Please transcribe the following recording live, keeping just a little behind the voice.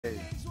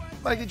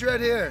Mikey Dread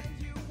here.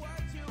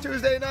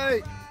 Tuesday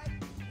night.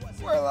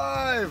 We're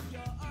live.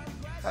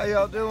 How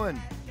y'all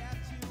doing?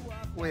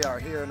 We are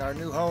here in our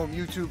new home,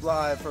 YouTube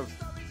Live for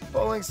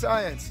Bowling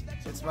Science.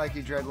 It's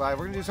Mikey Dread Live.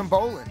 We're going to do some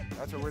bowling.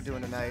 That's what we're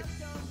doing tonight.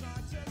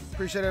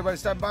 Appreciate everybody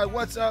stopping by.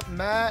 What's up,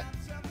 Matt?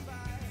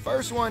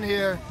 First one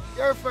here.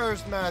 You're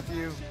first,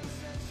 Matthew.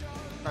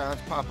 All right,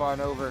 let's pop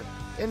on over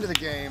into the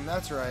game.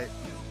 That's right.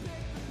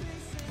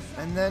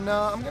 And then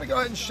I'm going to go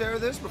ahead and share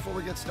this before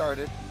we get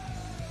started.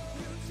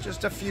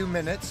 Just a few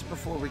minutes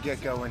before we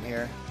get going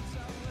here.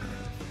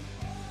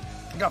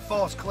 I got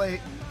False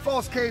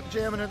Cape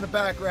jamming in the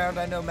background.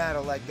 I know Matt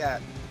will like that.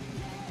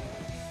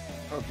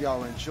 Hope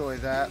y'all enjoy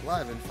that.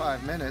 Live in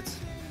 5 minutes.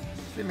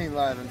 What do you mean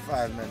live in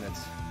 5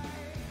 minutes?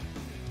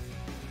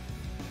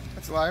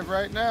 It's live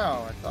right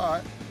now, I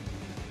thought.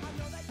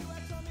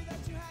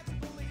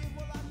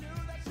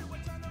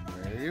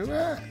 Where you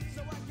at?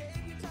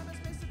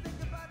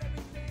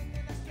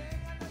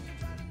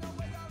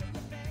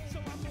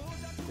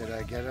 Did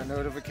I get a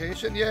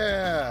notification?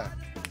 Yeah.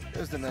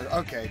 There's the note.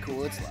 Okay,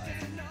 cool. It's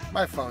live.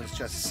 My phone's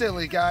just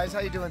silly, guys.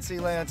 How you doing,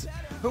 C-Lance?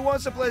 Who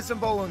wants to play some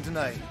bowling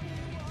tonight?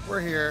 We're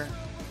here.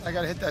 I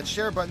gotta hit that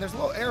share button. There's a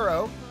little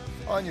arrow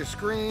on your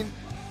screen.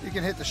 You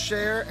can hit the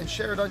share and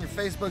share it on your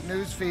Facebook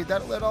news feed.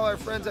 That'll let all our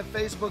friends at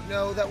Facebook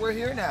know that we're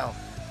here now.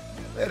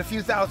 We had a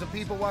few thousand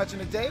people watching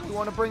today. We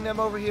want to bring them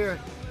over here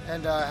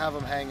and have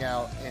them hang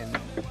out in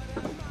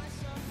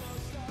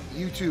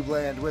YouTube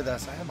land with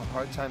us. I have a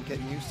hard time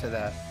getting used to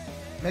that.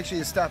 Make sure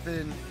you stop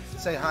in,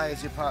 say hi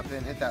as you pop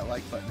in, hit that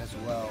like button as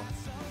well.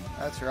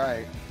 That's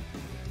right.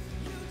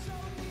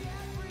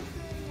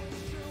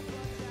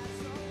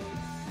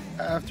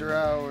 After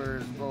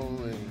Hours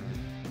Bowling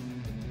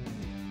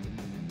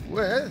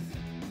with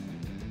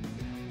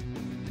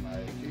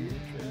Mikey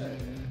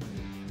Dread.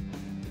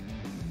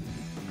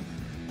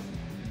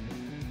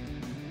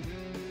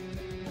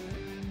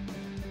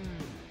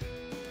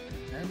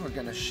 And we're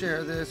gonna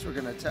share this. We're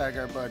gonna tag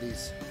our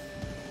buddies.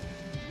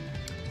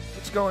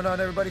 What's going on,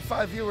 everybody?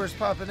 5 viewers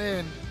popping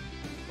in.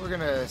 We're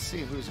gonna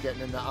see who's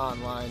getting into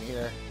online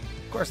here.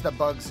 Of course, the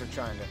bugs are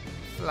trying to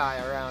fly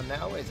around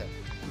now. What is it?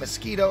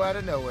 Mosquito out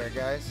of nowhere,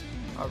 guys.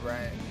 All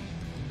right.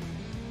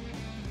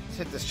 Let's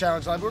hit this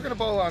challenge live. We're gonna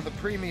bowl on the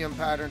premium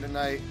pattern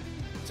tonight.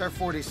 It's our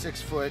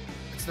 46 foot.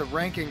 It's the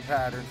ranking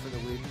pattern for the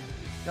week.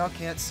 Y'all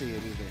can't see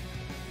it either.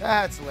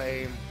 That's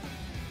lame.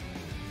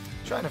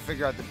 Trying to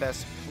figure out the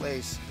best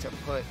place to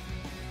put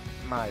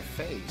my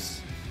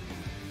face.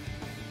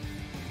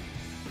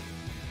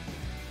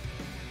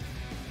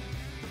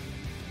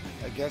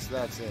 I guess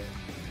that's it.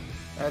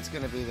 That's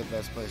going to be the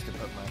best place to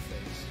put my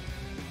face.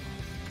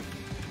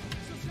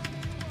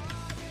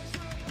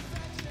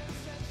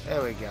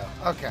 There we go.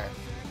 Okay.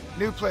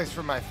 New place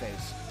for my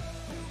face.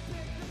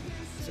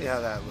 See how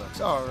that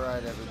looks. All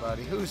right,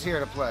 everybody. Who's here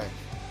to play?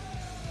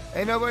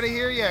 Ain't nobody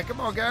here yet.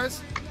 Come on,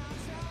 guys.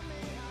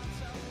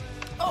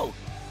 Oh,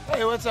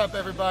 hey, what's up,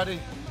 everybody?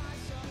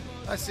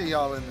 I see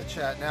y'all in the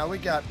chat now. We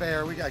got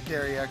Bear. We got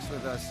Gary X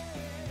with us.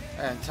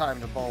 And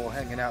Time to Bowl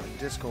hanging out in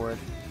Discord.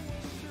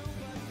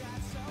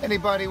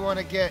 Anybody want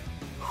to get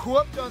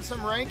whooped on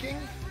some ranking?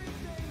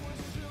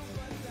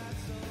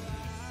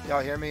 Y'all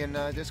hear me in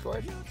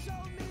Discord?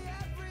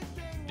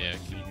 Yeah,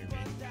 can you hear me?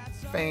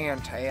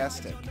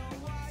 Fantastic.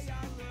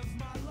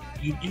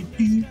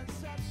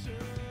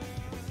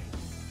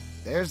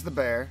 There's the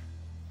bear.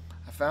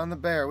 I found the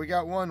bear. We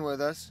got one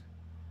with us.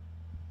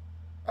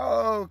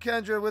 Oh,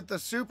 Kendra with the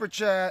super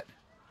chat.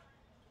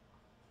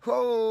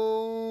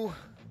 Whoa,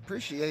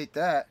 appreciate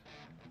that.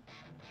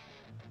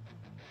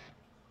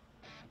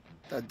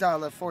 The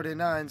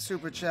 $1.49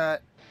 super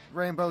chat,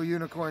 rainbow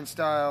unicorn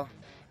style.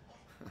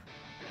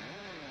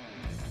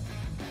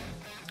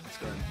 Let's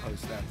go ahead and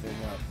post that thing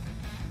up.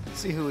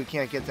 See who we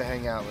can't get to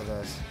hang out with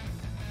us.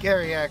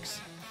 Gary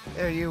X,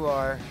 there you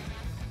are.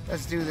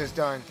 Let's do this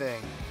darn thing.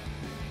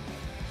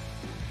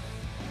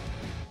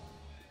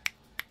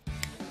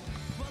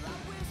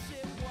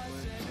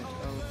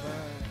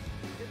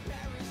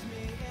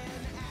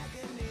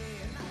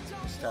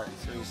 Start in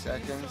 3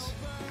 seconds.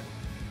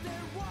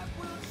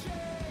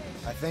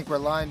 I think we're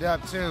lined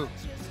up too.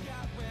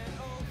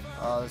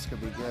 Oh, this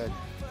could be good.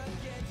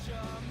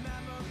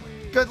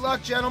 Good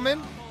luck,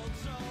 gentlemen.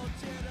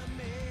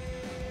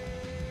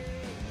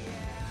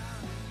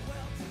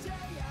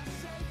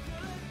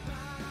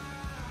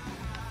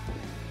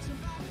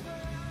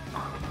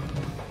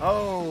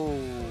 Oh,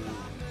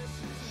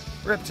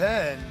 Rip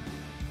 10.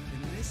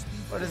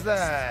 What is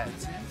that?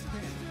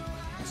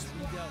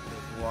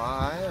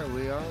 Why are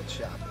we all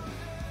chopping?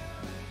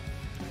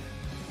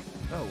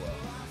 Oh well.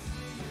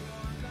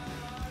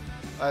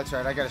 Oh, that's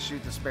right, I gotta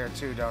shoot the spare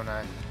two, don't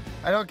I?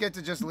 I don't get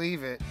to just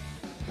leave it.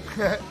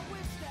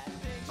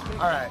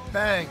 Alright,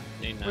 bang.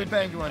 We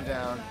banged one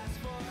down.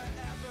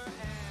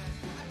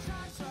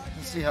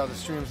 Let's see how the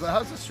stream's.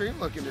 How's the stream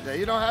looking today?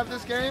 You don't have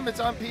this game? It's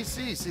on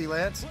PC, see,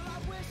 Lance?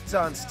 It's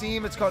on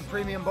Steam. It's called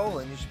Premium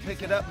Bowling. You should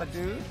pick it up, my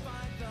dude.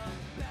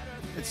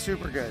 It's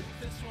super good.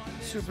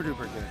 Super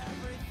duper good.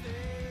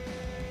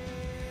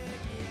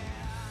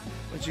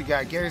 We What you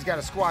got? Gary's got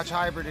a Squatch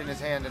Hybrid in his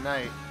hand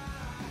tonight.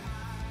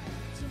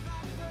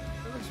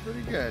 That looks pretty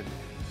good.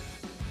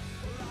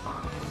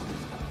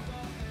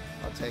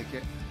 I'll take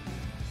it.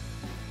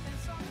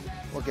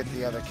 We'll get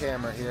the other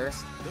camera here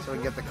so we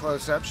can get the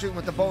close-up. Shooting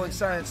with the Bowling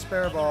Science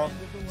spare ball.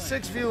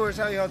 6 viewers,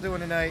 how y'all doing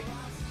tonight?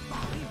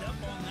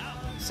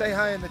 Say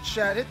hi in the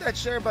chat. Hit that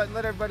share button.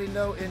 Let everybody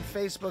know in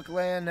Facebook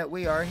land that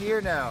we are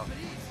here now.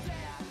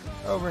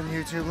 Over in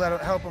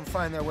YouTube. Help them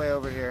find their way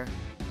over here.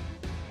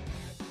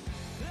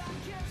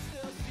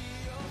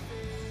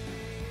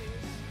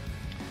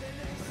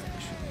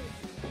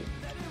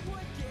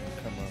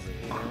 Come over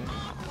here.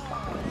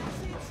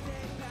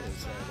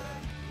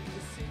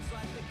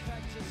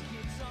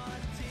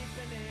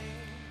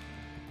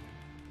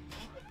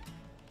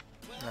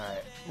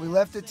 Alright, we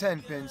left the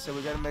 10 pin, so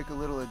we got to make a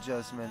little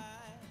adjustment.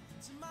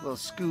 A little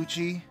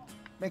scoochy.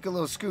 Make a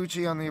little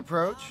scoochy on the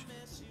approach.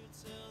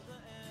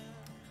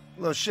 A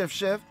little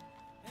shift.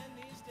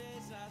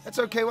 That's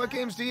okay. What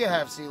games do you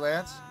have,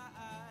 C-Lance?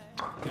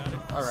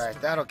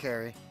 Alright, that'll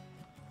carry.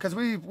 Because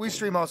we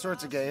stream all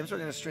sorts of games. We're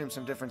going to stream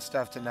some different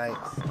stuff tonight.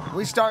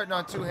 We starting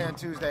on Two Hand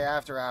Tuesday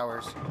after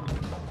hours.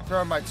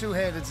 Throwing my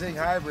two-handed Zing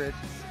Hybrid.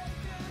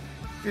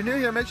 If you're new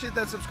here, make sure you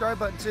hit that subscribe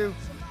button too.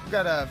 We've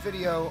got a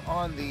video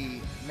on the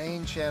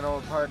main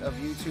channel part of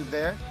YouTube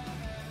there.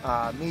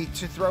 Me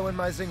to throw in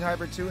my Zing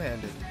Hybrid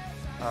two-handed.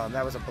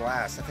 That was a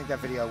blast. I think that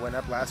video went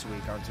up last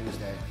week on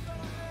Tuesday.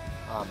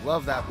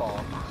 Love that ball.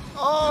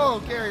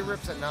 Oh, Gary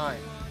rips a 9. I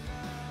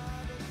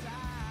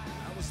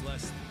was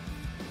less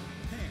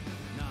than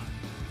 9,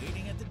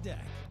 waiting at the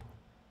deck.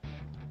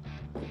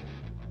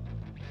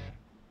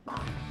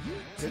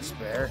 Good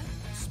spare.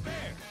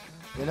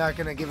 You're not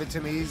going to give it to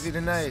me easy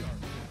tonight.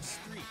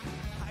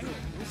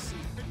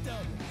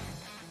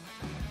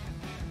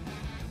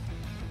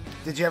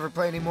 Did you ever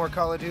play any more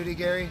Call of Duty,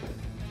 Gary?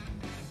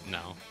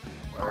 No.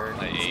 Word.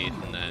 I ate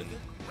and then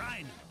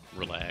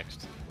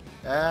relaxed.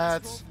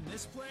 That's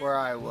where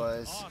I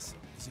was.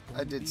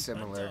 I did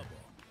similar.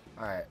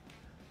 Alright.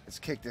 Let's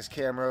kick this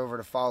camera over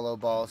to follow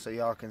ball so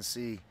y'all can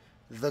see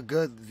the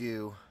good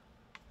view.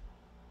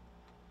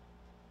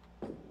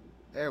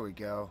 There we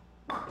go.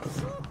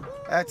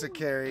 That's a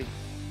carry.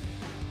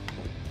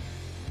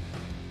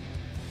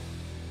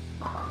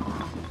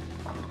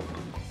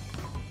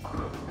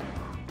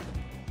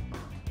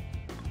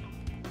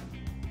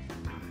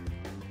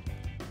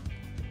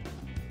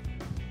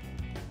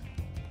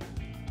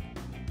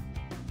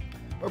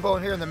 We're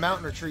bowling here in the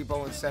Mountain Retreat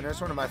Bowling Center. It's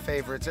one of my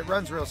favorites. It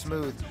runs real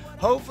smooth.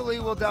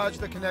 Hopefully we'll dodge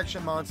the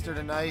connection monster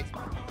tonight.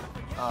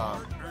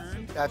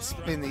 That's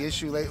been the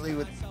issue lately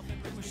with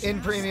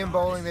in premium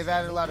bowling. They've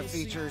added a lot of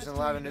features and a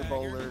lot of new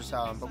bowlers,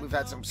 but we've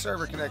had some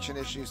server connection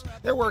issues.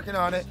 They're working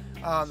on it.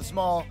 The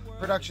small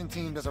production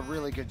team does a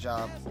really good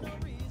job.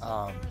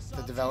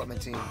 The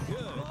development team.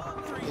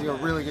 They do a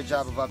really good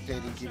job of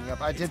updating, keeping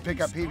up. I did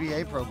pick up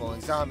PBA Pro Bowling,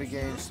 Zombie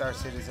Games, Star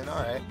Citizen.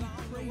 All right.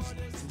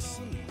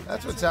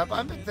 That's what's up.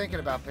 I've been thinking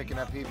about picking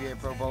up PBA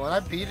Pro Bowling. I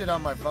beat it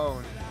on my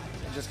phone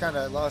and just kind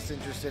of lost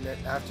interest in it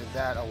after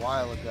that a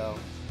while ago.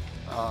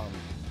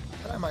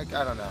 But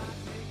I don't know.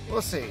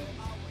 We'll see.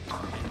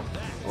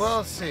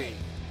 We'll see.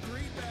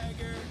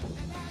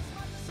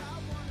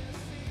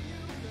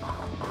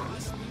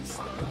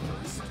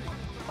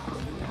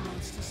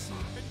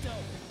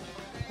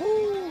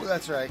 Woo,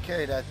 that's right.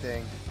 Carry that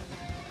thing.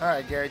 All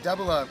right, Gary.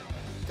 Double up.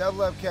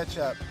 Double up, catch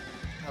up.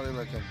 How we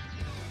looking?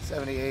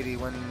 70, 80.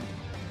 When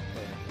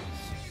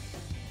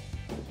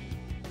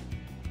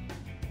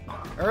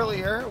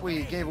earlier,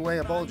 we gave away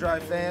a Bowl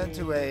Drive fan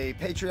to a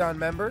Patreon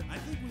member.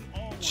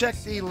 Check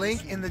the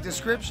link in the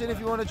description if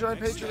you want to join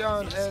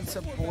Patreon and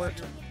support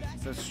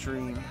the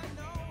stream.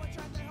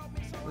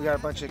 We got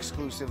a bunch of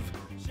exclusive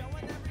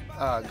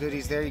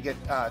goodies there. You get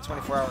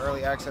 24-hour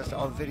early access to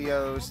all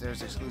videos.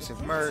 There's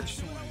exclusive merch.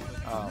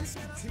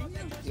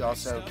 You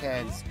also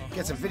can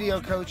get some video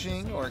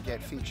coaching or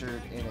get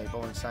featured in a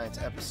Bowling Science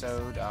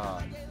episode.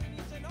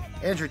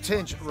 Andrew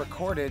Tinch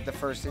recorded the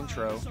first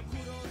intro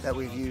that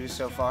we've used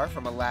so far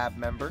from a lab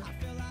member.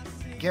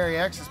 Gary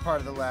X is part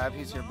of the lab.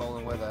 He's here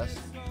bowling with us.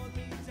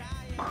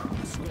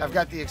 I've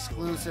got the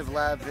exclusive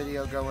lab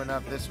video going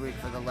up this week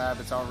for the lab.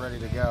 It's all ready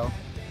to go.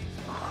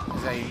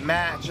 There's a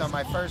match on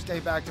my first day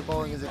back to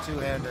bowling as a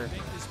two-hander.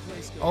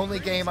 Only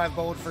game I've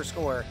bowled for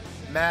score.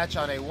 Match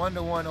on a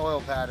 1-to-1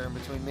 oil pattern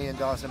between me and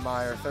Dawson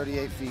Meyer,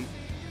 38 feet.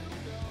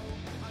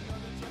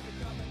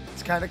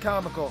 It's kind of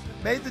comical.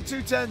 Made the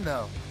 210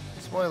 though.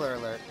 Spoiler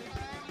alert.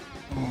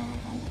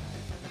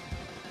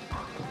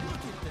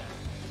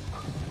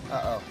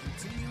 Uh-oh.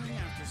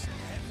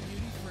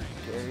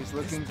 Gary's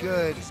looking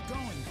good.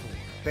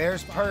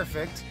 Bear's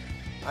perfect.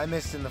 I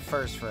missed in the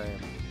first frame.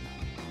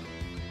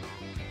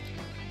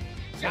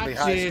 It's going to be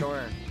high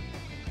scoring.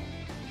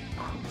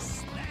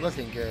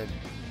 Looking good.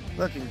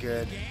 Looking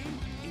good.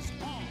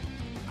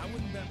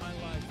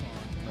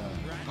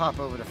 Pop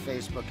over to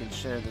Facebook and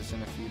share this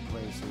in a few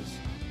places.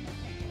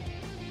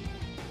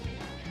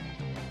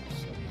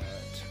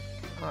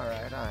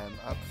 Alright, I am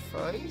up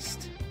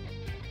first.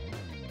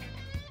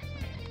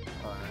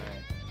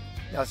 Alright.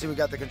 Now see, we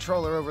got the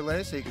controller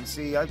overlay, so you can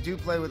see I do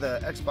play with a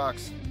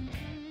Xbox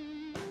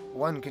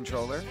One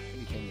controller.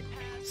 You can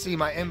see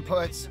my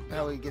inputs,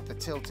 how we get the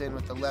tilt in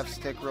with the left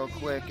stick real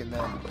quick, and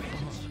then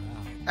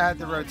add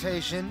the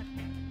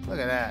rotation. Look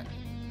at that.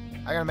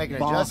 I gotta make an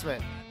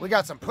adjustment. We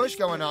got some push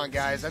going on,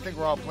 guys. I think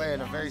we're all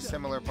playing a very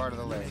similar part of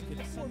the lane.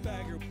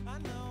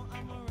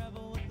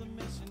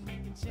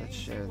 Let's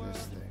share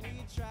this thing.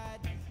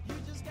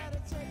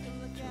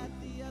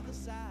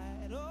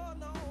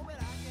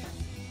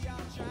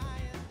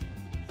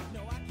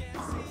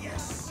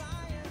 Yes.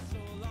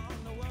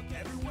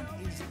 Everyone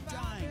is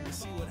dying to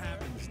see what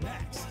happens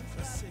next.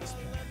 A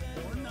six-pack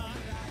or not,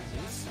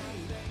 we'll see.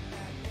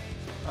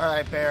 All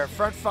right, Bear.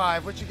 Front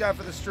five. What you got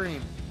for the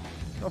stream?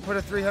 Don't put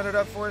a 300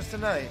 up for us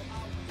tonight.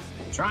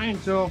 Trying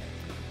to.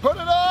 Put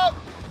it up!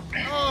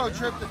 Oh,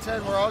 trip to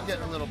 10. We're all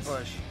getting a little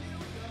push.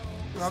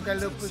 We all got a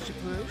little pushy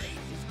push.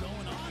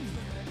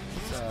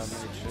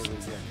 Let's make sure we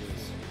get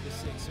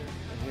this.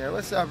 Here,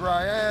 what's up,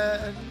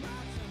 Ryan?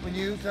 When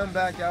you come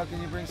back out,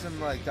 can you bring some,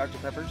 like, Dr.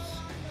 Peppers?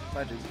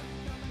 I do.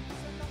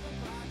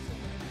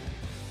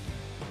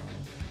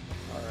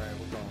 All right,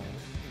 we're going to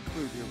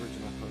include the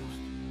original post.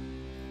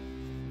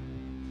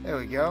 There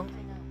we go.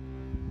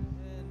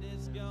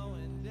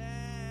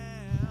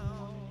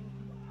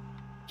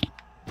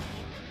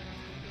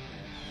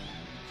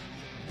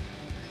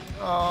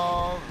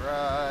 All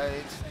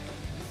right.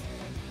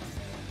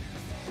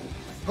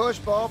 Push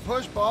ball,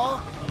 push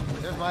ball.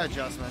 There's my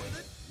adjustment.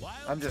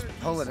 I'm just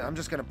pulling it. I'm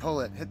just going to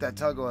pull it. Hit that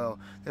tug oil.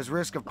 There's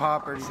risk of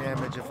property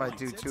damage if I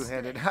do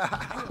two-handed.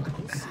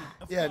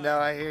 Yeah, no,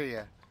 I hear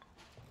you.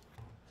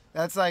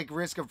 That's like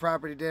risk of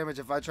property damage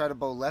if I try to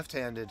bowl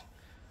left-handed.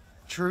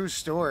 True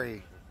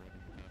story.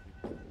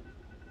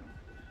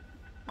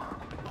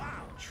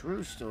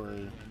 True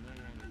story.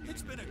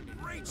 It's been a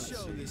great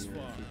show this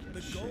far.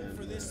 The goal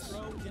for this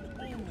throw can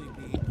only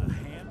be a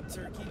ham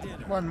turkey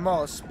dinner. One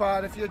more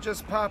spot if you're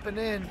just popping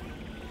in.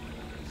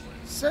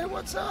 Say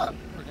what's up.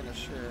 We're going to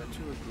share it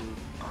to a group.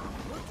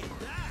 Look at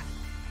that.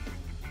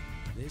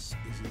 This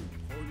is an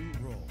important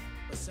roll.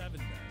 A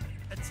 7-bagger.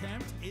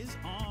 Attempt is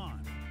on.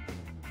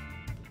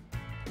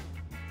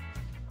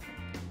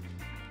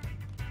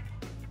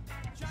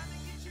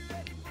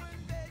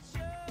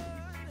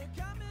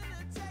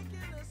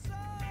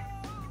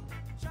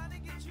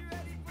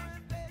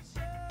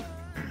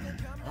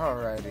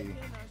 Alrighty.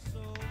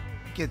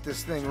 Get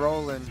this thing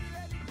rolling.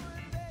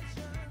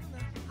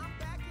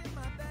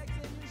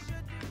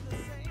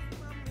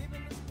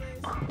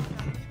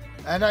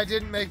 And I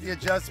didn't make the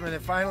adjustment.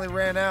 It finally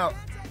ran out.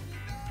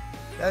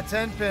 That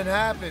 10-pin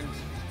happened.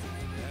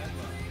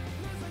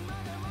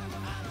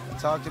 I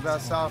talked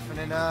about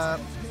softening up.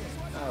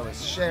 I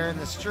was sharing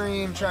the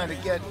stream, trying to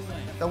get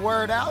the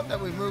word out that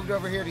we moved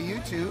over here to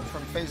YouTube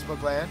from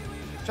Facebook land.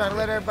 Trying to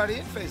let everybody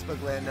in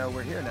Facebook land know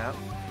we're here now.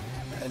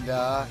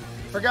 And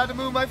forgot to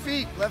move my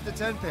feet. Left the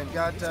 10-pin.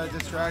 Got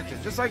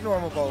distracted. Just like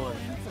normal bowling.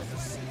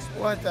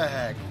 What the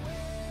heck?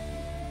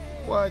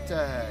 What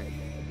the heck?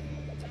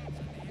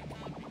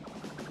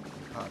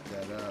 Pop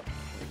that up.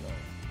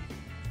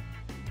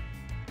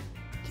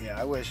 Yeah,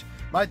 I wish.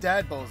 My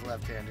dad bowls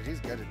left-handed. He's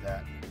good at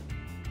that.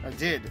 I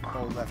did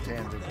bowl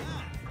left-handed.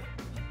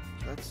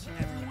 Let's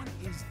Everyone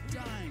is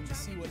dying to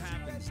see what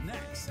happens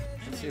next.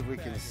 see if we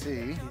can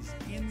see Is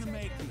in the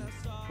making.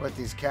 what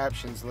these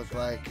captions look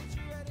like.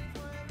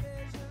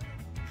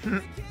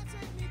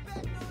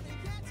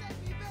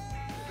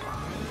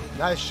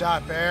 Nice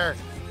shot, Bear.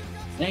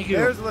 Thank you.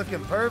 Bear's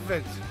looking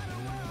perfect.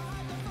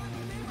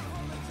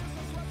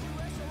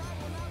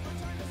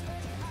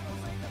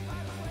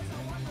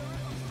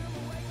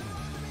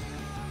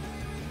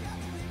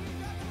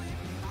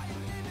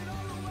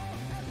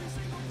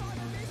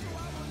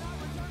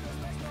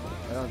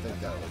 I don't think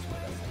that was what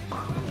I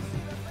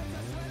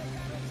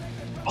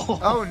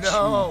did. Oh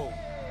no!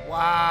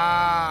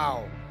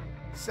 Wow!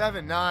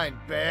 7-9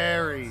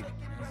 buried.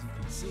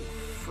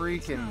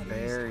 Freaking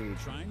buried.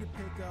 Trying to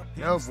pick up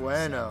No pins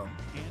bueno.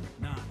 7 and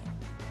 9.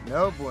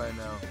 No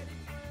bueno.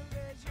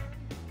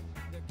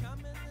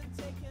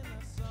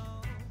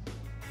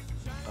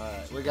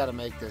 Alright, we gotta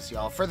make this,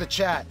 y'all. For the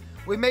chat,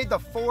 we made the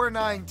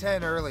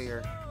 4-9-10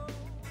 earlier.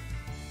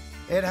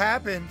 It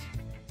happened.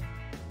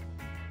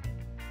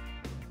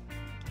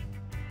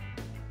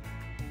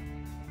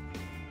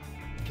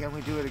 Can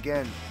we do it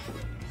again?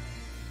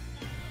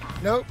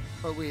 Nope,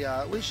 but we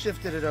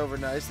shifted it over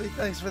nicely.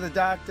 Thanks for the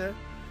doctor.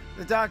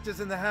 The doctor's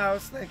in the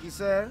house. Thank you,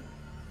 sir.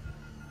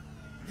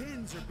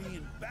 Pins are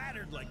being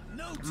battered like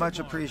no Much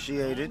tomorrow.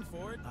 appreciated.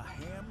 Going for it, a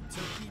ham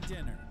turkey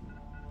dinner.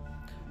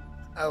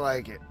 I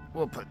like it.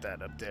 We'll put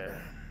that up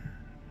there.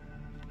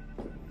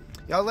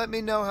 Y'all let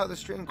me know how the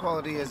stream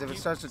quality is. If it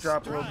starts to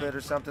drop a little bit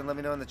or something, let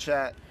me know in the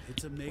chat.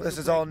 It's a make This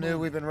or is all break new.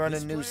 moment. We've been running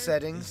This new player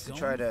settings is to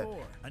try to going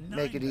for a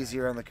make it 9-bagger.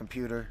 easier on the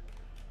computer,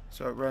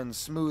 so it runs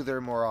smoother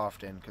more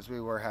often, because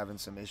we were having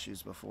some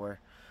issues before.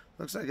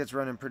 Looks like it's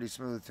running pretty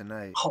smooth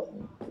tonight.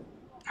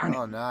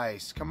 Oh,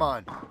 nice. Come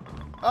on.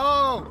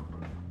 Oh!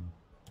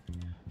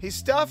 He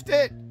stuffed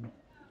it! You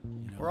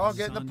know, We're all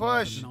getting the sun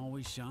push. doesn't always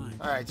we shine.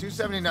 All right,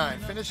 279.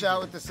 Finish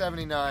out with the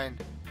 79.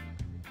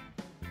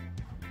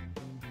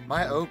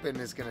 My open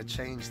is gonna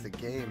change the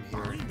game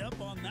here. Cleaned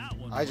up on that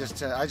one. I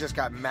just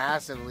got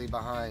massively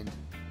behind.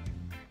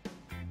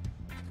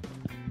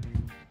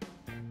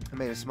 I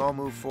made a small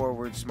move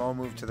forward, small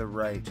move to the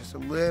right, just a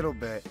little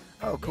bit.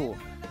 Oh, cool.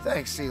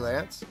 Thanks, C.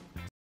 Lance.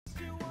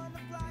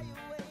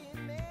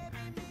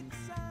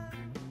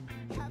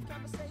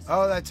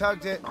 Oh, that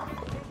tugged it.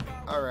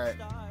 All right.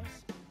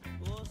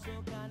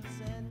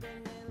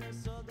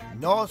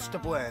 No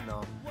está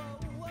bueno.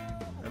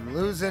 I'm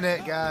losing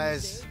it,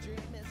 guys.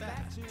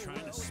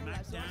 Trying to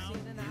smack down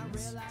in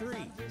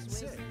 3,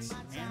 6, and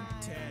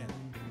 10.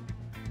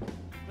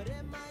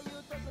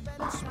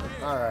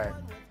 All right.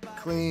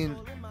 Clean.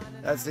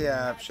 That's the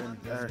option.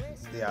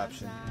 The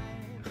option.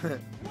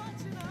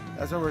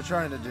 That's what we're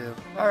trying to do.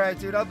 All right,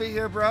 dude. I'll be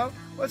here, bro.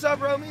 What's up,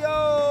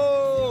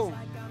 Romeo?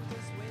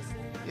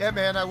 Yeah,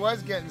 man. I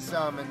was getting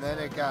some, and then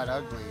it got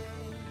ugly.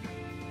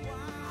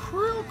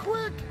 Real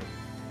quick.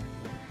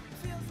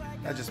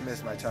 I just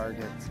missed my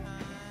target.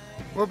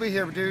 We'll be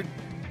here, dude.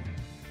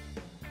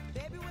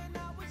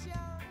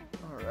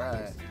 All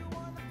right.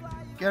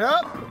 Get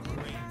up.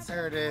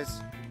 There it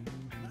is.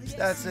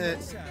 That's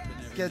it.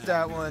 Get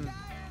that one.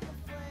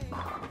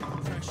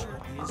 Pressure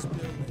is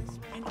building.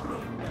 An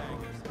 8-bagger.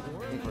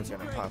 I think we're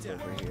gonna pop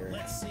over here.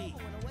 Let's see.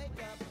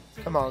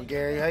 Come on,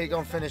 Gary. How you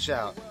gonna finish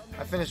out?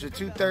 I finished with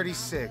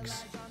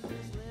 236.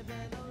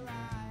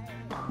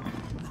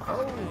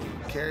 Oh,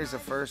 carries the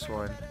first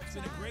one. It's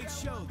been a great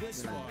show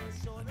this far.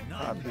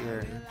 Pop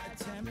here.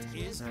 Attempt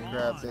is I'm gonna on.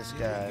 grab this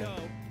guy. Here we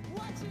go.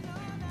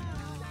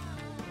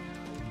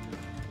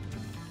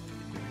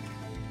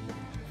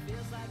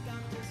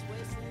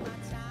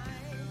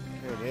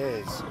 Here it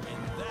is.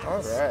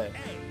 All right.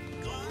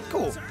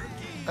 Cool.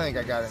 I think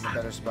I got it in a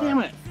better spot. Damn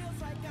it.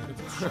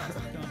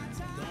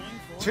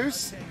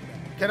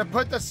 Gonna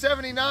put the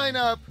 79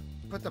 up.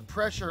 Put the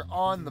pressure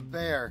on the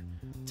bear.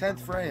 10th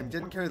frame.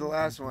 Didn't carry the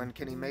last one.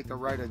 Can he make the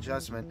right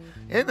adjustment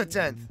in the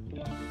 10th?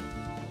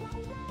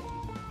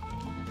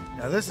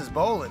 Now this is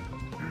bowling.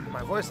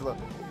 My voice a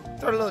little,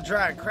 throat a little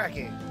dry and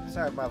cracky.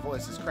 Sorry, my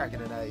voice is cracking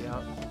tonight, you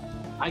know.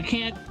 I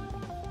can't.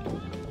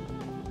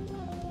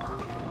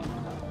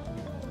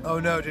 Oh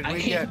no, did I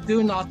we can't get?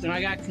 do nothing.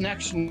 I got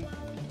connection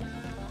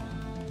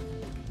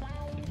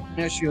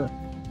issue.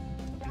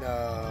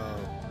 No.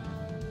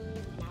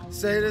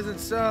 Say it isn't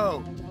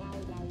so.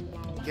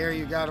 Gary,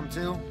 you got him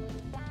too?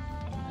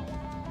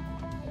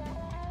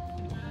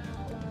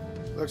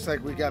 Looks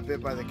like we got bit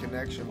by the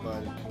connection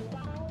bug.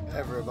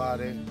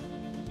 Everybody.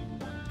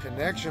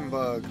 Connection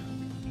bug.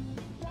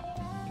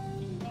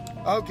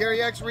 Oh,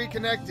 Gary X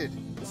reconnected.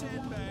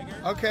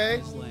 10-bagger Okay.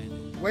 is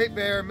landed. Wait,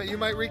 Bear, you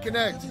might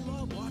reconnect. I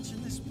love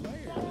watching this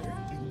player.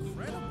 They're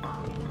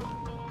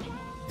incredible.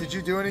 Did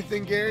you do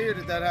anything, Gary, or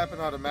did that happen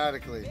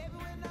automatically?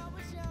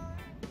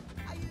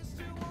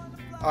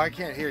 Oh, I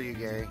can't hear you,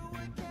 Gary.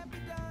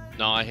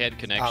 No, I had Oh,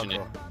 connection.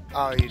 cool.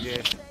 Oh, you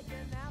did.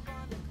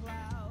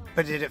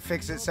 But did it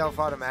fix itself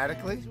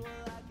automatically?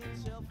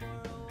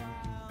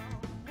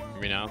 Hear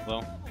me now,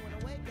 though?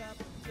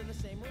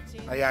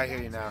 Oh, yeah, I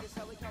hear you now.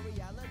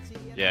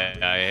 Yeah,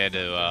 I had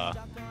to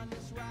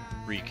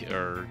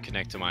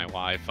connect to my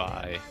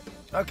Wi-Fi.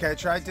 Okay,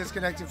 try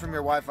disconnecting from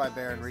your Wi-Fi,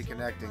 Bear, and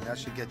reconnecting. That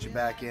should get you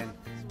back in.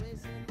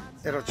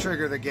 It'll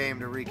trigger the game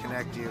to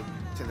reconnect you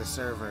to the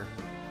server.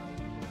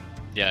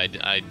 Yeah,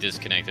 I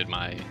disconnected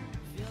my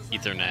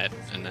Ethernet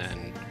and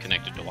then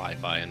connected to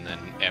Wi-Fi, and then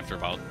after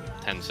about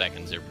 10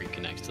 seconds, it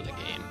reconnects to the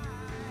game.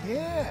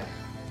 Yeah.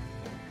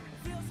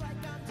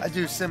 I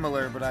do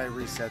similar, but I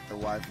reset the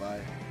Wi-Fi.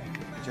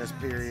 Just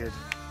period.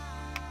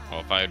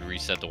 Well, if I would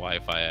reset the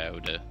Wi-Fi,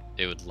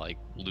 it would like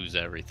lose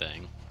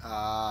everything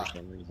Ah. for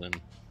some reason.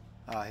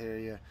 I hear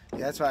you. Yeah,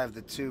 that's why I have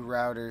the 2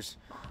 routers.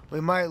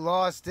 We might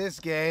lost this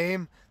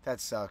game.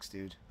 That sucks,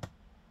 dude.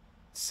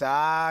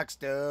 Sucks,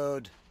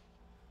 dude.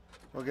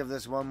 We'll give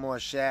this one more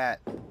shot.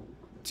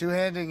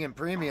 Two-handing in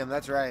premium.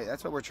 That's right.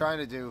 That's what we're trying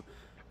to do.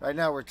 Right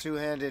now we're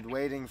two-handed,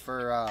 waiting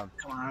for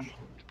Come on.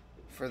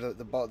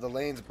 the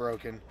lane's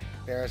broken.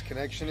 Bear's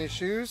connection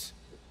issues.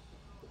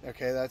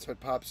 Okay, that's what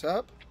pops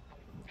up.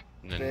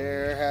 And then,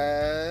 Bear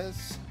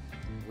has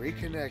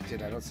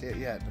reconnected. I don't see it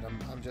yet, but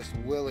I'm just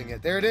willing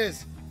it. There it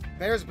is.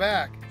 Bear's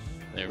back.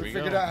 there We we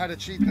figured go. out how to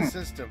cheat the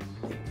system.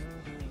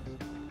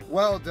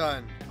 Well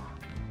done.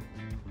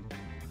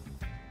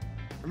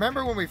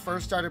 Remember when we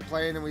first started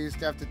playing and we used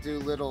to have to do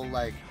little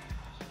like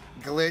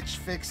glitch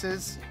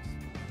fixes?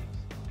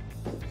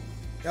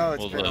 Oh,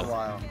 it's been a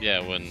while.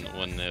 Yeah, when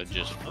they would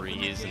just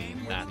freeze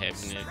and not have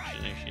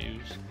connection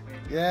issues.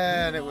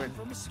 Yeah, and it would.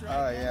 From a strike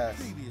Oh, yes.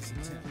 previous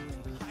attempt.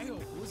 I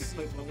hope we'll see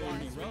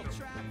Barney Roach.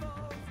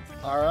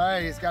 All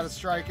right, he's got to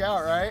strike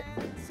out, right?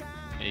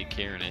 Hey,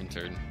 Karen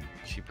entered.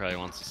 She probably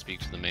wants to speak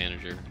to the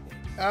manager.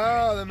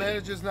 Oh, the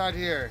manager's not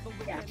here.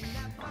 Yeah.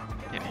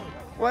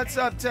 What's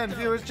up, 10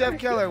 viewers? Jeff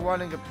Keller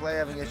wanting to play,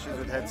 having issues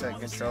with headset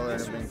controller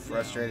and being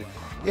frustrated.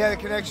 Yeah, the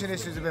connection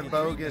issues have been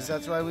bogus.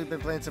 That's why we've been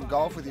playing some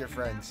golf with your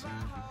friends.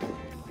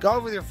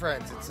 Golf with your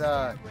friends.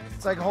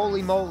 It's like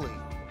holy moly.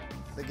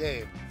 the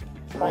game.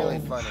 It's really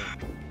funny.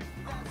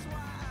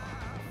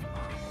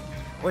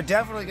 We're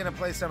definitely gonna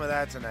play some of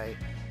that tonight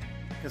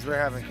because we're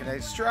having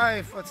connect.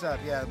 Strife, what's up?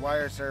 Yeah, why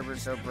are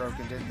servers so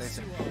broken? Didn't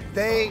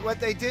they? What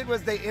they did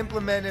was they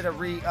implemented a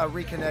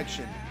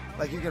reconnection.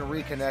 Like you can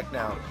reconnect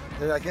now.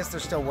 I guess they're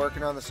still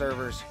working on the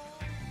servers.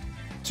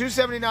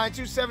 279,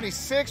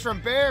 276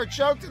 from Bear.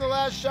 Choked in the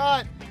last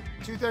shot.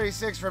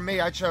 236 from me.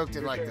 I choked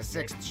in like the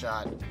 6th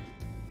shot.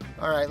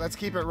 All right, let's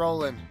keep it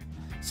rolling.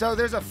 So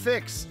there's a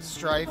fix,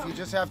 Strife. You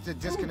just have to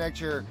disconnect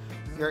your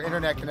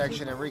internet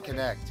connection and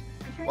reconnect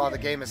while the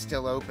game is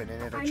still open,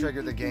 and it'll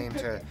trigger the game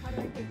to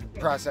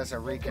process a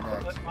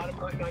reconnect. Put bottom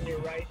button on your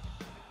right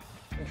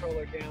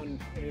controller down,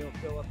 and it'll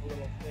fill up a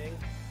little thing.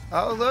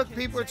 Oh, look,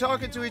 people are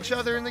talking to each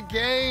other in the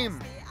game.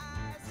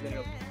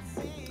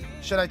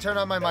 Should I turn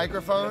on my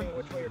microphone?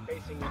 Which way you're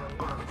facing,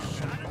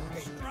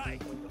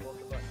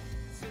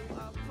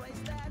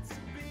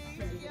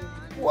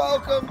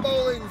 Welcome,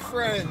 bowling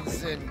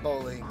friends in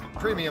bowling.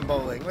 Premium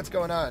bowling. What's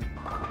going on?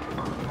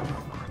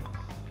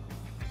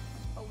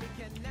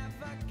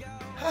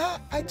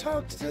 I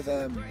talked to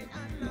them.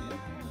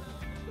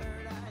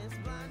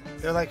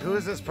 They're like, who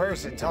is this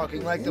person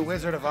talking like the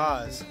Wizard of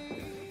Oz?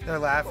 They're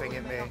laughing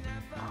at me.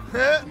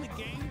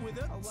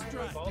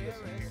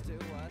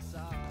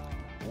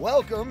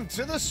 Welcome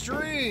to the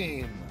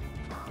stream.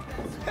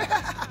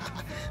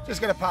 Just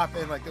gonna pop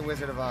in like the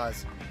Wizard of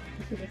Oz.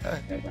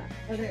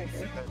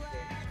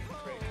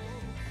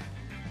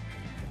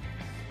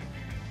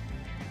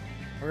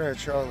 We're gonna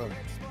troll them.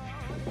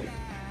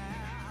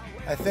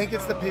 I think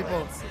it's the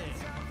people.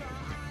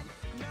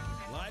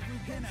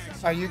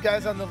 Are you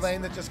guys on the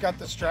lane that just got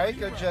the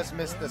strike or just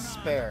missed the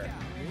spare?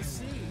 We'll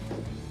see.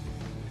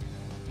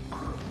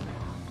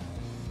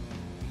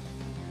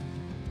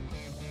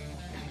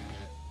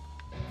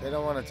 They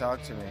don't want to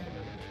talk to me.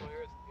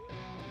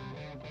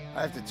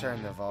 I have to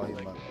turn the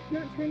volume up. It's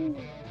not turning me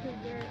to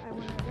where I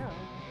want to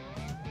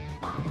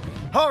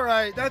go. All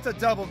right, that's a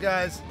double,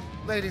 guys.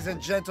 Ladies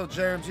and gentle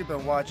germs, you've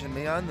been watching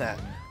me on that.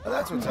 Oh,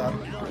 that's what's up.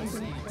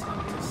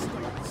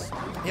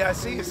 Yeah, I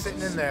see you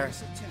sitting in there.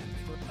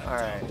 All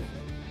right.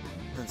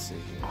 Let's see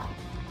here.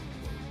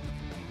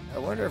 I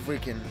wonder if we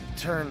can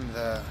turn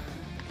the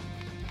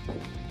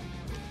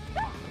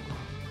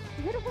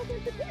What a whole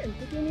bunch of pins.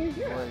 It's only a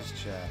 0. voice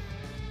chat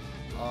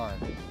on.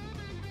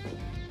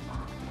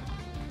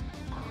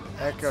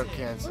 Echo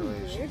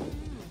cancellation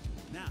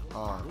Now,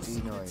 on. we'll see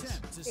an Denoise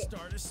attempt to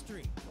start a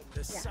streak.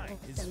 The site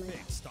is semi.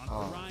 fixed on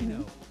Oh. the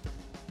Rhino.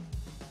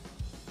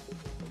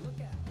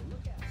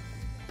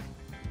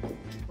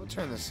 We'll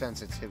turn the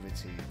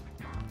sensitivity.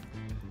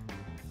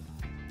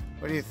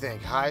 What do you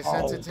think? High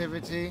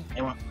sensitivity?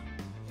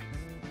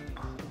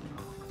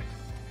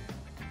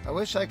 I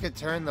wish I could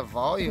turn the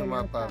volume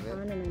up of it.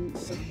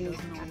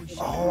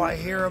 Oh, I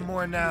hear him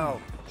more now.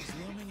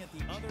 Looming at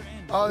the other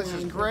end. Oh, this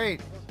is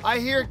great. I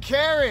hear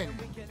Karen.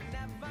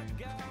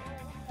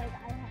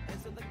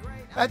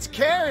 That's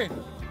Karen.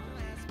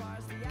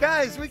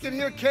 Guys, we can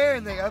hear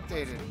Karen. They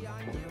updated.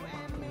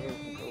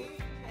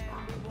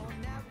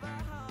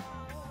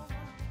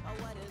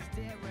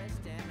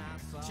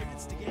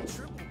 Chance to get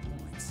triple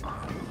points.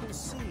 We'll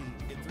see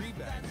if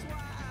 3-bags.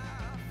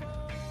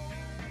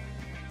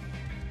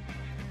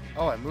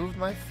 Oh, I moved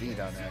my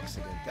feet on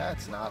accident.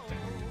 That's not the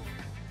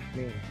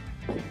move.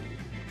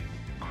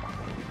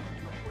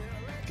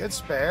 Good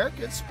spare.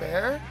 Good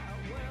spare.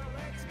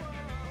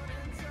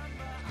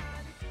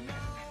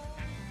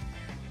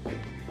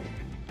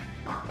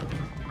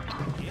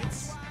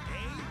 It's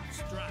a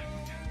strike.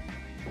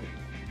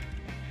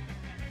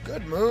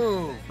 Good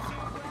move.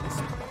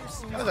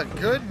 That was a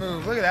good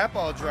move. Look at that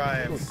ball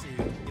drive. We'll see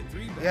if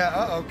 3-bags. Yeah,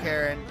 uh-oh,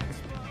 Karen.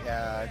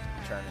 Yeah,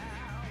 I'm trying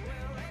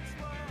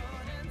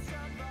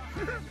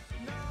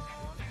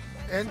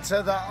to...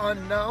 Into the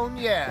unknown,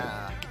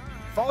 yeah.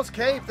 False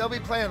Cape, they'll be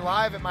playing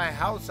live at my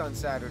house on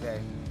Saturday.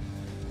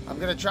 I'm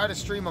going to try to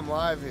stream them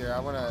live here. I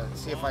want to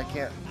see if I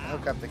can't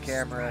hook up the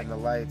camera and the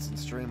lights and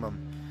stream them.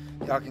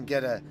 Y'all can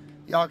get a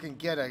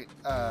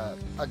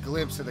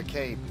glimpse of the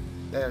Cape.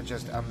 They're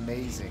just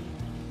amazing.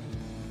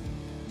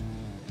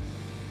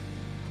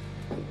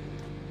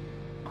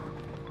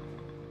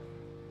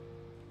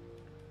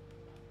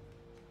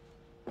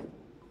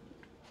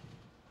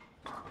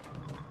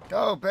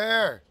 Go,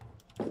 Bear.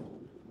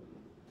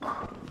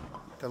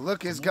 The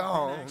look is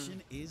gone.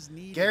 Action is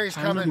needed. Gary's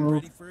Time to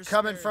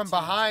coming move. from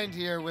behind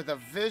here with a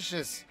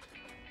vicious...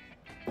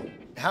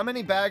 How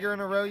many bagger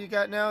in a row you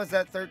got now? Is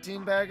that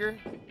 13 bagger?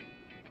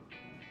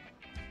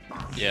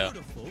 Yeah.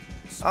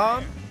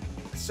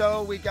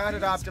 So we got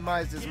it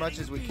optimized as much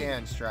as we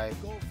can, Strife.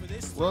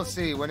 We'll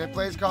see. When it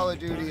plays Call of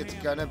Duty, it's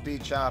gonna be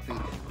choppy.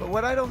 But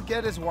what I don't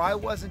get is why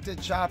wasn't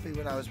it choppy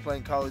when I was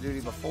playing Call of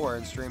Duty before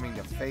and streaming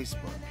to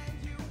Facebook?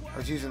 I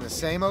was using the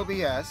same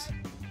OBS,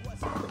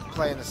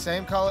 playing the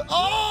same Call of...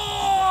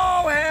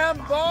 Oh, ham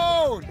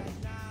bone!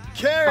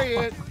 Carry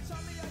it!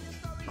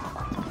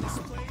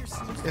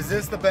 Is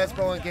this the best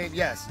bowling game?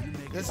 Yes.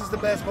 This is the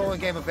best bowling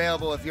game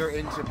available if you're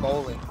into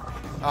bowling.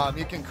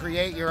 You can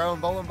create your own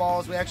bowling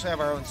balls. We actually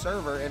have our own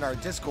server in our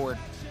Discord.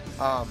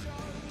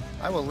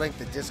 I will link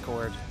the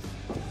Discord.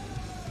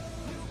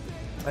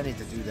 I need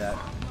to do that.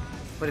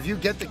 But if you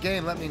get the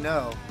game, let me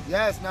know.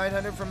 Yes,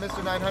 900 from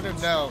Mr.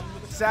 900. No.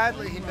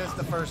 Sadly, he missed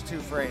the first 2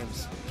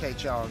 frames.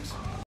 K-Chongs.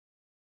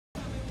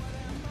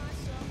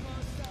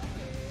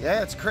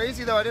 Yeah, it's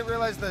crazy though. I didn't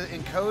realize the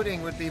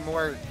encoding would be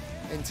more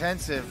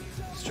intensive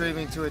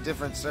streaming to a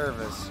different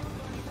service.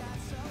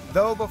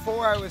 Though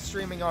before I was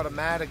streaming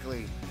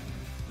automatically,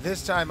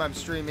 this time I'm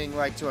streaming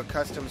like to a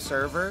custom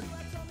server,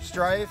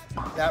 Strife.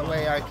 That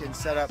way I can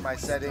set up my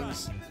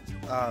settings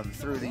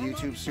through the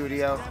YouTube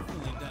studio,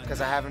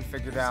 because I haven't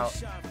figured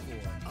out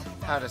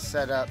how to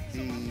set up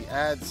the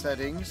ad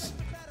settings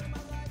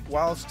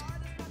whilst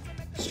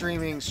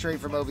streaming straight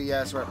from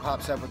OBS, where it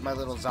pops up with my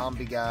little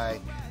zombie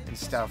guy and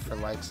stuff for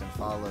likes and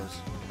follows.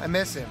 I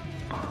miss him.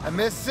 I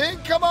miss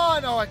Zink. Come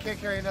on! Oh, I can't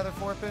carry another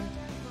 4-pin.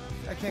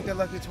 I can't get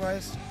lucky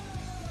twice.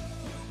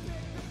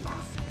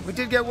 We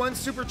did get 1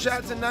 super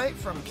chat tonight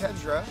from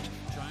Kendra.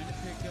 Trying to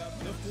pick up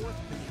the 4th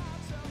pin.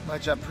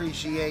 Much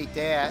appreciate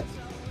that.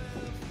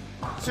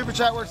 Super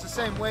chat works the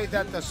same way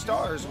that the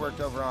stars worked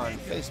over on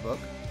Facebook.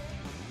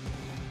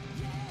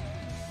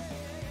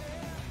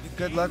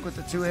 Good luck with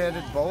the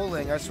 2-handed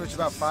bowling. I switched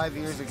about 5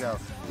 years ago.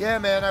 Yeah,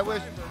 man, I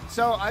wish.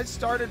 So I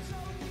started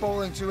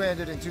bowling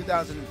 2-handed in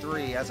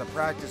 2003 as a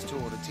practice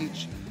tool to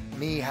teach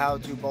me how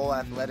to bowl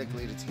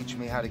athletically, to teach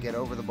me how to get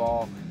over the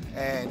ball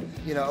and,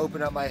 you know,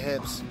 open up my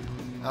hips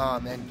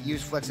and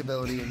use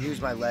flexibility and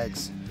use my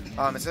legs.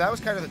 And so that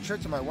was kind of the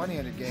trick to my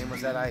one-handed game,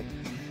 was that I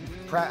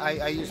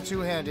used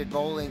 2-handed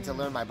bowling to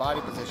learn my body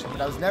position,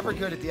 but I was never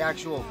good at the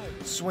actual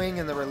swing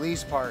and the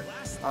release part.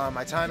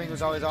 My timing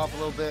was always off a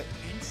little bit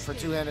for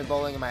 2-handed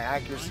bowling, and my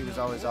accuracy was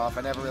always off.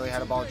 I never really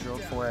had a ball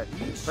drilled for it,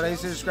 but I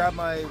used to just grab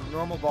my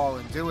normal ball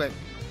and do it.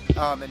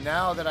 And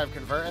now that I've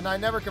converted, and I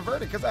never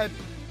converted because I had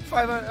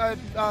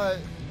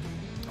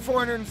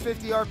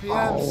 450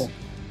 RPMs,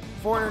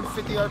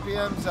 450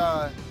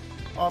 RPMs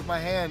off my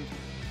hand,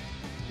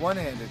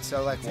 one-handed.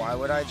 So like, why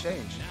would I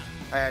change?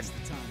 I had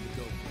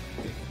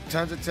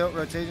tons of tilt,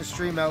 rotation,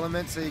 stream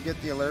elements, so you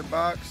get the alert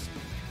box.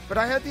 But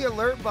I had the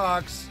alert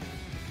box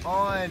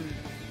on.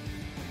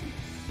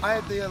 I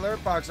had the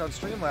alert box on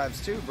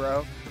Streamlabs too,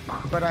 bro.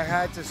 But I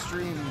had to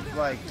stream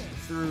like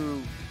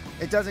through.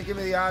 It doesn't give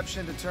me the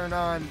option to turn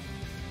on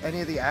any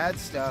of the ad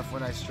stuff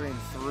when I stream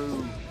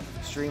through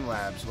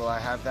Streamlabs. Will I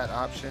have that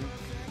option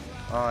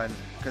on?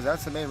 Because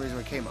that's the main reason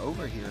we came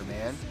over here,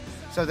 man.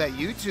 So that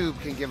YouTube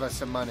can give us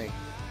some money.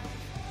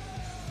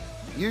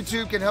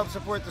 YouTube can help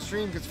support the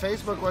stream, because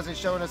Facebook wasn't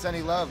showing us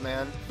any love,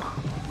 man.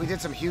 We did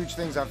some huge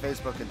things on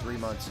Facebook in 3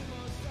 months.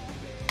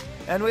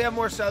 And we have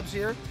more subs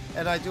here,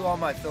 and I do all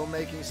my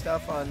filmmaking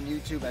stuff on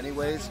YouTube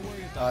anyways.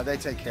 They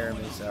take care of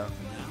me, so.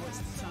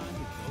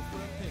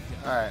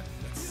 Alright.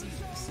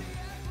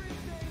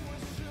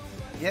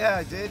 Yeah,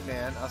 I did,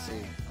 man. I'll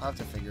see. I'll have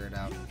to figure it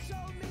out.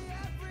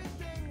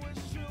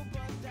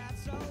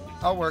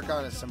 I'll work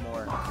on it some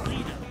more.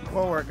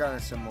 We'll work on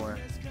it some more.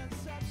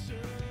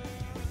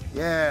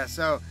 Yeah,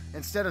 so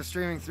instead of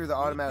streaming through the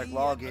automatic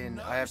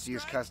login, I have to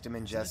use custom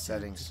ingest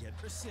settings.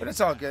 But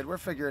it's all good. We're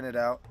figuring it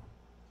out.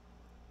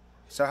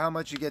 So how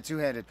much you get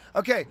 2-handed?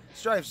 Okay,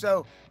 Strife,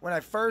 so when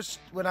I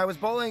was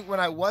bowling, when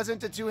I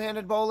wasn't a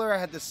 2-handed bowler, I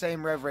had the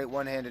same rev rate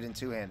 1-handed and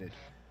 2-handed.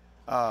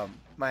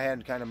 My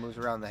hand kind of moves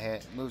around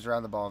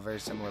the ball in a very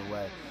similar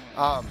way.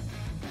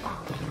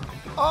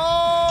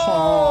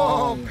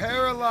 Oh,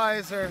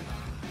 paralyzer.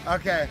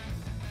 Okay,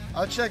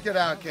 I'll check it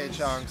out,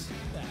 K-Chongs.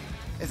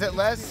 Is it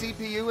less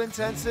CPU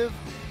intensive?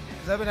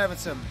 Because I've been having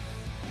some.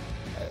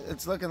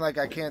 It's looking like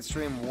I can't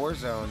stream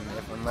Warzone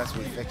unless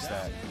we fix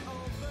that.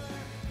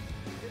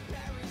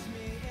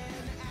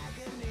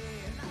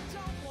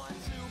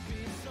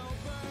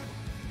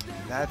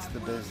 That's the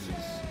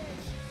business.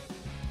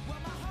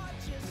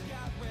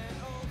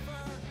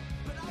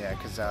 Yeah,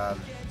 because I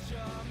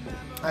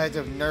had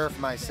to nerf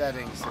my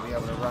settings to be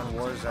able to run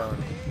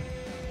Warzone.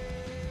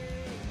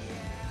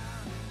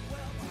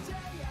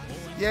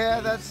 Yeah,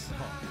 that's.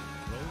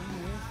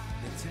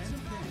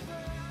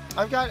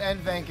 I've got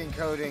NVENC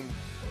encoding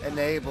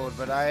enabled,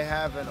 but I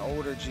have an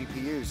older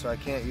GPU, so I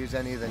can't use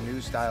any of the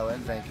new style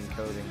NVENC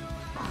encoding.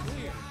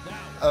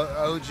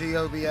 OG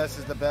OBS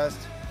is the best.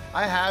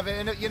 I have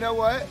it, and you know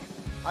what?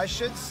 I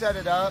should set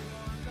it up,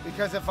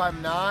 because if I'm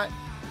not...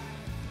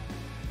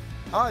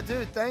 Oh,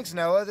 dude, thanks,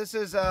 Noah. This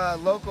is a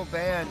local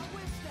band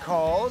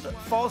called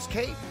False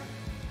Cape.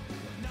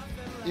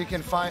 You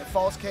can find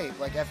False Cape,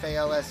 like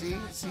F-A-L-S-E,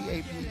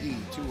 C-A-P-E,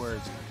 2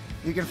 words.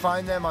 You can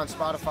find them on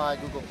Spotify,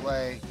 Google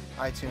Play,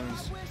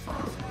 iTunes.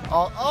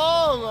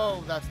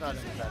 Oh, that's not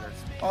any better.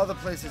 All the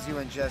places you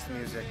ingest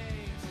music.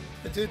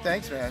 But dude,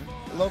 thanks, man.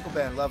 The local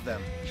band, love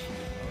them.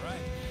 All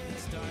right,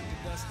 it's time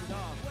to dust it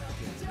off.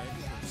 Get ready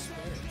for the spare.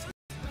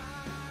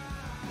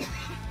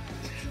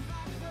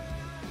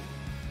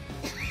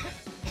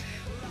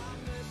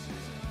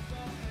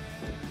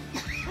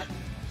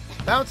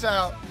 Bounce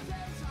out.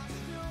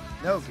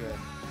 No good.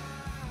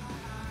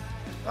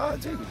 Oh,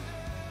 dude.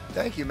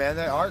 Thank you, man.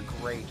 They are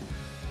great.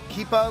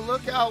 Keep a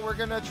lookout. We're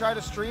going to try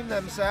to stream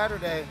them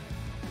Saturday.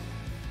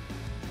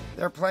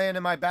 They're playing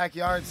in my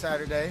backyard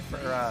Saturday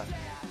for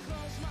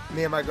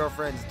me and my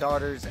girlfriend's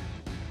daughter's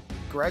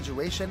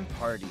graduation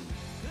party.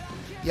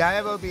 Yeah, I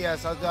have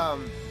OBS.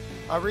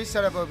 I'll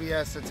reset up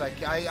OBS since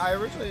I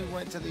originally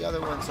went to the other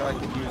one so I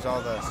could use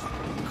all the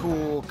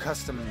cool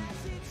custom,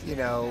 you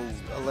know,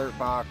 alert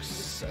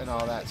box and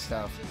all that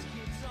stuff.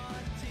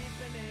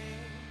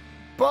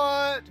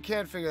 But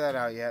can't figure that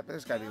out yet. But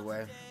there's got to be a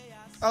way.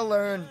 I'll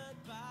learn.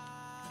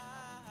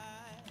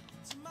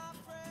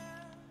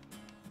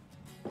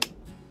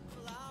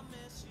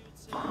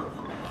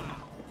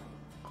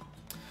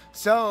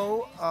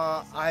 So,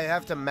 I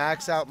have to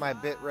max out my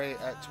bitrate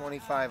at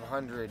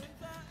 2500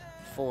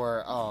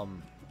 for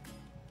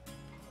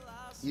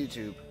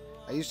YouTube.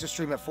 I used to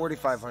stream at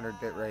 4500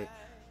 bitrate,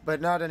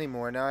 but not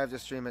anymore. Now I have to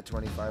stream at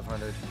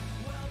 2500.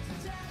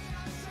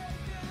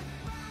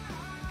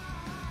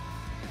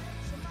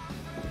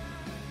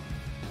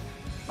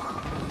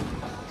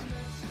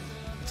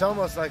 It's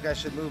almost like I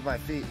should move my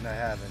feet, and I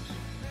haven't.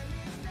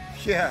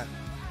 Yeah,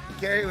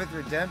 Gary with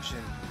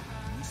redemption.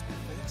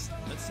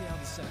 Let's see how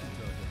the second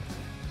throw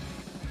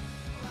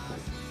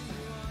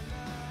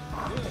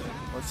goes.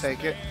 We'll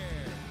take it.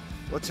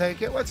 We'll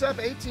take it. What's up,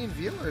 18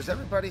 viewers?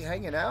 Everybody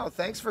hanging out.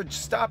 Thanks for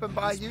stopping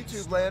by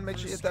YouTube land. Make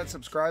sure you hit that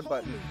subscribe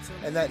button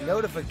and that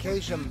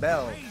notification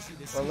bell.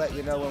 We'll let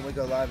you know when we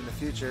go live in the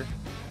future.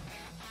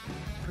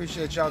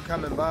 Appreciate y'all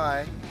coming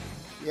by.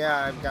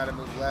 Yeah, I've got to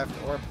move left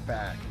or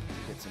back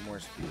to get some more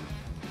speed.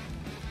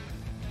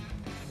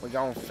 We're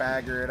going to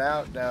fagger it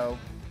out, though.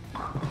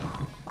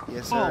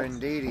 Yes, sir,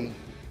 indeedy.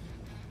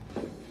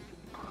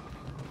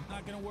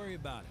 Not gonna worry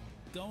about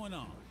it. Going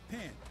on.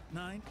 Pin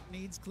 9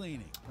 needs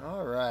cleaning.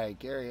 All right,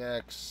 Gary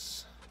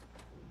X.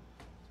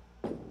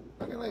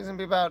 Looking like it's gonna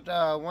be about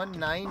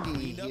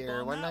 190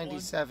 here,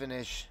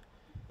 197-ish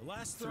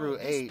through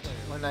 8,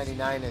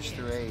 199-ish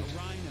through 8.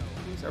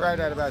 So right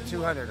at about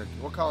 200.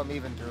 We'll call him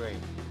even through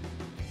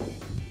 8.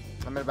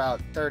 I'm at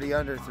about 30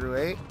 under through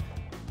 8.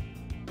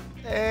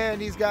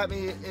 And he's got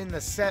me in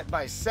the set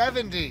by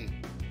 70.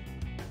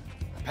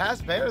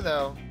 Pass Bear,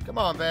 though. Come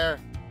on, Bear.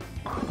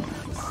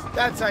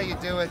 That's how you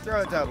do it.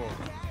 Throw a double.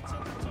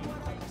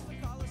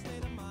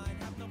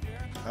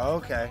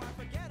 Okay.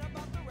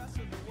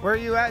 Where are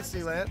you at,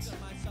 C-Lance?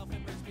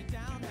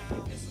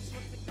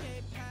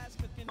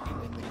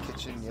 In the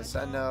kitchen. Yes,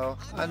 I know.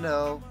 I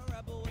know.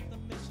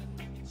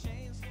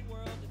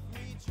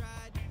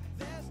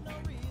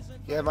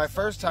 Yeah, my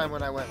first time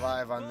when I went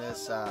live on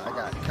this, I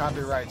got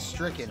copyright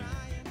stricken.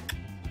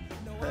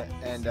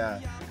 And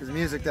because the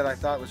music that I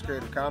thought was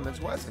Creative Commons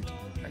wasn't.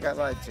 I got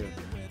lied to.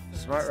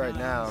 Smart right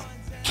now.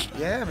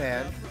 Yeah,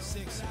 man.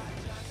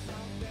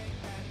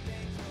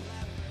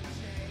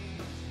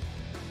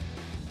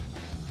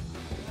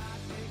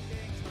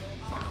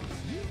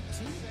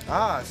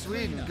 Ah,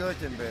 Sweden,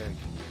 Gothenburg.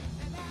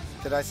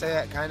 Did I say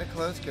that kind of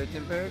close?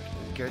 Gothenburg?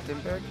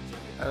 Gothenburg?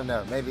 I don't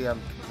know. Maybe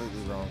I'm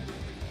completely wrong.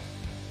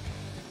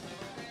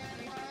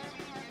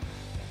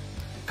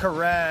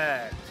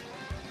 Correct.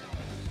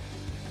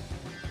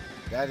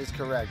 That is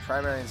correct.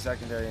 Primary and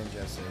secondary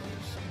ingest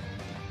servers.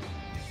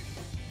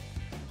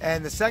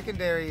 And the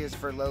secondary is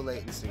for low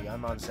latency.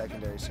 I'm on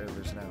secondary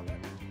servers now.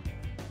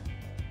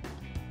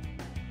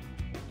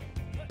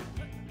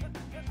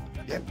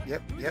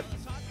 Yep.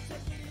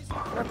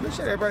 I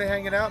appreciate everybody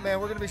hanging out, man.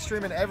 We're going to be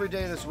streaming every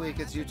day this week.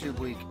 It's YouTube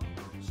week.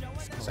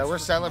 So we're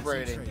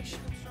celebrating. I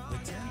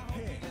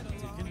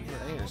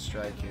need a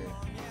strike here.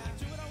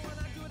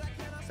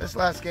 This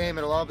last game,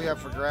 it'll all be up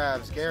for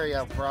grabs. Gary,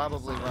 I'll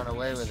probably run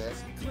away with it.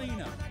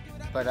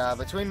 But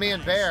between me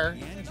and Bear,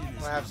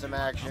 we'll have some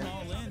action.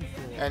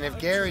 And if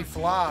Gary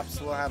flops,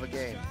 we'll have a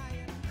game.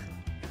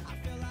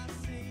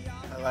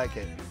 I like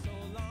it.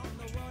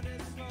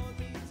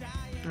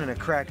 I'm going to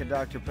crack a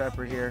Dr.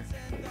 Pepper here.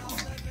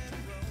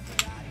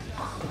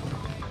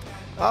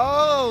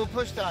 Oh,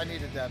 push I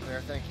needed that,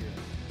 Bear. Thank you.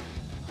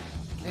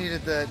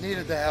 Needed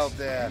the help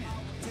there.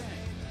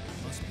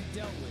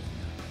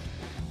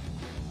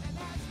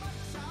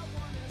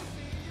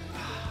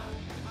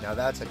 Now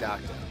that's a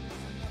doctor.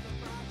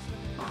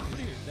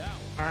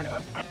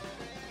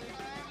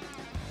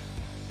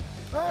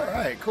 All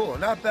right, cool.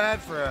 Not bad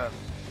for a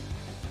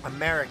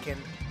American.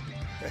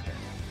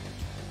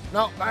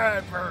 Not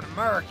bad for an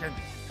American.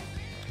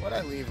 What'd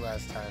I leave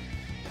last time?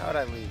 How'd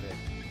I leave it?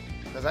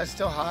 Was I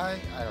still high?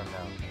 I don't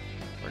know.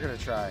 We're gonna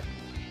try.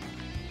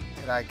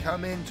 Did I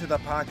come into the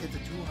pocket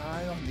too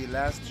high on the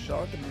last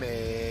shot?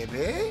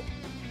 Maybe.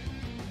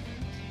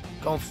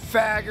 Gonna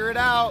fagger it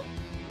out.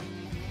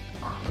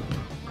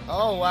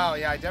 Oh, wow.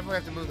 Yeah, I definitely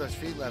have to move those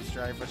feet left,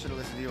 Strife. I should have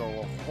listened to you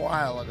a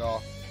while ago.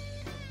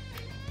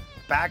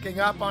 Backing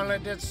up on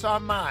it did so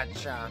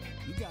much, huh?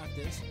 You got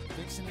this.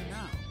 Fixing it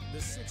now. The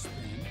 6th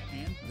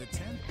pin and the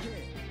 10th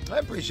pin. I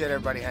appreciate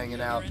everybody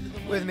hanging out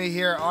with me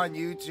here on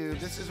YouTube.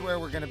 This is where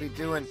we're going to be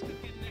doing...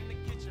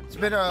 It's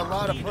been a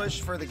lot of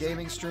push for the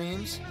gaming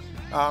streams.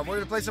 We're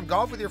going to play some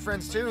golf with your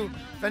friends, too.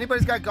 If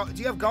anybody's got golf...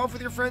 Do you have golf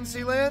with your friends,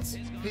 C-Lance?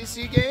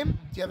 PC game? Do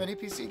you have any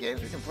PC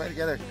games we can play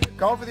together?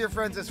 Golf with your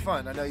friends is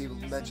fun. I know you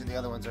mentioned the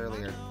other ones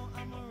earlier.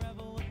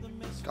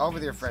 Golf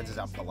with your friends is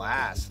a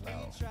blast,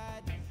 though.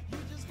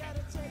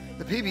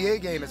 The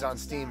PBA game is on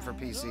Steam for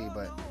PC,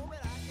 but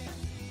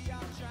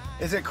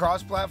is it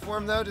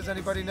cross-platform though? Does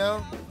anybody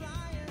know?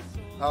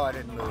 Oh, I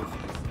didn't move.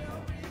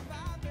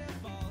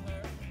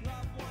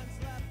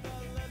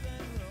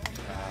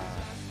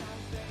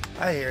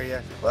 I hear you.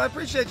 Well, I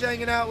appreciate you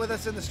hanging out with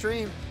us in the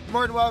stream. You're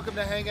more than welcome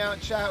to hang out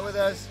and chat with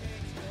us.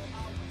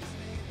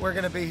 We're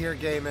going to be here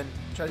gaming.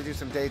 Try to do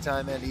some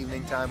daytime and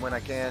evening time when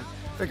I can.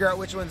 Figure out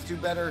which ones do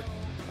better.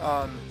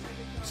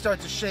 Start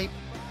to shape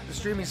the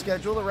streaming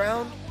schedule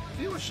around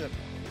viewership.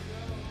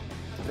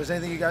 If there's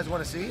anything you guys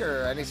want to see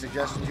or any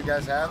suggestions you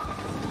guys have,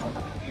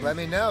 let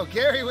me know.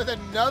 Gary with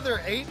another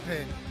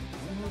 8-pin.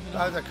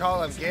 I have to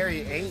call him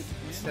Gary 8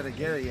 instead of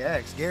Gary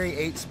X. Gary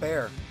 8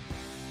 spare.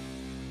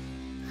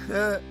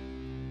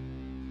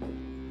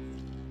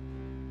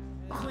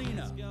 Clean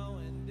up.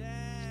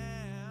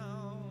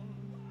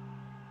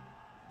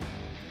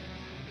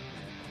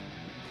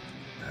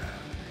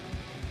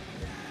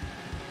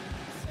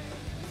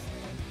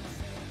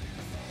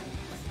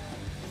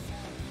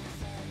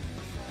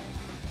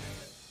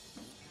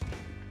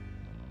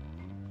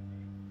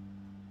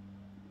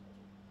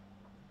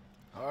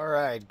 All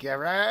right,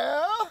 Gary.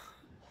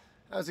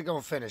 How's he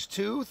going to finish?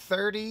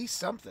 230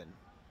 something.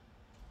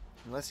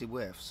 Unless he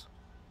whiffs.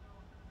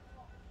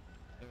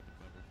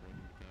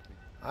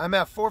 I'm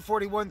at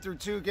 441 through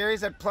 2.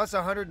 Gary's at plus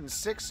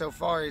 106 so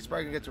far. He's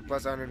probably going to get to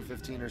plus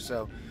 115 or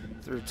so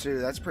through 2.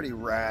 That's pretty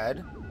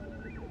rad.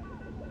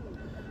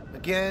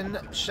 Again,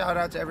 shout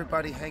out to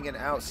everybody hanging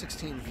out.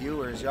 16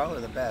 viewers. Y'all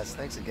are the best.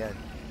 Thanks again.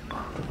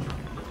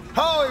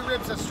 Oh, he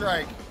rips a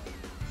strike.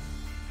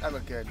 That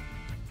looked good.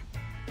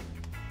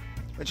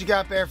 What you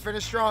got, Bear?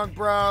 Finish strong,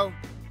 bro.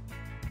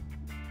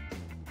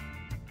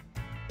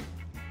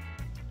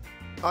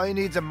 All you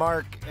need's a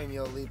mark and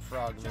you'll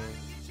leapfrog me.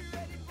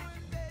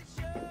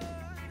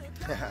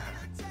 There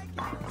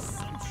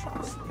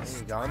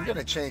you go. I'm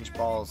gonna change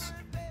balls.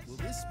 Will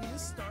this be a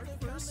start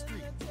for a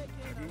streak?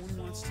 Everyone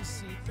wants to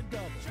see the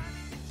double.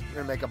 I'm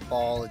gonna make a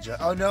ball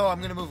adjust. Oh no,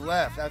 I'm gonna move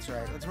left. That's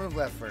right. Let's move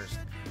left first.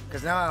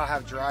 Because now I'll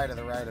have dry to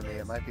the right of me.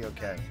 It might be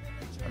okay.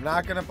 I'm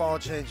not gonna ball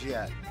change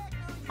yet.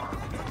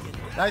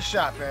 Nice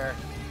shot, Bear.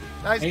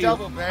 Nice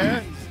double,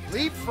 Bear.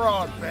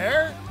 Leapfrog,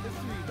 Bear.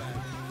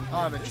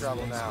 Oh, I'm in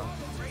trouble now.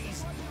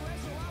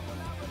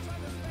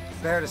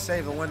 Bear to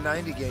save the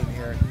 190 game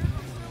here.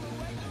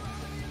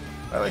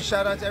 By the way,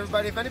 shout out to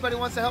everybody. If anybody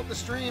wants to help the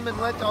stream and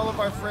let all of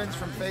our friends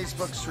from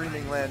Facebook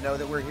streaming land know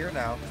that we're here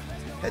now,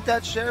 hit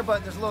that share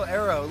button. There's a little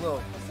arrow, a little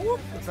whoop,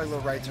 looks like a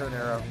little right turn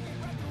arrow.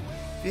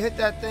 If you hit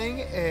that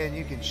thing and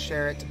you can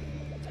share it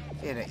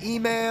in an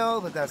email,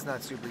 but that's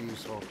not super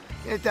useful.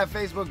 You hit that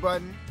Facebook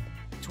button,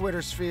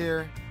 Twitter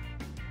sphere,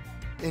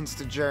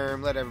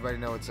 Instagerm, let everybody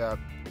know what's up.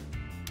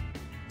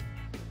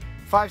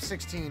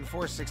 516,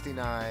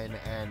 469,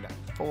 and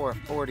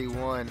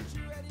 441.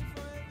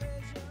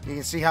 You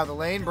can see how the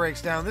lane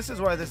breaks down. This is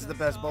why this is the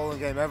best bowling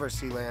game ever,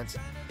 C-Lance.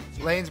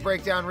 Lanes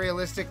break down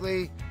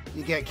realistically.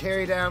 You get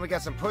carry down. We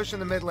got some push in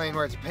the mid lane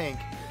where it's pink.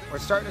 Where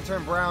it's starting to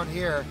turn brown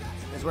here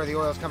is where the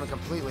oil's coming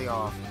completely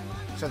off.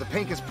 So the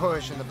pink is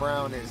push and the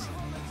brown is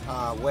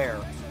wear.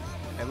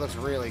 It looks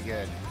really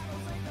good.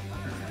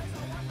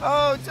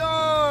 Oh,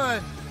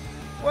 Dawn!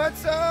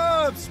 What's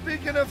up?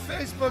 Speaking of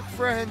Facebook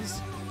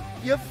friends,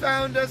 you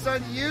found us on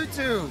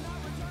YouTube.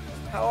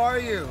 How are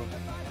you?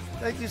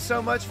 Thank you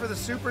so much for the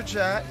super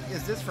chat.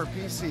 Is this for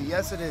PC?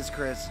 Yes, it is,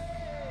 Chris.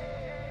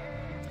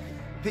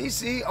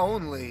 PC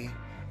only.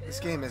 This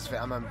game is...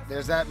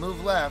 there's that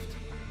move left.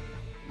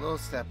 Little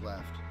step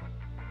left.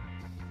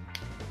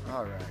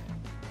 All right.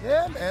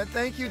 Yeah, man.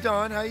 Thank you,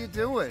 Don. How you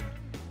doing?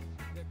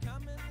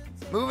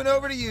 Moving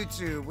over to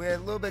YouTube. We had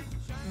a little bit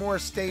more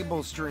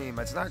stable stream.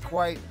 It's not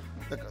quite...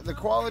 The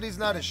quality's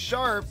not as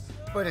sharp,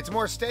 but it's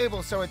more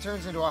stable, so it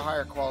turns into a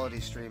higher quality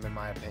stream, in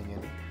my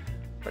opinion.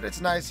 But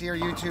it's nice here.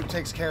 YouTube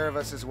takes care of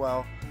us as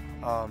well.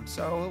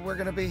 So we're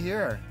going to be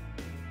here.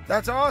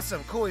 That's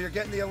awesome. Cool. You're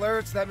getting the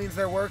alerts. That means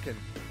they're working.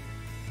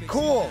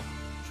 Cool.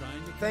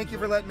 Thank you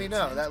for letting me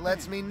know. That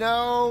lets me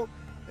know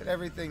that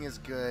everything is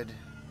good.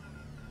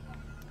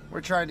 We're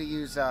trying to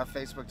use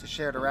Facebook to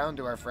share it around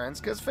to our friends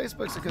because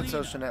Facebook's a good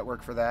social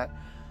network for that.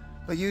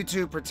 But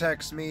YouTube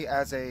protects me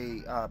as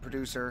a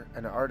producer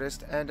and an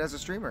artist and as a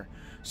streamer.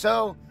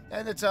 So,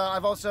 and it's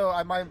I've also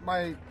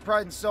my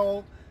pride and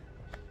soul,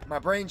 my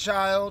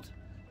brainchild,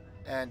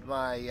 and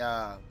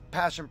my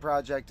passion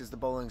project is the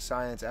bowling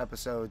science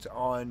episodes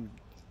on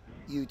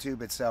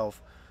YouTube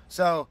itself.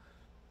 So,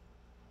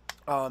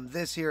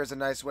 this here is a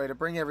nice way to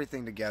bring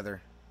everything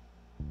together.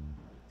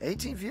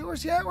 18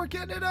 viewers? Yeah, we're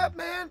getting it up,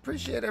 man.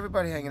 Appreciate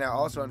everybody hanging out.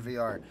 Also on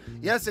VR.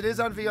 Yes, it is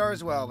on VR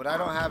as well, but I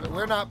don't have it.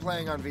 We're not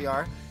playing on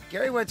VR.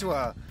 Gary went to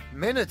a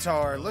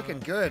Minotaur, looking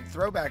good.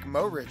 Throwback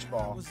Mo-Rich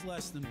ball. Was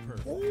less than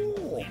perfect. Ooh.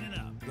 Cleaning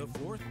up the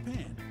fourth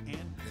pin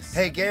and the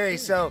Hey, Gary,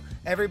 so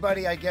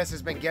everybody, I guess,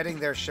 has been getting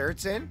their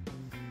shirts in.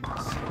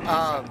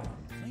 All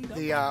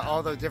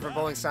the different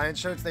bowling science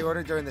shirts they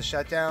ordered during the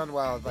shutdown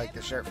while, like,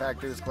 the shirt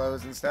factory was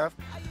closed and stuff.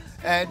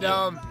 And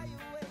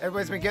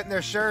everybody's been getting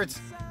their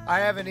shirts. I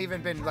haven't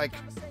even been like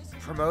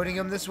promoting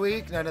them this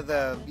week. None of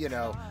the, you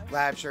know,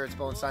 lab shirts,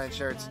 Bone Science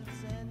shirts.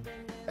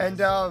 And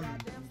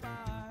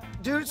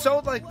dude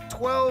sold like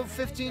 12,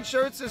 15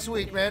 shirts this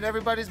week, man.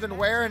 Everybody's been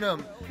wearing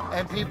them,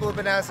 and people have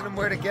been asking them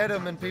where to get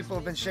them, and people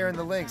have been sharing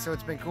the links, so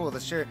it's been cool. The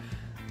shirt,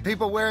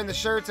 people wearing the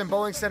shirts, and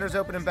bowling centers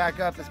opening back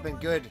up has been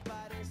good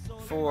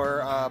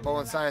for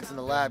Bowling Science in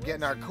the lab,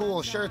 getting our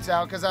cool shirts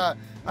out, because I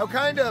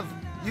kind of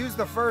used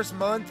the first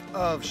month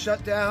of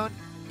shutdown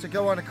to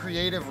go on a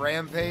creative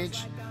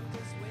rampage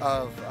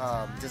of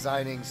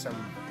designing some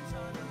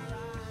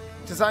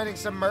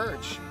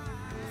merch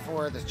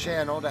for the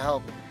channel to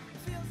help.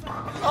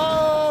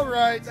 All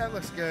right, that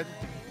looks good.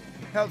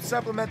 Help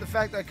supplement the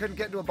fact that I couldn't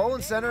get into a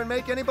bowling center and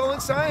make any bowling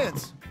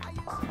science.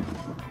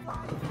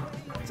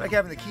 It's like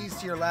having the keys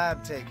to your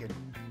lab taken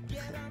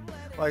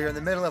while you're in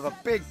the middle of a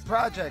big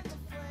project.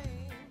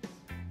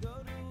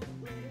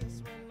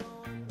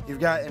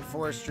 You've got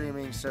enforced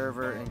streaming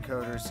server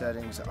encoder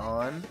settings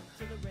on.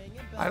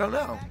 I don't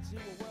know.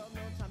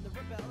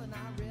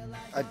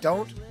 I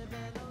don't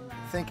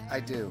think I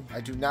do.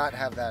 I do not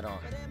have that on.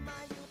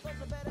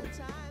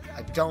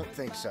 I don't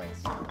think so.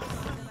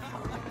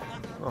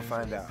 We'll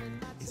find out.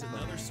 Is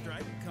another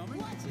strike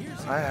coming?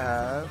 Here's I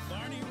have.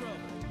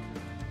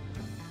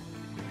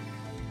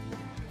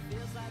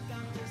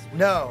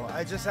 No,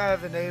 I just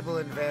have enable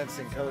advanced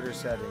encoder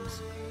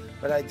settings,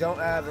 but I don't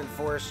have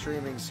enforced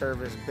streaming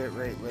service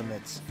bitrate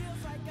limits.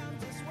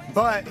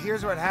 But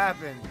here's what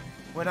happened.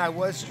 When I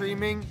was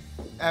streaming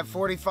at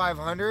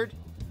 4,500,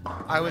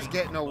 I was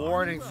getting a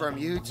warning from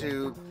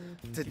YouTube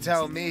to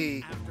tell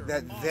me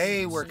that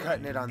they were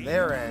cutting it on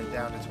their end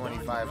down to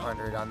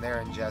 2,500 on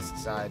their ingest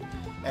side,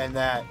 and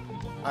that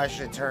I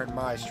should turn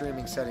my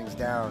streaming settings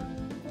down.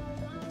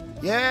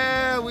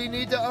 Yeah, we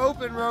need to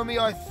open,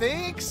 Romeo. I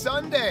think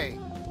Sunday.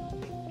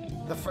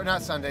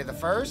 Not Sunday, the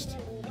 1st?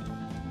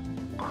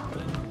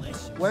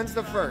 When's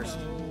the 1st?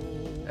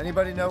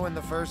 Anybody know when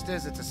the 1st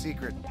is? It's a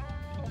secret.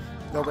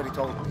 Nobody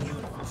told me.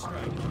 beautiful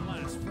strike in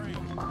last frame.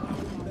 I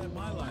wouldn't bet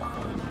my life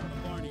on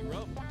a Barney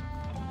rope.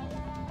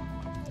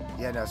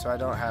 Yeah, no, so I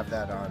don't have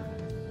that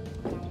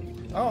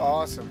on. Oh,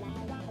 awesome.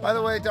 By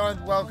the way,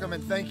 Dawn, welcome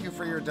and thank you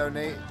for your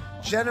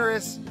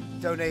generous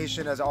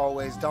donation as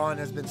always. Dawn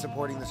has been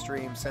supporting the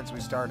stream since we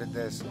started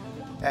this,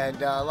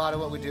 and a lot of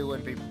what we do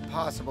wouldn't be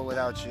possible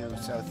without you,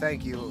 so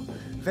thank you.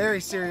 Very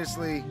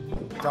seriously,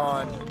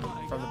 Dawn,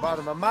 from the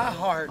bottom of my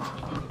heart,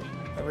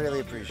 I really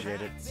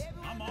appreciate it.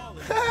 I'm all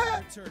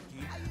in turkey.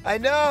 I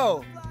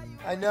know.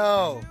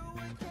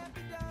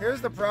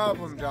 Here's the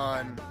problem,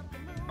 Dawn.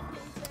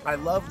 I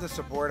love the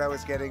support I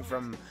was getting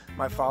from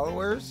my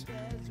followers,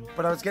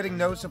 but I was getting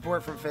no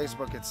support from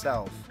Facebook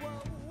itself.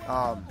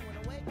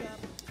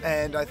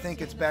 And I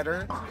think it's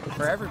better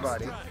for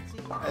everybody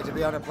to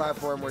be on a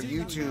platform where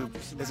YouTube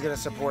is going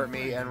to support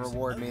me and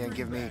reward me and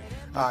give me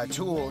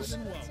tools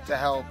to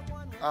help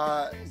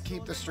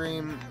keep the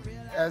stream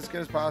as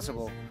good as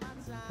possible.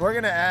 We're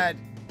going to add...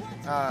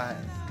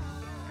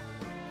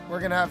 we're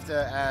going to have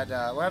to add...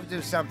 we'll have to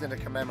do something to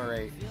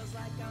commemorate.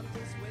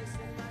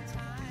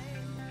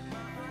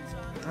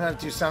 We'll have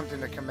to do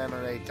something to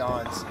commemorate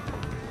Dawn's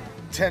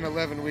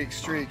 10-11 week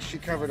streak. She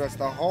covered us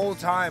the whole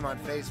time on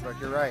Facebook.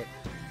 You're right.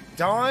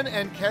 Dawn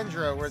and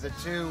Kendra were the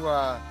two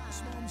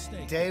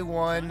day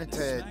 1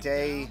 to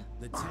day,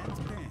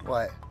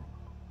 what,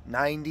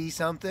 90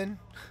 something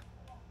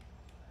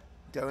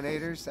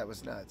donators. That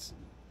was nuts.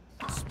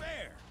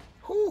 Spare.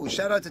 Whew,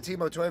 shout out to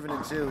Timo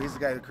Toivonen too. He's the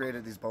guy who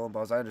created these bowling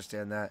balls. I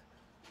understand that.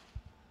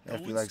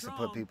 FB likes to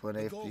put people in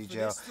AFB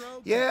jail.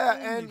 Yeah,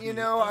 and you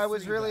know, I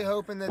was really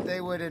hoping that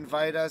they would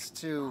invite us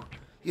to,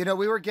 you know,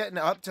 we were getting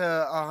up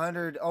to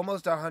 100,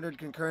 almost 100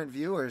 concurrent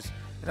viewers,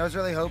 and I was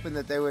really hoping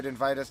that they would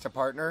invite us to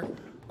partner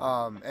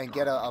and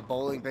get a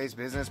bowling-based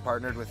business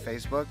partnered with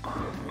Facebook.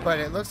 But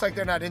it looks like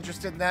they're not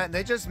interested in that, and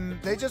they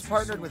just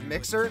partnered with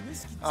Mixer.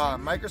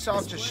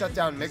 Microsoft just shut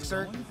down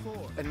Mixer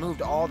and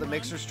moved all the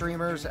Mixer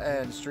streamers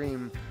and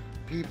stream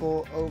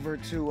people over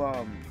to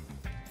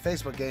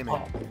Facebook Gaming.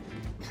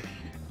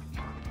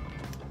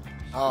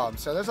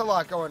 So there's a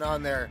lot going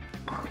on there.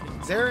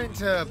 They're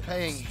into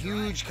paying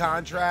huge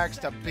contracts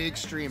to big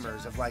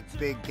streamers of like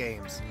big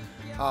games.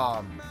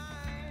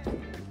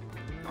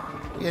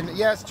 And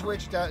yes,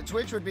 Twitch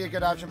would be a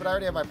good option, but I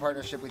already have my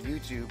partnership with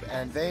YouTube,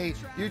 and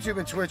YouTube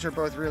and Twitch are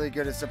both really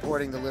good at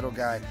supporting the little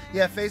guy.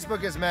 Yeah,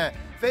 Facebook is mad.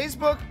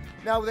 Facebook,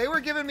 now they were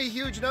giving me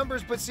huge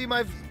numbers, but see,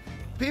 my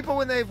people,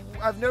 when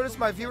I've noticed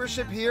my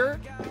viewership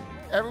here,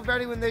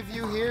 everybody when they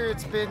view here,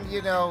 it's been,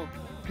 you know,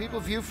 people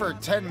view for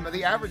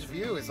the average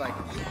view is like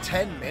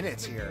 10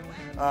 minutes here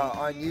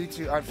on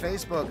YouTube. On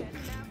Facebook,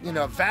 you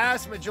know,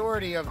 vast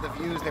majority of the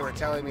views they were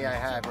telling me I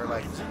had were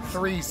like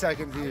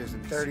 3-second views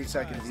and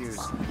 30-second views.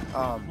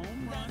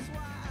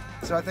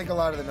 So I think a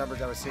lot of the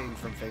numbers I was seeing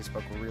from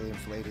Facebook were really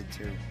inflated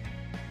too.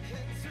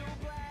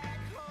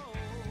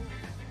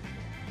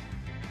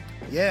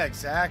 Yeah,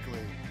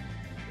 exactly.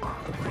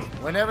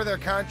 Whenever their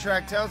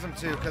contract tells them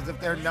to, because if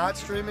they're not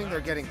streaming,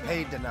 they're getting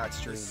paid to not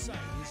stream.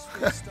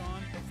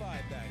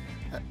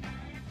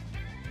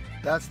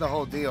 That's the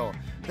whole deal.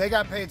 They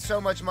got paid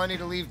so much money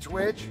to leave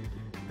Twitch.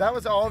 That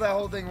was all that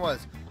whole thing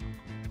was.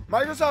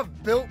 Microsoft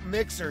built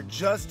Mixer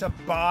just to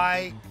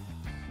buy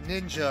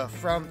Ninja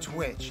from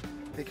Twitch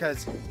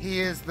because he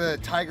is the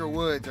Tiger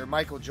Woods or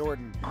Michael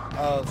Jordan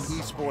of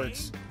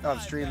esports,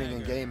 of streaming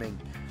and gaming.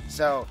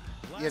 So,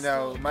 you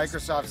know,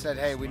 Microsoft said,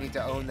 hey, we need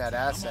to own that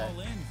asset.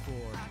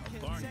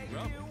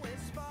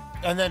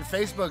 And then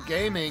Facebook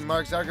Gaming,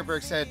 Mark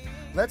Zuckerberg said,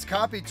 let's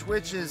copy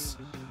Twitch's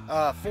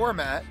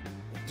format,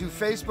 do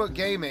Facebook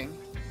Gaming,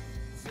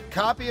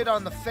 copy it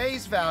on the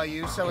face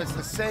value so it's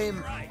the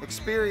same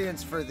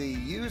experience for the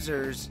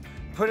users,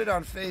 put it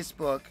on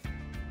Facebook.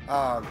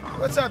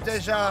 What's up,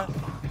 Deja?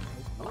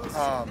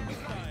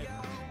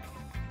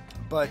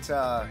 But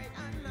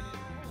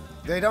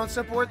they don't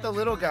support the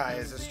little guy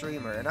as a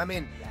streamer. And I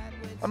mean,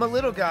 I'm a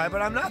little guy,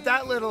 but I'm not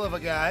that little of a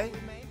guy.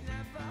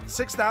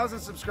 6,000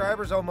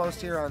 subscribers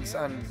almost here on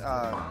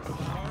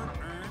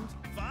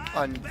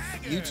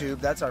YouTube.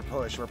 That's our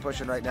push. We're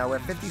pushing right now. We're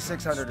at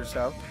 5,600 or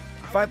so.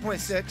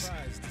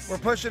 5.6. We're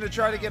pushing to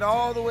try to get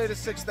all the way to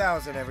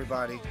 6,000,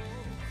 everybody.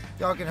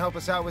 Y'all can help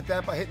us out with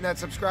that by hitting that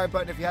subscribe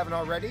button if you haven't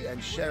already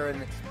and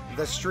sharing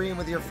the stream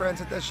with your friends.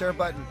 Hit that share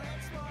button.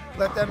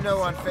 Let them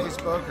know on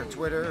Facebook or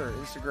Twitter or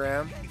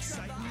Instagram.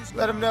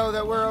 Let them know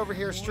that we're over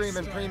here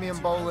streaming premium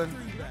bowling.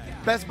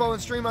 Best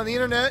bowling stream on the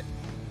internet.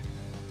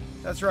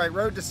 That's right,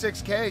 road to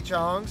 6K,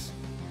 Chongs.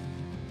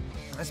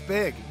 That's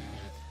big.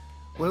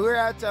 We were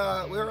on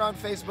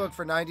Facebook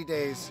for 90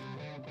 days,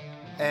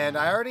 and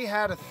I already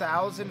had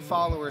 1,000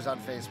 followers on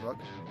Facebook,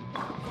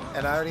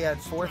 and I already had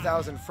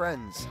 4,000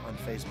 friends on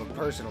Facebook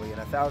personally, and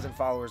 1,000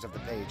 followers of the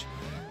page.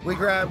 We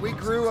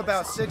grew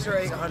about 600 or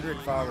 800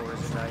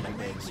 followers in 90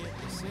 days.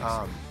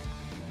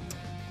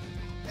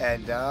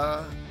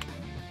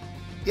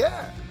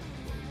 Yeah,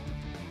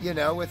 you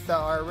know, with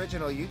our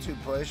original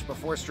YouTube push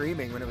before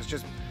streaming, when it was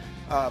just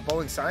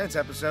bowling science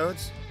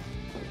episodes.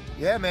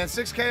 Yeah, man,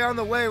 6K on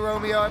the way,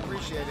 Romeo. I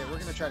appreciate it. We're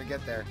gonna try to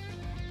get there.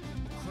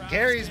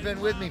 Gary's been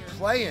with me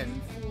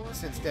playing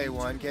since day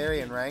one.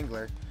 Gary and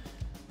Wrangler.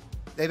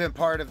 They've been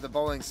part of the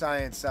Bowling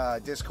Science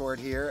Discord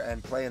here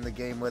and playing the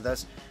game with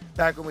us.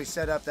 Back when we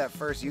set up that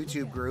first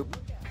YouTube group.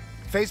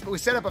 We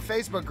set up a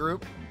Facebook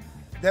group.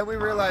 Then we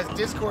realized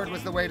Discord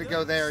was the way to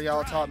go there.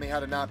 Y'all taught me how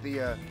to not be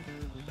a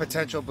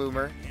potential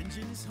boomer.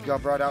 Y'all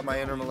brought out my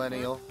inner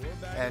millennial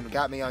and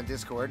got me on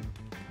Discord.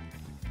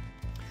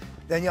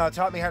 Then y'all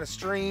taught me how to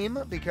stream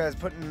because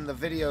putting the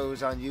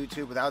videos on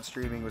YouTube without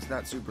streaming was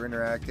not super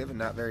interactive and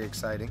not very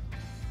exciting.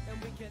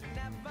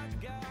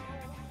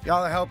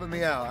 Y'all are helping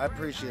me out. I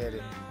appreciate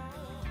it.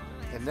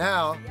 And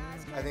now,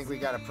 I think we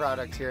got a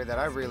product here that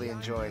I really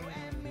enjoy.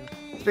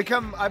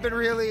 I've been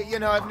really, you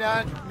know, I've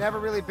never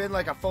really been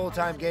like a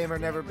full-time gamer,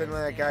 never been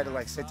like a guy to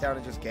like sit down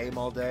and just game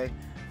all day.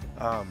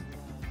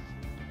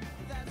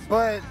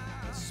 But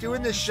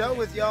doing this show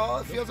with y'all,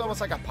 it feels almost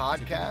like a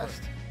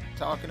podcast,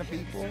 talking to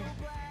people,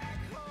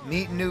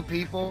 meeting new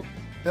people,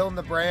 building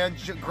the brand,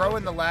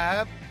 growing the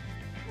lab.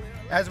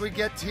 As we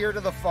get here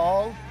to the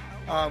fall,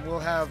 we'll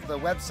have the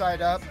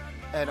website up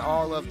and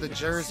all of the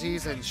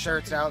jerseys and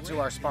shirts out to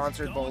our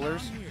sponsored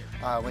bowlers.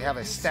 We have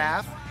a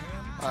staff,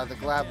 the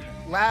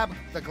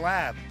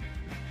Glab.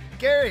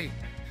 Gary,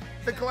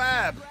 the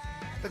Glab,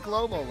 the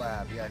Global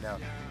Lab. Yeah, I know.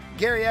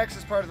 Gary X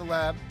is part of the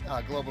lab,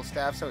 global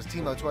staff. So is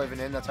Timo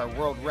Toivonen. That's our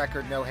world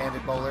record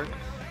no-handed bowler.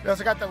 We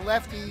also got the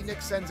lefty Nick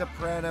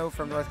Senzaprano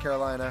from North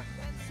Carolina.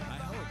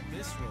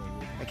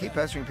 I keep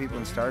pestering people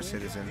in Star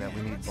Citizen that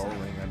we need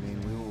bowling. I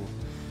mean,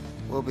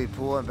 we'll be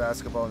pool and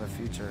basketball in the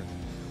future.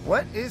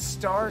 What is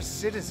Star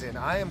Citizen?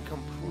 I am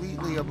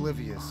completely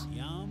oblivious.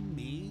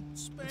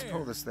 Let's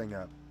pull this thing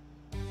up.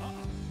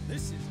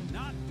 This is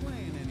not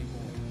playing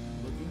anymore.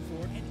 Looking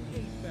for an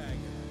 8-bagger.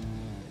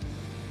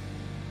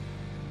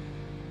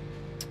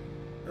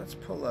 Let's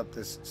pull up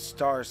this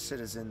Star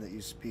Citizen that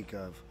you speak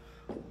of.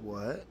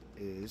 What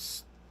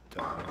is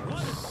Star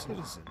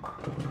Citizen?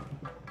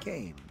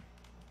 Game.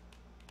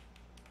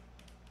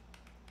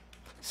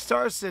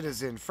 Star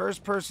Citizen,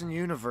 first-person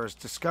universe.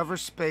 Discover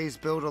space,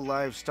 build a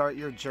life, start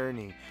your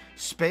journey.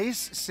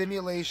 Space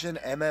simulation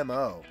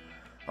MMO.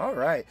 All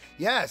right.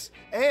 Yes,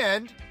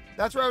 and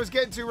that's where I was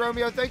getting to,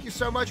 Romeo. Thank you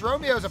so much.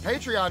 Romeo's a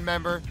Patreon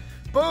member.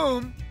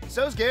 Boom.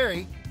 So's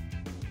Gary.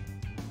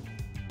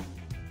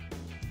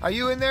 Are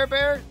you in there,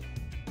 Bear?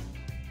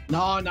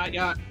 No, not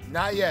yet.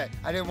 Not yet.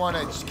 I didn't want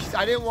to.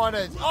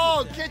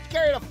 Oh,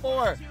 carry to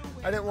 4.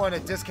 I didn't want to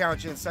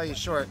discount you and sell you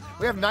short.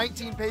 We have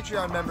 19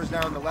 Patreon members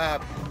now in the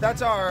lab.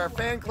 That's our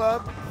fan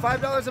club.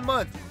 $5 a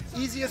month.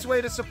 Easiest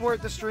way to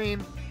support the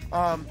stream.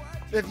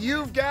 If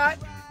you've got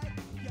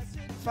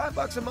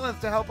 $5 a month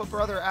to help a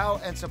brother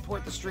out and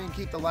support the stream,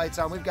 keep the lights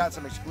on, we've got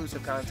some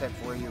exclusive content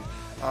for you.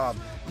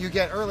 You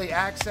get early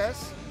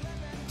access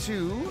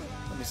to,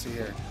 let me see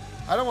here.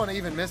 I don't want to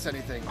even miss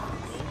anything.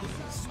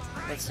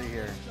 Let's see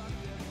here.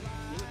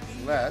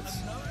 Let's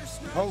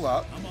pull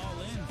up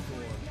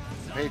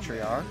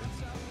Patreon.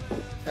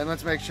 And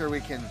let's make sure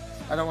we can,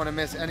 I don't want to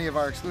miss any of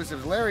our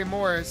exclusives. Larry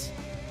Morris,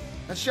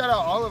 let's shout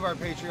out all of our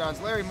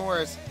Patreons. Larry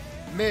Morris,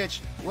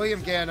 Mitch,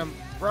 William Gannum,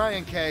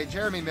 Brian K,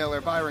 Jeremy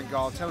Miller, Byron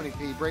Gall, Tony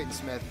P, Brayton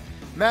Smith,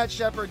 Matt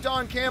Shepard,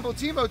 Don Campbell,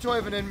 Timo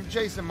Toivonen,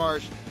 Jason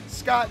Marsh,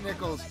 Scott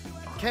Nichols,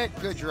 Kent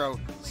Goodrow,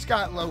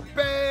 Scott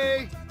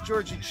Lope,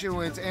 Georgie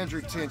Chewins,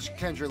 Andrew Tinch,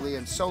 Kendra Lee,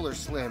 and Solar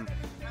Slim.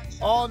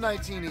 All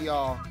 19 of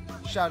y'all.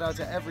 Shout out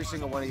to every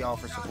single one of y'all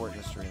for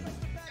supporting the stream.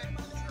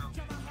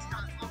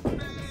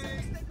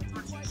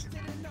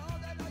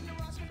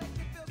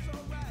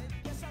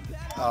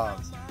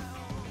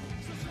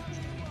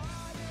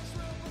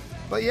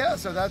 But yeah,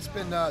 so that's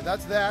been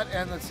that's that,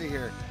 and let's see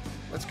here.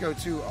 Let's go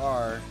to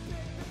our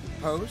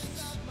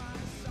posts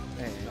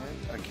and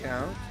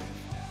account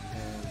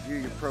and view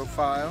your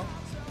profile.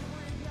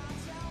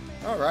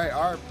 All right,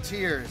 our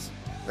tiers.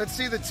 Let's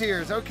see the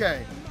tiers.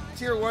 Okay,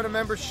 tier 1 a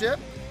membership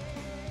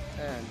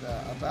and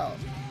about.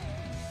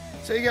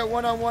 So you get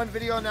one-on-one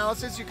video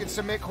analysis. You can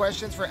submit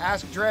questions for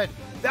Ask Dread.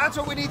 That's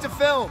what we need to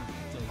film.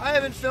 I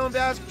haven't filmed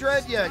Ask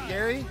Dread yet,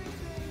 Gary.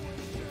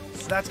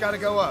 So that's got to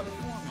go up.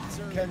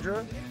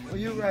 Kendra, will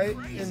you write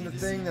in the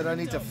thing that I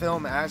need to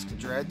film Ask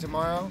Dread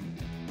tomorrow?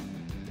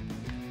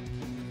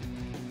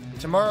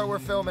 Tomorrow we're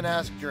filming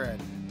Ask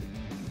Dread.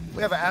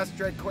 We have an Ask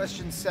Dread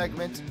question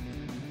segment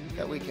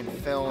that we can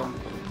film,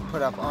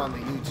 put up on the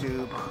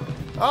YouTube.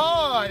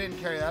 Oh, I didn't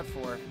carry that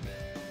for.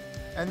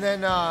 And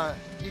then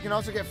you can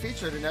also get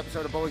featured in an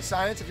episode of Bowling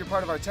Science. If you're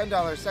part of our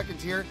 $10 second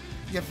tier,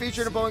 you get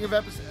featured in a bowling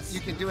episode. You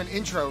can do an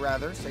intro,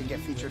 rather, so you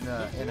get featured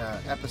in an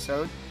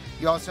episode.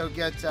 You also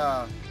get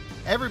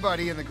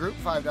everybody in the group,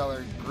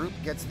 $5 group,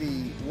 gets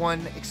the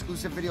one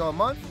exclusive video a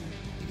month.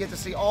 You get to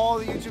see all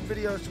the YouTube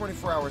videos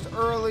 24 hours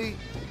early.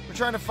 We're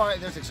trying to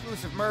find, there's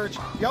exclusive merch.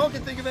 Y'all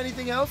can think of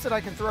anything else that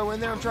I can throw in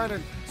there. I'm trying to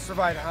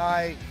provide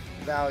high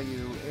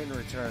value in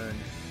return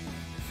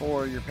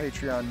for your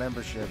Patreon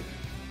membership.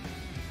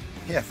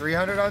 Yeah,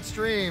 300 on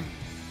stream.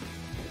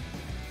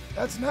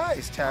 That's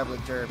nice, Tablet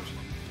Derp.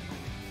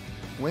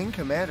 Wing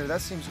Commander,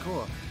 that seems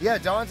cool. Yeah,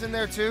 Don's in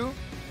there too.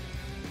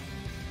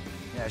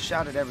 Yeah,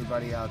 shout at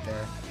everybody out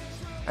there.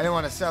 I didn't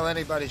want to sell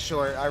anybody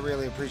short. I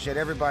really appreciate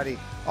everybody.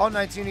 All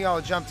 19 of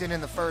y'all jumped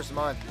in the first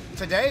month.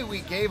 Today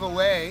we gave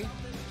away,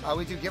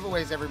 we do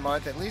giveaways every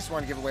month, at least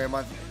one giveaway a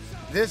month.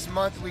 This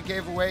month we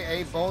gave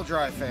away a Bowl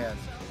Dry fan.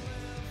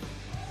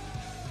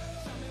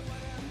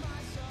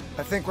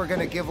 I think we're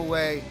gonna give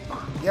away,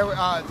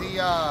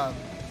 yeah,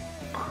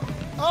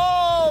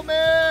 oh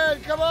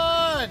man, come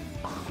on!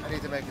 I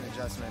need to make an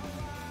adjustment.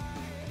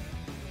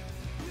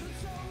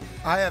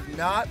 I have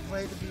not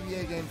played the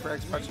PBA game for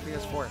Xbox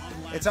PS4.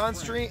 It's on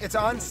stream, it's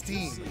on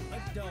Steam.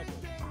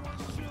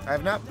 I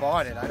have not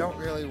bought it. I don't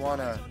really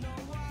wanna.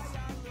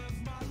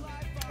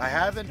 I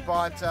haven't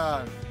bought,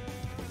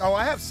 oh,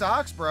 I have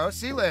socks, bro,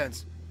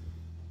 Sealands.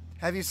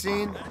 Have you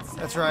seen?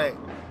 That's right.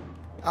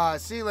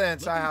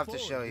 Sealands, I have to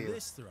show you.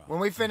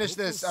 When we finish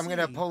this, I'm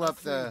gonna pull up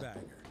the.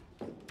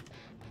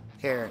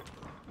 Here.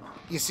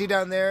 You see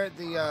down there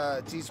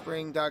the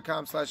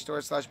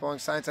teespring.com/store/bowling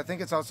science. I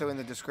think it's also in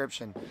the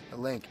description, the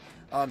link.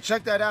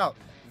 Check that out.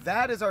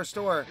 That is our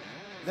store.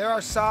 There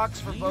are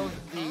socks for both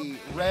the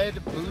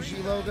red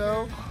bougie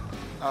logo,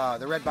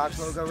 the red box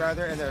logo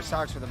rather, and there are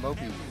socks for the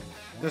Mopey.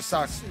 There's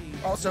socks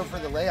also for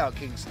the Layout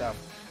King stuff.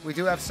 We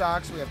do have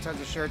socks. We have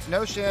tons of shirts.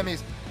 No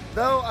chamois,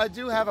 though. I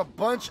do have a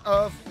bunch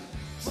of.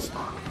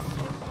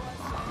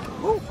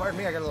 Ooh, pardon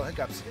me, I got a little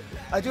hiccups.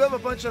 I do have a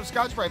bunch of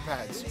Scotch-Brite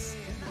pads.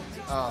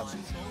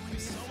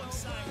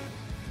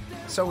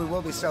 So we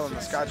will be selling the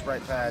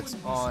Scotch-Brite pads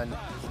on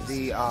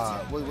the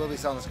on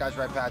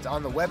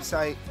the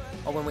website,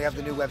 or when we have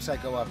the new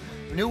website go up.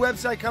 New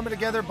website coming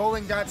together,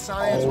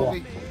 bowling.science will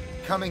be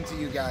coming to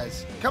you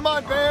guys. Come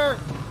on, Bear!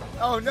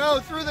 Oh no,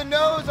 through the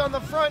nose on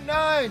the front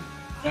 9!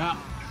 Yeah.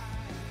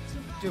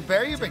 Dude,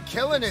 Bear, you've been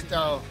killing it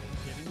though.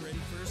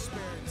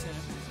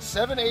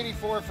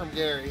 784 from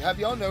Gary. Have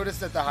y'all noticed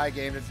that the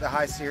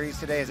high series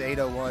today is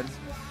 801?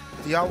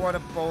 Do y'all want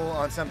to bowl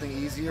on something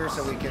easier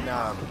so we can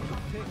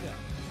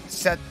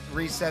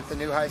reset the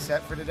new high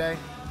set for today?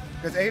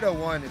 Because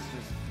 801 is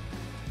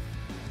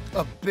just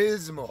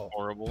abysmal.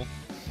 Horrible.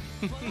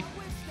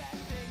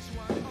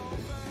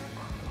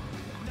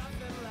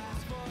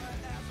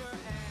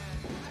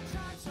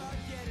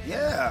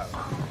 Yeah.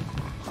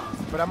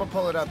 But I'm going to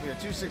pull it up here.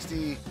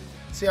 260.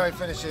 See how he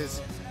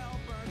finishes.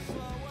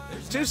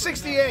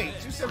 268,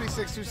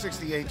 276,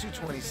 268,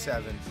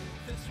 227.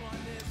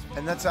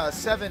 And that's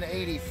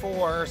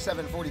 784,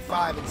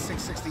 745, and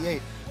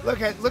 668.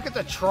 Look at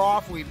the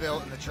trough we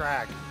built in the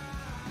track.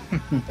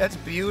 That's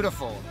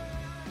beautiful.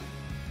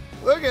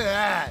 Look at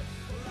that.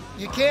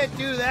 You can't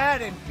do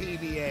that in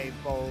PBA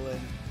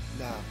bowling.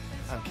 No,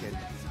 I'm kidding.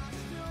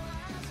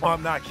 Well,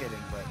 I'm not kidding,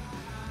 but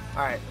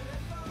all right.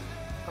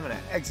 I'm gonna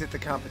exit the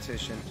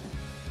competition.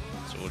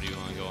 So what do you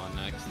want to go on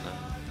next then?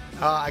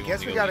 I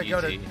guess we gotta go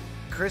to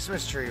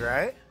Christmas tree,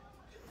 right?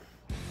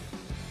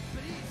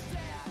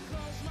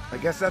 I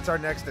guess that's our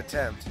next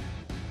attempt.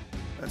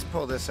 Let's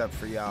pull this up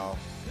for y'all.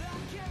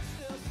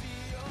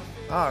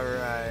 All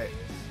right.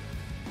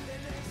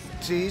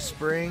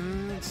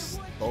 Teespring's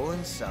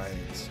Bowling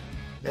Science.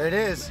 There it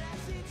is.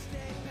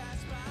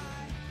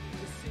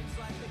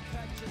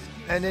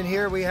 And then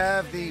here we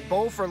have the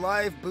Bowl for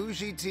Life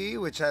Bougie Tee,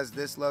 which has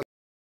this logo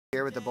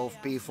here with the Bowl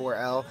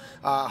B4L.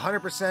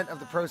 100% of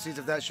the proceeds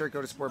of that shirt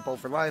go to support Bowl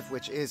for Life,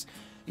 which is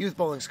youth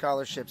bowling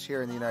scholarships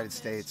here in the United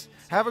States.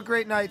 Have a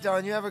great night,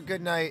 Don. You have a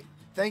good night.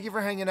 Thank you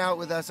for hanging out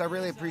with us. I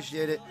really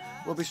appreciate it.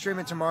 We'll be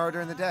streaming tomorrow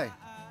during the day.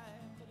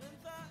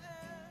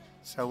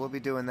 So we'll be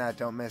doing that.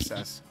 Don't miss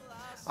us.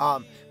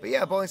 But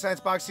yeah, Bowling Science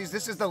box tees.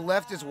 This is the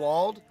Left is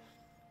Walled.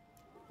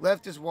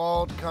 Left is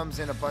Walled comes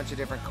in a bunch of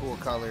different cool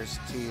colors.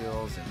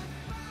 Teals and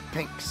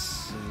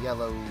pinks and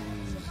yellows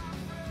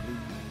and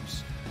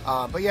blues.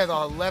 But yeah, the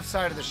left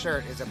side of the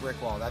shirt is a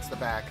brick wall. That's the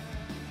back.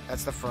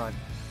 That's the front.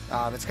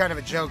 It's kind of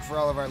a joke for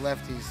all of our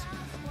lefties.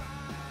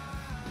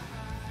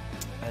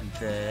 And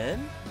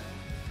then,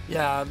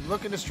 yeah, I'm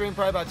looking to stream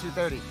probably about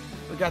 2:30.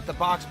 We got the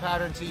box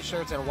pattern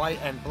t-shirts in white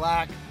and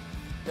black.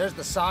 There's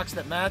the socks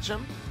that match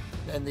them.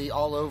 And the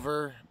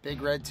all-over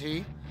big red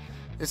tee.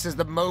 This is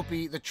the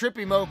Mopey, the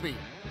Trippy Mopey.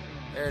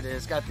 There it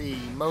is. Got the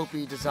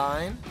Mopey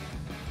design.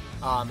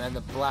 And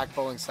the black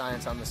Bowling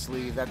Science on the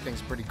sleeve. That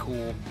thing's pretty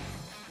cool.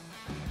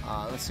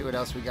 Let's see what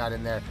else we got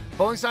in there.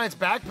 Bowling Science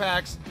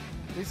backpacks.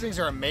 These things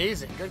are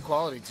amazing. Good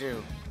quality,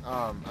 too.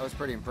 I was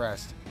pretty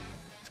impressed.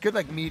 It's good,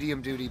 like,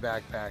 medium-duty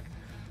backpack.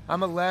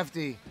 I'm a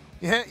lefty.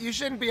 Yeah, you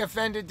shouldn't be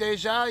offended,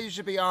 Deja. You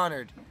should be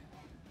honored.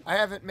 I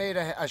haven't made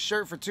a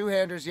shirt for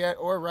two-handers yet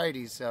or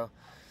righties, so.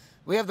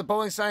 We have the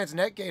Bowling Science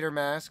Net Gator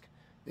mask.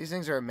 These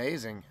things are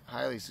amazing.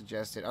 Highly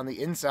suggested. On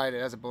the inside, it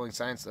has a Bowling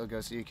Science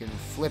logo, so you can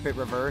flip it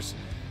reverse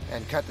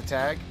and cut the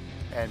tag,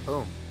 and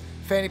boom.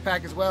 Fanny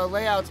pack as well.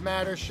 Layouts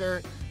Matter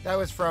shirt. That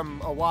was from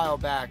a while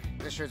back.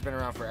 This shirt's been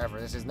around forever.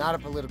 This is not a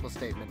political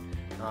statement.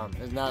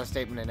 It's not a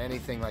statement in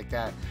anything like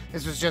that.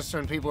 This was just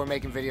when people were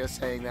making videos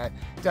saying that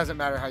it doesn't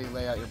matter how you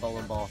lay out your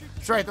bowling ball.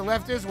 That's right, the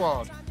left is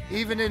walled.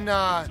 Even in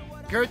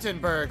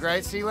Gothenburg,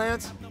 right,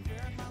 Sealance?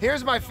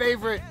 Here's my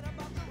favorite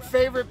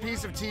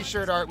piece of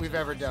t-shirt art we've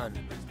ever done.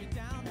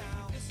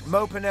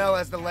 Mo Pinnell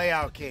as the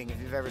Layout King, if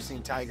you've ever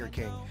seen Tiger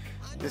King.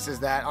 This is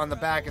that. On the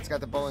back, it's got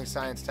the Bowling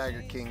Science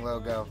Tiger King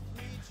logo.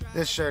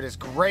 This shirt is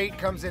great.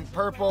 Comes in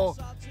purple,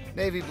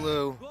 navy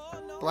blue,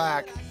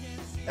 black,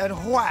 and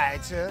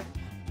white. I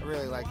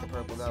really like the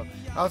purple, though.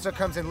 Also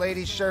comes in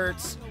ladies'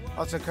 shirts.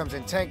 Also comes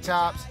in tank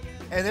tops.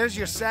 And there's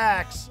your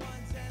sacks.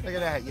 Look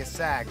at that, your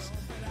sacks.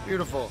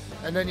 Beautiful.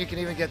 And then you can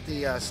even get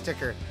the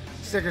sticker.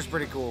 Sticker's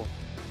pretty cool.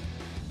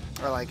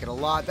 I like it a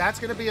lot. That's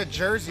going to be a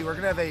jersey. We're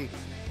going to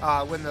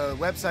have when the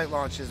website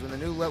launches, when the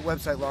new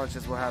website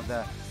launches, we'll have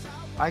that.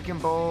 I can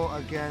bowl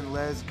again.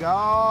 Let's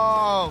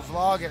go.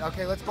 Vlog it.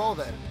 Okay, let's bowl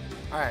then.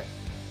 All right.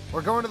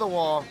 We're going to the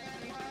wall.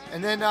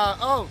 And then,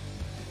 we're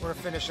going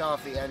to finish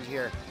off the end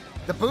here.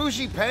 The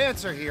bougie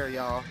pants are here,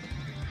 y'all.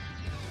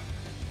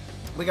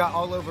 We got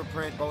all over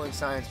print Bowling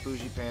Science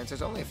bougie pants.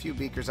 There's only a few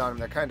beakers on them.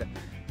 They're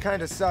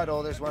kind of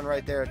subtle. There's one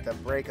right there at the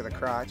break of the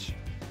crotch.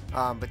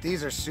 But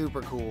these are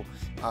super cool.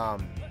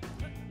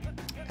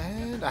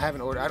 And I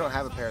haven't ordered. I don't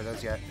have a pair of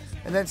those yet.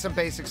 And then some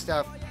basic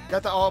stuff.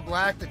 Got the all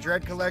black, the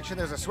Dread collection.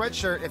 There's a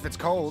sweatshirt if it's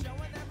cold.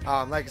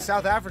 Like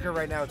South Africa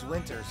right now, it's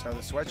winter, so the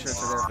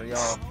sweatshirts are there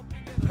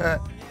for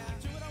y'all.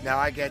 No,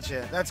 I get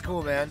you. That's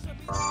cool, man.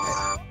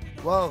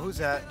 Whoa, who's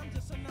that?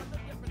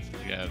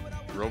 We got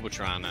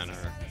Robotron on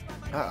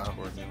our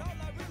Discord now.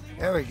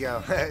 There we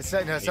go.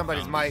 No,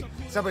 somebody's mic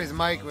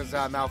was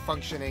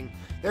malfunctioning.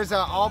 There's a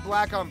all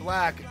black on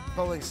black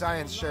Bowling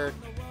Science shirt.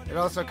 It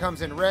also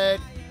comes in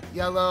red,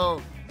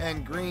 yellow,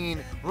 and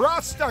green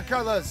Rasta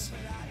colors.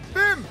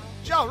 Bim!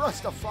 Jah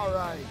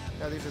Rastafari.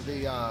 No, these are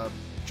the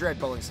Dread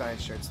Bowling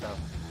Science shirts, though.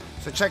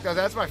 So check those.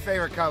 That's my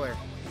favorite color.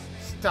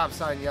 Stop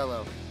sign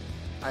yellow.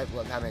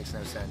 Well, that makes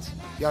no sense.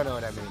 Y'all know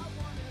what I mean.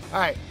 All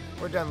right,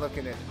 we're done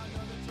looking at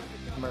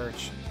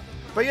merch.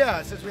 But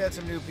yeah, since we had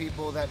some new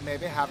people that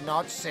maybe have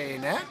not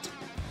seen it.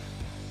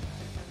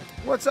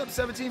 What's up,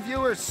 17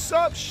 viewers?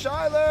 Sup,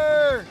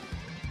 Shyler?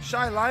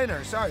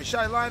 Shyliner, sorry,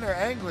 Shyliner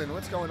Anglin.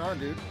 What's going on,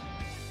 dude?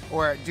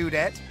 Or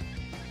dudette.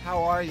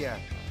 How are ya?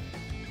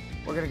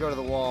 We're gonna go to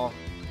the wall.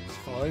 Let's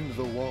find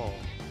the wall.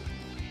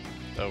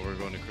 Oh, we're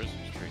going to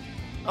Christmas tree.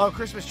 Oh,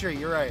 Christmas tree,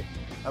 you're right.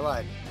 I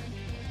lied.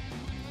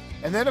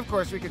 And then, of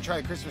course, we could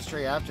try Christmas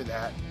tree after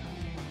that.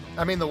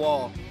 I mean the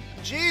wall.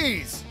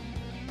 Jeez!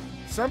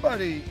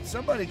 Somebody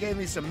gave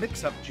me some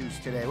mix-up juice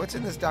today. What's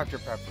in this Dr.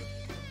 Pepper?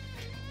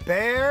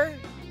 Bear?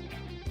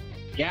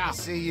 Yeah. I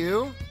see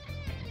you.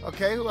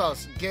 Okay, who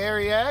else?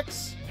 Gary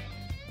X.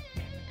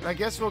 And I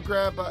guess we'll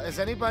grab... does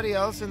anybody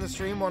else in the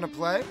stream want to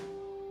play?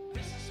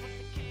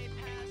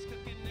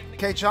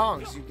 K.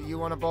 Chongs, you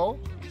want to bowl?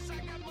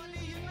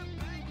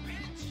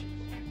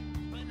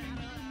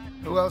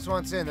 Who else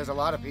wants in? There's a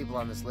lot of people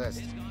on this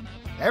list.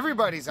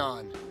 Everybody's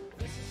on.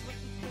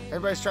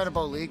 Everybody's trying to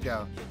bowl league,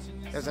 though.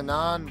 There's a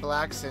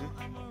non-Blackson.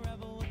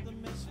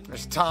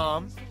 There's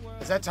Tom.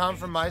 Is that Tom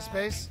from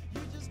MySpace?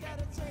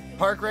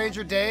 Park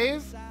Ranger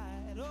Dave?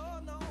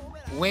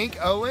 Wink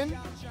Owen?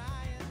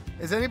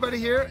 Is anybody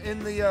here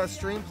in the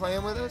stream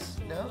playing with us?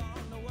 No?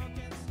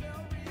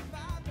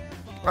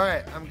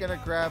 Alright, I'm gonna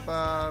grab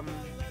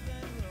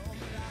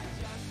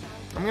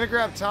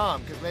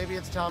Tom, because maybe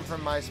it's Tom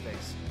from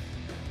MySpace.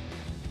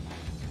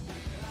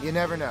 You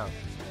never know.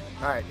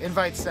 All right,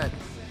 invite sent.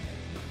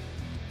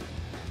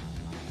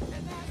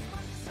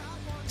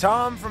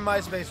 Tom from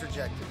MySpace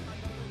rejected.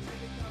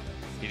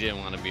 He didn't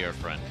want to be our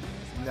friend.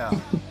 No.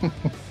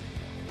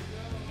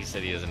 He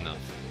said he has enough.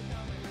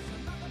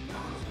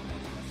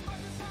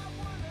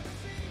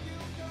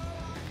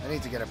 I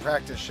need to get a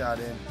practice shot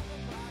in,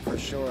 for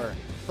sure.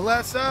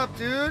 Bless up,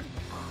 dude.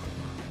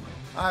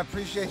 I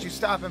appreciate you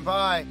stopping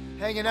by,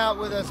 hanging out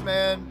with us,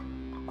 man.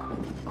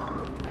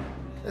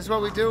 This is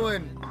what we're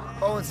doing.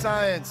 Bowling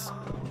Science.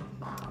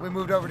 We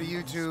moved over to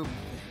YouTube,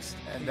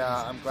 and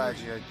I'm glad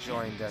you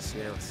joined us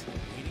here.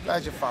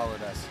 Glad you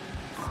followed us.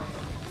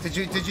 Did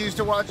you used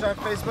to watch on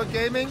Facebook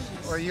Gaming,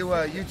 or are you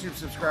a YouTube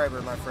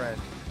subscriber, my friend?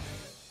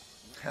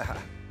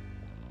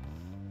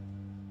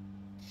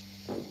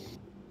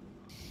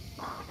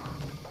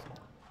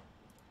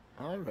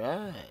 All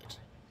right.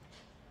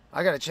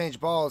 I gotta change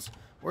balls.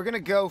 We're gonna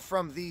go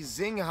from the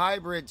Zing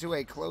Hybrid to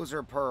a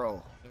Closer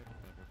Pearl.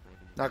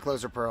 Not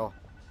Closer Pearl.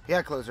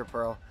 Yeah, Closer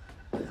Pearl.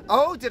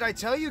 Oh, did I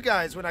tell you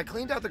guys, when I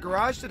cleaned out the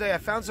garage today, I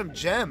found some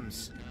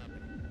gems.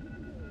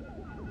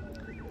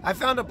 I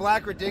found a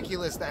Black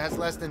Ridiculous that has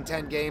less than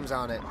 10 games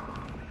on it.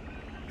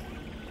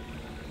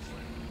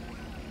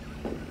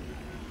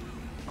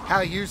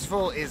 How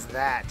useful is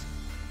that?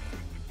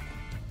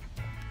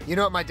 You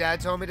know what my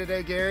dad told me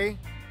today, Gary?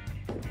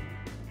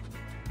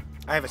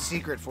 I have a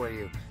secret for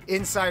you.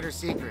 Insider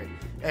secret.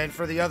 And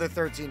for the other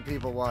 13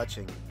 people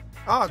watching.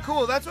 Oh,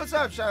 cool. That's what's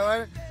up,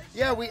 Shyliner.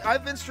 Yeah,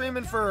 I've been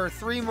streaming for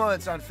 3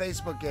 months on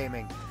Facebook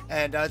Gaming.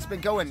 And it's been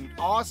going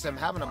awesome.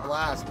 Having a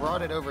blast.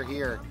 Brought it over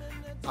here.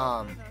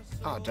 Oh,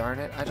 darn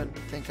it. I don't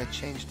think I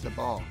changed the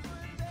ball.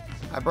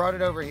 I brought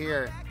it over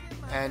here.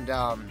 And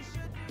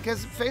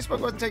because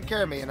Facebook wasn't taking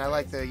care of me. And I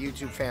like the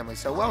YouTube family.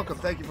 So welcome.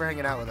 Thank you for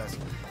hanging out with us.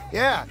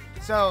 Yeah.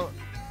 So,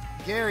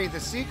 Gary, the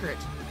secret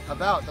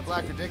about the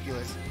Black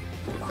Ridiculous.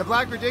 The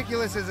Black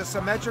Ridiculous is a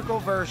symmetrical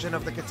version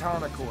of the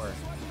Katana core.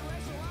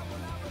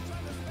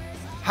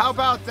 How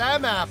about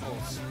them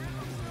apples?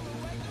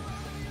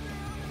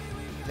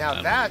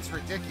 Now that's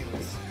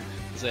ridiculous.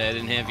 Say I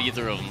didn't have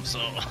either of them, so.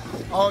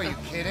 Oh, are you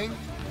kidding?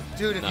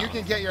 Dude, if No. you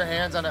can get your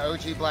hands on an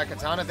OG Black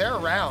Katana, they're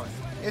around.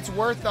 It's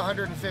worth the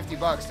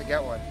 $150 to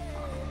get one.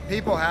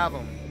 People have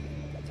them.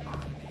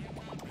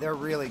 They're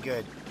really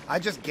good. I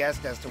just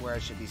guessed as to where I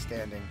should be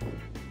standing.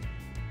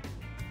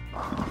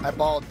 I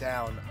balled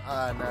down.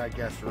 No, I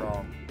guessed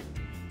wrong.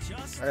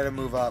 I gotta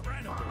move up.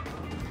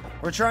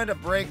 We're trying to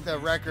break the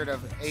record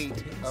of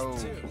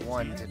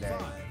 801 today.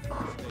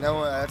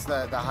 No, that's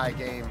the high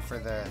game for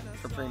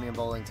premium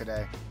bowling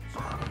today.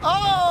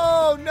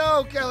 Oh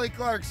no, Kelly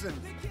Clarkson.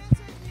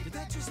 Did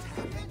that just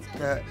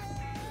happen?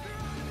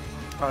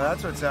 Oh,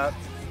 that's what's up.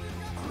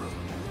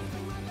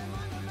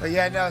 But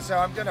yeah, no. So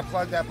I'm gonna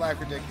plug that Black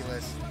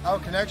Ridiculous. Oh,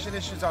 connection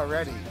issues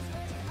already.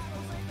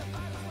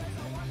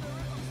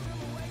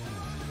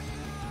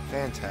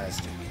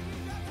 Fantastic.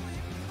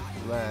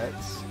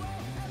 Let's.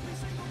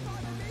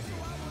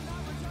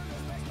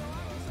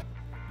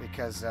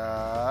 Because,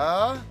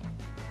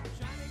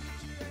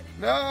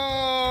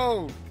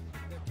 no!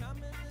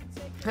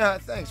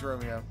 Thanks,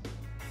 Romeo.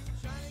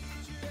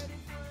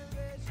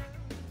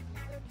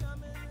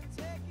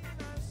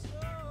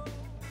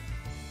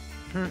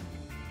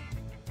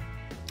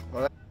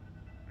 Well,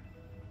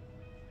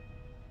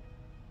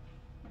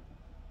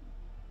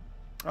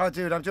 oh,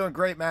 dude, I'm doing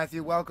great,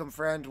 Matthew. Welcome,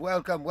 friend.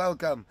 Welcome,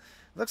 welcome.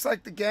 Looks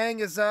like the gang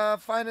is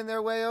finding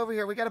their way over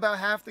here. We got about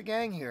half the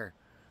gang here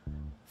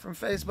from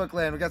Facebook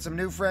land. We got some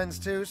new friends,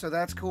 too, so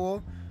that's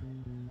cool.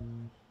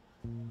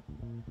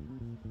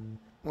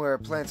 We're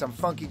playing some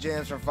funky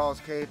jams from Falls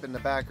Cape in the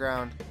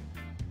background.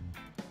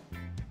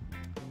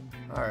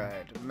 All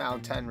right,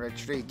 Mountain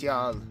Retreat,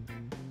 y'all.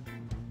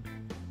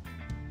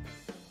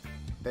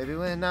 Baby,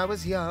 when I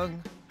was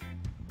young.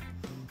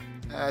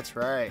 That's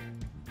right.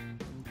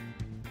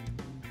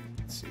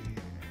 Let's see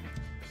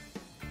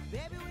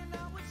here.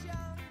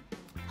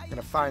 I'm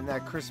gonna find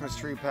that Christmas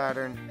tree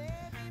pattern.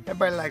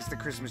 Everybody likes the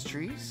Christmas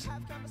trees.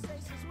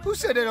 Who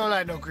said they don't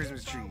like no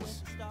Christmas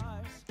trees?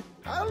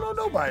 I don't know.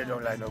 Nobody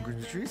don't like no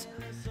Christmas trees.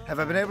 Have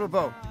I been able to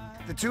bowl?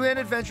 The two-hand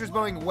adventure is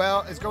going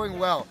well.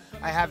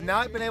 I have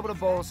not been able to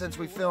bowl since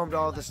we filmed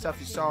all the stuff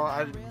you saw.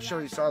 I'm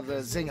sure you saw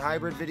the Zing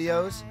Hybrid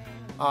videos.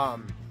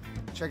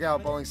 Check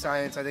out Bowling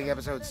Science. I think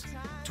episodes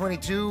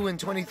 22 and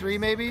 23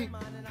 maybe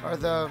are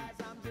the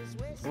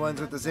ones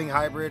with the Zing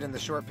Hybrid and the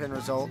short pin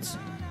results.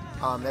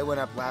 They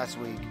went up last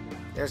week.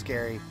 There's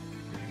Gary.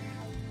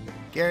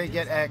 Gary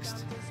get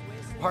X'd.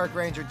 Park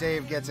Ranger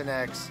Dave gets an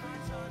X.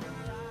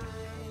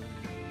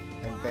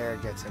 And Bear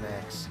gets an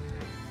X.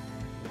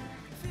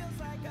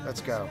 Let's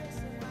go.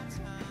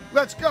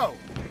 Let's go!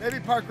 Maybe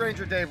Park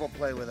Ranger Dave will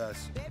play with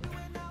us.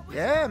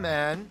 Yeah,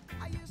 man.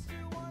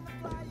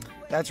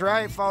 That's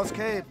right, Falls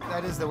Cape.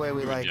 That is the way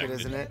we like it,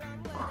 isn't it?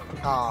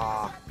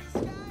 Aw.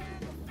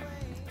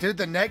 Dude,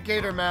 the Neck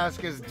Gator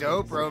mask is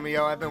dope,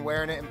 Romeo. I've been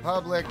wearing it in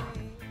public.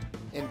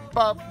 In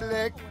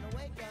public.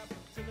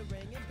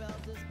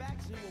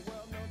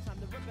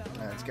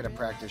 Let's get a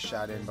practice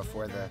shot in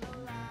before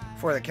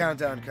before the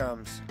countdown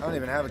comes. I don't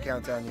even have a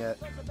countdown yet.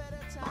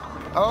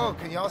 Oh,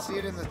 can y'all see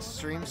it in the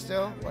stream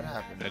still? What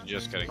happened? I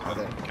just gotta get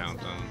the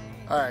countdown.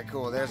 All right,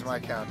 cool. There's my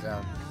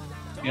countdown.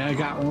 Yeah, I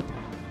got one.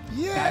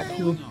 Yeah.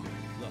 Cool.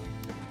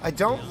 I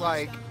don't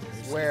like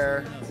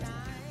where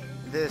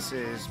this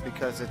is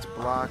because it's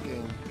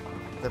blocking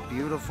the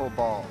beautiful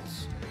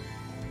balls.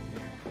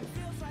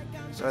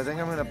 So I think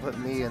I'm gonna put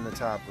me in the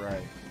top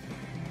right.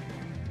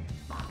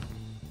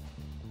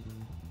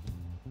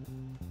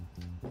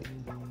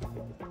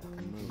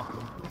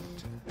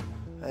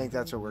 I think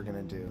that's what we're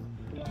gonna do.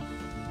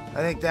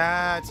 I think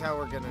that's how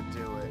we're gonna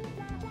do it.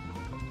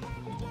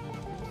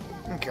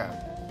 Okay.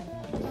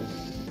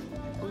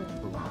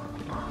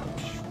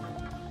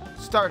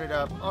 Start it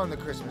up on the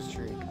Christmas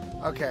tree.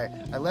 Okay,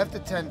 I left the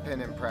 10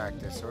 pin in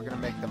practice, so we're gonna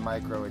make the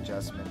micro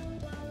adjustment.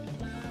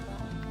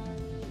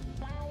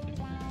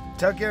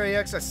 Tell Gary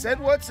X I said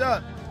what's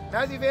up.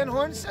 Matthew Van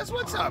Horn says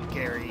what's up,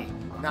 Gary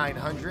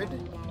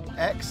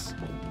 900X.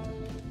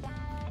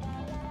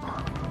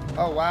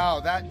 Oh wow,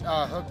 that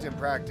hooked in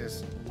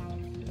practice.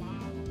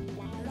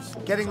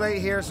 Getting late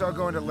here, so I'll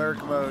go into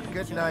lurk mode.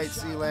 Good night,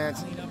 C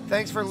Lance.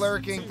 Thanks for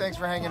lurking. Thanks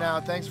for hanging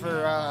out. Thanks for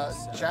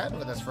chatting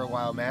with us for a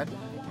while, man.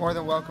 More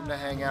than welcome to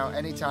hang out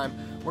anytime.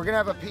 We're gonna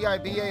have a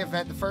PIBA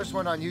event, the first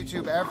one on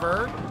YouTube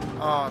ever.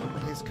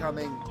 Is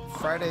coming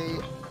Friday.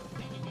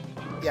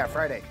 Yeah,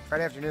 Friday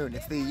afternoon.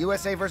 It's the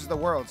USA versus the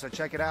world, so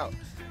check it out.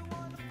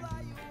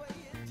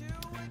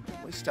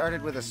 We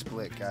started with a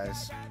split,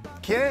 guys.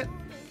 Can't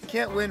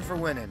win for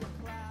winning.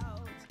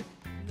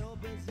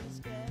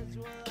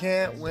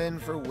 Can't win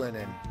for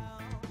winning.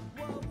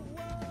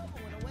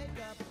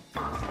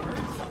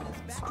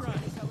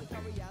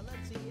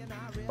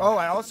 Oh,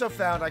 I also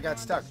found I got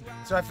stuck.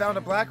 So I found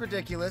a black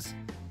ridiculous.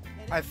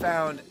 I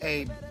found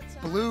a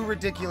blue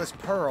ridiculous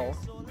pearl,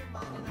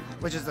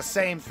 which is the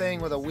same thing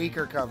with a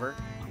weaker cover.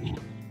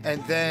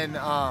 And then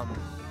I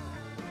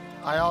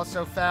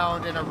also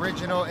found an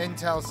original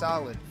Intel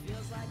solid.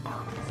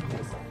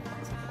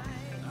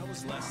 That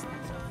was less than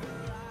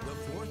the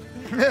fourth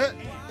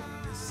pin.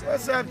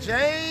 What's up,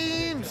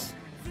 James?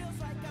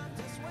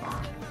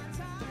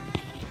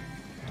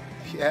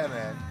 Yeah,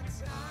 man.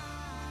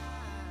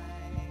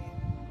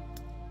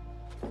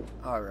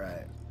 All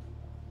right.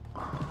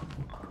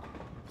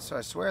 So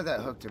I swear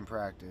that hooked in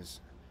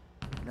practice.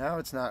 Now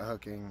it's not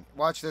hooking.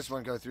 Watch this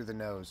one go through the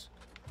nose.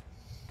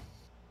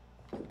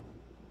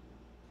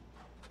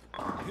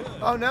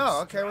 Oh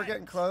no, okay, we're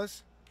getting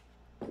close.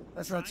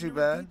 That's not too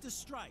bad. The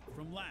strike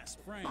from last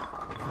frame. We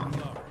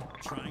are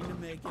trying to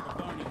make it a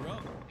Barney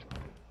rubber.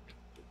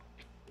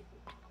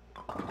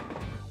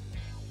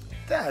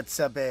 That's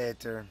a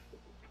better.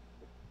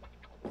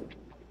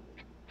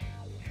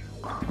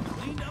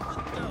 Cleaned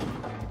up the dough.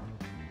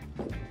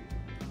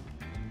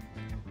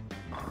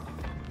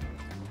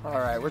 All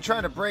right, we're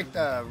trying to break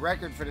the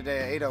record for today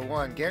at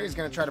 801. Gary's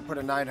gonna try to put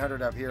a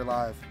 900 up here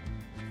live.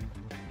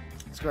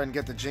 Let's go ahead and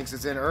get the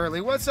jinxes in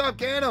early. What's up,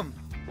 Ganem?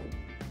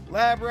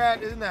 Lab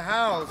Rat is in the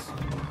house.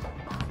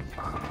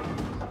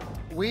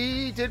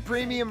 We did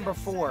premium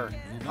before,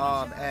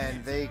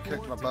 and they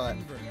kicked my butt.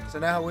 So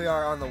now we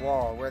are on the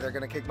wall where they're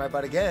gonna kick my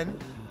butt again.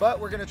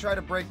 But we're gonna try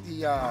to break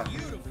the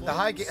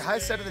high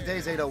set of the day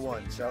is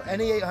 801. So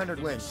any 800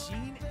 wins.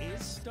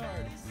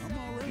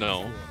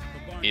 No,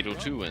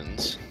 802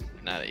 wins,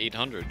 not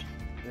 800.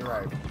 You're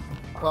right.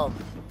 Well,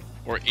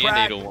 or and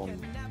 801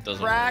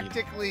 doesn't.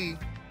 Practically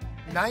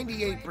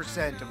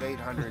 98% of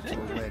 800s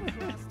will win.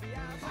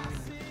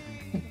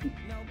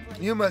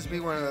 You must be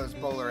one of those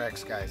Bowler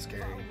X guys,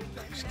 Gary.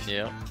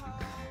 Yeah.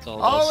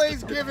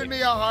 Always giving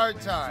me a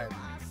hard time.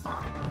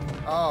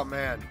 Oh,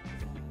 man.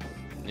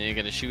 You're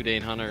going to shoot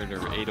 800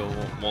 or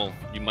 801. Well,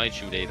 you might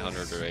shoot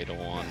 800 or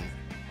 801.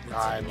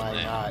 I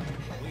might not.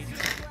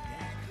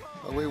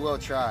 But we will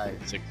try.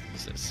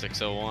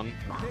 601.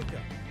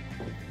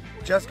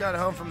 Just got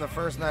home from the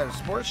first night of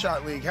Sports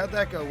Shot League. How'd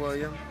that go,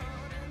 William?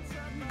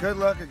 Good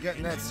luck at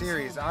getting that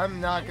series. I'm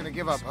not going to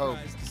give up hope.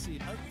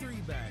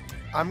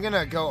 I'm going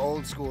to go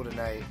old school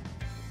tonight.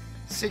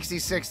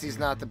 60-60 is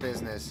not the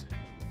business.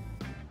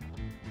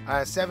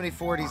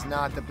 70-40 is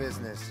not the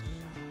business.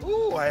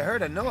 Ooh, I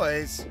heard a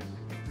noise.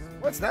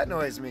 What's that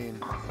noise mean?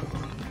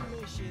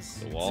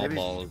 The wall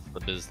ball is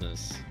the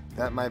business.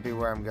 That might be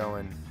where I'm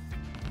going.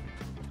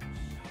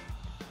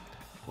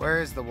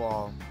 Where is the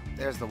wall?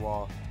 There's the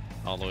wall.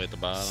 All the way at the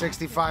bottom.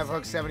 65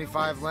 hook,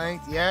 75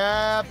 length.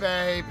 Yeah,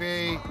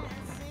 baby.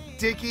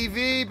 Dickie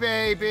V,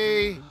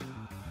 baby.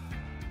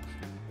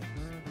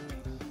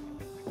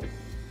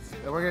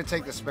 And we're going to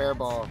take the spare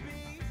ball.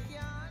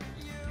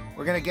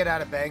 We're going to get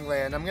out of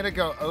Bangland. I'm going to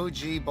go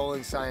OG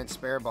Bowling Science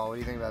spare ball. What do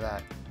you think about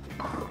that?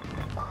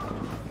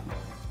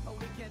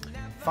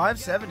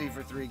 570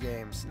 for 3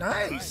 games.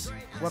 Nice.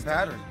 What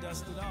pattern?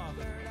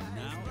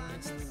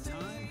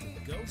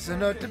 So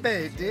no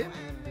debate, dude.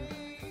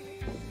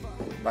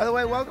 By the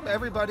way, welcome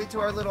everybody to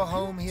our little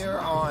home here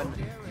on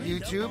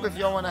YouTube. If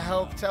y'all want to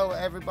help tell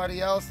everybody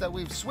else that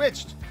we've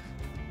switched.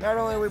 Not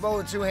only are we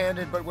bowling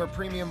two-handed, but we're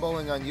premium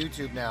bowling on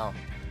YouTube now.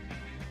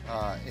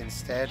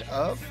 Instead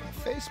of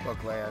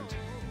Facebook land.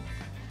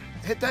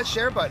 hit that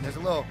share button. There's a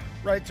little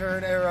right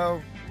turn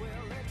arrow.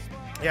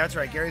 Yeah, that's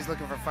right. Gary's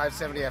looking for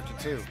 570 after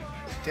 2.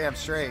 Damn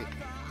straight.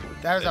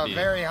 That was a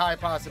very high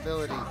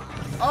possibility.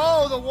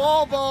 Oh, the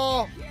wall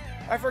ball.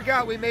 I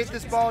forgot we made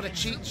this ball to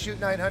cheat and shoot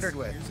 900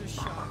 with.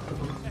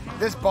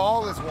 This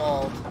ball is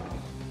walled.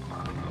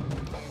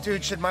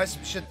 Dude, should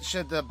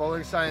the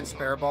bowling sign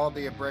spare ball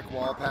be a brick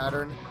wall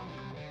pattern?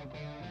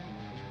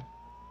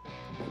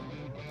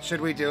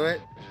 Should we do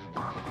it?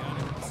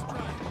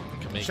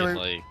 Can make Should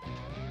it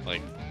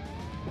like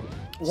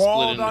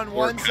walled split into on 4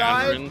 one side?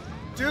 quadrants,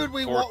 Dude,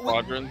 4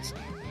 quadrants.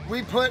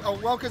 we put,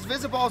 well, because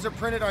Visiballs are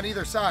printed on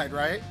either side,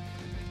 right?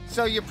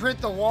 So you print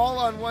the wall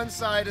on one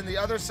side and the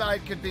other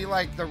side could be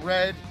like the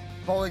red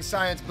Bowling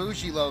Science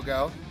Bougie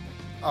logo.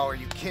 Oh, are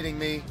you kidding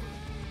me?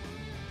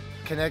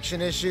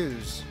 Connection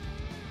issues.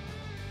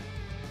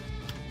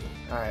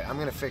 All right, I'm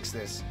gonna fix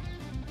this.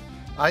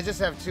 I just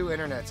have 2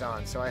 internets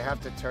on, so I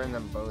have to turn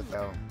them both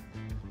out.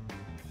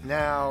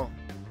 Now,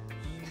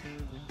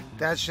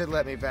 that should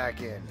let me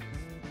back in.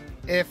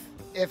 If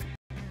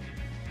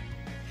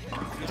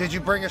did you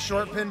bring a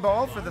short pin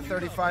ball for the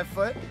 35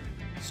 foot?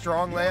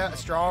 Strong layout,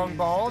 strong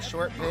ball,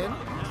 short pin.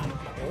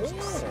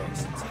 Oh,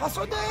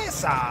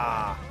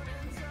 Hasodesa.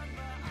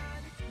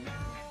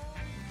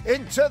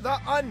 Into the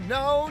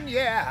unknown,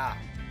 yeah.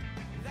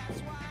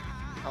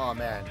 Oh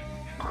man.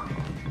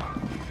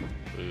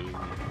 Ooh.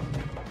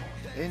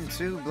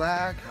 Into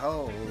black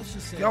holes.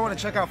 If y'all want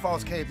to check out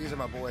False Cape, these are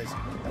my boys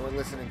that we're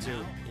listening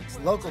to. It's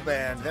a local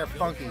band. They're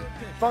funky.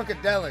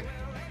 Funkadelic.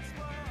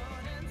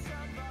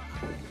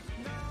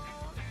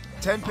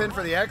 10 pin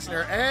for the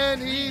Exner,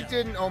 and he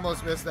didn't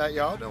almost miss that,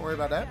 y'all. Don't worry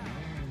about that.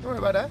 Don't worry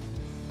about that.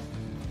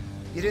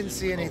 You didn't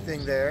see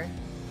anything there.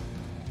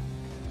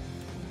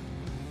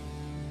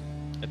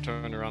 I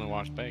turned around and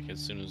watched back as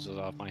soon as it was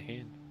off my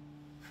hand.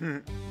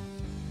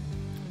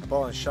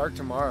 Ball and Shark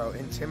tomorrow.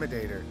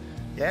 Intimidator.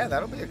 Yeah,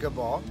 that'll be a good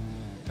ball.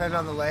 Depending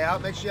on the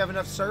layout, make sure you have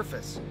enough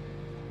surface.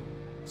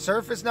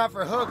 Surface not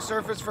for hook,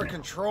 surface for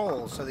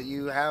control, so that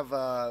you have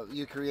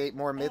you create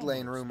more mid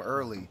lane room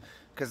early.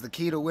 Because the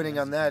key to winning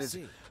on that is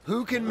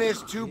who can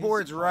miss 2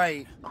 boards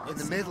right in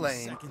the mid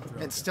lane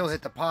and still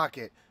hit the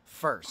pocket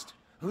first.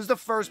 Who's the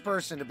first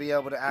person to be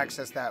able to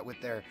access that with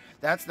their...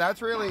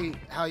 That's really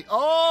how you...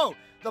 Oh!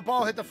 The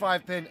ball hit the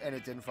 5 pin and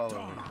it didn't fall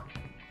over.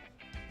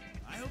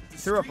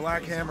 Threw a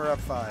black hammer up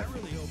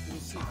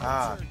 5.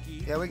 Ah,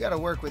 yeah, we got to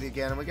work with you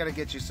again, and we got to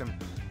get you some.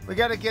 We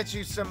got to get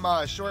you some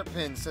short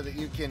pins so that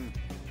you can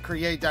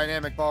create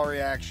dynamic ball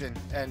reaction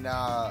and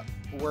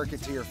work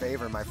it to your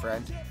favor, my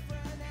friend.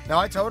 Now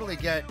I totally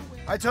get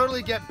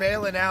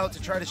bailing out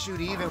to try to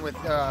shoot even with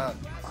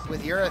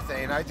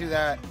urethane. I do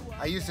that.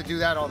 I used to do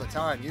that all the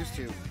time.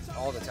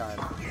 All the time.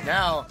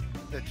 Now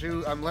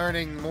I'm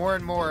learning more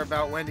and more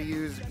about when to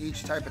use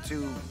each type of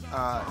 2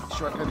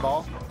 short pin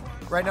ball.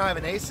 Right now I have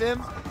an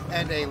ASIM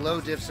and a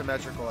low diff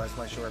symmetrical as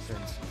my short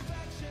pins.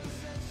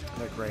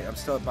 They're great. I'm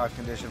still at box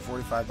condition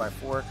 45 by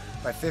 4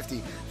 by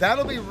 50.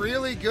 That'll be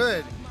really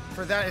good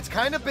for that. It's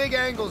kind of big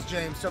angles,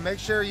 James, so make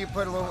sure you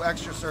put a little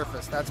extra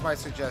surface. That's my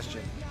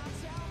suggestion.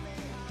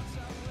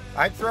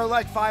 I'd throw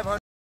like 500.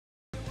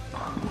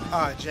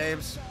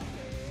 James.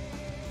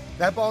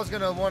 That ball's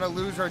going to want to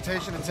lose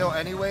rotation until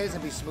anyways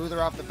and be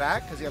smoother off the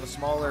back because you have a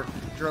smaller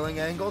drilling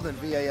angle than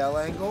VAL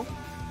angle.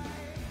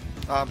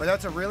 But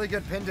that's a really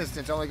good pin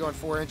distance, only going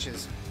 4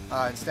 inches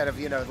instead of,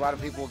 a lot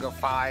of people will go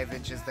 5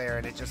 inches there,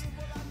 and it just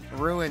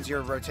ruins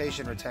your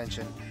rotation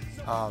retention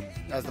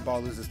as the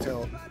ball loses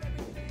tilt.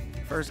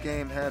 First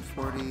game had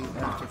 40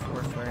 after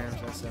 4 frames,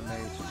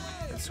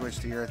 SMH, and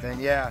switched to urethane.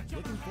 Yeah,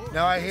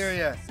 no, I hear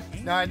you.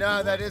 No, I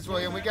know that is,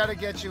 William. We got to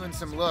get you in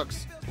some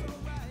looks.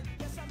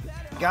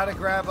 Got to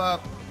grab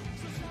up.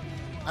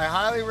 I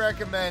highly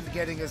recommend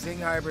getting a Zing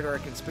hybrid or a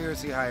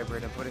Conspiracy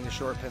hybrid and putting a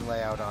short pin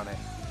layout on it.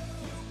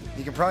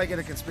 You can probably get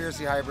a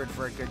Conspiracy hybrid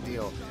for a good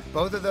deal.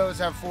 Both of those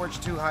have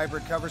Forge 2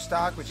 hybrid cover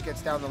stock, which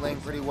gets down the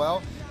lane pretty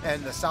well,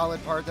 and the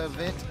solid part of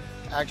it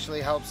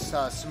actually helps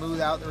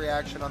smooth out the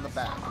reaction on the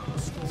back.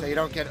 So you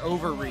don't get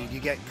overread. You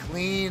get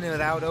clean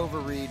without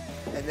overread,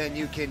 and then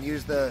you can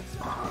use the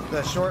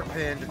short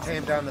pin to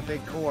tame down the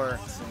big core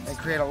and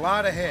create a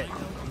lot of hit.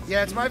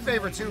 Yeah, it's my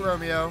favorite too,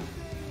 Romeo.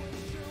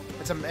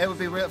 It would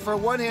be real for a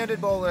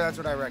one-handed bowler. That's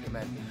what I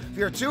recommend. If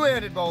you're a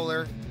two-handed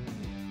bowler,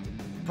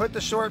 put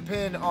the short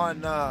pin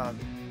on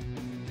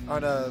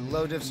a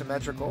low diff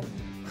symmetrical,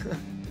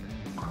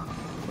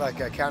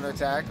 like a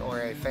counterattack or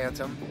a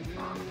phantom.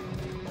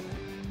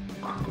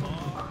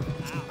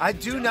 I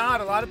do not.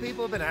 A lot of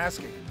people have been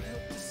asking.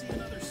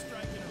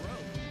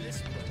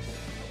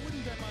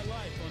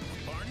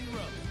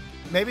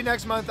 Maybe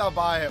next month I'll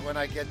buy it when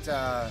I get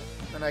the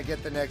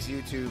next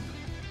YouTube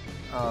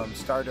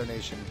star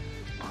donation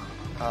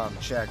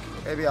check.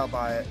 Maybe I'll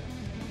buy it.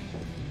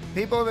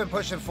 People have been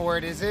pushing for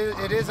it.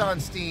 It is on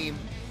Steam.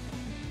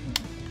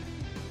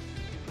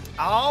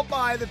 I'll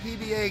buy the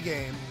PBA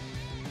game,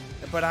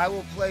 but I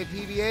will play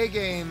PBA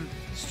game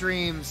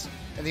streams,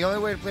 and the only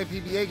way to play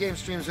PBA game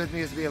streams with me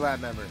is to be a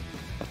lab member.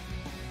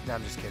 No,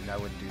 I'm just kidding. I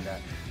wouldn't do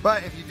that.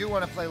 But if you do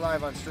want to play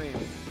live on stream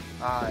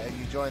and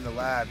you join the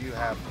lab, you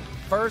have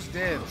first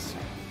dibs,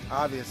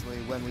 obviously,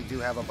 when we do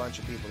have a bunch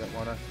of people that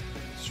want to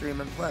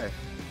stream and play.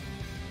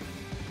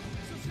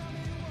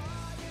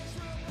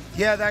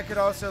 Yeah, that could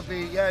also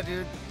be, yeah,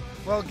 dude.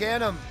 Well,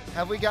 Ganem,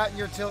 have we gotten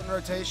your tilt and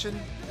rotation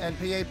and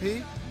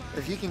PAP?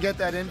 If you can get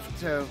that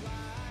into...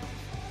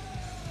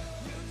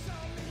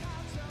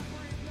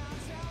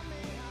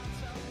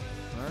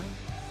 Huh?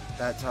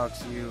 That talks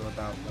to you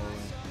about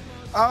bowling.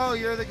 Oh,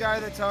 you're the guy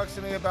that talks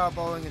to me about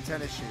bowling and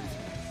tennis shoes.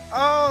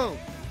 Oh,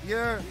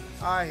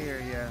 I hear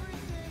you.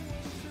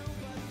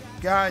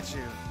 Got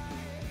you.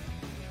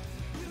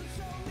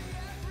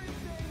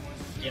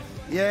 Yeah.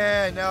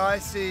 Yeah, no, I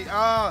see.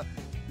 Oh,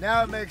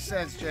 now it makes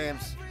sense,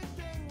 James.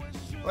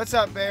 What's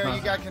up, Bear?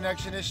 You got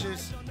connection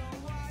issues?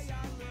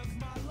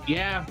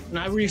 Yeah, and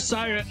I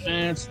restart it,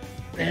 and it's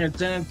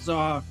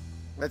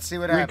Let's see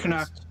what happens.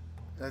 reconnect.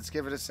 Let's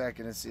give it a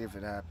second and see if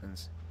it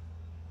happens.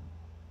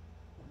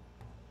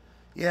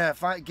 Yeah,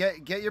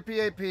 get your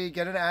PAP,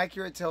 get an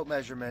accurate tilt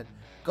measurement.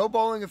 Go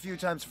bowling a few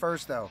times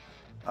first, though.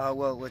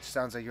 Well, which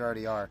sounds like you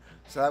already are.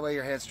 So that way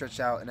your hand's stretched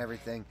out and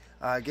everything.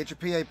 Get your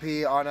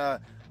PAP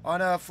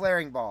on a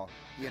flaring ball.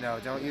 You know,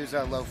 don't use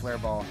a low flare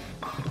ball.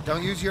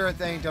 Don't use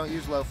urethane. Don't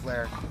use low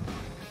flare.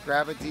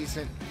 Grab a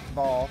decent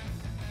ball.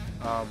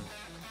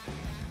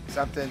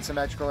 Something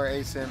symmetrical or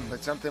asim,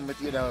 but something with,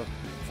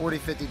 40,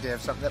 50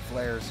 diff, something that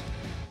flares.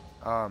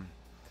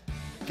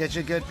 Get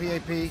you a good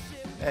PAP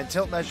and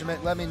tilt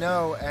measurement. Let me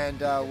know, and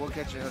we'll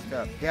get you hooked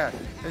up. Yeah,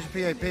 there's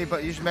your PAP,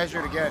 but you should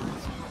measure it again.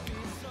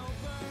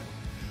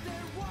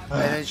 And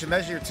then you should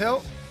measure your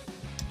tilt,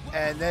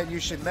 and then you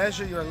should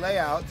measure your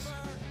layouts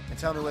and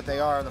tell me what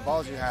they are on the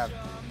balls you have,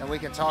 and we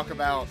can talk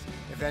about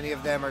if any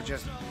of them are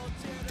just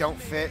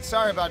don't fit.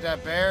 Sorry about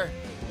that, Bear.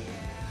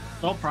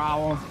 No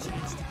problem.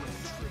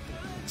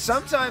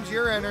 Sometimes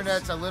your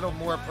internet's a little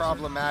more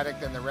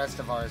problematic than the rest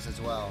of ours as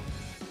well.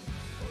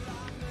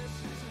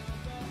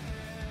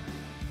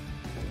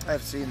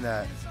 I've seen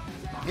that.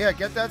 Yeah,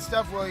 get that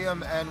stuff,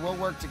 William, and we'll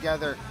work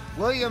together.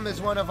 William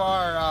is one of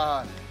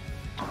our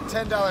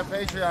 $10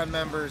 Patreon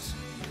members,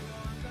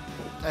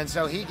 and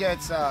so he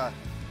gets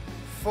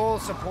full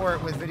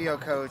support with Video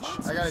Coach.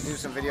 I got to do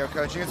some video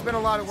coaching. It's been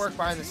a lot of work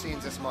behind the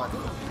scenes this month,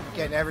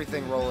 getting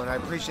everything rolling. I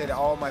appreciate it,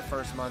 all my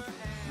first month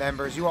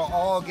members. You will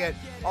all get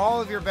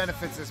all of your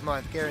benefits this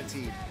month,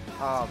 guaranteed.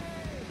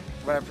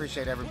 But I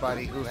appreciate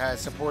everybody who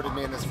has supported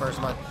me in this first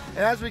month.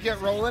 And as we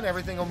get rolling,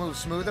 everything will move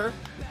smoother.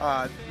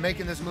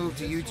 Making this move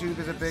to YouTube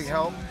is a big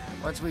help.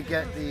 Once we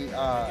get the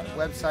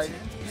website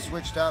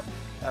switched up,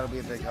 that'll be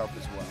a big help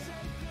as well.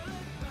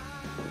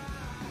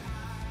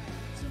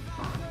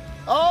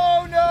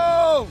 Oh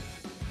no!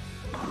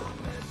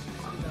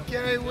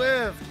 Gary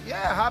whiffed.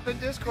 Yeah, hop in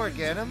Discord,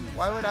 get him.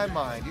 Why would I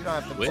mind? You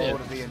don't have to bowl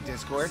to be in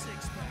Discord.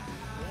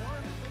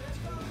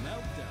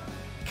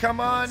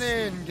 Come on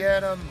in,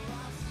 get him.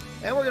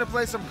 And we're going to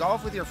play some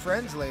golf with your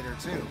friends later,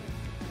 too.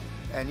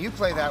 And you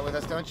play that with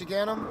us, don't you,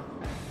 Ganem?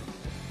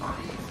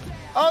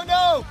 Oh,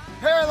 no!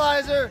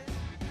 Paralyzer!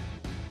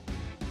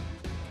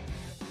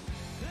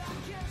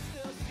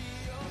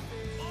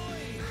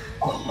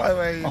 By the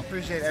way,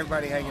 appreciate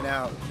everybody hanging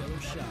out.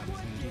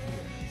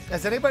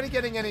 Is anybody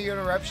getting any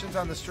interruptions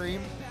on the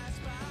stream?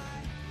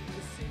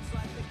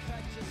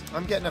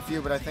 I'm getting a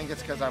few, but I think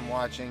it's because I'm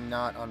watching,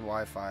 not on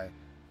Wi-Fi.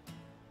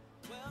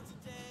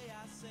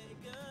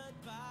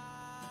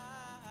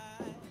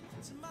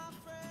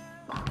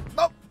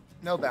 Oh,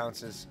 no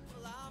bounces.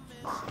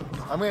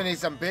 I'm going to need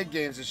some big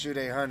games to shoot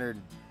 800.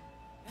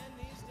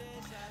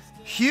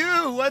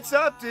 Hugh, what's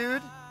up,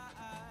 dude?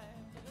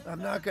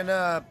 I'm not going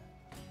to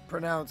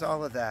pronounce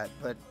all of that,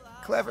 but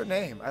clever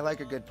name. I like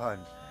a good pun.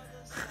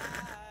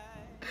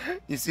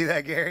 You see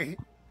that, Gary?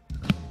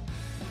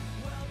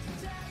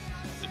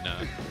 No.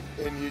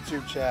 In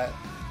YouTube chat.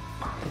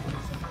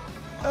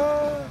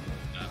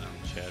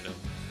 Shadow.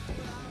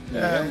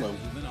 Yeah.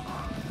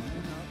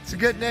 It's a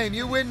good name.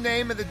 You win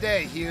name of the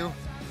day, Hugh.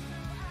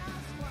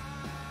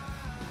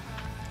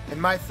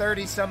 In my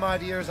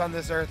 30-some-odd years on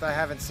this earth, I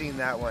haven't seen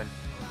that one.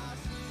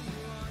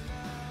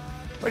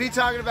 What are you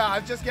talking about?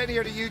 I'm just getting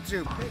here to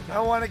YouTube. I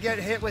don't want to get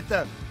hit with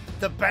the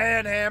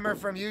ban hammer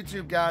from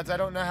YouTube gods. I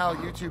don't know how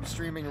YouTube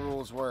streaming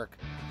rules work.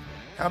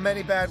 How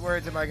many bad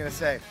words am I going to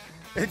say?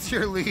 It's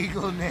your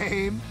legal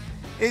name.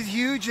 Is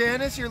Hugh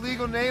Janice your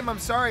legal name? I'm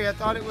sorry, I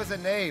thought it was a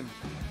name.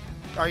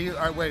 Wait, are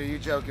you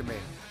joking me?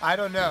 I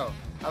don't know.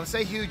 I would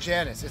say Hugh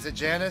Janice. Is it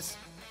Janice?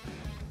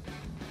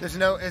 Is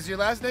your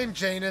last name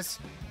Janus?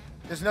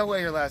 There's no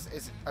way your last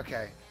is,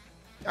 okay.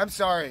 I'm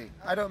sorry.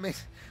 I don't mean,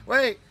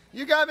 wait,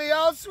 you got me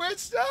all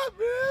switched up,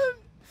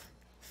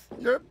 man.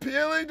 You're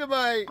appealing to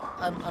my,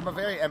 I'm a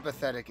very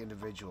empathetic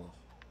individual.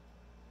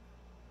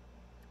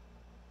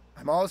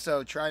 I'm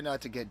also trying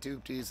not to get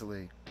duped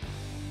easily.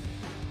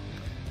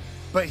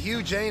 But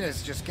Hugh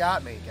Janus just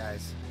got me,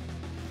 guys.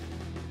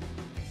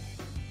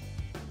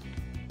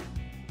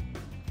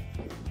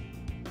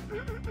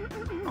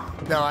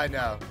 No, I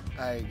know.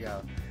 There you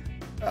go.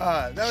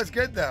 That was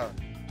good, though.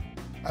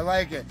 I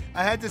like it.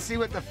 I had to see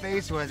what the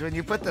face was. When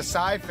you put the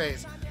sigh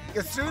face,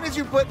 as soon as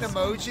you put an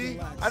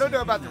emoji, I don't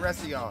know about the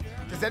rest of y'all.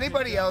 Does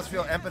anybody else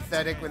feel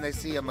empathetic when they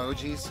see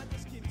emojis?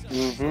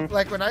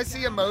 Like when I see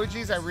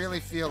emojis, I really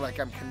feel like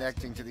I'm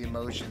connecting to the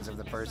emotions of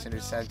the person who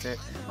sent it.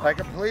 I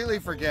completely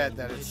forget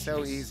that it's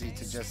so easy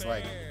to just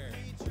like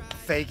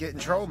fake it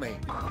and troll me.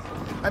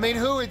 I mean,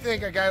 who would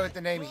think a guy with the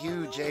name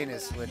Hugh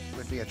Janus would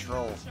be a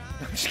troll?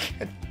 I'm just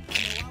kidding.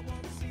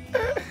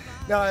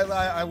 No,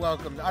 I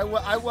welcome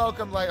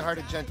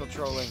lighthearted, gentle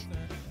trolling.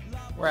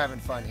 We're having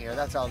fun here.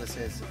 That's all this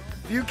is.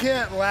 If you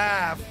can't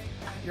laugh,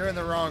 you're in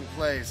the wrong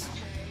place.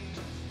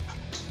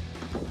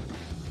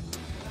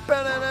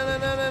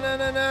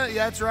 Yeah,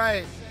 that's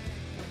right.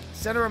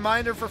 Send a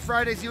reminder for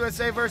Friday's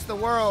USA vs. the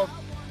World.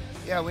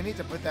 Yeah, we need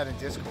to put that in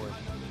Discord.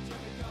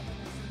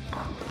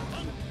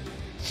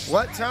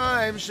 What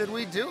time should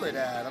we do it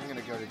at? I'm going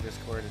to go to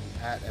Discord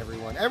and at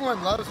everyone.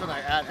 Everyone loves when I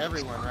at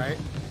everyone, right?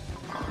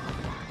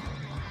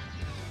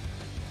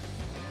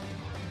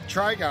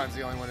 Trigon's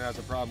the only one who has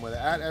a problem with it.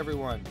 At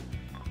everyone.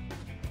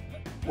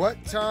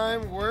 What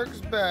time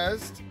works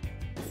best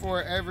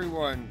for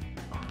everyone?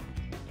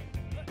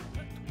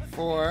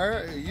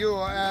 For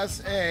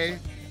USA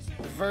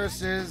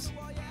versus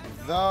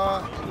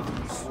the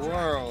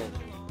world.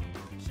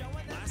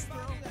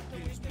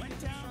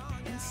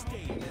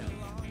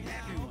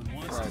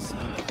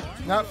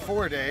 Friday. Not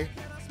 4-day.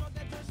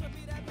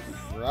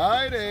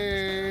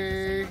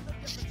 Friday.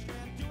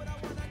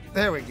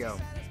 There we go.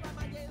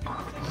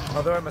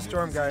 Although I'm a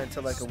storm guy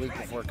until like a week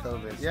before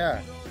COVID.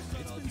 Yeah.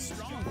 It's been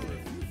strong for a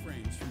few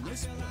frames from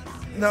this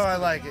point. No, I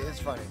like it. It's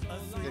funny.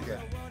 You're good.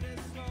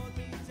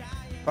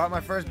 Bought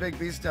my first big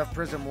B stuff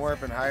Prism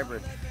Warp and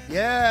Hybrid.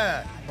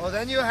 Yeah. Well,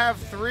 then you have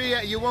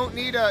 3. You won't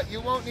need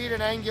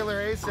an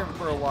angular ASIM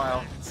for a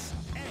while.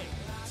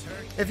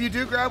 If you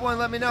do grab one,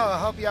 let me know. I'll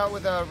help you out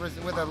with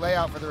a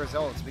layout for the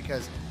results,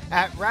 because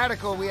at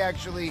Radical we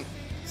actually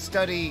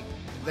study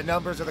the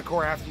numbers of the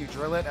core after you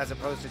drill it, as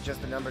opposed to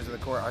just the numbers of the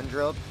core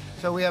undrilled.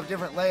 So we have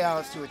different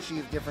layouts to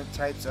achieve different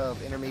types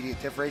of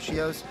intermediate diff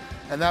ratios,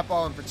 and that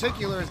ball in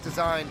particular is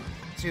designed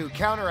to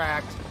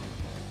counteract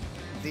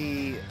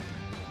the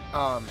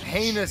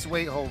heinous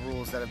weight hole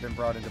rules that have been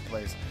brought into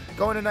place.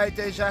 Going to night,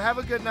 Deja. Have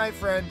a good night,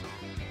 friend.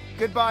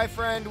 Goodbye,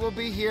 friend. We'll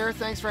be here.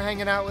 Thanks for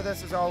hanging out with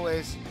us as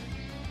always.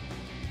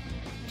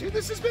 Dude,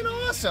 this has been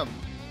awesome.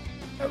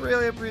 I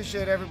really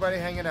appreciate everybody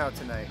hanging out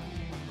tonight.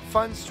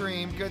 Fun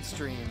stream, good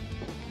stream.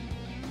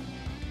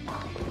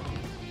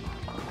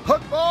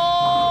 Hook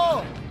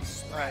ball!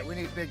 All right, we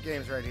need big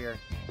games right here.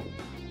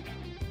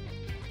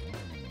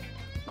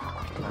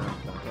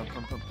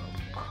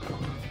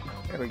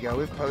 There we go.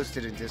 We've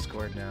posted in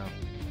Discord now.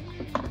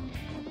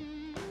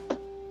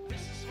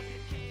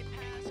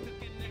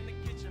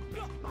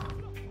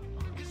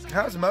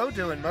 How's Mo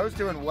doing? Mo's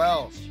doing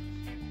well.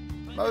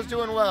 Mo's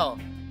doing well.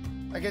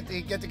 I get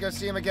to go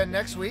see him again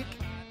next week.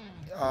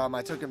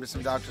 I took him to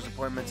some doctor's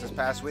appointments this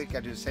past week. I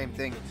do the same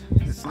thing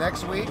this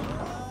next week.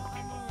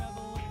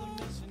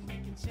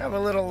 Have a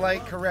little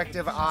light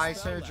corrective eye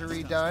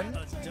surgery done.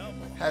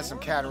 Has some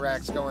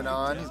cataracts going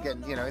on. He's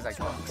getting, he's like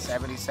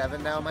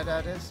 77 now, my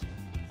dad is.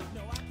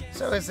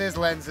 So his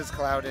lens is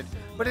clouded.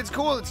 But it's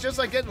cool. It's just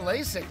like getting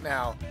LASIK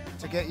now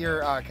to get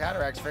your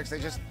cataracts fixed. They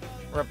just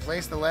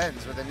replace the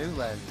lens with a new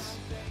lens.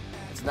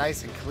 It's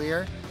nice and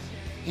clear.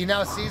 He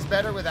now sees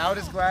better without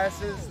his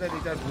glasses than he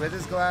does with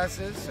his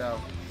glasses, so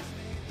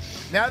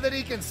now that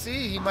he can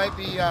see, he might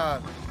be,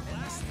 I'm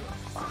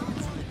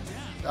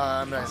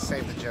going to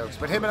save the jokes,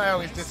 but him and I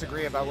always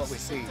disagree about what we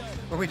see.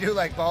 When we do,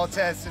 like, ball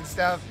tests and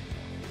stuff,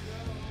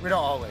 we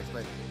don't always,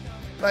 but,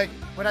 like,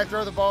 when I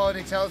throw the ball and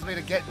he tells me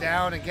to get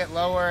down and get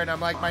lower, and I'm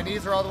like, my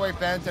knees are all the way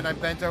bent and I'm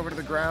bent over to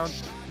the ground,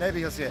 maybe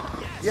he'll see it.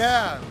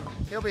 Yeah,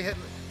 he'll be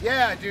hitting,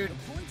 yeah, dude.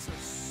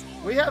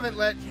 We haven't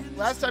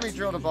last time he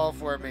drilled a ball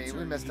for me,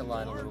 we missed a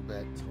line a little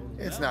bit.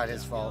 It's not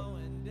his fault.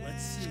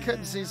 Just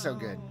couldn't see so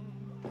good.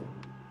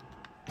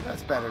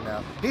 That's better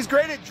now. He's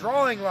great at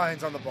drawing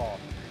lines on the ball.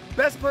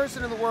 Best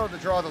person in the world to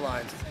draw the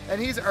lines.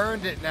 And he's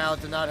earned it now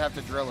to not have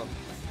to drill them.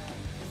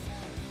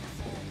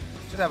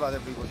 Should have other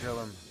people drill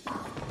them.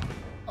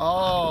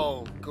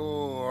 Oh,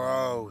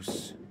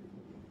 gross.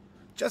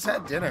 Just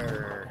had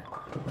dinner.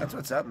 That's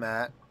what's up,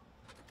 Matt.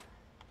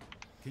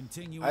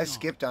 I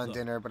skipped on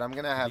dinner, but I'm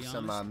going to have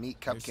some meat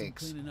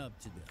cupcakes.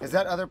 Is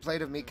that other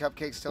plate of meat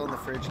cupcakes still in the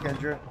fridge,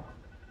 Kendra?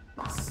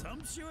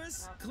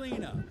 Sumptuous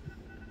cleanup.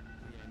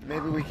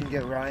 Maybe we can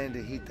get Ryan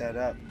to heat that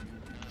up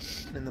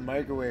in the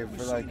microwave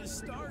for like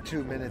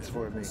 2 minutes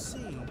for me.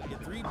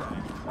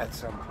 At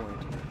some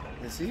point.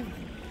 Is he?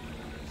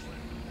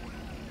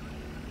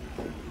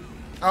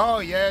 Oh,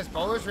 yes.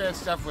 Bowler's Ranch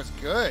stuff was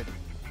good.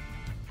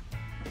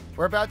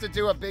 We're about to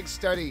do a big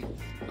study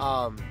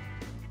on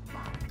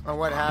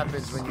what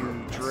happens when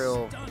you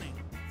drill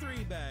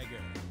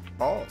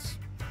balls.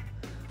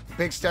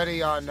 Big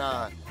study on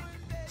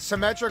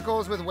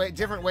symmetricals with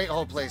different weight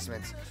hole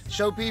placements.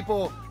 Show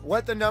people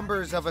what the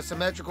numbers of a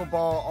symmetrical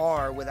ball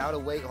are without a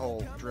weight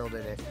hole drilled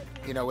in it,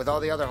 with all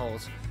the other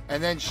holes.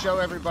 And then show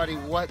everybody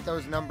what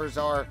those numbers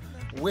are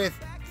with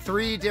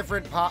 3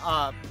 different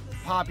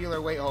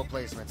popular weight hole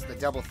placements. The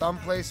double thumb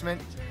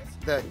placement,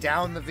 the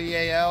down the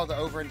VAL, the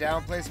over and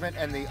down placement,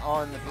 and the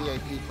on the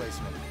VAP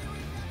placement.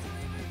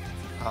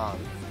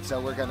 So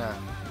we're gonna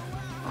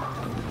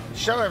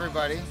show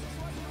everybody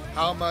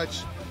how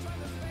much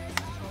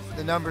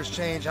the numbers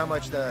change, how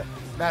much the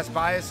mass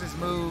biases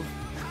move,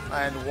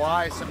 and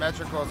why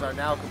symmetricals are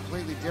now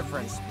completely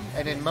different,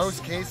 and in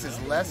most cases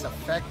less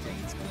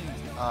effective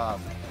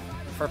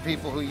for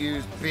people who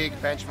use big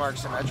benchmark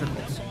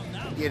symmetricals.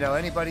 You know,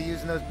 anybody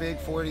using those big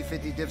 40,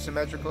 50 diff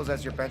symmetricals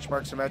as your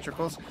benchmark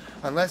symmetricals,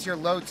 unless you're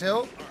low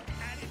tilt,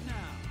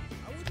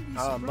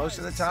 most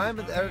of the time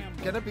they're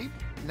gonna be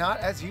not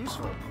as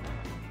useful.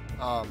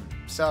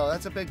 So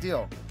that's a big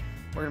deal.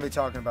 We're gonna be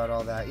talking about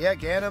all that. Yeah,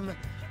 Ganem.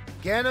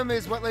 Ganem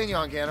is, what lane you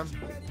on, Ganem?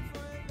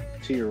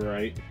 To your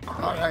right.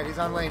 All right, he's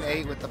on lane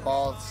 8 with the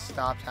ball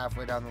stopped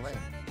halfway down the lane.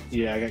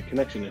 Yeah, I got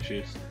connection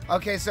issues.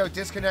 Okay, so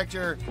disconnect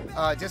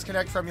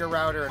from your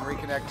router and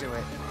reconnect to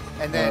it,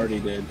 and then. I already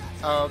did.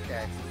 Oh,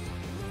 okay.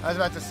 I was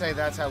about to say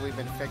that's how we've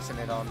been fixing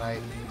it all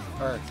night,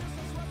 or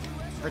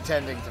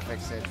pretending to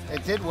fix it.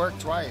 It did work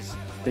twice.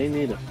 They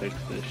need to fix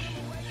this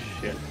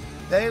shit.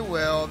 They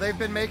will. They've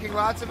been making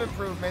lots of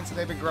improvements, and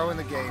they've been growing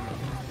the game.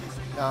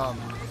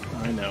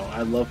 I know.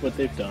 I love what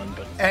they've done,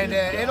 but and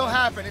it'll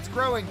happen. It's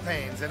growing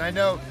pains, and I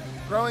know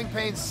growing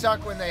pains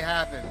suck when they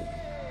happen.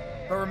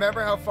 But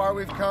remember how far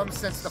we've come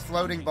since the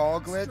floating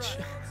ball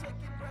glitch?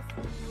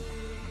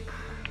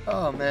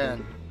 Oh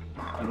man.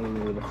 I don't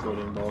remember the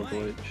floating ball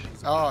glitch.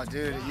 Oh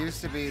dude, it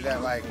used to be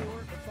that like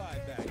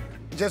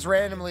just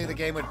randomly the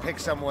game would pick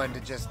someone to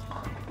just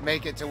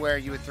make it to where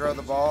you would throw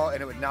the ball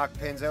and it would knock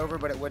pins over,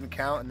 but it wouldn't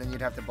count, and then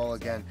you'd have to bowl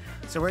again.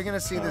 So we're gonna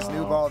see this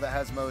new ball that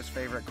has Mo's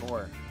favorite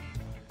core.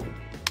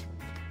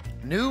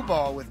 New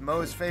ball with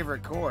Mo's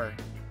favorite core.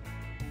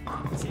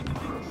 What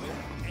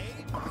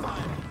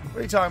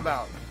are you talking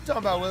about?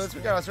 Talking about, Willis?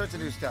 We got all sorts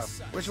of new stuff.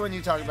 Which one are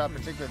you talking about in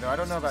particular, though? I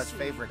don't know about his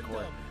favorite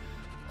core.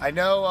 I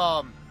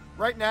know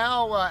right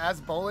now,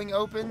 as bowling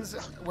opens,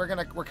 we're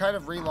kind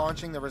of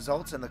relaunching the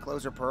results in the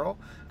closer Pearl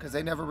because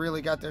they never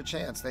really got their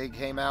chance. They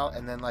came out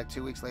and then like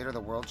 2 weeks later the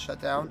world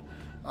shut down.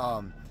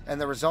 And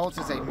the results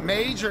is a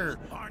major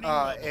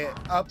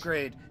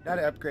upgrade, not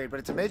an upgrade, but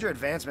it's a major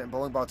advancement in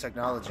bowling ball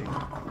technology.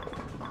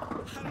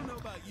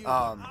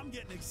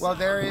 Well,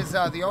 there is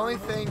the only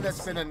thing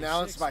that's been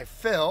announced by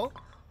Phil,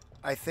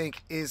 I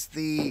think, is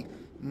the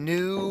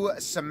new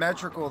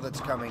symmetrical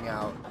that's coming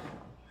out.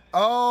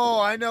 Oh,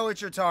 I know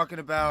what you're talking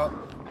about.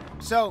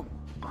 So,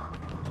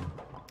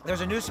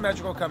 there's a new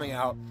symmetrical coming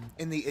out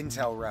in the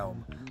Intel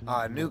realm.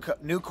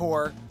 New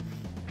core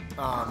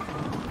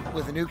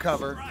with a new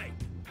cover.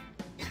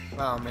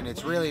 And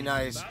it's really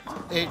nice.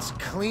 It's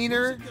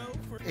cleaner.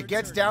 It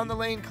gets down the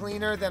lane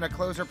cleaner than a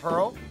closer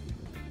Pearl.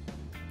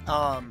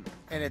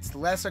 And it's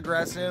less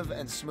aggressive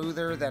and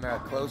smoother than a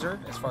closer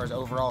as far as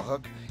overall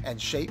hook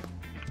and shape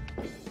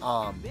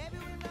on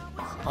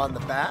the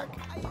back.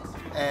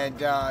 And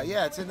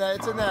yeah, it's in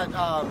that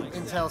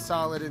Intel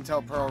Solid,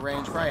 Intel Pearl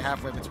range, probably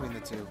halfway between the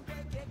two.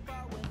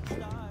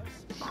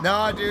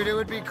 Nah, dude, it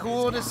would be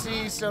cool to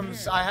see some.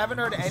 I haven't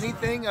heard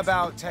anything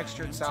about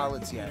textured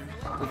solids yet.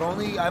 I've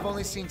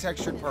only seen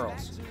textured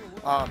pearls.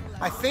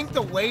 I think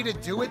the way to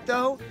do it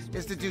though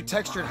is to do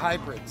textured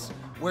hybrids,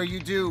 where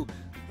you do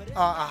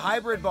a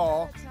hybrid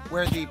ball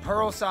where the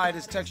pearl side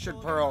is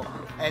textured pearl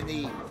and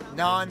the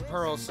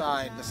non-pearl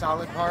side, the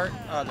solid part,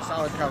 the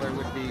solid color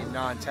would be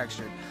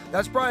non-textured.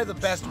 That's probably the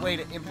best way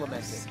to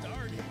implement it,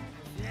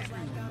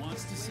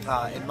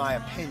 in my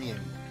opinion.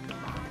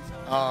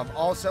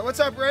 Also, what's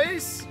up,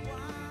 Race?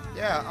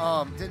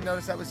 Yeah, didn't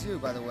notice that was you,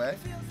 by the way.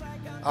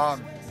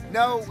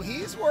 No,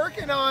 he's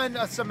working on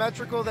a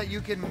symmetrical that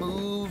you can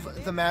move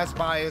the mass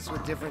bias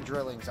with different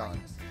drillings on.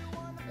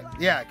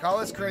 Yeah, call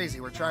us crazy.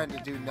 We're trying to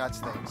do nuts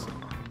things.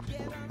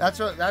 That's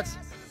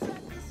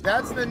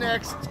the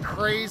next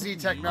crazy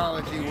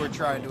technology we're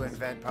trying to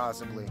invent,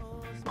 possibly.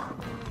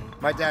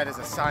 My dad is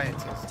a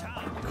scientist,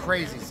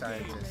 crazy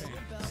scientist.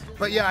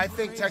 But yeah, I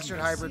think textured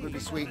hybrid would be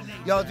sweet.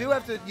 Y'all do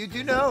have to, you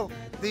do know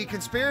the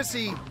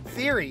conspiracy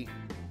theory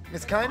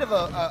is kind of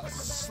a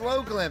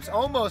slow glimpse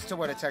almost to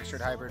what a textured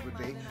hybrid would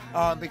be,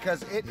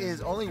 because it is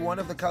only one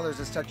of the colors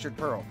is textured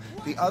pearl.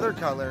 The other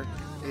color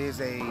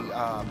is a,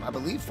 I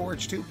believe,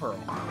 Forge 2 pearl.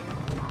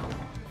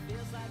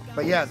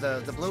 But yeah,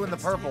 the blue and the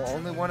purple,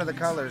 only one of the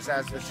colors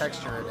has the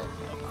texture in it.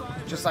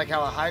 Just like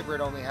how a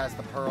hybrid only has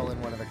the pearl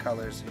in one of the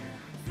colors.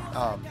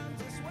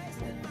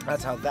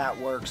 That's how that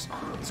works.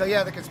 So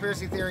yeah, the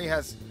conspiracy theory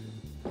has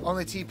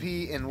only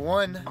TP in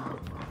one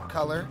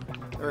color.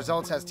 The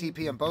results has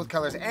TP in both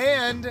colors,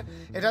 and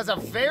it has a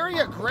very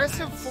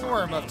aggressive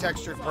form of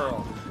textured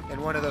pearl in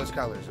one of those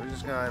colors. We're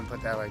just gonna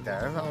put that like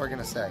that. That's all we're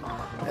gonna say.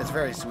 That's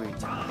very sweet.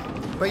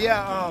 But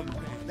yeah,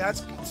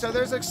 so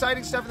there's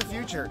exciting stuff in the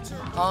future.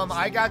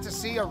 I got to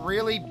see a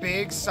really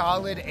big,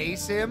 solid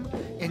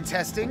ASIM in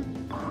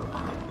testing.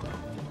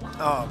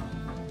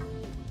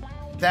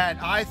 That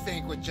I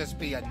think would just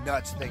be a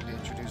nuts thing to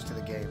introduce to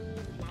the game.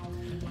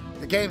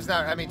 The game's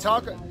not, I mean,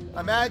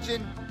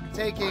 imagine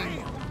taking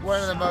one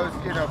of the most,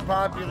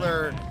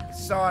 popular,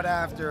 sought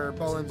after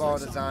bowling ball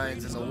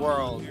designs in the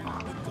world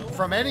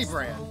from any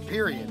brand,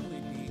 period,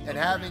 and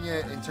having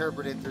it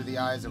interpreted through the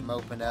eyes of Mo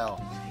Pinnell,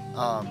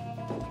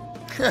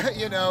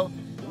 you know,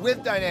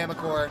 with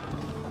Dynamicore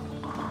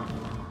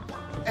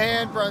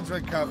and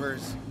Brunswick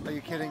covers. Are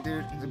you kidding,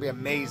 dude? It's gonna be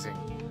amazing.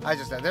 I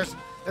just know there's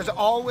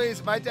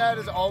always, my dad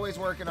is always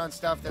working on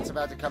stuff that's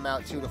about to come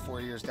out 2 to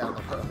 4 years down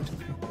the road.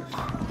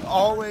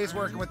 Always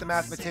working with the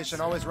mathematician,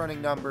 always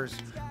running numbers,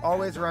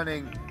 always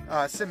running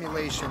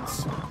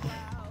simulations.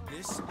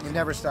 He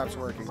never stops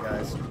working,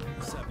 guys.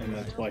 And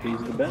that's why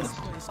he's the best.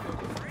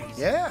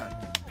 Yeah.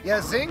 Yeah,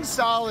 Zing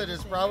Solid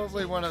is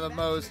probably one of the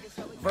most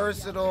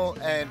versatile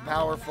and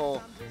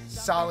powerful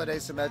solid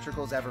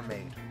asymmetricals ever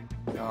made.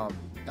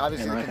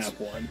 Obviously, And I have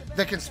one.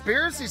 the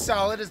Conspiracy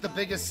Solid is the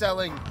biggest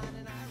selling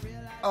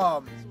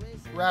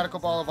radical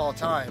ball of all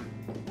time.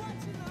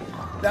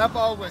 That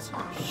ball was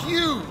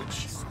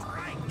huge.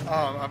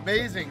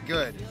 Amazing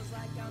good.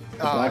 The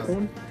black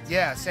one?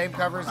 Yeah, same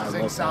cover as the I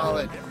Zing love that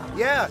Solid. one.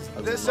 Yeah,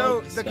 I so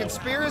love the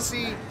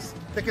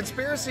that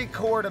Conspiracy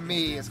core to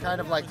me is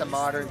kind of like the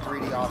modern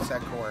 3D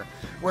offset core,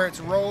 where it's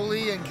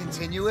rolly and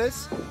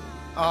continuous.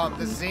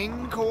 The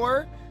Zing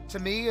core to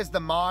me is the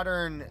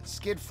modern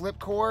skid flip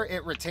core.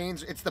 It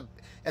retains,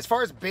 as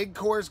far as big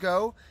cores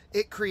go,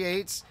 it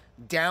creates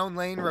down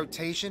lane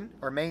rotation,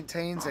 or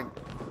maintains a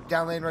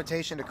down lane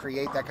rotation to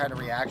create that kind of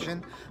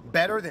reaction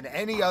better than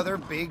any other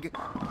big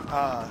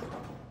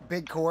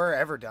core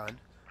ever done.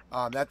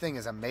 That thing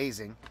is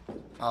amazing.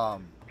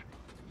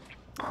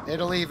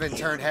 It'll even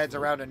turn heads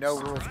around a no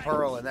rules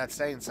pearl, and that's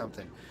saying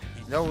something.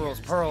 No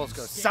rules pearls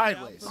go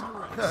sideways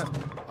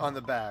on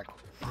the back.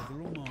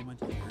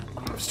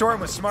 If Storm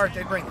was smart,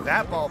 they'd bring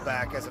that ball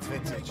back as a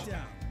vintage.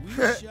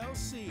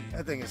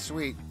 That thing is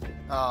sweet.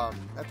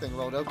 That thing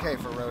rolled okay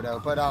for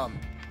Roto, but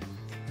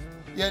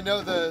yeah,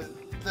 no,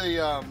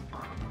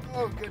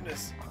 oh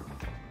goodness,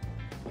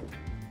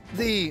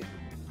 the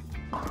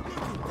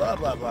blah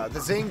blah blah. The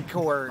Zing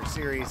Core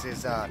series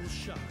is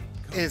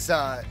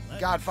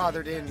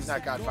godfathered in,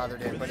 not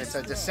godfathered in, but it's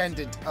a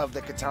descendant of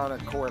the Katana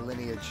core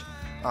lineage.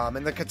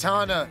 And the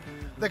Katana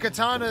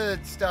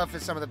stuff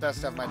is some of the best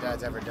stuff my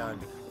dad's ever done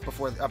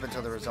up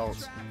until the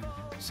results.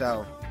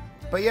 So,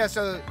 but yeah,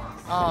 so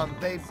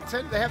they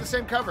have the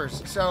same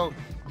covers. So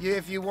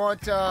if you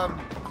want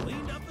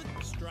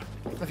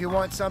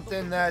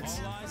something that's,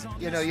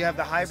 you know, you have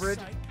the hybrid,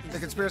 the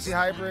Conspiracy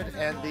hybrid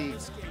and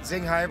the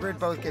Zing hybrid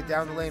both get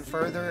down the lane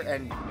further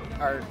and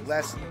are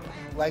less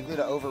likely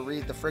to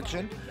overread the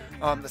friction.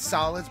 The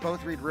solids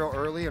both read real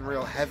early and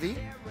real heavy.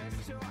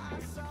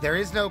 There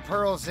is no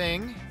Pearl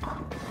Zing.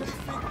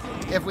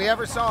 If we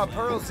ever saw a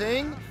Pearl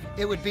Zing,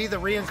 it would be the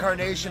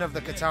reincarnation of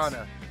the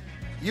Katana.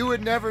 You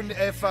would never,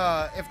 if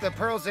the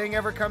Pearl Zing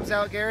ever comes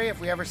out, Gary, if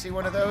we ever see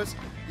one of those,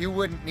 you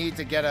wouldn't need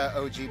to get a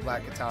OG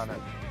Black Katana,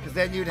 because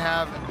then you'd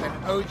have an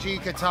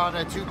OG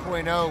Katana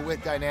 2.0 with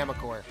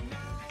Dynamicore.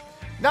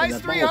 Nice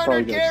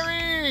 300,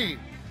 Gary!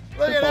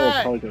 Look at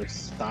that! It'll probably go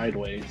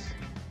sideways.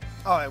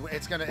 Oh,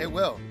 it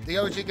will. The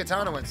OG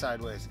Katana went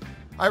sideways.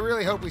 I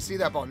really hope we see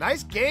that ball.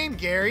 Nice game,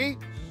 Gary.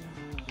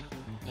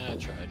 I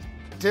tried.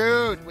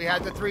 Dude, we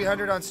had the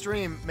 300 on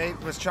stream.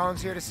 Was Chongs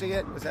here to see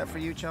it? Was that for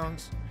you,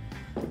 Chongs?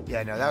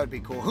 Yeah, no, that would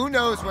be cool. Who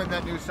knows when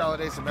that new solid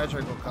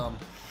asymmetric will come?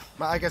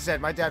 Like I said,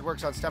 my dad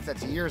works on stuff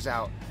that's years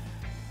out.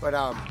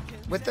 But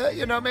with the,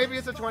 you know, maybe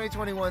it's a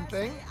 2021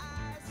 thing.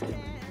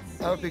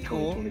 That would be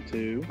cool.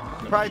 2022.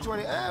 Probably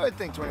 20. I would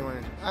think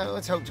 21.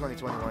 Let's hope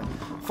 2021.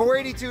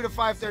 482 to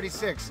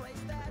 536.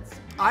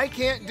 I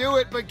can't do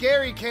it, but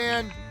Gary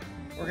can.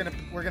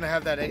 We're gonna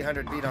have that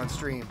 800 beat on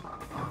stream.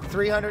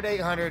 300,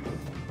 800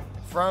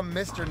 from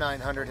Mr.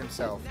 900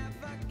 himself.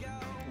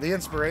 The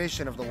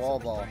inspiration of the wall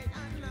ball.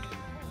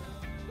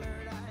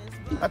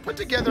 I put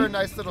together a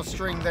nice little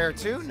string there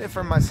too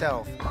for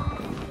myself.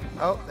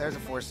 Oh, there's a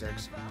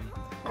 4-6.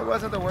 It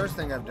wasn't the worst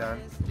thing I've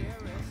done.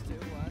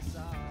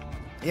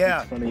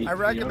 Yeah, funny, I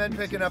recommend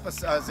picking up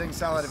a Zing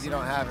Solid if you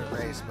don't have it,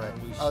 Race, but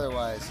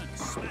otherwise.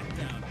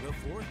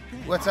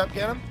 What's up,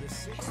 get him?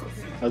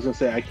 I was gonna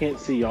say I can't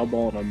see y'all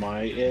balling on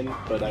my end,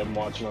 but I'm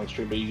watching on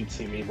stream, but you can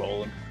see me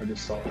bowling. I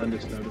just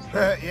noticed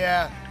that.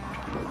 Yeah.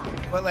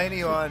 What lane are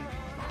you on?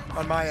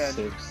 On my end.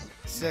 6.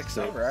 6,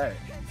 all right.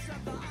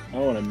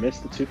 Oh, and I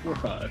missed the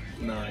 245.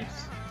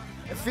 Nice.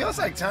 It feels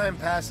like time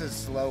passes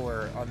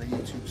slower on the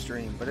YouTube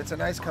stream, but it's a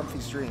nice,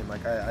 comfy stream.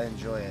 Like I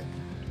enjoy it.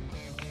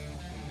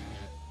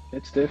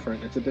 It's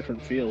different. It's a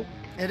different feel.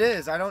 It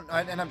is. And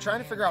I'm trying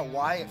to figure out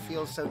why it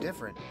feels so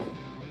different.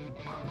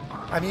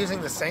 I'm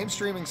using the same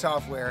streaming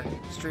software,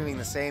 streaming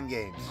the same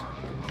games.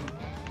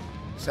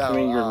 So I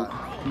mean,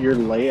 your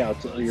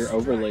layouts, your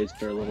overlays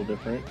are a little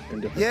different.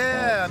 In different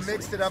yeah, I spots.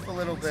 mixed it up a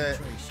little bit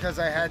because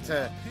I had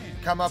to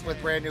come up with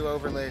brand new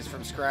overlays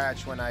from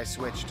scratch when I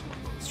switched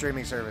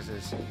streaming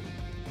services.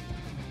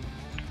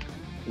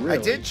 Really?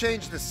 I did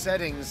change the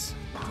settings.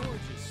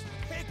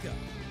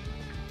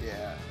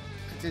 Yeah,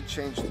 I did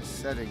change the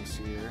settings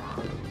here.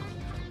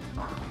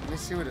 Let me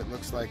see what it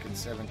looks like in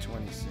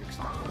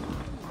 720/60.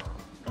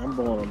 I'm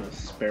bowling on a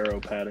Sparrow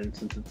pattern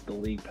since it's the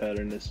league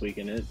pattern this week,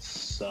 and it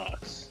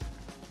sucks.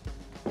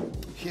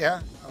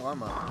 Yeah. Oh,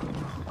 I'm up.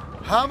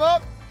 I'm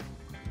up.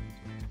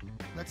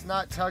 Let's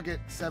not tug it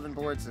 7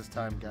 boards this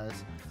time,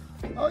 guys.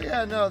 Oh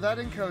yeah, no, that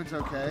encode's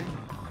okay.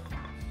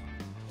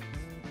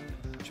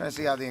 Trying to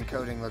see how the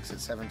encoding looks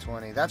at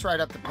 720. That's right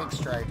up the pink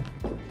stripe.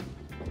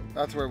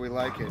 That's where we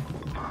like it.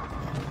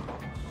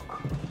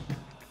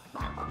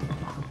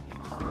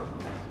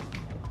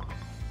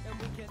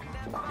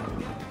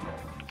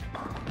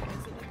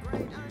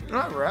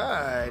 All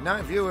right,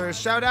 9 viewers.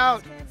 Shout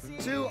out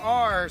to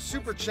our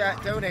super chat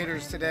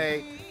donators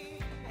today.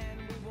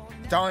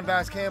 Dawn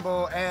Bass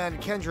Campbell and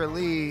Kendra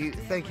Lee.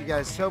 Thank you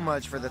guys so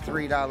much for the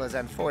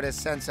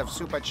 $3.40 of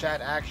super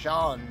chat action.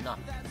 All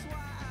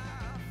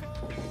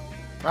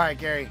right,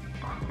 Gary.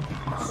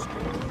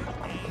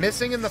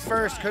 Missing in the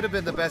first could have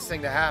been the best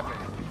thing to happen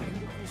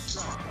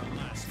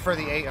for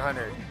the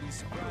 800.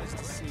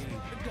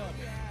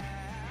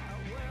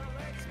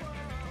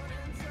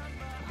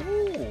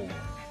 Ooh.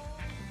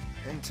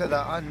 Into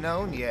the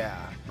unknown,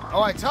 yeah.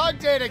 Oh, I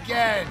tugged it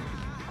again.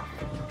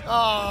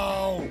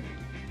 Oh.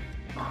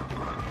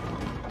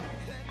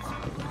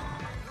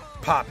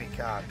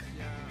 Poppycock.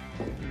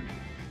 That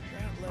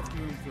left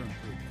room for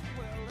improvement.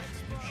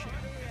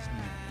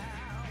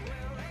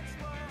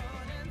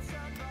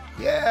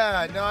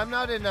 Yeah, no, I'm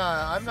not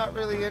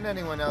really in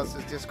anyone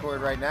else's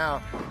Discord right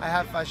now.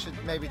 I should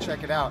maybe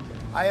check it out.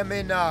 I am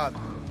in,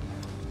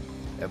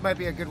 it might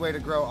be a good way to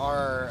grow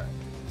our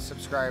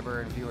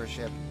subscriber and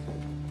viewership.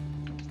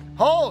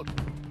 Hold!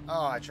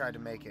 Oh, I tried to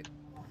make it.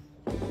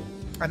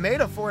 I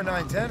made a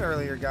 4910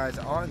 earlier, guys,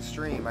 on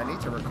stream. I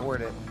need to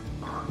record it.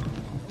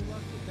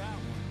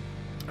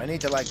 I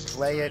need to, like,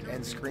 play it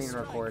and screen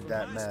record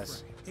that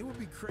mess.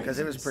 Because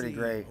it was pretty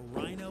great.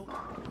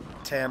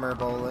 Tamer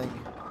Bowling.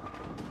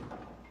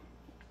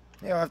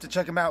 Yeah, we'll have to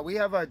check them out. We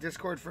have a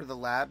Discord for the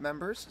lab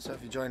members, so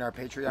if you join our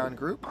Patreon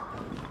group,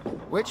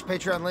 which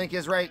Patreon link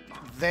is right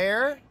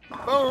there.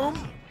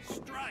 Boom!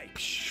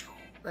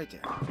 Right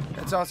there.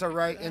 It's also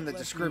right in the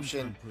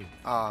description.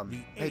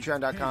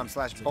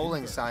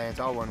 Patreon.com/bowling science,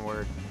 all one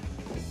word.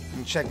 You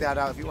can check that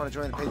out if you want to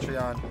join the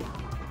Patreon.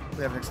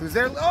 We have an exclusive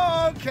there.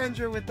 Oh,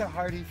 Kendra with the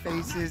hearty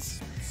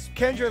faces.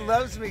 Kendra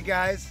loves me,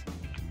 guys.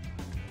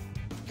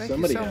 Thank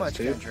you so much,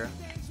 Kendra.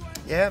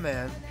 Yeah,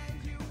 man.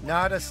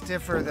 Not a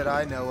stiffer that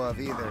I know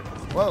of either.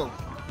 Whoa.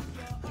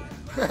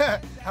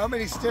 How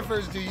many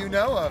stiffers do you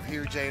know of,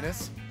 Hugh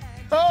Janus?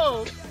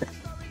 Oh!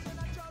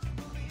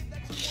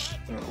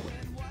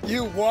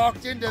 You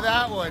walked into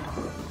that one.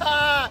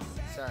 Ah!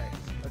 Sorry.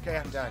 Okay,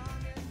 I'm done.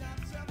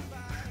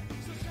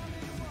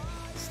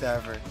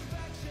 Stafford.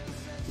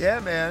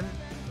 Yeah, man.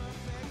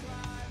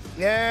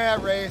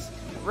 Yeah, Race.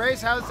 Race,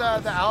 how's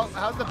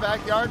the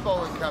backyard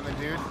bowling coming,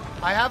 dude?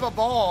 I have a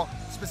ball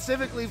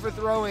specifically for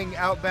throwing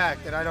out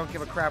back that I don't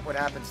give a crap what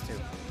happens to.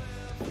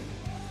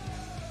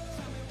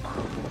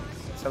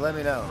 So let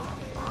me know.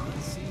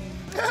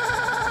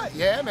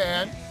 Yeah,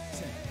 man.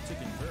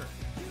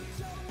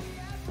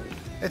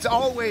 It's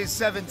always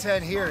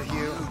 710 here,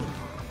 Hugh.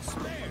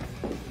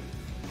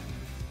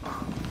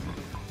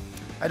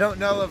 I don't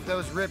know of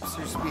those rips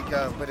you speak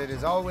of, but it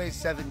is always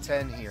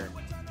 710 here.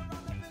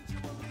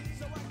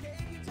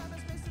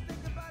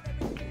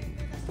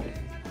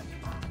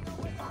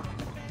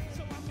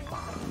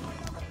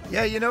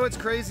 Yeah, you know what's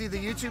crazy? The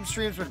YouTube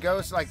streams would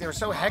go, so, like, they were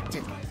so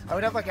hectic. I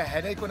would have like a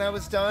headache when I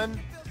was done.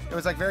 It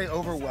was like very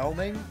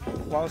overwhelming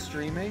while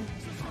streaming.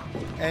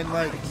 And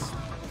like,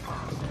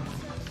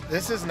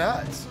 this is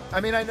nuts. I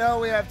mean, I know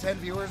we have 10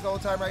 viewers the whole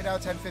time right now,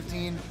 10,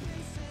 15,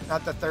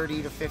 not the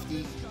 30 to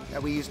 50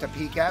 that we used to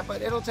peak at,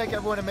 but it'll take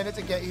everyone a minute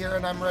to get here,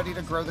 and I'm ready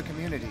to grow the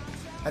community.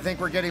 I think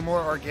we're getting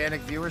more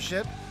organic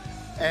viewership,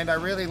 and I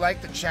really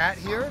like the chat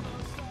here.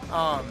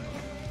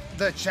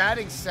 The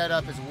chatting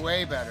setup is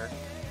way better.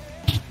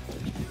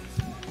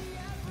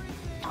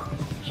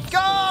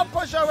 Go!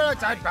 Push over the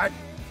tight bud.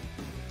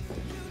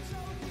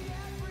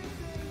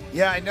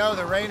 Yeah, I know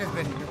the rain has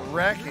been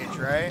wreckage,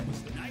 right?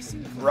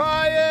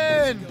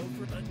 Ryan!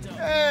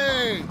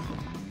 Hey!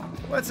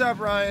 What's up,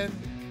 Ryan?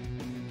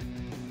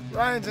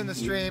 Ryan's in the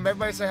stream.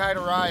 Everybody say hi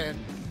to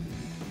Ryan.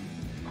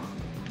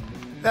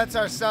 That's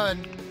our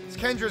son. It's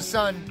Kendra's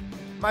son.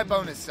 My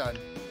bonus son.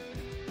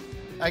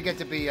 I get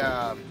to be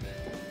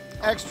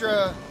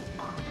extra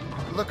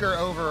looker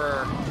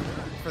over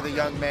for the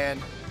young man.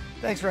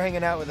 Thanks for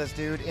hanging out with us,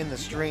 dude, in the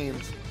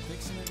streams.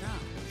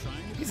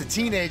 He's a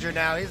teenager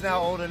now. He's now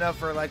old enough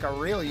for like a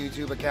real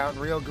YouTube account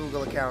and real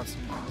Google accounts,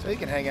 so he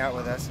can hang out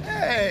with us.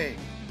 Hey!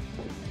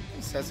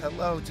 He says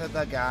hello to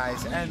the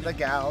guys and the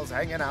gals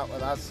hanging out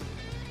with us.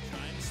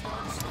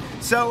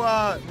 So,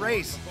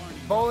 race.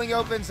 Bowling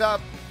opens up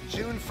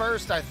June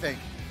 1st, I think.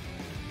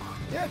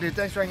 Yeah, dude,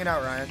 thanks for hanging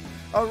out, Ryan.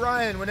 Oh,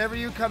 Ryan, whenever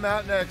you come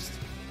out next,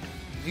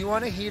 do you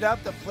want to heat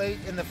up the plate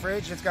in the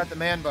fridge? It's got the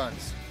man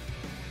buns.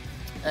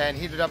 And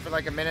heat it up for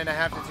like a minute and a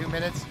half to 2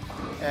 minutes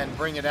and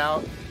bring it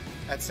out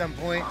at some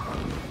point.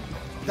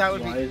 That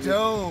would be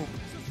dope.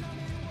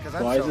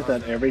 Why is it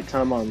that every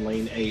time on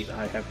lane 8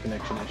 I have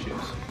connection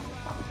issues?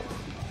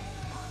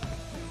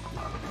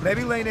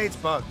 Maybe lane 8's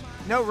bugged.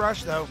 No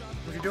rush though.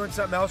 If you're doing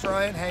something else,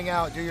 Ryan, hang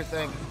out, do your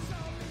thing.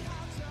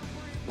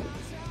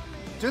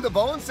 Dude, the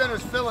bowling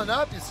center's filling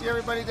up. You see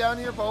everybody down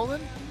here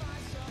bowling?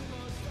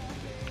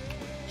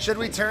 Should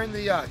we turn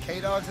the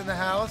K-Dogs in the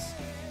house?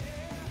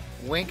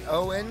 Wink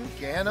Owen,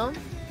 Ganem,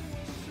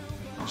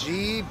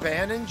 G.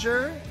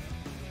 Banninger.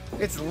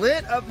 It's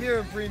lit up here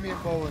in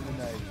Premium Bowling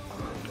tonight.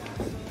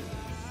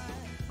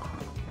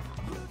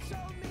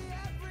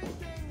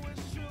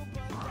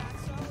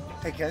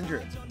 Hey,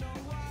 Kendra.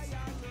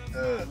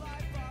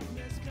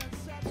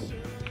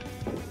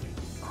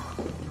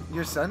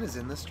 Your son is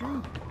in the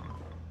stream.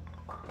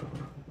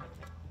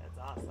 That's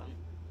awesome.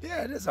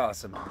 Yeah, it is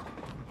awesome.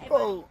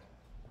 Oh,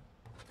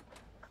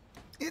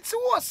 it's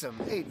awesome.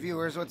 8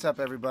 viewers. What's up,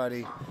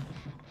 everybody?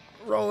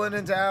 Rolling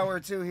into hour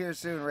 2 here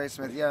soon, Ray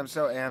Smith. Yeah, I'm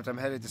so amped. I'm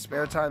headed to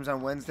Spare Times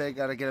on Wednesday.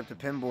 Got to get up to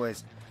Pin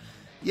Boys.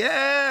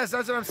 Yes,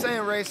 that's what I'm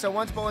saying, Ray. So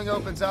once bowling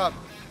opens up,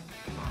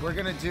 we're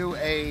going to do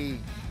a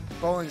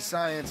bowling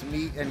science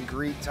meet and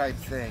greet type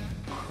thing.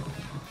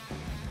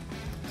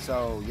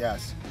 So,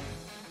 yes.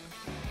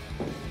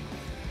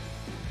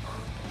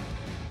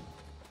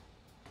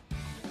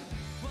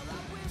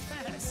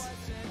 Yes.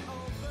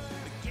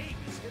 The game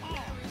is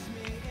on.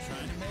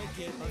 Trying to make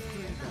it a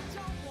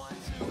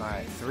 3-bagger. All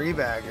right,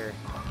 3-bagger.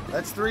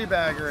 Let's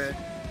 3-bagger it.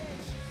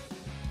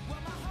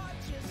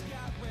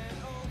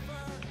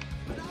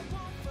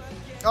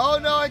 Oh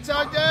no, I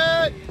tugged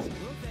it!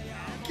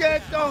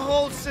 Get the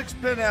whole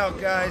 6-pin out,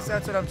 guys.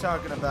 That's what I'm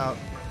talking about.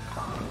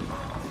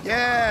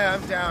 Yeah,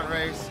 I'm down,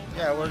 Race.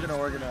 Yeah, we're gonna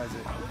organize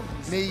it.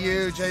 Me,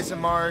 you, Jason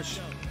Marsh,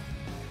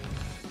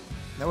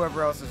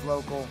 whoever else is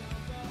local.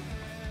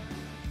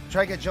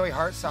 Try to get Joey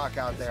Hartsock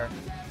out there.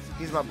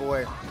 He's my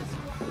boy.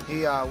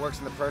 He works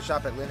in the pro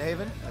shop at Lynn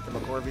Haven, at the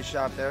McCorvey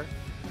shop there.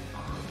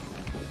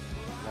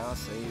 I'll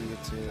see you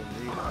to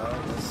the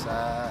other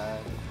side.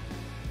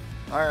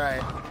 All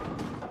right.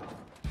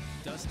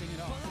 Dusting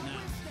it off now.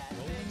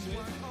 Rolling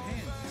with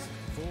hands.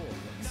 4,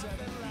 7,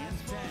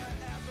 and 10.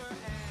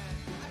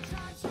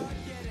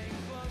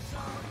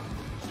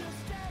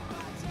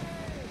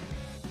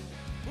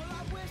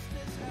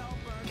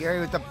 Gary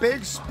with the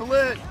big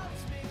split.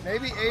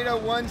 Maybe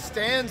 801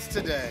 stands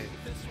today.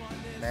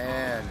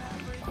 Man.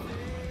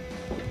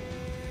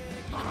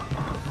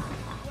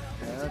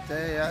 That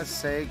day I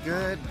say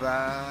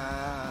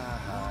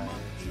goodbye.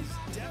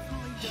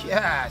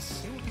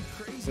 Yes.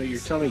 Wait, you're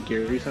telling me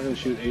Gary's not going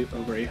to shoot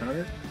over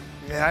 800?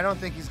 Yeah, I don't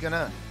think he's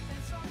gonna.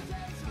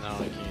 No,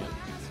 I can't.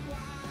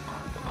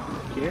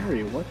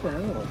 Gary, what the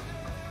hell?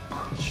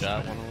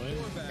 Shot one away.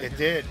 It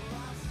did.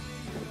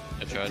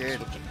 I tried to Did.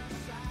 switch it.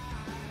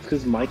 It's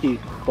because Mikey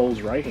bowls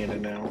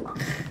right-handed now.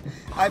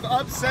 I've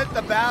upset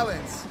the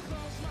balance.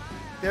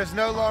 There's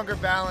no longer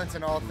balance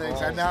in all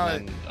things. I'm now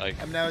And then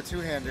I'm now a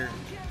two-hander.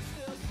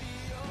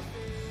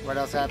 What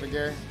else happened,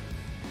 Gary?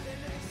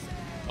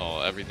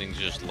 oh, everything's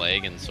just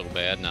lagging so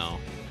bad now.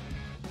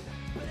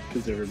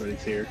 Because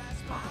everybody's here.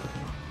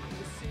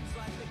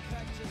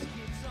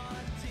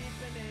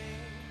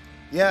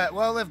 Yeah,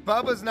 well, if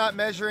Bubba's not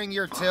measuring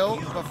your tilt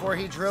before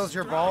he drills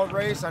your ball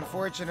race,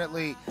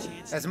 unfortunately,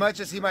 as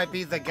much as he might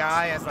be the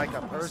guy as like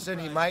a person,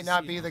 he might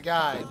not be the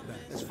guy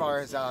as far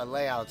as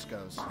layouts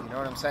goes. You know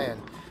what I'm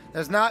saying?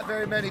 There's not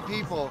very many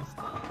people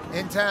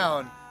in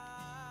town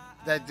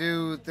that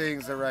do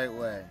things the right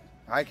way.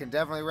 I can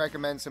definitely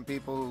recommend some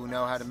people who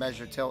know how to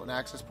measure tilt and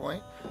axis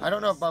point. I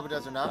don't know if Bubba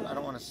does or not. I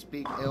don't want to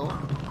speak ill.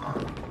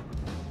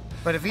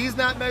 But if he's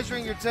not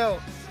measuring your tilt,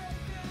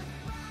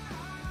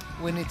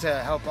 we need to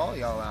help all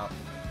y'all out.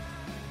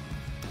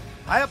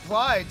 I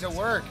applied to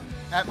work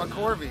at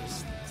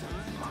McCorvey's.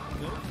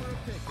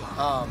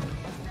 I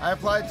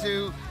applied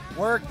to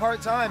work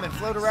part-time and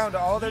float around to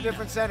all their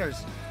different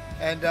centers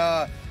and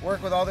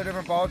work with all their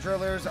different ball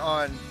drillers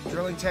on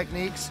drilling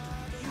techniques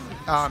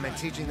and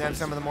teaching them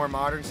some of the more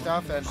modern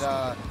stuff. And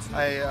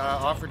I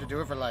offered to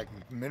do it for like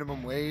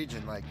minimum wage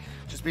and like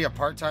just be a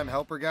part-time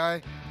helper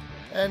guy.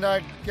 And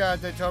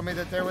they told me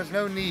that there was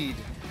no need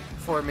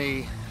for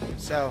me.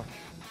 So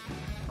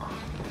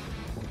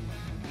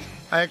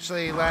I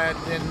actually,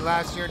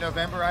 last year,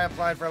 November, I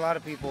applied for a lot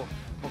of people.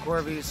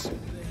 McCorvey's,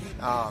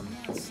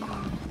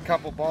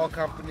 couple ball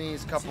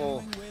companies,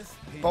 couple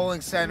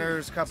bowling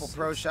centers, couple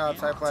pro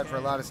shops. I applied for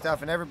a lot of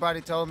stuff, and everybody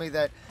told me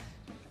that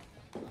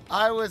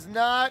I was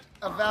not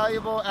a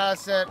valuable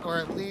asset or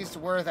at least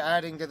worth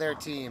adding to their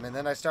team. And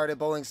then I started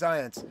Bowling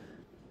Science.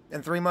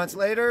 And 3 months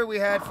later, we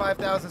had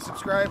 5,000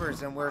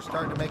 subscribers, and we're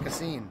starting to make a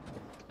scene.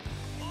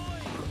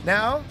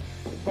 Now,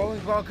 bowling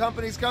ball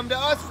companies come to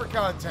us for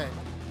content.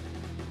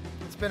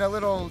 It's been a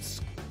little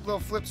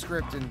flip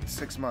script in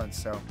 6 months,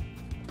 so.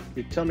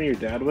 You tell me your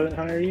dad wouldn't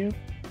hire you?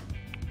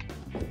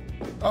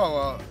 Oh,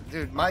 well,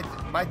 dude, my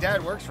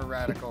dad works for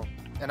Radical,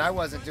 and I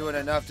wasn't doing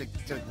enough to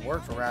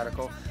work for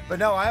Radical. But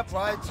no, I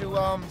applied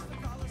to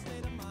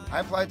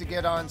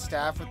get on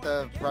staff with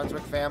the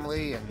Brunswick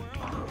family and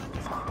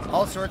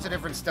all sorts of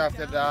different stuff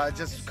that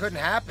just couldn't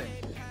happen.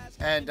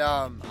 And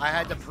I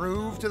had to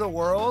prove to the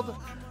world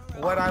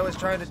what I was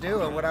trying to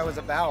do and what I was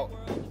about.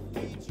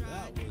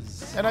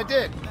 And I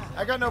did.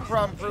 I got no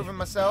problem proving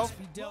myself.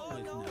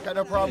 Got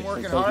no problem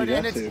working hard.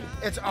 And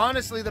it's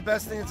honestly the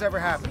best thing that's ever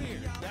happened.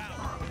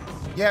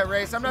 Yeah,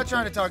 Race, I'm not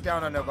trying to talk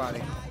down on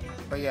nobody.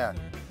 But yeah.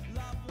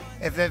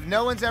 If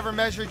no one's ever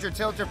measured your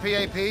tilt or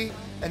PAP,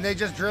 and they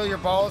just drill your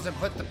balls and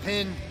put the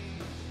pin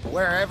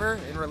wherever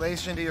in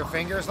relation to your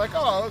fingers, like,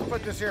 oh, let's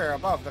put this here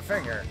above the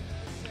finger,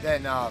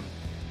 then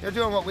they're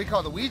doing what we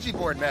call the Ouija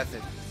board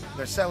method.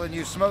 They're selling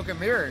you smoke and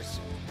mirrors.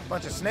 A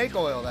bunch of snake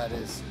oil, that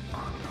is.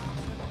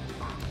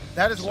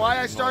 That is why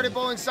I started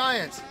Bowling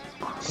Science.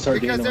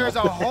 Because there's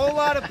a whole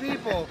lot of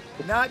people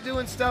not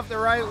doing stuff the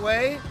right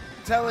way,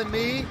 telling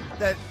me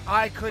that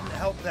I couldn't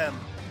help them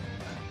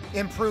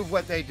improve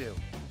what they do.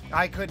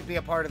 I couldn't be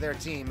a part of their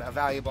team, a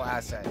valuable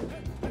asset.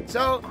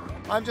 So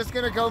I'm just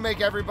gonna go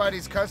make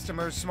everybody's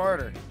customers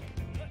smarter.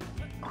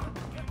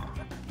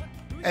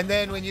 And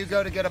then when you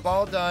go to get a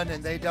ball done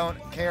and they don't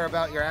care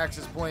about your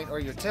axis point or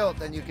your tilt,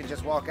 then you can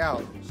just walk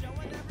out.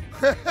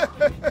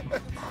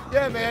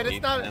 Yeah, man,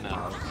 it's not.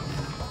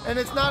 And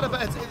it's not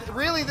about,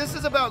 really, this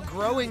is about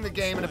growing the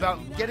game and about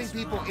getting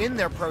people in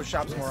their pro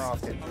shops more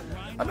often.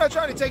 I'm not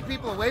trying to take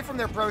people away from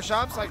their pro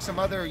shops like some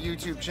other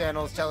YouTube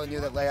channels telling you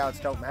that layouts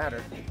don't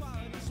matter.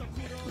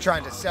 I'm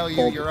trying to sell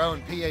you your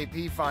own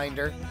PAP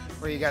finder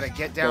where you got to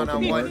get down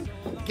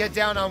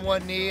on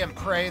one knee and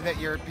pray that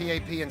your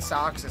PAP in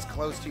socks is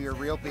close to your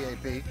real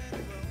PAP.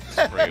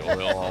 Spray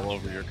oil all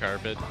over your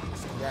carpet.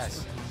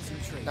 Yes.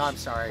 No, I'm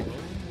sorry.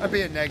 I'm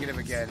being negative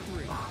again.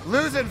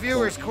 Losing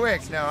viewers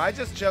quick. No, I'm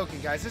just joking,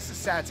 guys. This is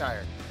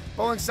satire.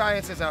 Bowling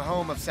Science is a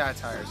home of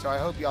satire, so I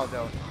hope y'all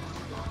don't.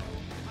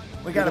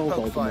 We gotta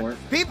poke fun.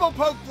 People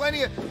talk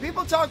plenty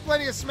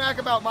of smack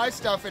about my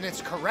stuff, and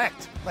it's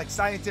correct, like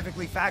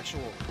scientifically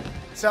factual.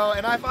 So,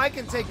 and if I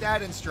can take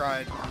that in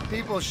stride,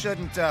 people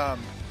shouldn't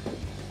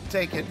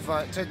take it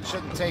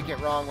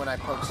wrong when I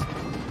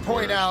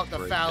point out the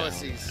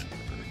fallacies.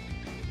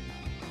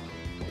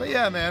 But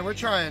yeah, man, we're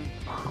trying.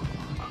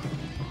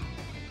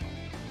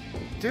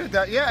 Dude,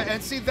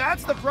 and see,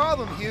 that's the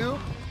problem, Hugh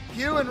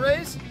and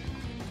Race.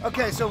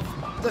 Okay, so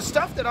the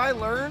stuff that I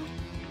learned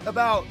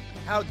about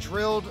how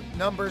drilled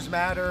numbers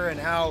matter and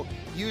how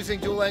using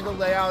dual angle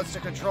layouts to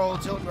control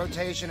tilt and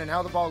rotation and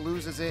how the ball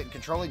loses it and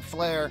controlling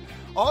flare,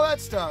 all that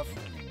stuff.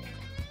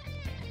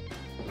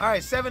 All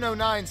right,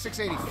 709,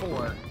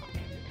 684.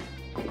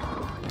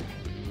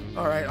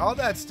 All right, all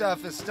that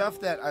stuff is stuff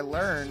that I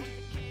learned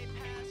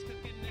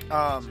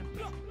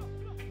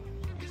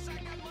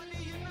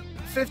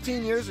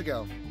 15 years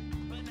ago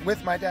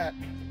with my dad.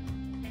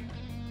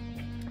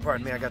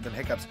 Pardon me, I got them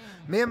hiccups.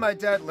 Me and my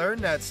dad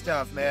learned that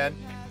stuff, man.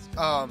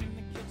 A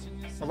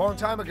long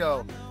time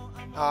ago.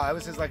 I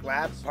was his like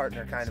lab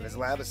partner, kind of his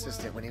lab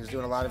assistant when he was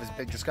doing a lot of his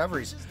big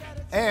discoveries.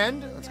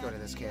 And let's go to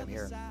this cam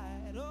here.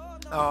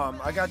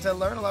 I got to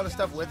learn a lot of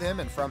stuff with him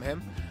and from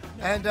him.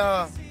 And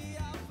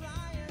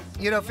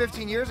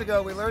 15 years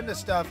ago we learned this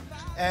stuff,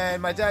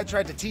 and my dad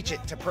tried to teach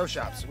it to pro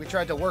shops. We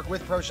tried to work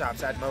with pro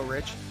shops at Mo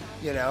Rich,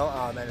 and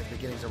at the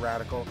beginnings of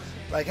Radical.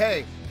 Like,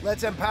 hey,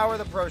 let's empower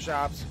the pro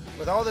shops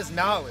with all this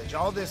knowledge,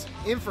 all this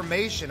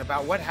information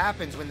about what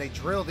happens when they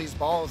drill these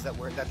balls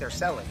that they're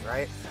selling,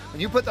 right? When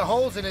you put the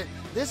holes in it,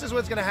 this is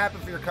what's going to happen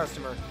for your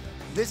customer.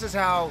 This is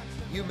how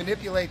you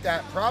manipulate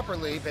that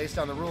properly based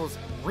on the rules,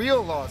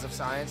 real laws of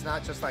science,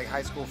 not just like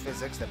high school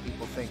physics that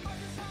people think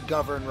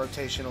govern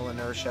rotational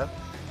inertia.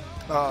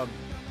 A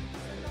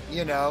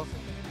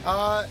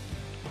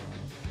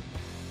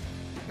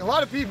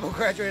lot of people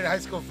graduated high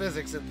school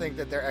physics and think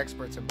that they're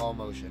experts in ball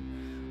motion.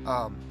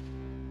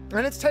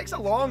 And it takes a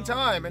long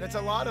time, and it's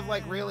a lot of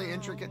like really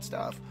intricate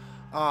stuff.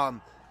 A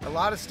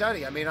lot of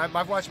study. I mean,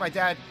 I've watched my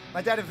dad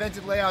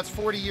invented layouts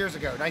 40 years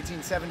ago,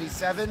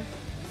 1977,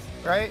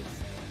 right?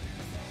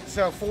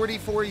 So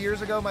 44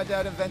 years ago, my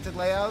dad invented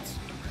layouts.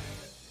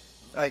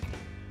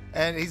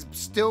 And he's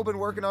still been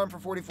working on them for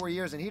 44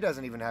 years, and he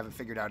doesn't even have it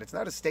figured out. It's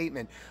not a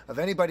statement of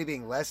anybody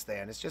being less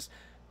than. It's just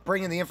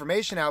bringing the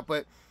information out.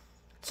 But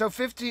so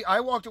I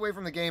walked away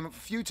from the game a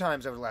few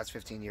times over the last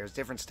 15 years.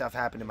 Different stuff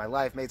happened in my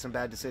life, made some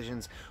bad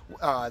decisions,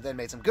 then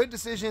made some good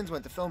decisions,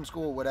 went to film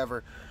school,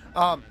 whatever.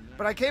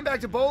 But I came back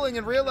to bowling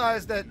and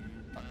realized that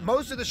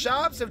most of the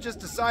shops have just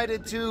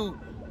decided to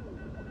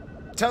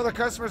tell their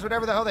customers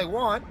whatever the hell they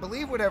want,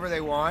 believe whatever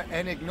they want,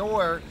 and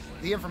ignore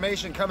the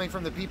information coming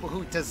from the people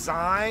who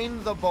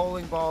design the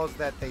bowling balls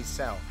that they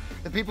sell.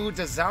 The people who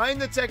design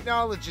the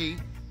technology,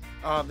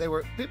 they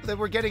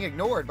were getting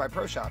ignored by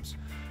pro shops.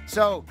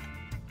 So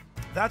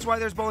that's why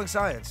there's Bowling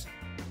Science.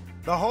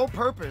 The whole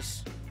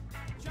purpose.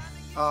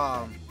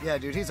 Yeah,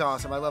 dude, he's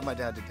awesome. I love my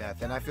dad to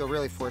death, and I feel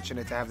really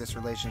fortunate to have this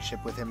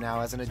relationship with him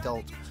now as an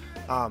adult.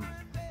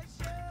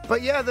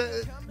 But yeah,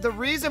 the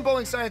reason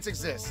Bowling Science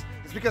exists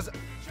is because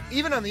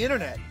even on the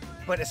internet,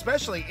 but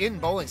especially in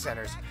bowling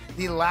centers,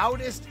 the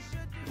loudest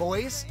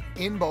voice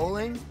in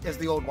bowling is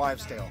the old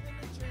wives' tale.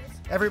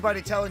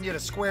 Everybody telling you to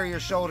square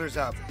your shoulders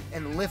up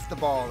and lift the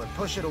ball and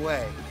push it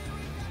away.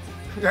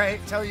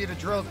 Right? Telling you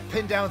to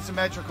pin down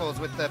symmetricals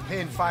with the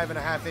pin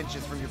 5.5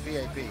 inches from your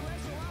PAP.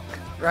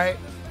 Right?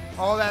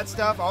 All that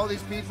stuff, all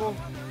these people.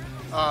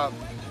 And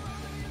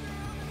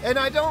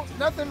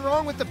nothing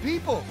wrong with the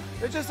people.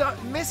 They're just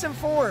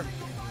misinformed.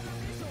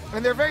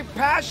 And they're very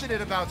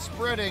passionate about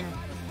spreading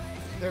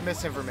their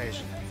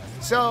misinformation.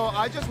 So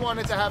I just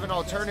wanted to have an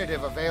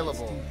alternative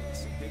available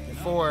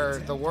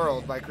for the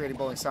world by creating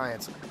bowling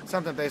science,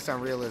 something based on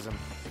realism,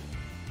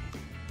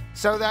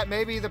 so that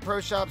maybe the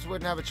pro shops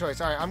wouldn't have a choice.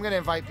 All right, I'm going to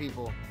invite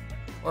people,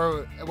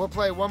 or we'll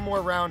play one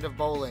more round of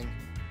bowling,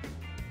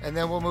 and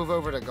then we'll move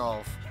over to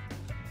golf.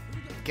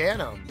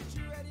 Ganem.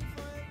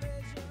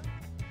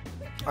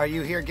 Are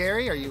you here,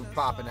 Gary? Or are you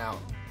bopping out?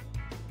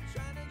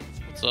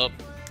 What's up?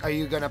 Are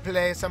you going to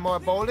play some more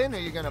bowling, or are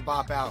you going to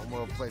bop out and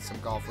we'll play some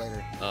golf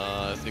later?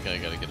 I think I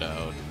gotta get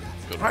out.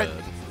 Go to All right.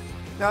 bed.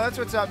 No, that's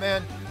what's up,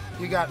 man.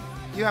 You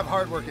have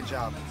hard working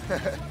job.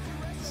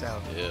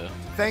 So, Yeah.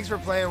 thanks for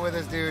playing with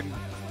us, dude.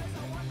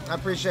 I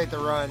appreciate the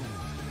run.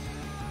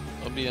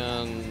 I'll be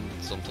on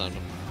sometime.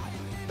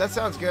 That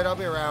sounds good. I'll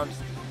be around.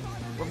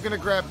 We're going to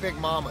grab Big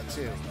Mama,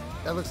 too.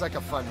 That looks like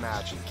a fun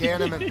match.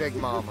 Ganem and Big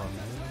Mama.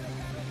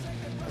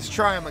 Let's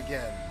try them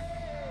again.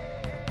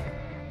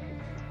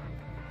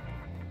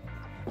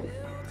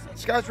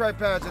 Scotch-Brite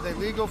pads, are they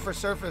legal for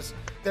surface?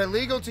 They're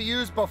legal to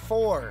use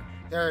before.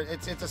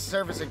 It's a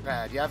surfacing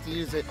pad. You have to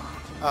use it,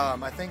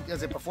 I think,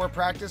 is it before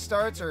practice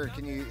starts, or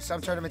can you,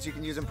 some tournaments you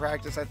can use in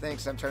practice, I think.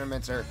 Some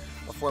tournaments are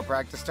before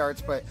practice starts,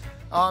 but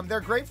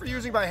they're great for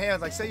using by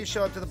hand. Like, say you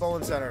show up to the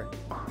bowling center,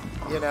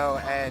 you know,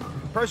 and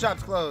pro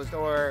shop's closed,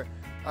 or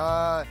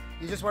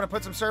you just want to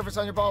put some surface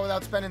on your ball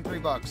without spending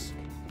 $3.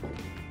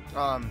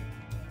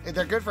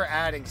 They're good for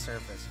adding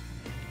surface.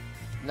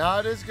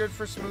 Not as good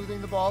for smoothing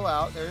the ball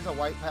out. There's a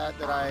white pad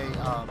that I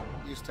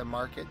used to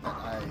market that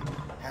I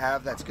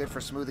have that's good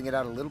for smoothing it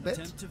out a little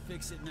bit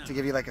to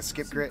give you like a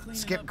skip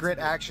grit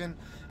action.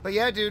 But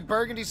yeah, dude,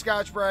 burgundy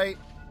Scotch-Brite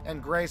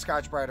and gray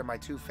Scotch-Brite are my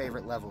two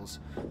favorite levels.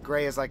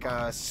 Gray is like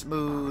a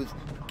smooth,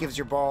 gives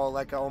your ball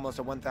like almost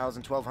a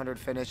 1,000, 1,200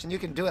 finish, and you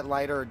can do it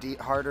lighter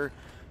or harder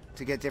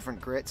to get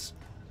different grits.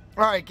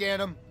 All right,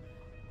 Ganem,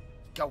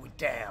 going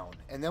down,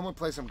 and then we'll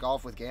play some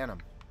golf with Ganem.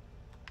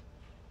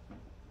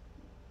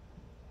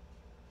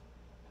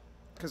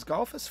 Because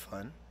golf is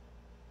fun.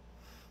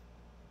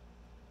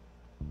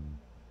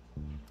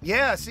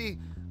 Yeah, see,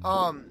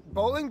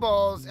 bowling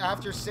balls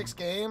after 6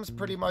 games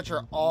pretty much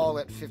are all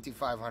at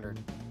 5,500.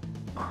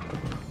 Oh,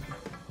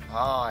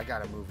 I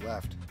gotta move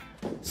left.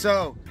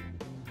 So,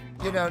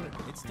 you know,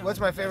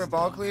 what's my favorite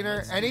ball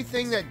cleaner?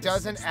 Anything that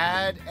doesn't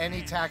add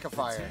any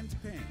tackifier.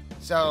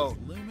 So,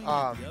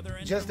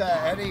 just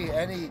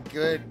any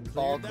good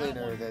ball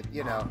cleaner that,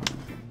 you know.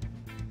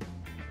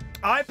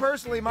 I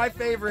personally, my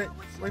favorite,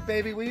 wait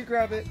baby, will you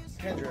grab it?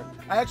 Kendra,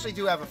 I actually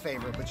do have a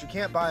favorite, but you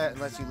can't buy it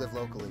unless you live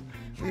locally.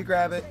 Will you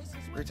grab it?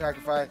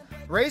 Retackify.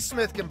 Ray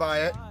Smith can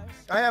buy it.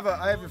 I have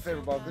your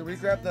favorite ball. Will you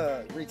grab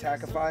the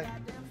Retackify?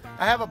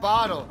 I have a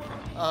bottle.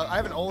 I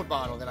have an old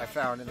bottle that I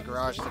found in the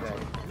garage today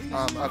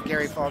of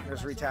Gary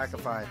Faulkner's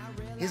Retackify.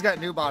 He's got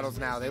new bottles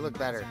now. They look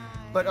better.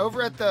 But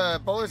over at the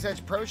Bowler's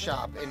Edge Pro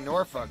Shop in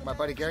Norfolk, my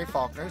buddy Gary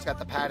Faulkner, he's got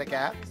the Paddock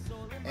app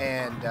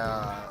and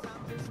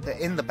the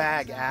In the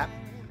Bag app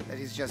that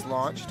he's just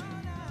launched.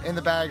 In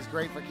the Bag's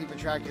great for keeping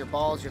track of your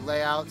balls, your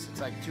layouts. It's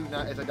like it's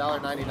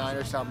 $1.99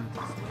 or something.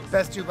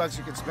 Best $2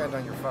 you could spend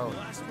on your phone.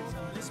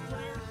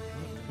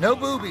 No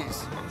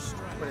boobies,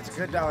 but it's a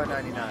good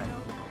 $1.99.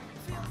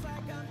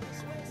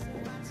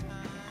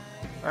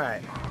 All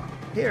right,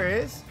 here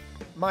is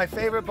my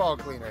favorite ball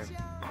cleaner.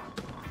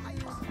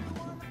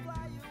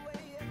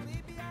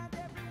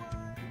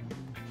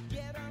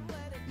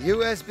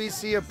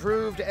 USB-C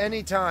approved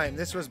anytime.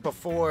 This was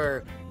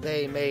before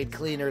they made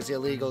cleaners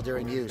illegal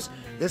during use.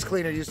 This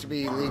cleaner used to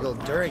be illegal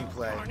during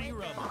play.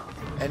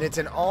 And it's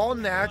an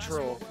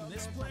all-natural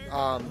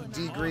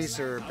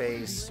degreaser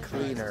base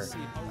cleaner.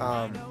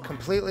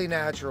 Completely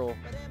natural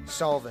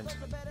solvent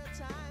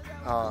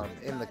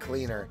in the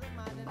cleaner.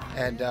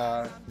 And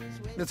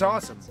it's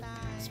awesome.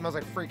 It smells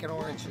like freaking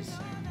oranges.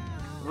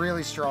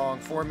 Really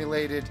strong,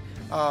 formulated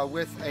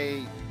with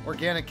a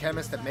organic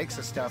chemist that makes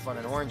the stuff on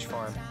an orange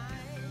farm.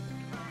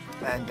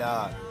 And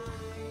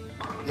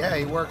yeah,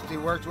 he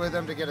worked with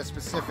them to get a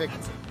specific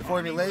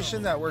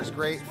formulation that works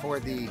great for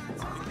the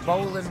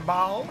bowling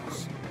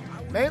balls.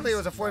 Mainly, it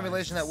was a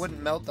formulation that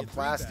wouldn't melt the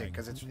plastic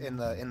because it's in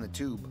the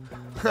tube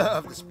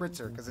of the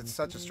spritzer because it's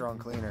such a strong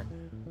cleaner.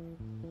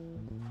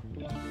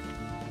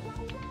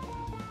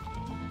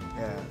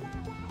 Yeah.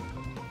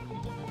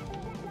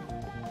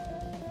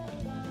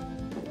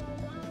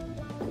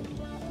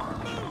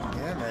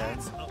 Yeah, man.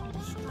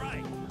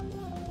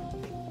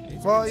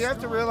 Well, you have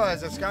to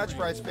realize that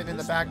Scotch-Brite's been in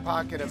the back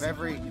pocket of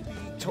every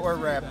tour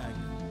rep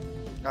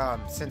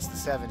since the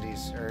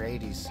 70s or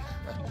 80s.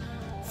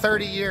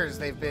 30 years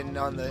they've been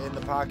in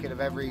the pocket of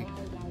every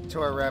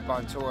tour rep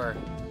on tour.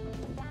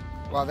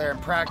 While they're in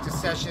practice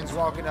sessions,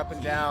 walking up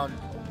and down.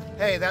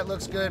 Hey, that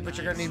looks good, but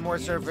you're gonna need more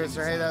surface.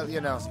 Or hey, that,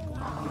 you know,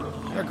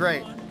 they're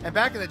great. And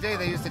back in the day,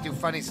 they used to do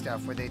funny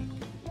stuff where they'd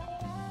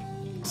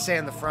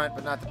sand the front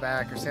but not the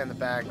back, or sand the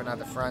back but not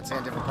the front,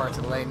 sand different parts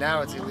of the lane.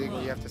 Now it's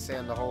illegal. You have to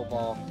sand the whole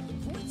ball.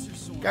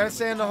 Gotta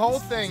sand the whole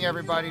thing,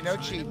 everybody. No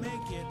cheating.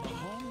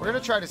 We're gonna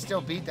try to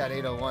still beat that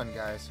 801,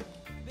 guys.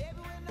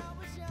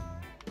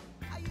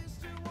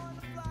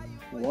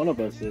 One of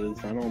us is.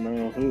 I don't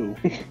know who.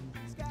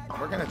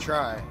 We're gonna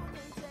try.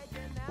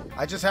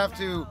 I just have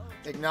to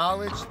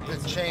acknowledge the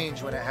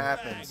change when it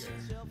happens.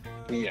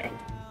 Yeah.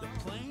 The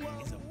plane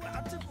is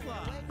about to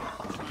fly.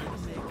 Trying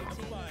to make it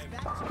to live.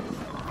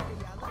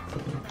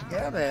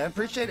 Yeah, man.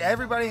 Appreciate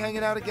everybody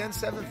hanging out again.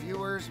 7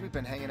 viewers. We've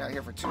been hanging out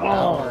here for 2 Oh,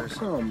 hours.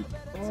 come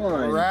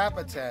on. Wrap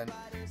a 10.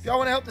 If y'all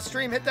want to help the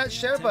stream, hit that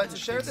share button.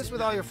 Share this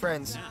with all your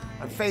friends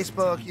on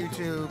Facebook,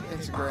 YouTube,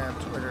 Instagram,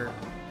 Twitter.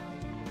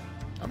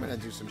 I'm going to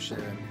do some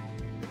sharing.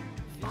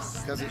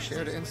 Does it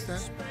share to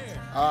Instant?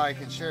 Oh, I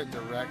can share it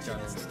direct on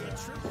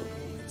Instant.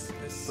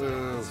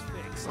 Boo.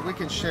 So we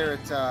can share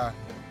it on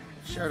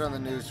the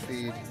news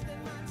feed.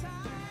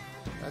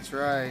 That's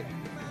right.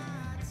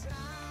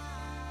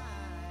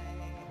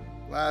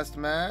 Last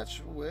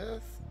match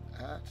with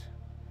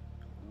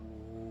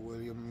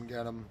William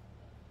Getham.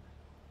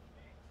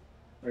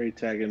 Are you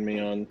tagging me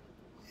on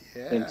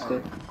Yeah.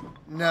 Insta?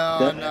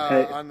 No,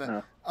 Hey,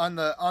 on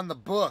the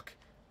book.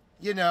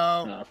 You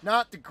know, No.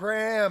 not the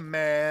gram,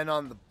 man,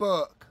 on the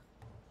book.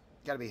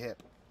 Gotta be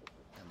hip.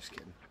 I'm just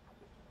kidding.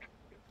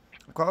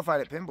 I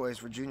qualified at Pinboys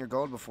for Junior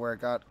Gold before it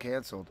got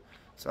canceled,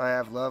 so I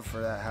have love for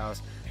that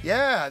house.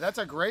 Yeah, that's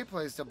a great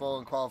place to bowl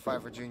and qualify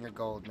for Junior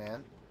Gold,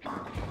 man.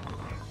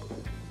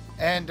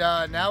 And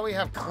now we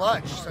have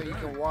clutch, so you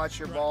can watch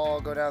your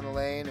ball go down the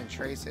lane and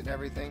trace it and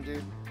everything,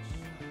 dude.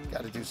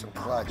 Got to do some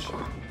clutch.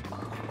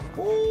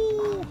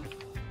 Woo!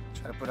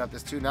 Try to put up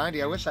this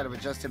 290. I wish I'd have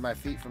adjusted my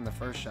feet from the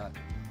first shot.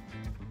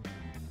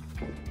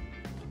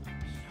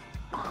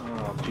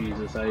 Oh,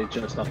 Jesus. I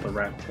adjust off the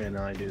wrap 10 and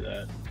I do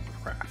that.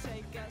 Crap. The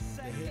hit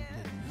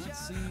did not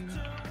seem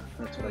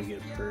That's what I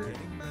get for doing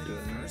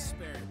for a that.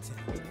 spare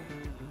attempt.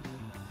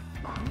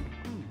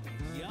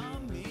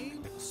 Yummy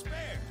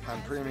spare.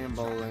 On premium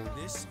bowling,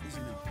 This is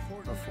an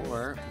important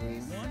before we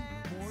one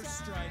more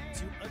strike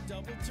to a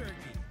double turkey.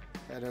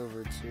 head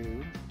over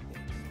to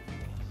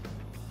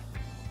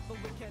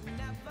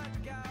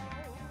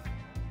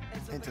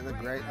into the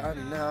great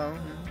unknown.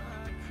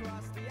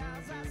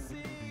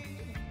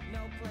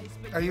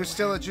 Are you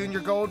still a Junior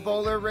Gold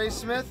bowler, Ray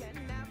Smith?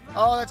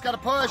 Oh, that's got a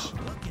push.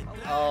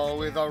 Oh,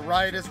 with the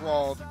right is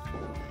walled.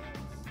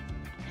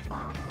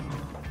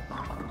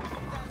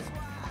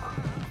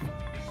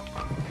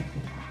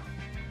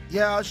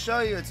 Yeah, I'll show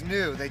you. It's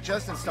new. They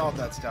just installed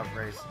that stuff,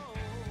 Race.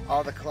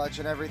 All the clutch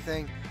and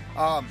everything.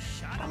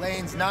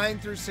 Lanes 9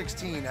 through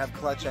 16 have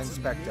clutch and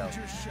specto.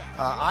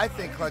 I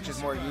think clutch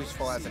is more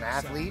useful as an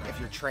athlete, if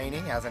you're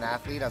training as an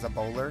athlete, as a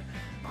bowler.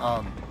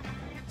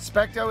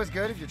 Specto is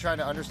good if you're trying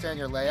to understand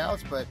your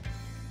layouts, but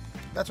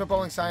that's what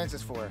bowling science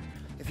is for.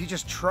 If you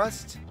just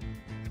trust...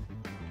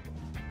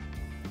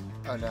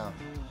 Oh no.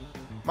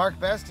 Mark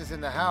Best is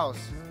in the house.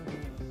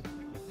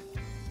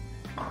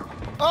 Oh,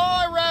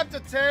 I wrapped a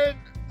 10!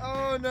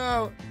 Oh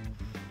no.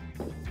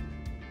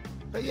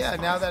 But yeah,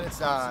 now that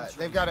it's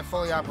they've got it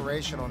fully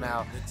operational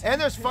now, and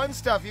there's fun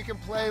stuff you can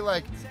play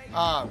like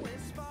a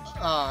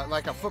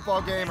football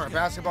game or a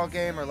basketball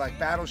game or like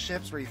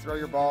battleships where you throw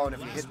your ball and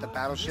if you hit the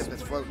battleship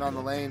that's floating on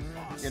the lane,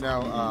 you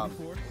know,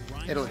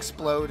 it'll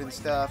explode and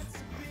stuff.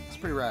 It's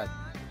pretty rad.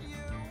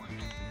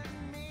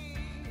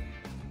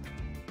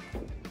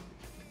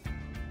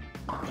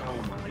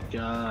 Oh my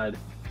god.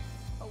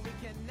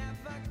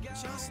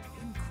 Just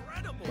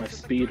incredible. My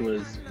speed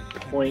was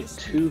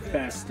 0.2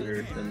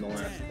 faster than the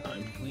last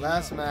time.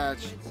 Last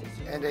match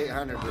and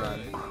 800 run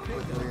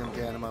with William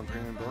Gannam on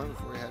premium bowling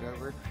before we head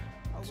over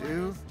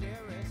to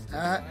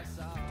at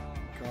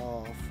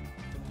golf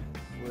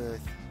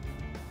with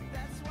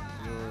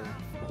your...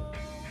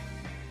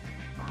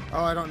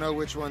 Oh, I don't know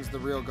which one's the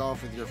real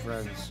golf with your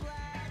friends.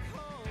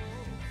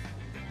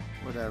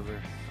 Whatever.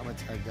 I'm gonna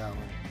tag that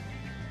one.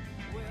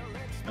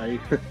 I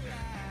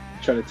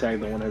try to tag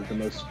the one that has the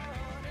most.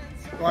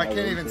 Well, I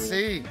can't even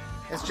see.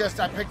 It's just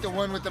I picked the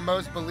one with the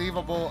most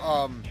believable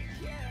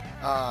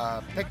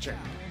picture.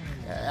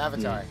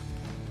 Avatar.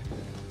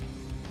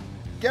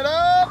 Get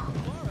up!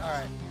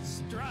 Alright.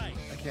 Strike.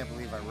 I can't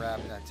believe I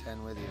wrapped that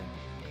 10 with you.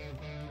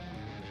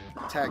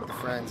 Tag the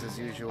friends as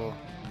usual.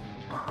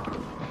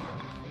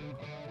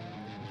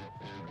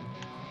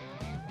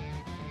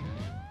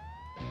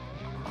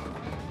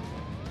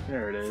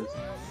 There it is.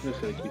 I'm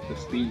just gonna keep the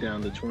speed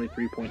down to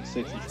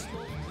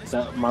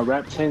 23.6. My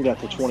wrap 10 got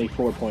to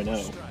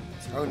 24.0.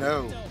 Oh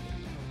no.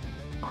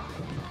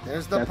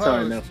 There's the That's how I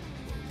post. know.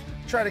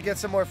 Try to get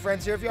some more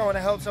friends here. If y'all want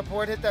to help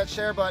support, hit that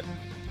share button.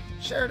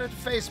 Share it to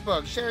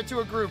Facebook. Share it to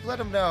a group. Let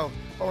them know.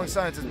 Bowling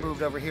Science has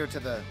moved over here to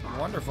the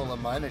wonderful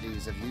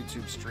amenities of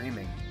YouTube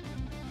streaming.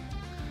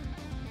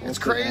 It's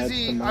Also add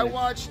crazy. some I money.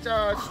 watched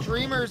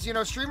streamers, you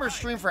know, streamers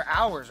stream for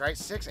hours, right?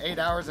 6-8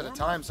 hours at a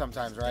time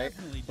sometimes, right?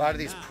 A lot of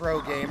these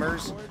pro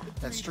gamers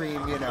that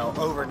stream, you know,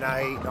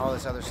 overnight and all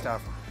this other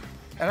stuff.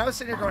 And I was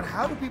sitting here going,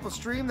 how do people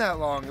stream that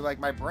long? Like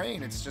my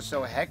brain, it's just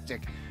so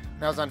hectic.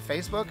 And I was on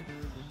Facebook.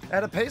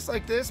 At a pace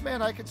like this,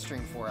 man, I could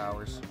stream 4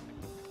 hours.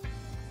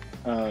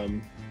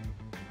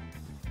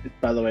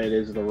 By the way, it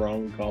is the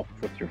wrong golf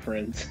with your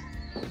friends.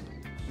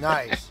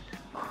 Nice.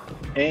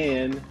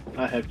 And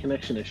I have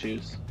connection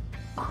issues.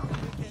 All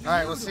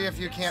right, we'll see if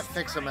you can't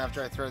fix them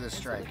after I throw this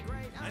strike.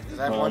 Because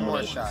I have one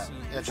more shot.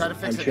 Yeah, try to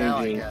fix it now,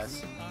 I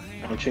guess.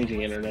 I'm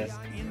changing internet.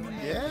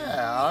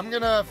 Yeah, I'm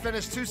going to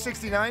finish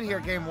 269 here,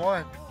 game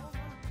 1.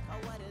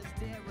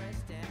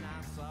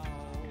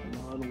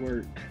 Come on,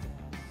 work.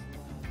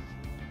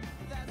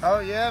 Oh,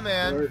 yeah,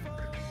 man. Work.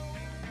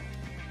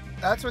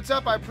 That's what's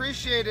up. I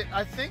appreciate it.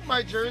 I think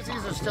my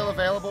jerseys are still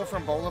available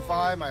from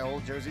Bolify, my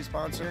old jersey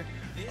sponsor.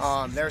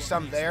 There's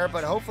some there,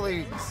 but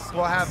hopefully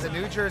we'll have the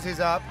new jerseys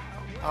up.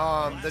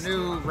 The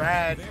new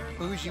rad,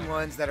 bougie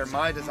ones that are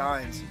my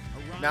designs,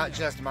 not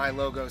just my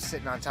logo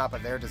sitting on top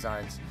of their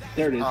designs.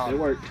 There it is. It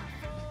worked.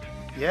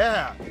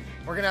 Yeah.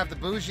 We're going to have the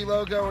bougie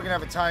logo. We're going to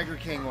have a Tiger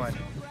King one.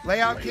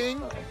 Layout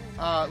King.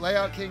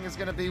 Layout King is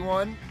going to be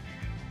one.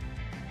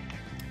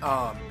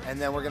 And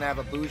then we're going to have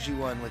a bougie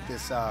one with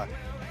this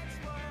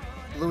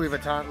Louis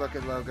Vuitton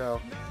looking logo.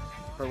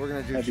 But we're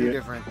going to do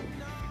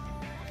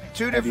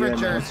two different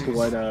jerseys.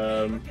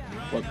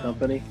 What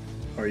company?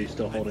 Or are you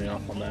still holding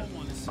off on that?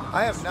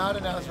 I have not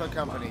announced what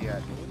company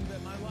yet.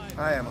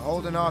 I am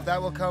holding off.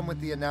 That will come with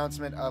the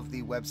announcement of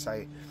the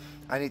website.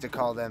 I need to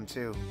call them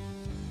too.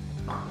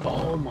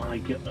 Oh my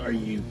god, are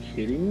you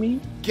kidding me?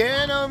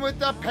 Get him with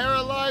the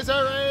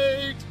Paralyzer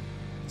 8!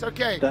 It's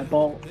okay. That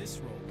ball,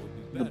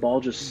 the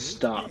ball just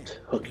stopped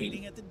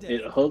hooking.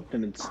 It hooked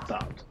and it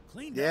stopped.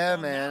 Yeah,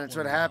 man. It's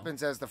what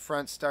happens as the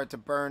fronts start to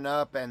burn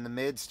up and the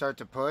mids start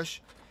to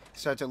push,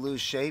 start to lose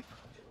shape.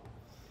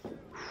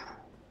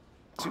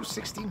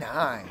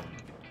 269.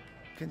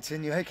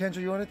 Continue. Hey,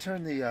 Kendra, you want to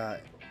turn the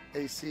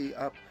AC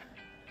up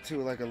to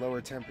like a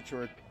lower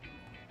temperature?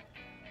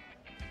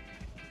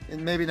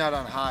 And maybe not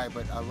on high,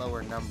 but a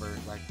lower number,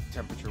 like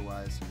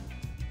temperature-wise.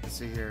 Let's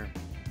see here.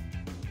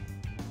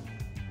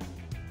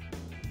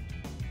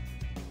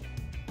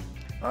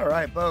 All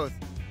right, both.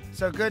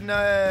 So good,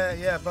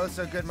 yeah, both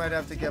so good might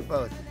have to get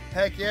both.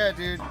 Heck yeah,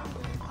 dude.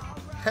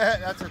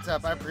 That's what's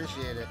up. I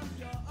appreciate it.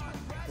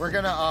 We're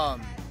gonna,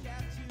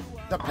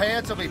 the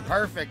pants will be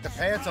perfect. The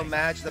pants will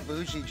match the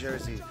bougie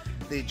jersey.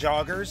 The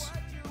joggers.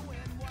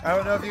 I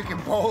don't know if you can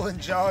bowl in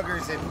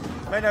joggers, and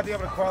might not be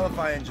able to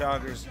qualify in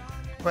joggers,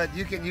 but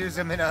you can use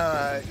them in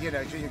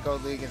Junior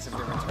Gold League and some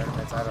different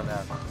tournaments. I don't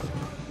know.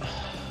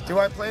 Do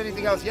I play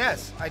anything else?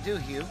 Yes, I do,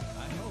 Hugh.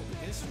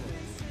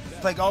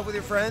 Play golf with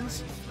your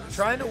friends.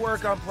 Trying to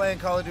work on playing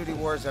Call of Duty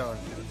Warzone.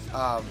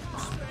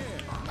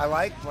 I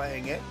like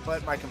playing it,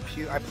 but I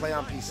play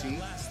on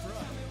PC,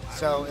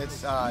 so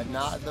it's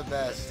not the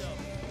best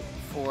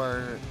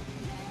for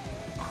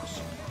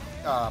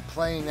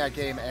playing that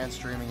game and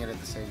streaming it at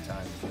the same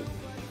time.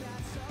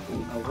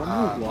 I wonder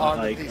why.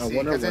 On the PC, I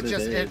wonder what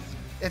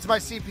it's my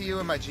CPU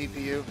and my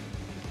GPU.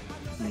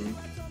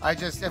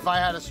 If I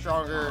had a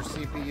stronger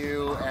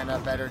CPU and a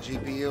better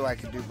GPU, I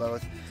could do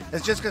both.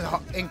 It's just because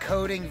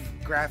encoding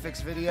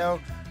graphics video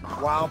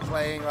while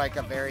playing like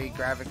a very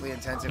graphically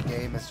intensive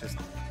game is just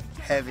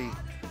heavy.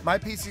 My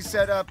PC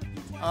setup,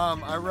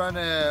 I run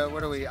a,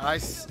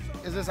 is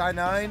this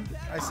i9,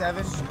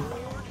 i7?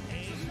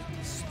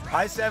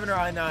 i7 or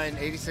i9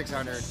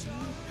 8600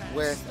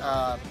 with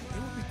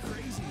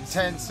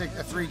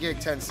 3 gig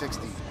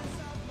 1060.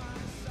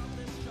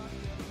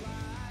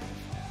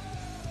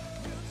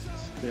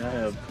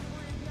 Yeah,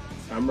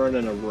 I'm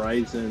running a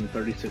Ryzen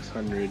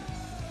 3600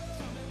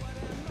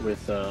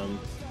 with the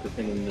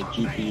thing in the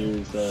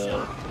GPU's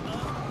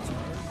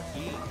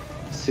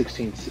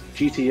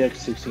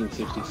GTX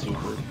 1660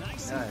 Super.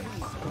 Nice.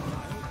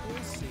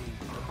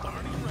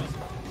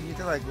 You need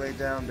to like lay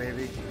down,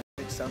 baby.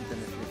 Make something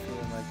if you're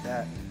feeling like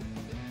that.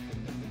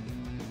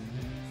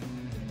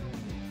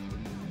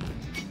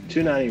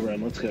 290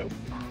 run, let's go.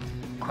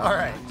 All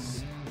right.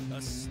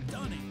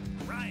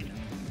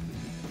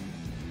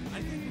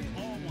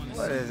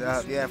 What is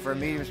up? Yeah, for a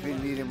medium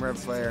speed, medium rev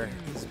player.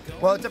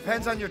 Well, it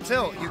depends on your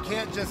tilt. You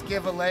can't just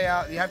give a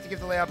layout. You have to give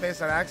the layout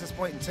based on access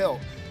point and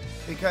tilt,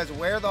 because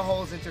where the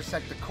holes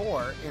intersect the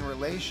core in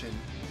relation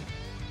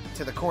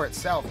to the core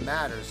itself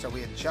matters. So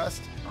we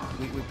adjust,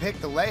 we pick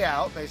the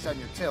layout based on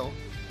your tilt,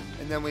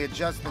 and then we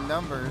adjust the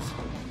numbers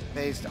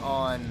based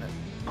on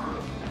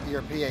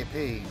your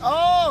PAP.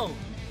 Oh!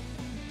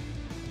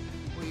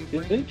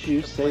 Didn't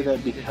you say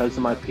that because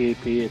of my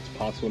PAP, it's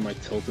possible my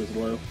tilt is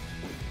low?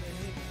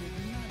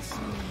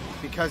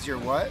 Because you're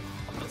what?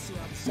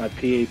 My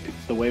PAP,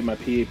 the way my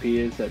PAP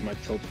is, that my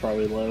tilt's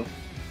probably low.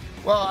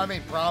 Well, I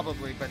mean,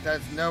 probably, but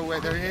that's no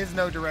way. There is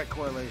no direct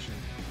correlation.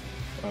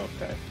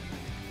 Okay.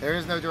 There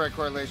is no direct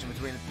correlation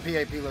between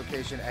PAP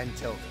location and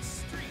tilt.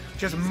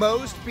 Just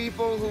most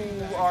people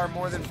who are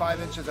more than 5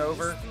 inches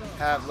over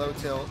have low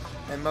tilt,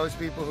 and most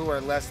people who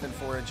are less than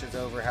 4 inches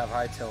over have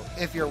high tilt,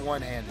 if you're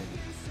one-handed.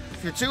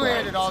 If you're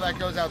two-handed, all that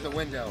goes out the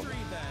window.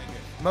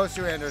 Most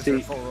two-handers are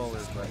full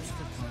rollers, but...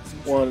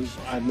 Well,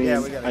 I mean,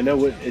 yeah, I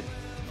know it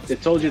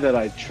told you that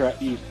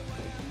you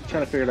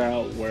trying to figure it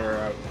out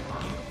where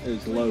it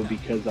was low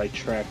because I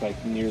track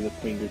like near the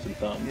fingers and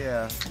thumb.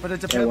 Yeah, but it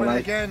depends. But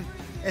again,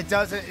 it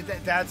doesn't.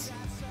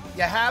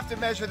 You have to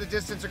measure the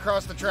distance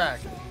across the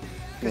track,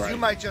 because you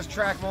might just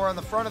track more on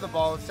the front of the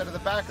ball instead of the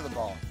back of the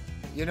ball.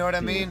 You know what I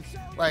mean?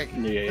 Like,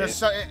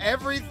 there's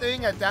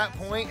everything at that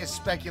point is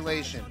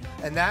speculation,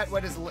 and that's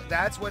what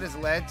has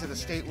led to the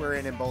state we're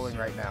in bowling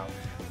right now.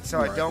 So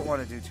I don't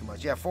want to do too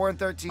much. Yeah, 4 and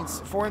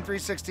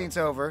 3/16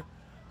 over,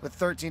 with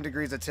 13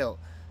 degrees of tilt.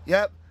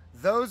 Yep,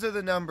 those are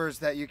the numbers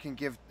that you can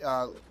give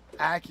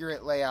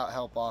accurate layout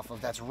help off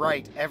of. That's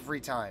right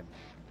every time.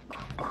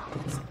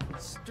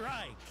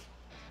 Strike.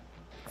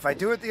 If I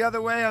do it the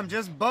other way, I'm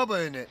just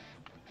Bubba in it.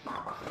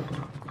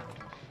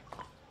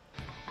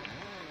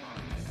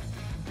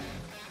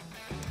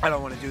 I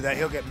don't want to do that.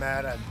 He'll get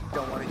mad. I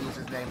don't want to use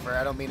his name for it.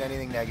 I don't mean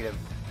anything negative.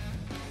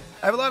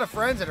 I have a lot of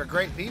friends that are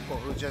great people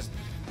who just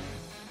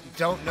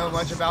don't know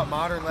much about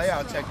modern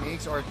layout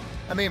techniques. Or,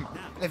 I mean,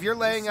 if you're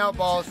laying out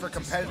balls for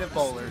competitive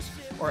bowlers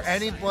or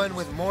anyone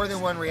with more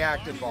than one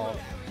reactive ball,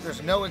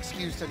 there's no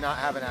excuse to not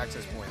have an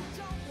access point.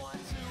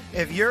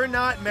 If you're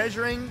not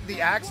measuring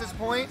the access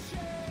point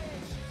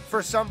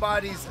for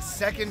somebody's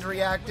second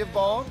reactive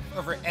ball,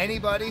 or for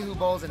anybody who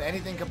bowls in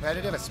anything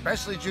competitive,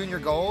 especially junior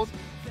gold,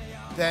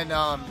 then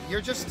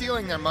you're just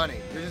stealing their money.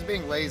 You're just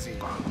being lazy.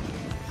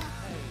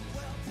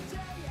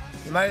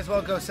 You might as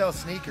well go sell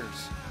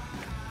sneakers.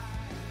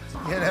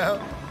 You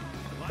know?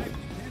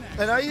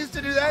 And I used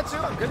to do that too.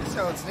 I'm good at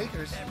selling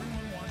sneakers.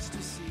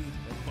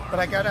 But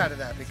I got out of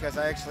that because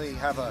I actually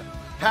have a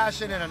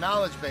passion and a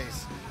knowledge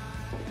base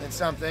in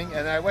something,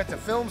 and I went to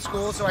film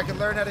school so I could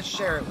learn how to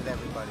share it with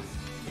everybody.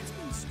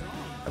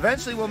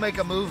 Eventually we'll make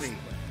a movie.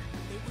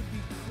 It would be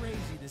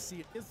crazy to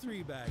see a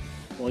 3-bag.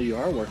 Well, you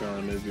are working on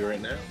a movie right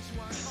now.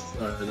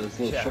 Those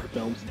little short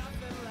films.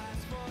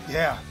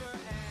 Yeah.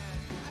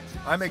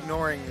 I'm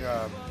ignoring,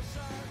 I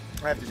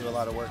have to do a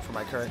lot of work for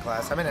my current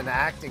class. I'm in an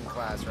acting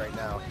class right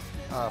now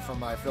for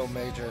my film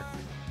major.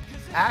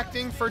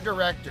 Acting for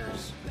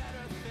directors.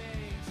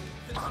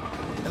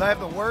 And I have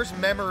the worst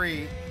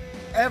memory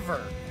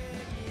ever.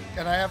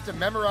 And I have to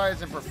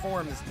memorize and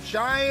perform this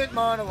giant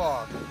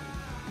monologue.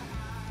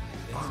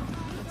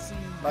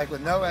 Like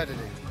with no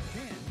editing.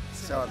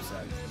 So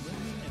upset.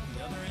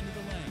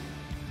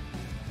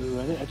 Ooh,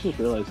 I just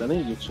realized I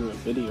need to get you a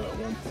video at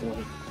one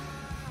point.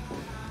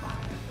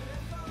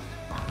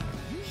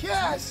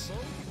 Yes!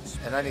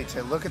 And I need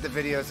to look at the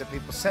videos that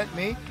people sent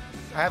me.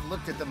 I have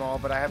looked at them all,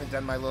 but I haven't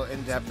done my little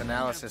in-depth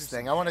analysis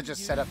thing. I want to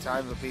just set up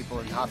time with people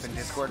and hop in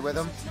Discord with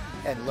them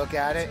and look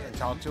at it and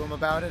talk to them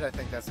about it. I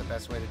think that's the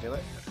best way to do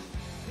it.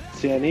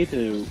 See, I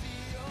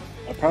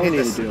probably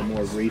need to do a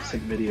more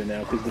recent video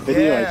now, because the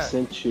video I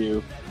sent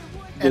you,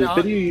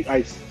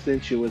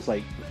 was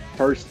like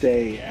first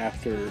day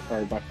after,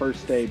 or my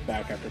first day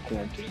back after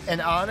quarantine.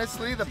 And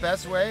honestly, the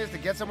best way is to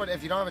get someone,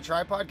 if you don't have a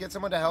tripod, get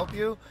someone to help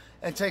you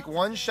and take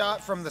one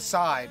shot from the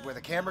side where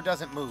the camera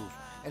doesn't move.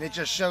 And it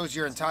just shows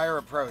your entire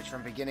approach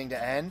from beginning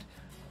to end,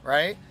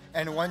 right?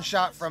 And one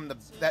shot from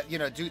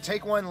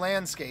take one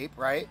landscape,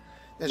 right?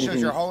 That shows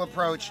your whole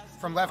approach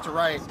from left to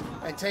right,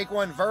 and take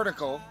one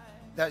vertical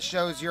that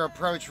shows your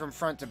approach from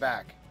front to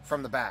back,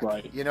 from the back.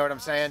 Right. You know what I'm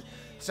saying?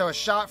 So a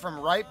shot from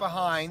right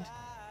behind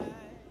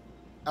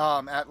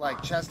at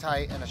like chest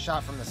height, and a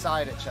shot from the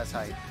side at chest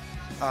height.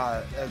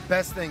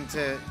 Best thing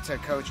to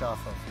coach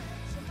off of.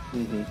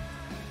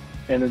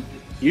 And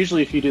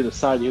usually if you do the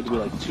side, you have to be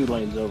like 2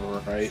 lanes over,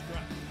 right?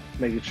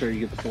 Making sure you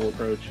get the full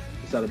approach.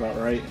 Is that about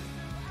right?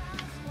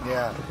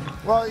 Yeah.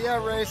 Well,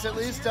 yeah, Race, at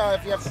least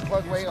if you have to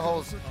plug weight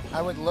holes,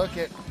 I would look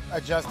at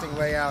adjusting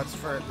layouts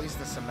for at least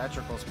the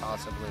symmetricals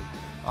possibly.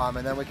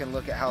 And then we can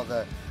look at how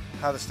the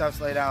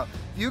stuff's laid out.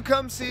 You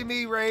come see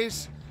me,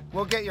 Race,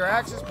 we'll get your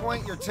access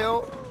point, your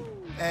tilt,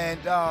 and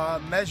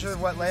measure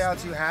what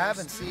layouts you have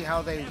and see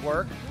how they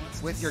work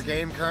with your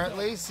game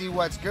currently, see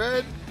what's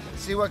good,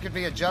 see what could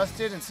be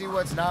adjusted, and see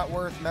what's not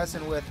worth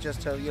messing with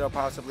just to,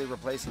 possibly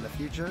replace in the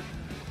future.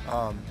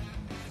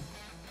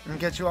 And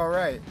get you all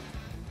right.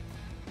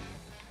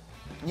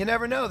 You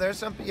never know. There's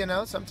some,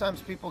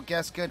 sometimes people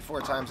guess good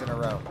 4 times in a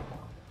row.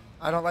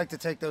 I don't like to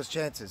take those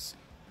chances.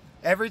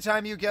 Every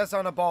time you guess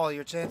on a ball,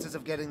 your chances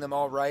of getting them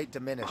all right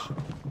diminish.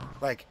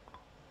 Like,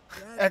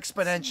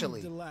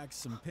 exponentially. To lack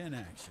some pin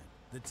action.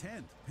 The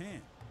 10th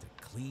pin to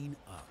clean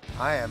up.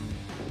 I am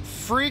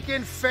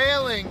freaking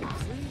failing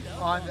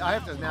on. I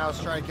have to now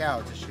strike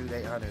out to shoot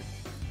 800.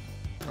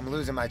 I'm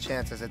losing my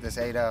chances at this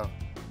 8-0.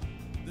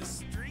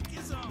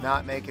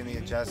 Not making the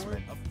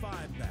adjustment.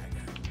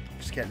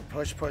 Just getting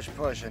push, push,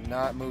 push, and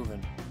not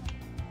moving.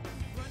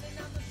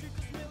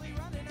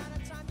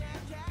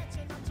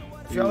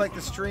 If you all like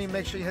the stream,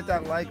 make sure you hit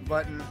that like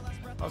button.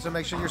 Also,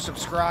 make sure you're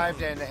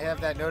subscribed and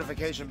have that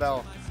notification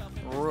bell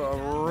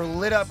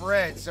lit up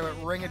red so it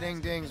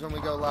ring-a-ding-dings when we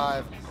go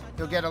live.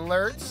 You'll get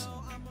alerts.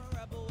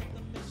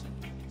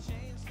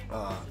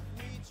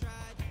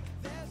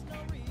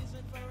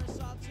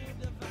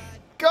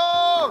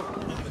 Go!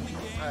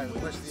 Alright,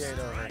 push the 8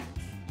 over.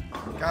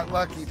 Got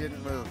lucky,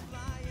 didn't move.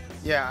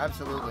 Yeah,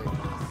 absolutely.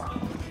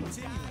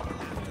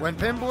 When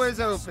Pinboys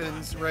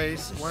opens,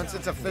 Race, once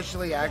it's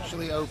officially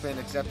actually open,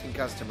 accepting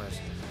customers,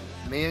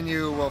 me and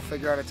you will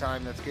figure out a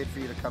time that's good for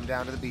you to come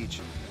down to the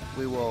beach.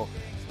 We will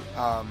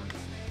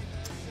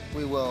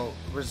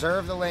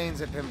reserve the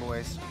lanes at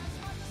Pinboys.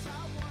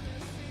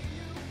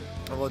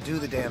 and we'll do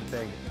the damn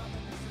thing.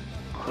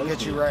 I'll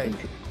Get you right.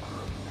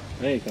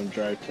 I need to come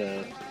drive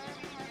to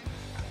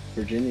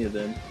Virginia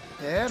then.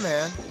 Yeah,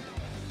 man.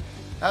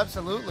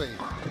 Absolutely.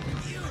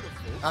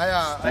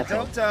 I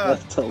don't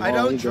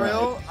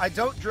drill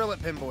at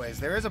Pinboys.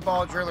 There is a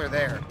ball driller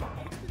there.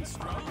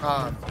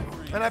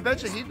 And I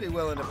bet you he'd be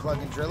willing to plug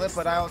and drill it,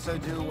 but I also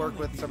do work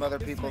with some other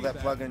people that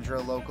plug and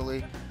drill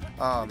locally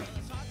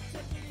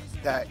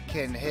that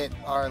can hit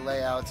our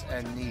layouts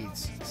and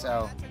needs.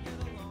 So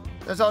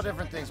there's all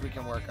different things we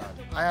can work on.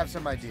 I have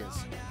some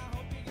ideas.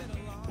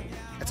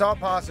 It's all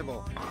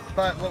possible.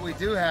 But what we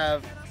do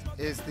have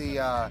is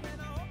the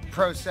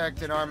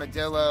Prosect and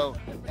Armadillo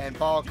and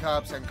ball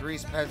cups and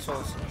grease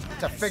pencils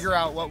to figure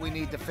out what we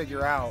need to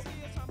figure out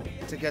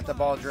to get the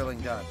ball drilling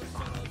done.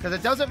 Because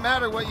it doesn't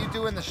matter what you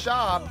do in the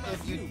shop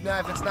if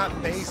it's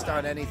not based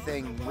on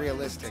anything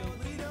realistic.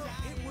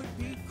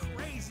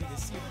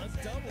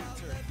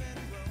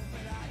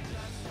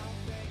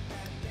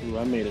 Ooh,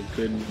 I made a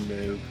good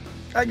move.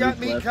 I got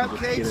meat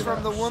cupcakes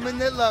from the woman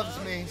that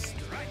loves me.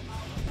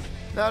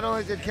 Not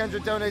only did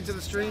Kendra donate to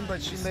the stream,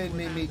 but she made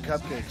me meat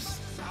cupcakes.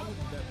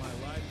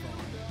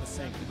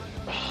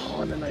 Oh,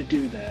 why didn't I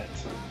do that?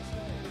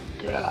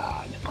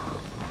 God.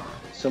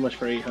 So much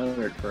for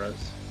 800 for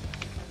us.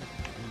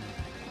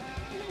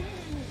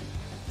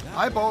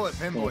 I bowl at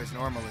Pinboys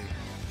normally.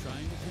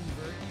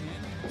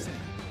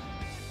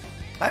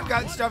 I've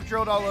gotten stuff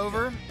drilled all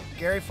over.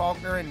 Gary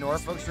Faulkner in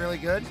Norfolk's really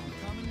good.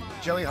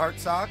 Joey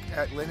Hartsock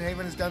at Lynn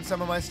has done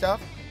some of my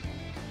stuff.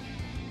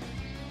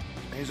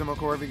 He's a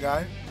McCorvey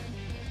guy.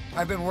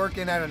 I've been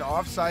working at an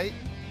off-site,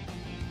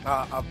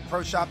 a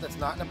pro shop that's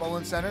not in a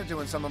bowling center,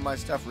 doing some of my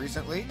stuff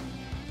recently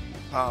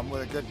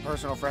with a good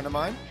personal friend of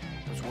mine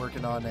who's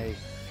working on a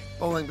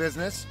bowling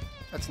business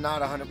that's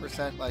not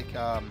 100% like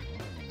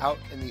out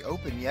in the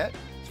open yet,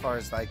 as far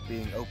as like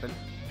being open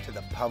to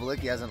the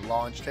public. He hasn't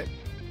launched it.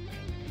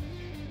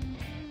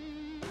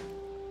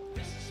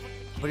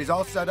 But he's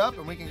all set up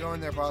and we can go in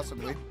there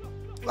possibly.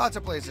 Lots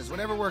of places,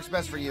 whatever works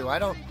best for you. I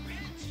don't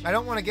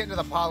want to get into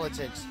the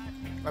politics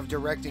of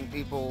directing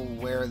people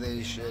where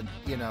they should,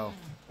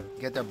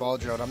 get their ball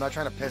drilled. I'm not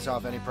trying to piss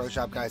off any pro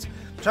shop guys.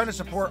 I'm trying to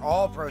support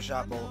all pro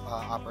shop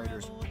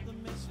operators.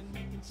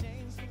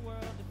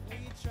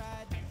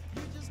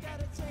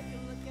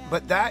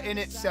 But that in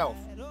itself,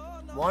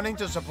 wanting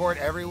to support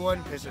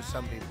everyone pisses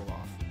some people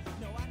off.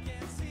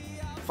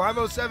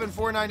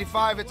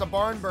 507-495, it's a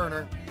barn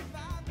burner.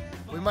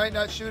 We might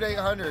not shoot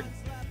 800,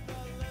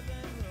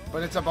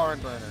 but it's a barn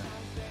burner.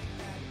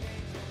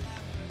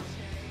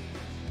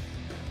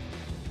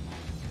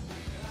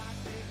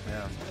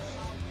 Yeah.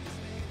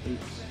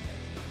 Oops.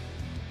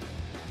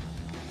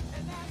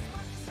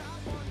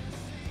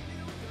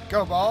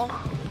 Go, ball.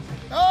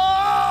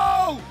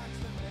 Oh!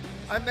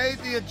 I made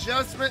the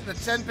adjustment and the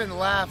 10-pin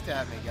laughed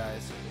at me,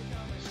 guys.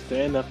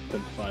 Stand up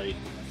and fight.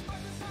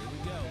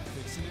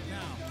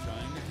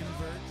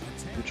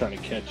 I'm trying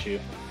to catch you.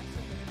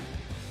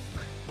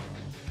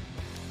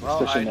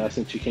 Well, especially now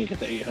since you can't get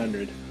the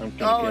 800. I'm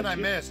oh, and I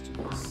missed.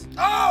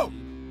 Oh!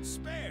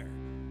 Spare.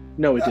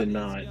 No, it did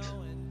not.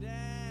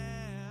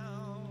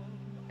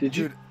 Did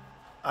you? Dude,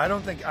 I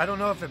don't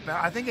know if it,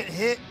 I think it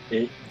hit.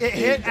 It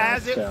hit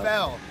as it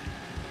fell.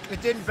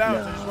 It didn't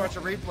bounce. No. I just watched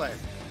a replay.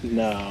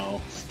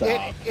 No,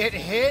 stop. It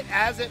hit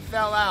as it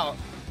fell out.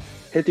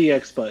 Hit the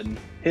X button.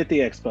 Hit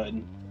the X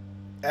button.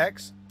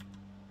 X?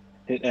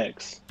 Hit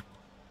X.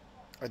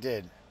 I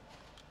did.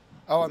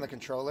 Oh, on the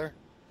controller?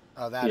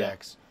 Oh, that yeah.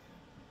 X.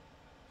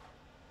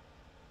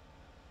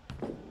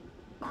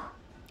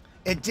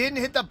 It didn't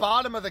hit the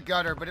bottom of the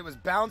gutter, but it was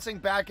bouncing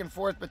back and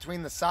forth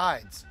between the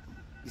sides.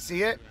 You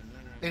see it?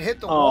 It hit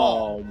the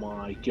wall. Oh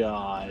my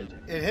god.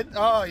 It hit,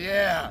 oh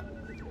yeah.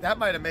 That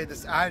might have made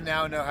this, I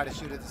now know how to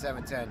shoot at the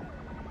 710.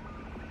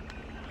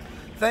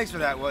 Thanks for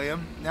that,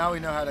 William. Now we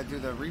know how to do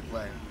the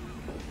replay.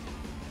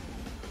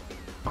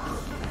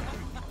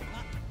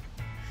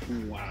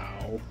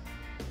 Wow.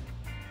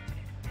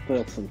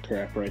 That's some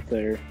crap right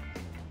there.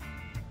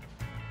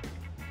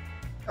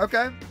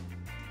 Okay.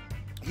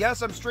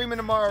 Yes, I'm streaming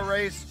tomorrow,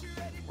 Race.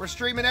 We're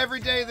streaming every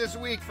day this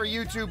week for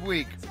YouTube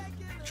week.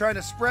 Trying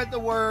to spread the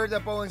word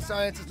that Bowling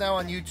Science is now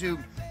on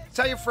YouTube.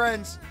 Tell your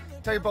friends,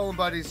 tell your bowling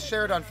buddies,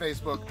 share it on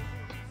Facebook.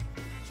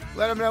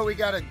 Let them know we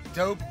got a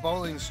dope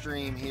bowling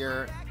stream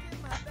here.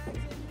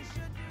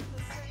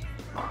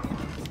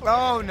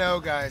 Oh no,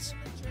 guys.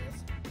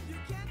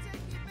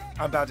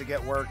 I'm about to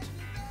get worked.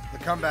 The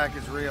comeback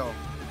is real.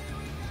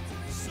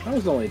 I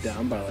was only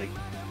down by like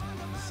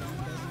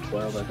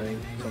 12, I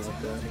think, something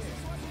like that.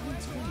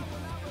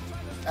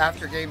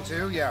 After game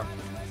 2, yeah.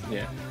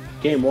 Yeah.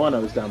 Game 1, I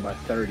was down by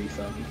 30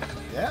 something.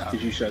 Yeah.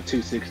 Because you shot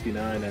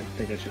 269. I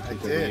think I should take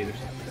 38 or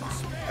something.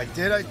 I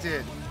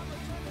did.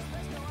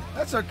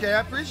 That's okay. I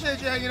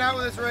appreciate you hanging out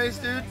with us, Race,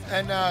 dude.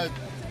 And,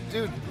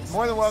 dude,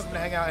 more than welcome to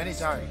hang out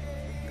anytime.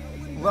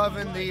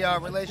 Loving the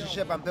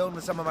relationship I'm building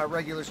with some of my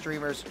regular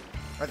streamers.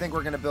 I think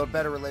we're going to build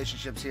better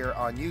relationships here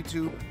on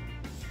YouTube.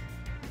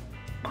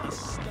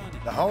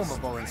 The home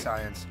of Bowling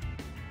Science.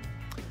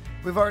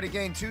 We've already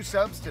gained 2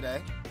 subs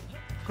today.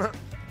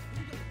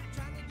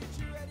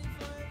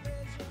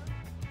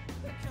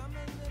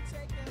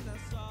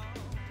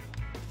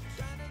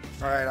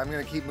 All right, I'm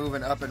gonna keep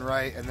moving up and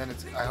right, and then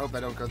I hope I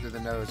don't go through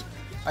the nose.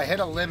 I hit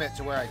a limit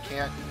to where I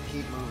can't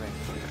keep moving.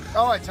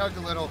 Oh, I tugged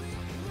a little.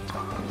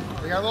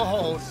 We got a little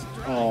hold.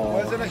 Oh.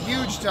 Wasn't a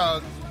huge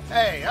tug.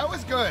 Hey, that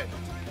was good.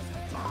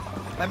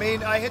 I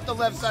mean, I hit the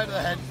left side of the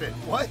head fin.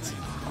 What?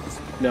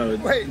 No,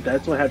 wait.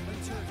 That's what happened.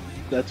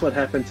 That's what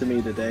happened to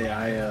me today.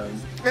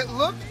 It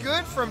looked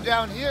good from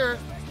down here.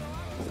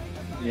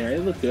 Yeah, it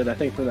looked good. I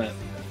think from that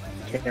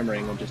camera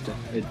angle,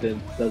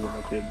 doesn't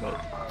look good,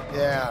 but.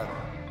 Yeah.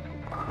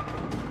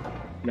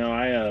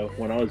 No,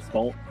 when I was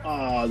bowling,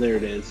 there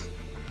it is.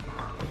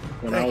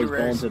 When I was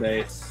bowling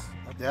today,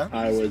 yeah,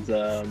 I was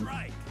I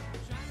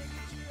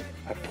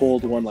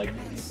pulled one like,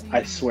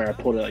 I swear I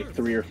pulled it like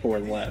 3 or 4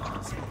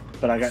 left,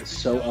 but I got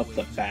so up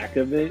the back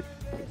of it,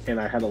 and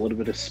I had a little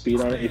bit of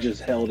speed on it. It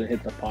just held and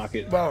hit the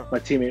pocket. Well, my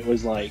teammate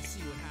was like,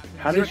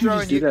 "How did you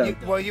just do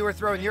that?" Well, you were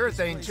throwing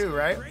urethane too,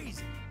 right?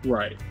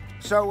 Right.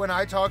 So when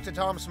I talked to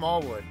Tom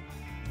Smallwood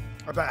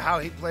about how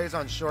he plays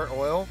on short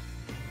oil,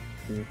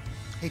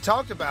 he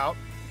talked about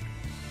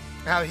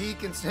how he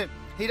can.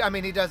 He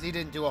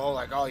didn't do a whole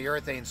like, oh,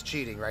 urethane's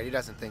cheating, right? He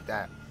doesn't think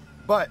that,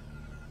 but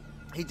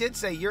he did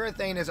say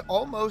urethane is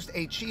almost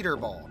a cheater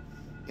ball.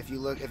 If you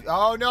look,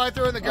 oh no, I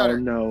threw in the gutter. Oh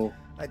no,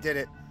 I did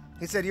it.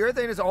 He said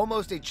urethane is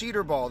almost a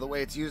cheater ball the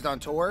way it's used on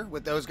tour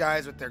with those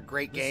guys with their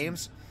great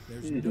games.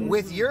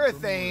 With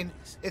urethane,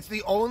 it's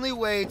the only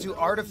way to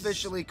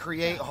artificially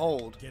create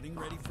hold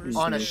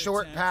on a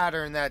short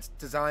pattern that's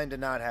designed to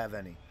not have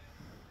any.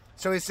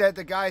 So he said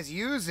the guys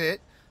use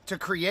it to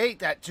create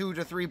that 2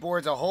 to 3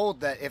 boards of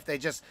hold that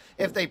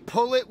if they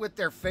pull it with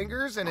their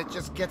fingers and it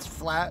just gets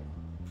flat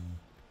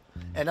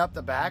and up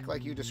the back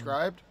like you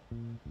described.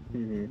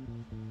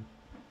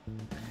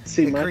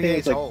 See, it my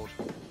creates thing is, hold.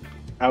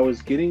 I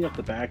was getting up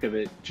the back of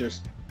it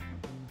just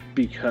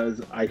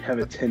because I have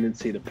a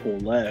tendency to pull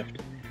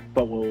left.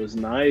 But what was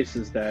nice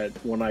is that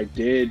when I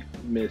did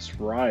miss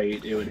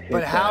right, it would hit.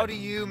 But how do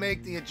you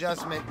make the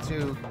adjustment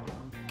to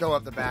go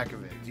up the back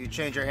of it? Do you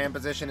change your hand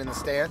position in the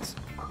stance?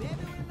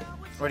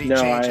 Or do you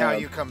change how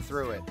you come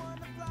through it?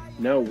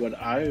 No, what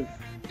I've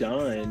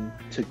done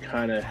to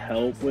kind of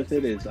help with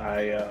it is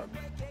I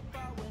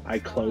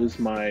close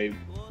my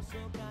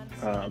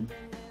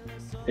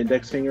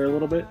index finger a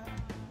little bit.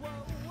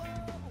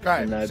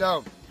 Right,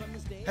 so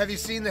have you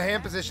seen the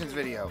hand positions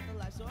video?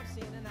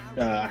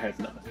 I have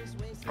not.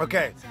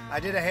 Okay, I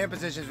did a hand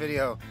positions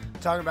video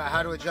talking about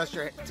how to adjust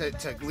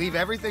to leave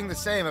everything the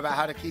same, about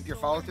how to keep your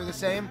follow through the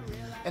same,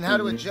 and how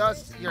to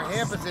adjust your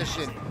hand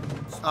position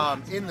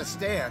in the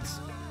stance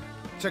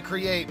to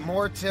create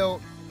more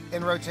tilt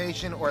in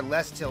rotation or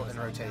less tilt in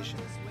rotation.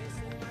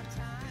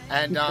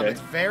 And it's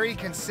very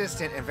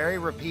consistent and very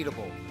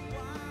repeatable.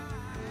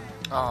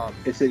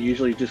 Is it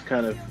usually just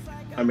kind of,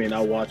 I mean,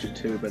 I'll watch it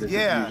too, but is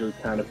it usually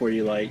kind of where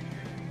you like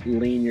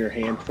lean your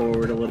hand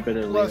forward a little bit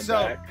and lean it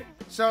back?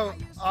 So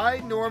I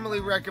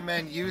normally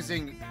recommend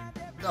using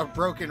a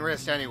broken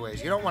wrist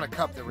anyways. You don't want to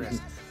cup the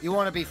wrist. You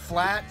want to be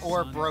flat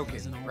or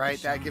broken, right?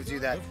 That gives you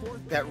that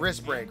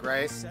wrist break,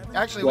 right?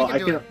 Actually, we can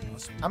do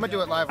it. I'm going to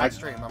do it live on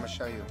stream. I'm going to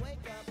show you.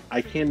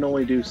 I can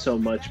only do so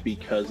much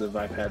because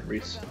I've had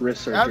wrist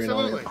surgery.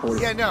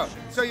 Absolutely. Yeah, no.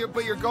 So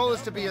your goal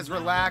is to be as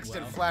relaxed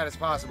and flat as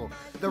possible.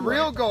 The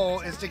real goal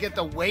is to get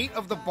the weight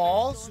of the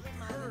balls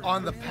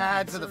on the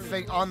pads of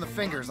the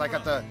fingers, like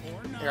at the.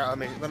 Here,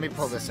 let me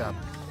pull this up.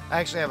 I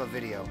actually have a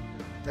video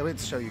that would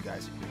show you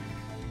guys.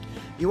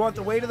 You want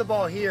the weight of the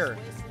ball here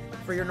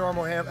for your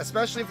normal hand,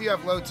 especially if you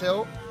have low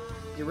tilt.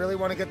 You really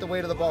want to get the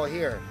weight of the ball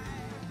here.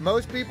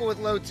 Most people with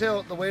low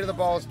tilt, the weight of the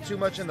ball is too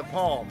much in the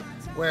palm.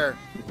 Where,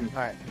 all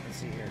right, let's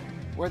see here.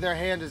 Where their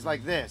hand is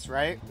like this,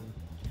 right?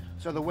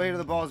 So the weight of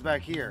the ball is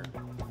back here.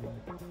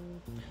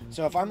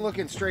 So if I'm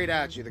looking straight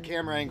at you, the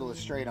camera angle is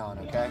straight on,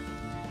 okay?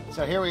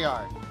 So here we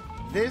are.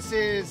 This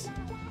is,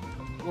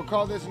 we'll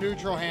call this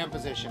neutral hand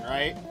position,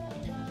 right?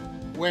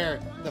 Where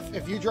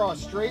if you draw a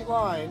straight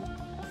line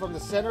from the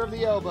center of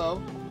the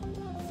elbow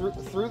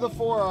through the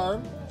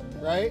forearm,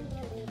 right?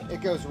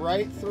 It goes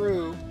right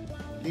through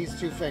these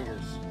 2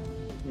 fingers,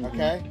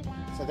 okay?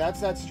 So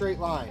that's that straight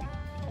line.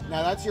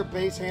 Now that's your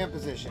base hand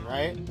position,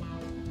 right?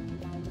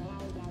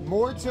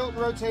 More tilt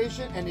and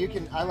rotation,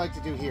 and I like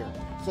to do here.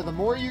 So the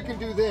more you can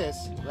do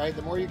this, right,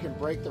 the more you can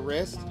break the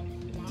wrist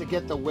to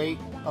get the weight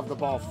of the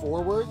ball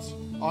forwards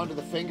onto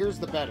the fingers,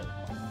 the better.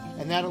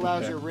 And that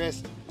allows your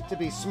wrist to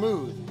be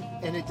smooth.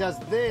 And it does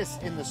this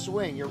in the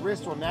swing. Your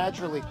wrist will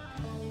naturally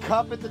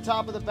cup at the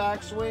top of the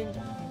backswing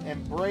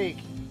and break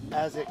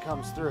as it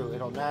comes through.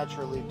 It'll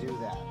naturally do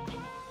that.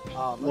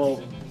 Let's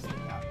zoom this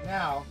thing out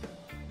now,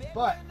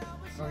 but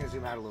I'm going to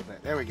zoom out a little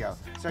bit. There we go.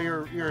 So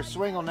your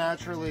swing will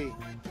naturally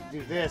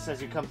do this as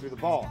you come through the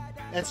ball.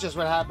 That's just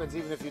what happens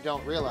even if you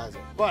don't realize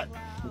it. But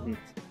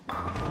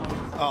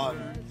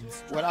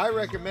what I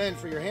recommend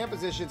for your hand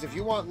positions, if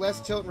you want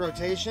less tilt and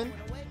rotation,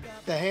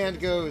 the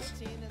hand goes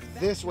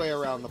this way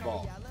around the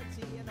ball.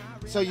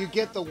 So you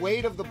get the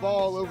weight of the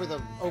ball over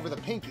the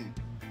pinky.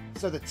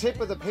 So the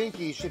tip of the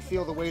pinky should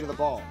feel the weight of the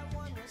ball.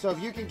 So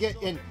if you can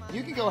get in,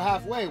 you can go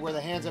halfway where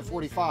the hand's at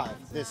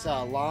 45. This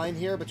line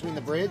here between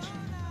the bridge,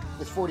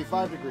 is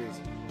 45 degrees.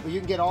 But you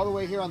can get all the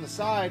way here on the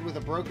side with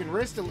a broken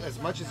wrist as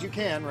much as you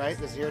can, right?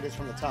 This here it is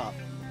from the top,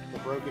 the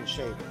broken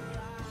shape,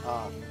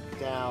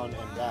 down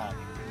and back.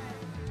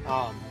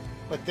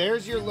 But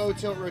there's your low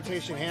tilt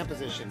rotation hand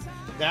position.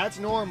 That's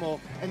normal.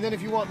 And then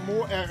if you want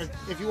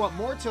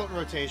more tilt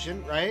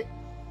rotation, right?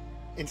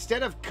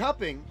 Instead of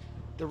cupping,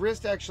 the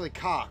wrist actually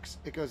cocks.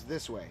 It goes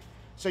this way.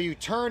 So you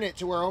turn it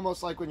to where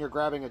almost like when you're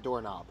grabbing a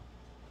doorknob.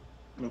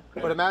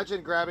 Okay. But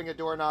imagine grabbing a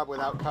doorknob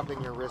without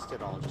cupping your wrist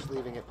at all, just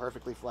leaving it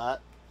perfectly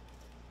flat.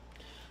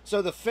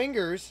 So the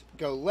fingers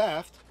go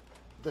left.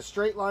 The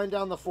straight line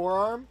down the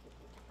forearm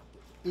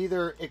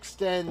either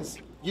extends,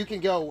 you can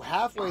go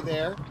halfway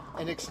there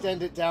and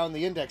extend it down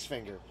the index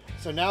finger.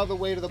 So now the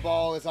weight of the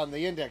ball is on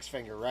the index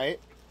finger, right?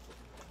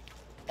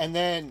 And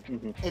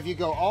then if you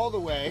go all the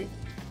way,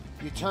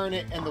 you turn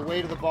it and the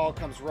weight of the ball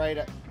comes right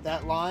at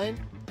that line,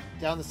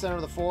 down the center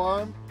of the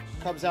forearm,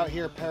 comes out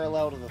here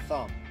parallel to the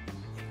thumb.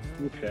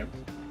 Okay.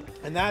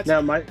 And that's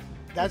now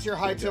that's your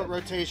high tilt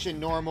rotation,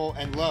 normal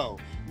and low.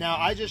 Now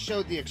I just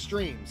showed the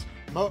extremes.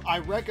 I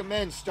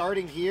recommend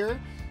starting here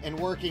and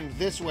working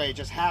this way,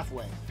 just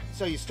halfway.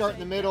 So you start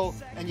in the middle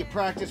and you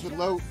practice with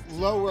low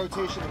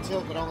rotation and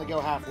tilt, but only go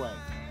halfway.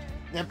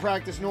 Then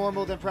practice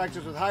normal, then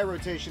practice with high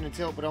rotation and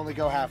tilt, but only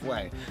go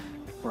halfway.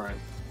 Right.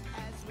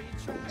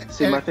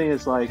 See, my thing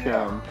is like,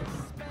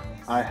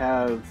 I've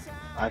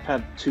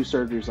had 2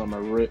 surgeries on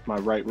my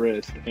right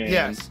wrist,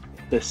 and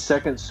the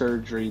second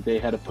surgery they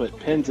had to put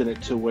pins in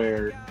it to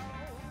where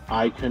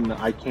I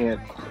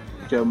can't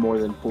go more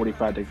than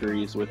 45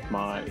 degrees with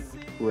my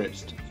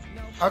wrist,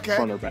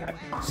 front or back.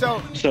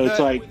 So it's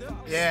like,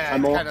 yeah,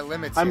 it kind of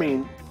limits. I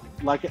mean,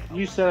 like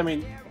you said, I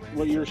mean,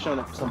 what you were showing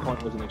at some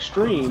point was an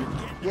extreme.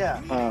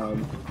 Yeah.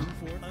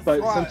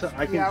 But sometimes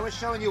I can. Yeah, I was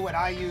showing you what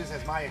I use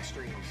as my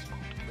extremes,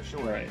 for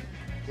sure. Right.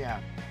 Yeah.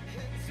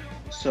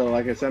 So,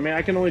 like I said, I mean,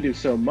 I can only do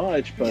so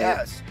much, but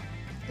yes,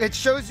 it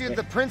shows you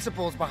the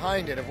principles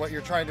behind it of what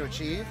you're trying to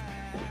achieve.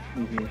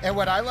 And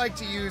what I like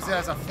to use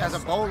as a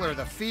bowler,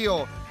 the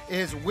feel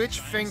is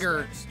which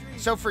finger.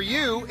 So for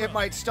you, it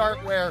might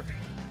start where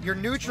your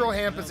neutral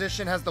hand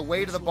position has the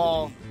weight of the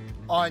ball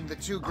on the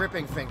 2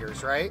 gripping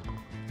fingers, right?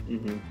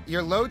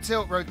 Your low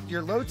tilt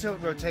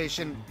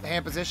rotation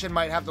hand position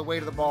might have the weight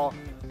of the ball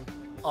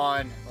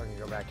on. Let me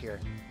go back here.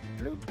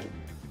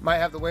 Might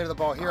have the weight of the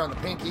ball here on the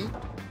pinky,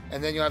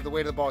 and then you have the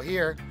weight of the ball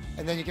here,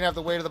 and then you can have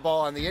the weight of the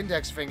ball on the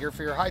index finger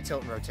for your high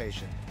tilt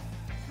rotation.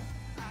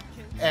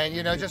 And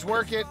just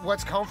work it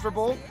what's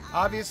comfortable.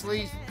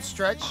 Obviously,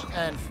 stretch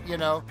and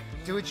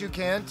do what you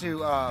can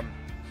to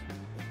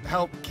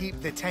help keep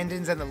the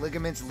tendons and the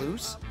ligaments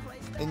loose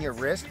in your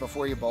wrist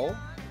before you bowl.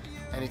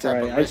 Any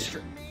type of wrist.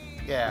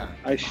 Yeah.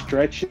 I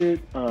stretch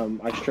it.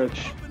 I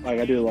stretch,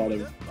 like I do a lot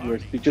of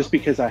wrist just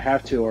because I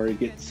have to, or it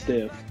gets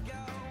stiff.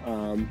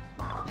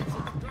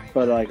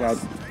 But like I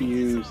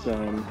use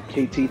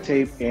KT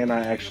tape, and I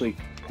actually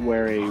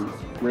wear a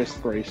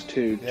wrist brace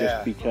too,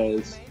 just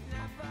because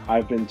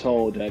I've been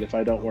told that if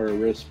I don't wear a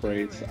wrist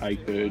brace, I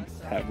could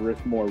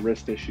have more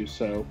wrist issues.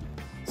 So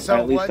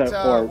at least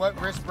what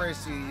wrist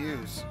brace do you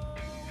use?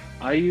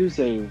 I use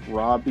a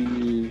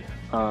Robbie.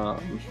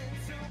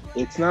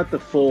 It's not the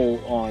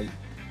full on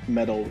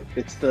metal.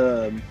 It's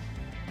the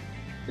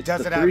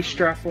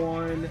 3-strap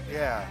one.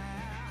 Yeah.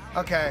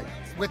 Okay.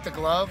 With the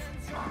glove?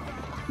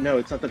 No,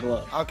 it's not the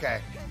glove.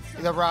 Okay.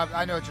 I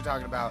know what you're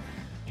talking about.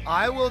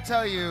 I will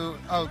tell you.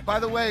 Oh, by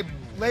the way,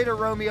 later,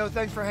 Romeo.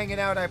 Thanks for hanging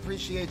out. I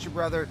appreciate you,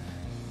 brother.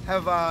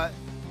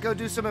 Go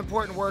do some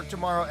important work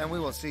tomorrow, and we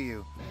will see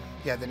you.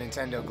 Yeah, the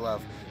Nintendo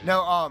glove.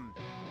 No,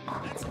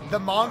 the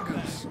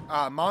Mongoose.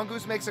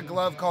 Mongoose makes a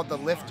glove called the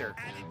Lifter.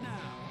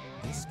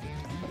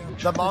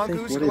 The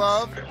Mongoose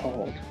glove.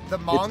 The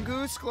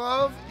Mongoose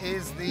glove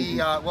is the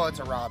well, it's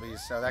a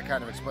Robbie's, so that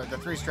kind of explains the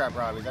 3-strap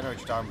Robbie's. I know what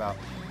you're talking about.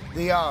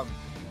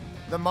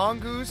 The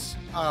Mongoose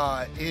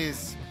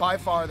is by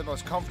far the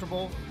most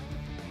comfortable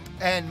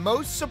and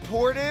most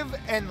supportive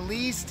and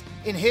least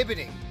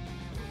inhibiting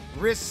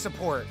wrist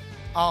support.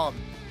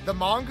 The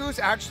Mongoose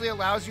actually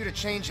allows you to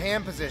change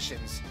hand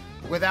positions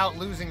without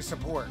losing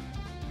support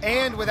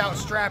and without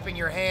strapping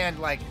your hand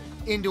like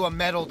into a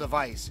metal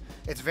device.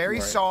 It's very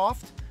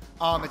soft.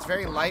 It's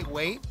very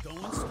lightweight.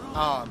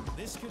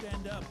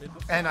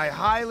 And I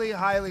highly,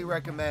 highly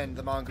recommend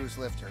the Mongoose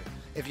Lifter.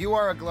 If you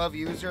are a glove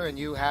user and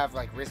you have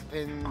like wrist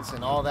pins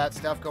and all that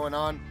stuff going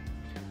on,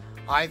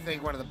 I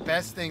think one of the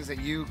best things that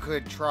you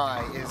could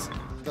try is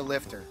the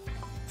Lifter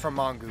from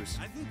Mongoose.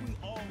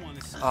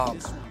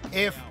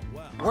 If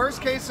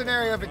worst case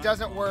scenario, if it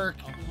doesn't work,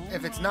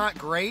 if it's not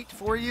great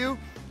for you,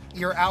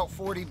 you're out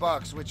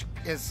 $40, which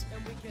is,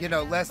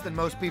 less than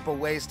most people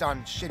waste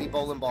on shitty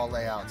bowling ball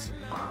layouts.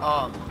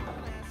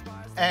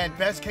 And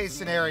best case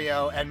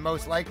scenario and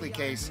most likely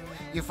case,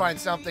 you find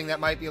something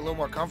that might be a little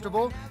more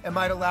comfortable and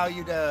might allow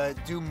you to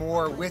do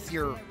more with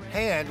your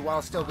hand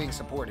while still being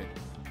supported.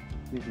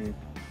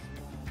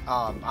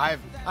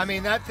 I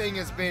mean, that thing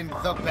has been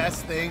the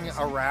best thing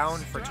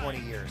around for 20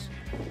 years.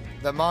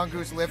 The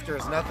Mongoose Lifter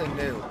is nothing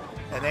new,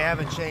 and they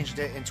haven't changed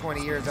it in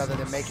 20 years other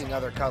than making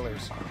other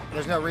colors.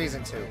 There's no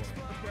reason to.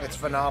 It's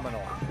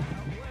phenomenal.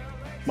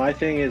 My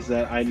thing is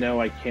that I know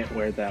I can't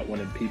wear that one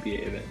in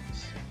PBA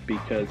events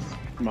because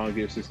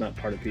Mongoose is not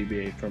part of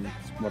PBA from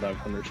what I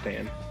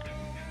understand.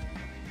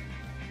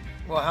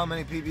 Well, how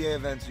many PBA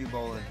events are you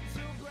bowling?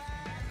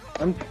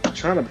 I'm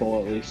trying to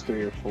bowl at least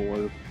 3 or 4,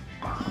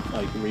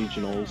 like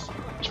regionals.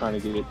 Trying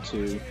to get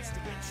to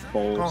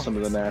bowl some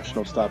of the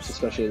national stops,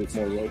 especially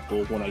more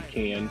local when I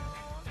can,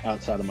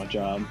 outside of my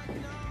job.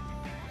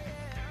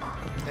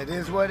 It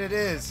is what it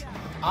is.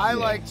 I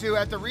like to,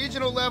 at the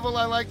regional level,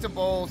 I like to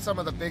bowl some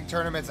of the big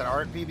tournaments that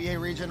aren't PBA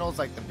regionals,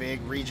 like the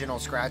big regional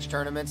scratch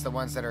tournaments, the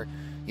ones that are,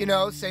 you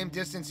know, same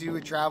distance you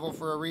would travel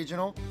for a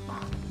regional.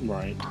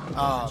 Right.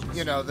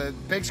 You know, the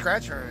big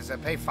scratch tournaments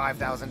that pay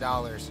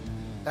 $5,000.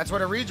 That's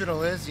what a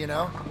regional is, you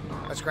know?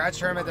 A scratch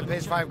tournament that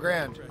pays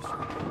 $5,000.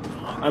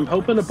 I'm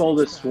hoping to bowl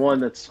this one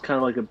that's kind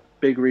of like a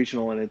big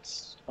regional, and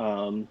it's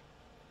a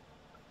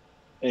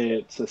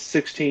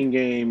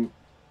 16-game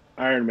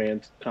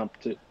Ironman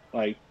competition,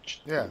 like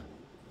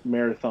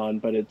marathon,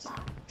 but it's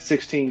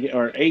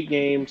 8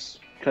 games,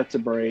 cuts a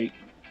break.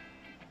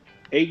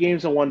 8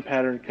 games on one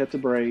pattern, cuts a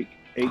break.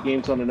 8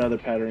 games on another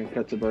pattern,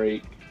 cuts a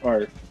break,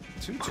 or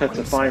cuts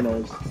the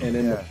finals. And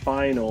in the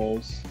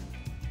finals,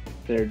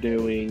 they're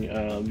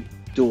doing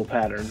dual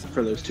pattern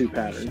for those 2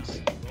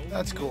 patterns.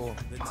 That's cool.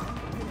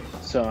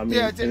 So I mean,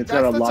 and it's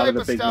got a lot of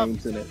the big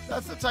names in it.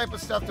 That's the type of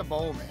stuff to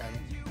bowl, man.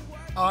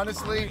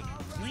 Honestly,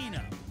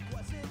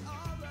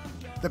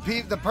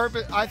 the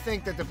purpose. I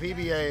think that the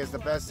PBA is the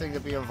best thing to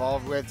be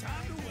involved with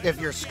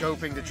if you're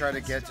scoping to try to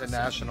get to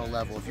national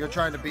level. If you're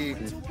trying to be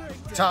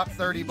top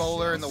 30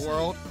 bowler in the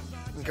world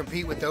and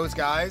compete with those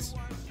guys,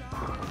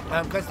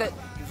 because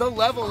the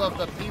level of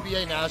the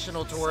PBA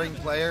national touring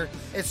player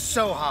is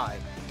so high.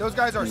 Those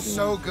guys are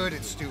so good,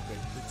 it's stupid.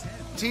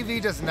 TV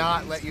does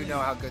not let you know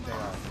how good they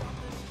are.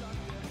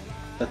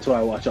 That's why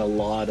I watch a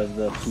lot of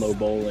the flow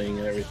bowling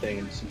and everything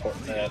and support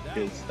that,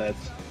 because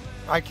that's...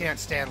 I can't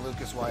stand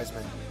Lucas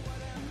Wiseman.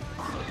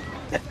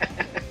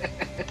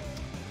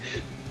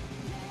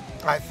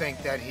 I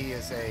think that he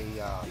is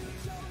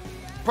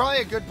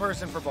probably a good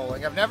person for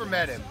bowling. I've never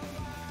met him.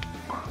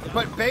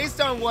 But based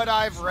on what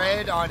I've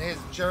read on his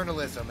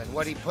journalism and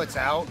what he puts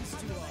out,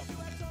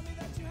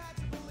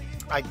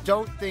 I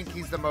don't think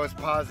he's the most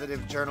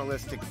positive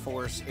journalistic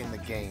force in the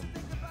game.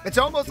 It's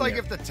almost like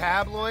if the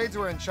tabloids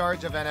were in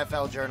charge of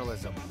NFL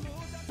journalism.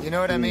 You know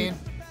what I mean?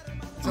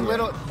 It's a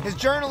little... His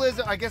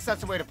journalism, I guess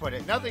that's the way to put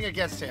it. Nothing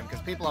against him,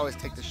 because people always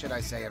take the shit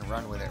I say and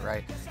run with it,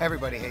 right?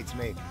 Everybody hates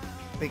me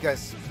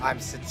because I'm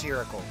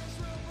satirical.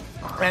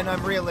 And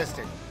I'm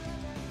realistic.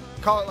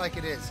 Call it like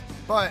it is.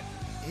 But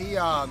he...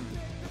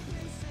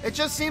 It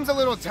just seems a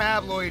little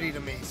tabloidy to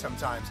me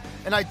sometimes.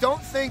 And I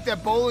don't think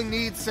that bowling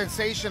needs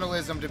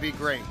sensationalism to be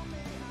great,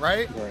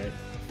 right? Right.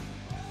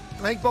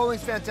 I think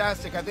bowling's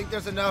fantastic. I think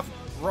there's enough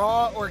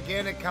raw,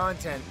 organic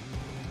content.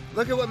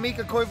 Look at what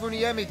Mika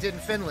Koivuniemi did in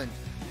Finland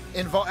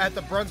at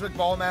the Brunswick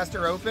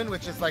Ballmaster Open,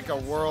 which is like a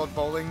world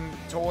bowling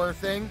tour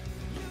thing.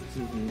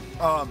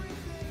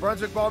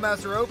 Brunswick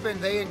Ballmaster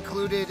Open, they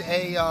included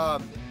a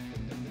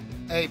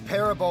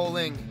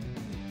para-bowling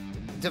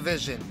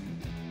division.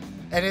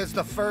 And it's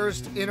the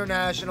first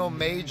international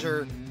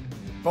major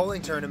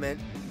bowling tournament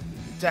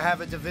to have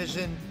a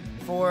division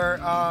for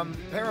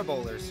para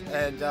bowlers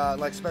and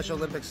like Special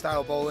Olympic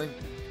style bowling,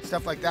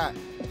 stuff like that.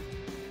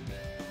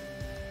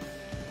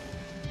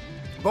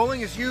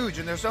 Bowling is huge,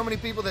 and there's so many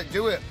people that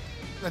do it,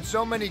 and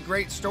so many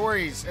great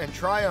stories and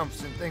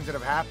triumphs and things that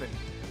have happened.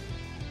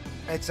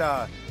 It's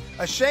a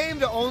shame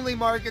to only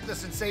market the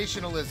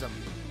sensationalism,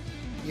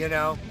 you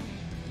know.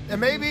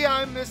 And maybe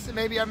I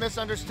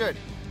misunderstood.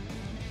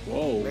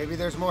 Whoa. Maybe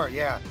there's more.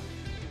 Yeah.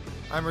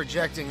 I'm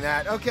rejecting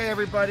that. Okay,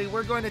 everybody,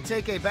 we're going to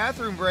take a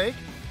bathroom break,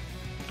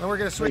 and we're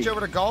going to switch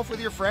over to golf with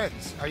your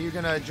friends. Are you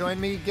going to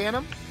join me,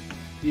 Ganem?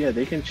 Yeah,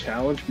 they can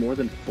challenge more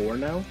than 4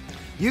 now?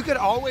 You could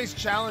always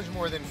challenge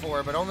more than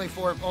 4, but only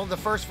the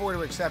first 4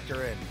 to accept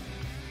are in.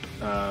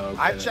 Okay,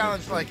 I've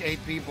challenged like 8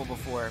 people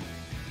before.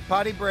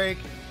 Potty break,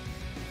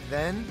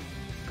 then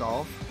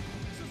golf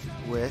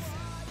with...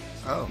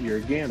 Oh. Your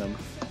Ganem.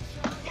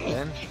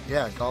 Then,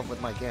 yeah, golf with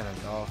my Ganem.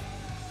 Golf.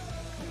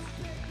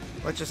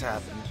 What just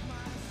happened?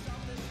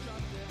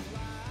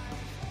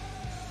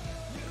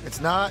 It's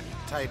not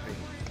typing.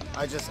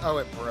 Oh,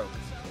 it broke.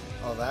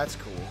 Oh, that's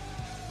cool.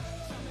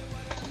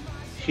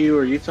 Hugh,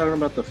 are you talking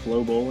about the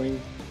flow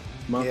bowling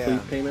monthly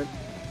payment?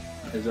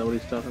 Is that what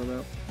he's talking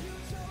about?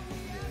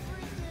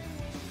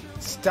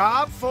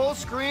 Stop full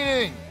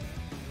screening!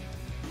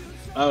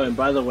 Oh, and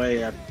by the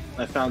way,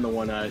 I found the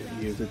one I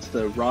use. It's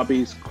the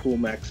Robbie's Cool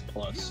Max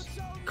Plus.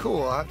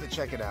 Cool, I'll have to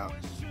check it out.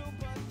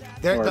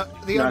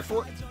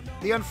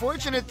 The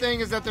unfortunate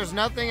thing is that there's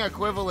nothing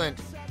equivalent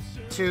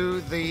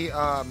to the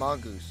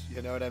Mongoose.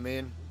 You know what I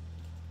mean?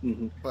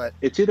 Mm-hmm. But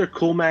it's either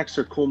Cool Max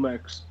or Cool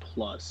Max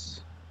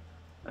Plus.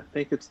 I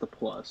think it's the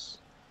Plus.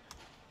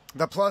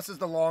 The Plus is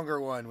the longer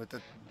one with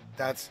the.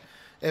 That's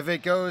if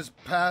it goes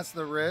past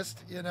the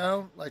wrist, you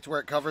know, like to where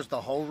it covers the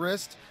whole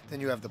wrist,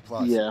 then you have the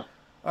Plus. Yeah.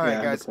 All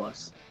right, guys. The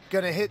Plus.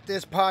 Gonna hit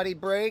this potty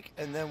break,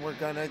 and then we're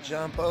gonna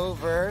jump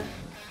over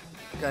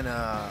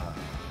Gonna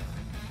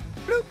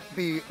bloop,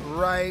 be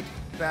right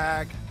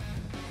back,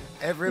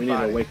 everybody.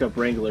 We need a wake up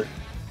Wrangler.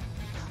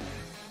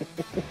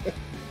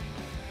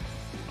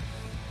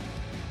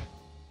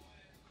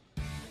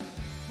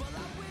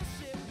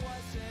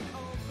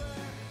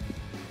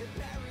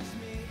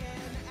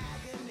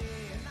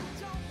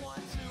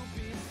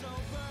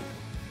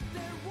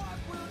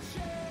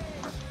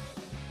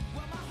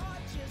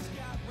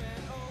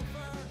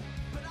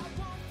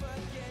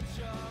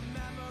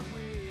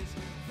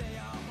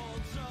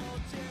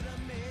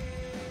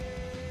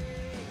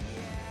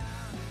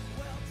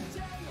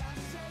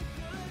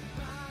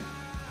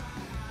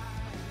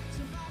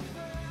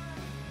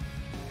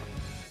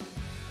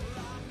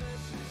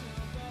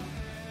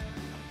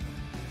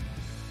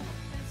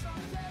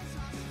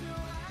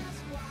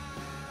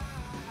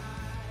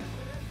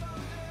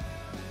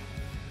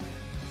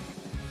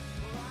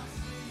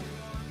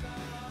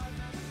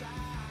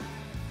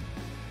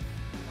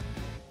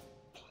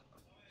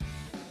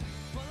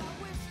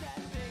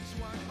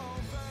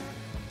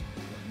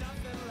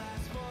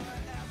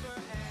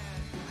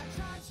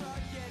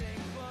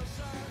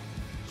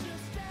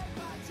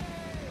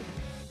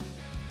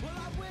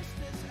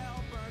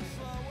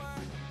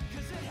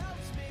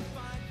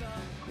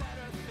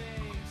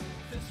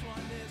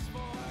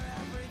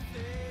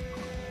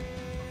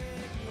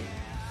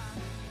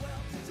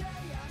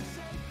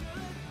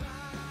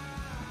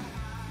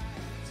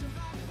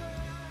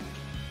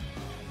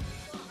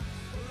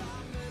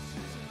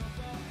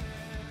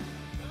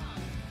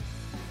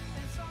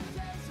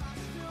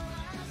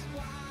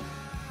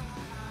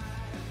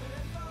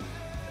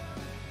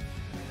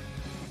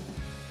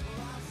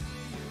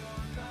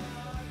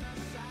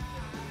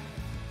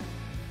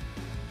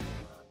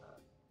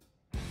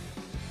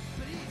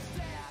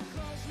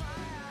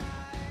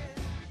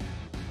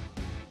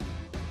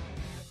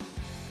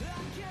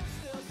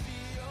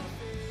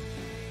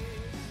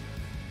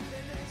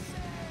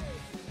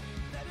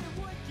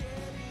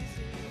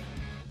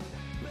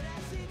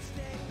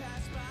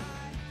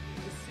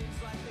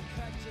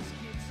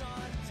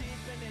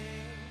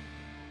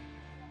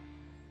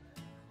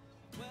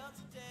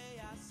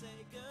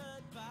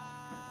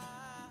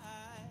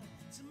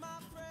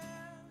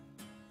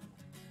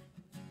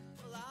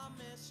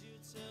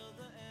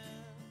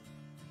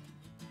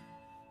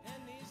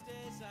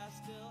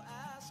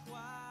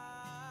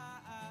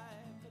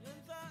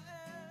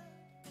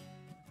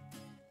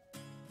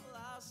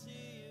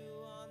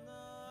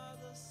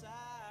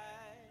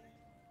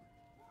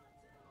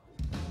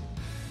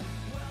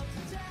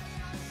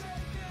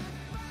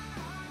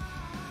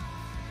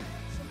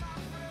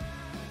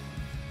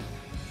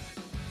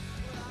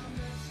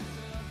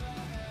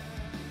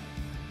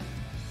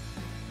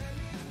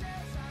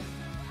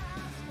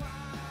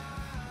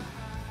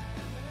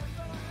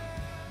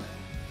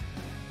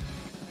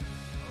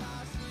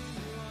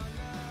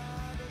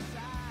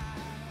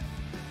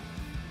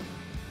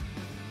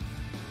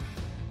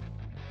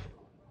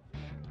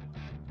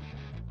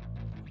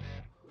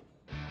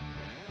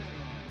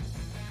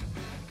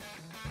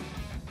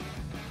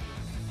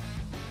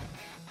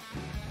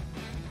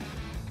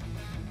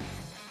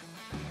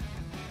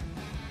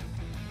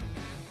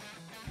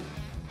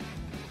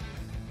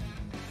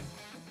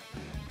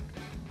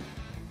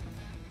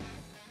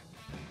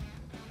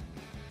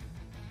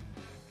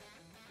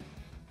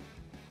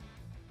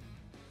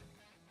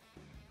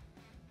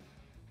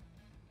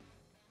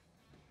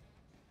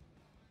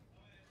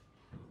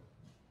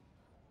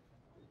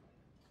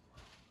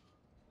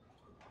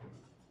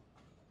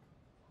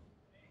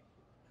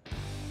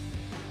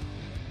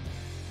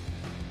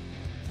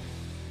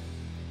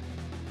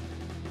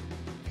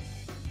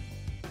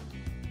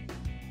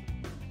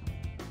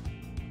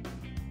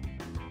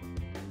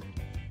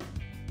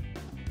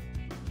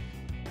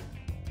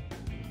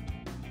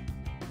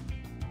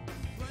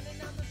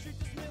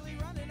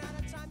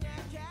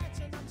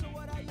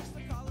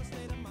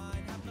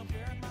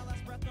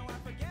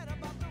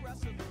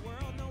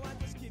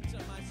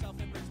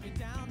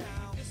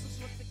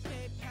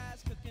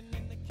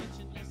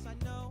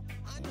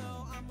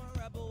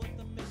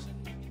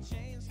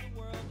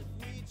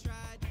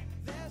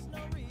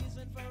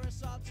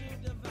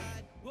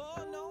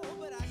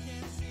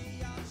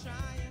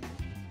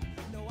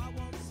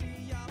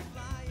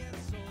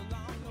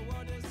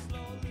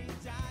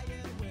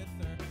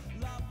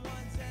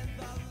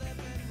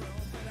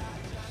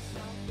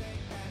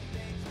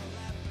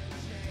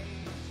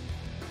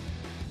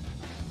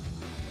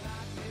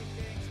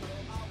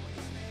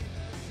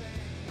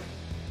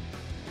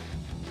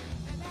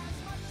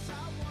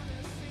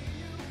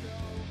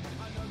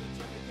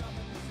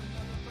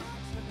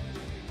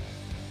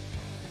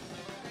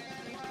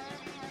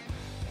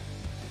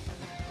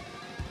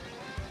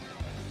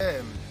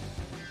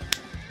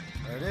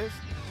 There it is.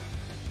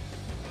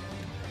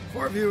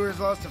 4 viewers,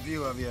 lost a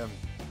few of you.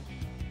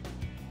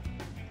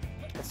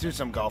 Let's do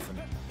some golfing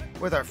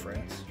with our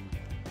friends.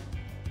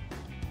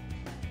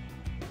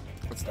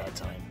 What's that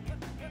time?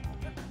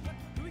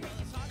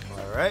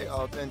 Alright,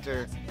 Alt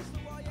Enter.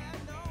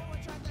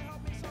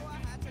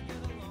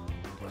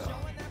 Well,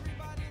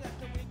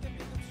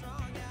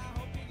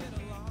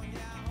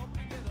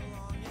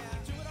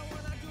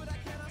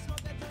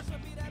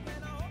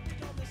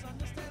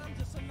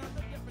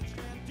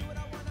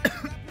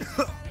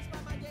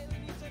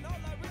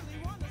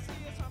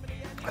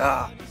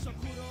 Ah.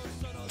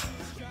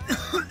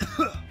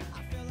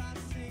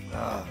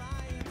 Ah.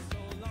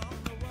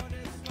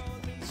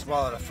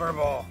 Swallowed a fur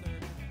ball.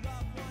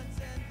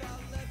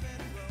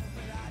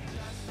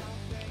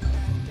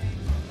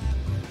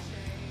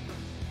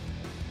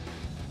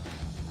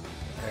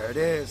 There it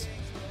is.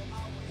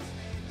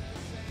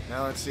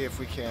 Now let's see if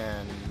we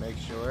can make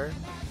sure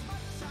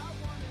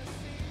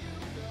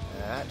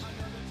that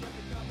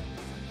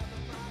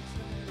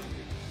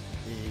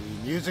the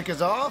music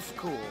is off.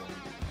 Cool.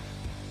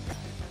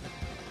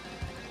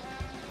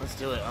 Let's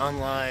do it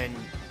online.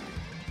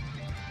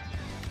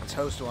 Let's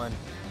host one.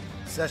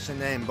 Session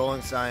name,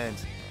 Bowling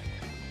Science.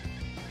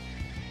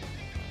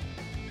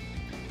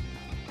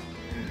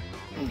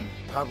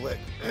 Public.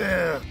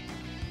 Ugh.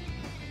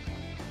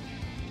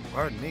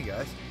 Pardon me,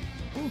 guys.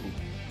 Ooh.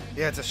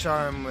 Yeah, it's a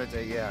charm with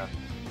a, yeah.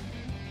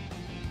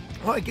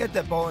 Well, I get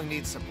that bowling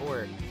needs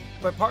support,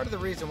 but part of the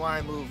reason why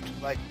I moved,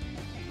 the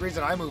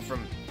reason I moved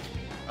from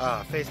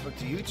Facebook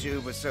to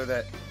YouTube was so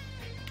that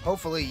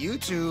hopefully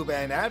YouTube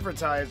and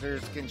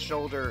advertisers can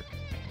shoulder,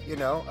 you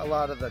know, a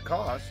lot of the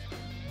cost,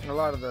 a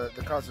lot of the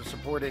cost of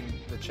supporting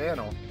the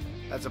channel,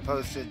 as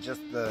opposed to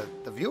just the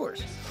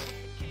viewers.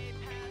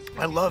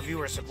 I love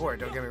viewer support,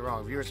 don't get me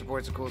wrong. Viewer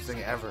support is the coolest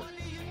thing ever.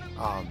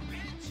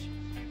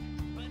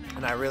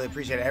 And I really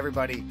appreciate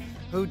everybody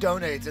who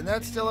donates, and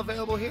that's still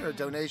available here.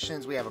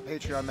 Donations, we have a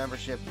Patreon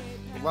membership,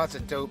 lots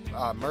of dope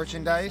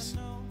merchandise,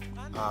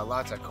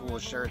 lots of cool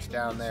shirts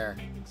down there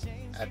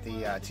at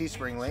the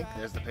Teespring link.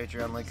 There's the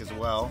Patreon link as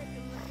well.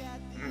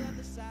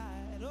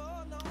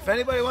 If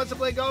anybody wants to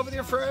play golf with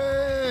your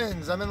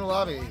friends, I'm in the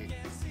lobby.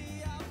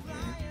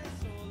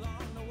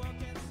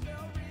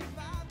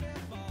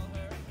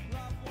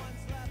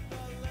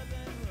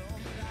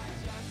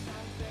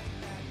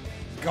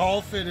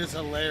 Golf It is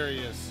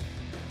hilarious.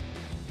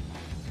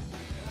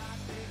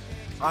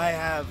 I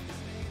have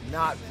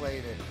not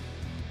played it.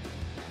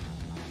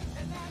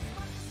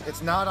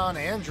 It's not on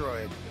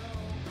Android.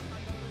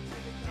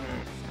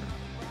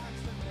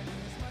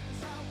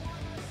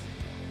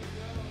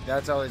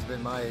 That's always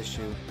been my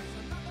issue.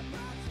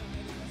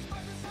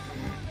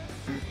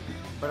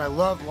 But I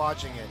love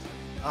watching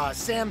it.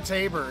 Sam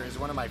Tabor is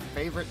one of my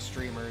favorite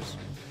streamers.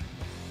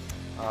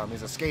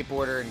 He's a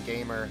skateboarder and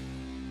gamer.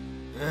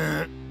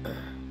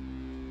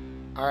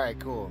 Alright,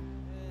 cool.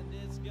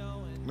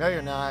 No,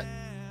 you're not.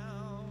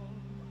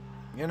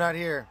 You're not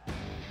here.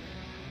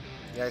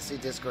 Yeah, I see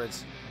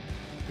Discord's.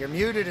 You're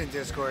muted in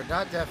Discord.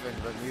 Not deafened,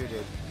 but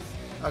muted.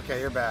 Okay,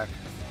 you're back.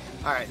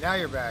 Alright, now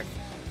you're back.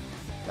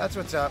 That's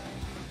what's up.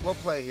 We'll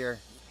play here.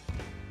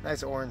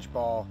 Nice orange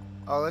ball.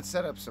 Oh, let's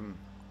set up some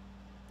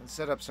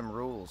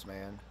rules,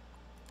 man.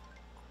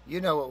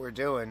 You know what we're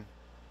doing.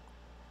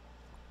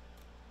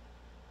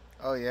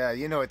 Oh yeah,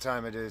 you know what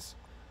time it is.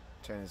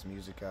 Turn this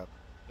music up.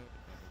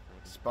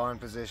 Spawn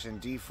position,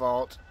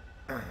 default.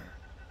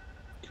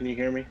 Can you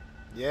hear me?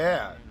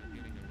 Yeah.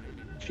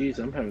 Jeez,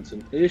 I'm having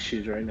some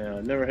issues right now.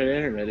 I've never had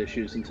internet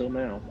issues until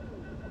now.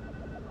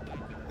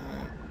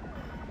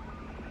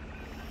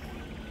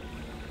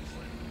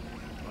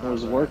 I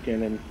was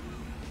working and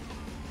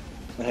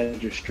I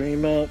had your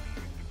stream up.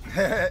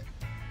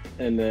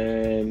 And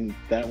then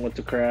that went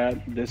to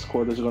crap.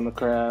 Discord was going to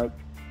crap.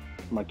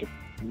 My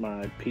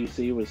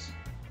PC was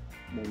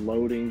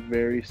loading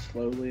very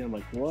slowly. I'm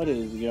like, what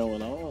is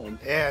going on?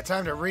 Yeah,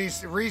 time to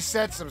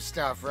reset some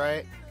stuff,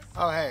 right?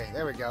 Oh, hey,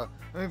 there we go.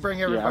 Let me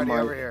bring everybody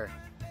over here.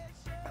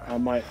 I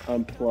might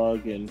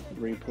unplug and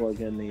replug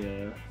in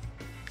the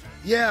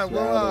yeah,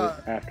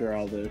 well, after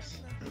all this.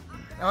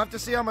 I'll have to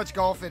see how much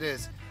golf it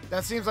is.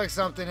 That seems like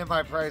something in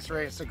my price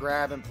range to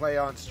grab and play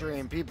on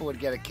stream. People would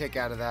get a kick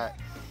out of that.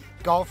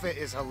 Golf It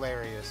is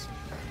hilarious.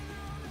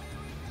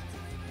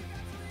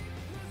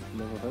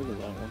 Never heard of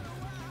that one.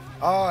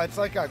 Oh, it's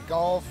like a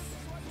golf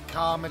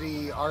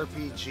comedy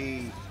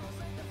RPG.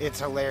 It's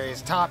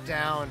hilarious. Top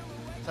down.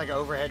 It's like an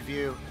overhead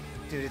view.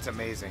 Dude, it's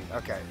amazing.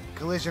 Okay.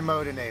 Collision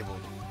mode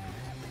enabled.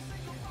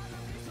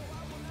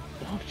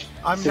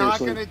 I'm Seriously? not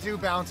going to do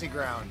bouncy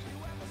ground.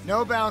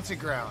 No bouncy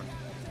ground.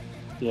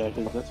 Yeah,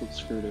 because that's what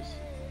screwed us.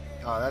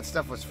 Oh, that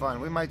stuff was fun.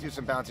 We might do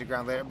some bouncy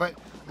ground later. But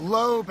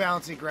low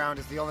bouncy ground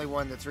is the only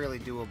one that's really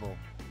doable.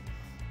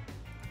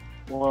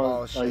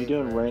 Well, are you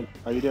doing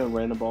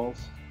random balls?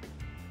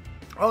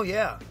 Oh,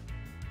 yeah.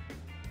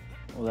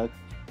 Well,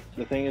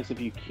 the thing is, if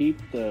you keep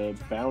the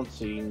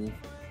bouncing,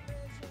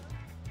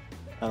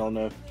 I don't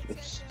know if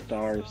the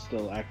star is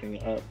still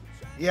acting up.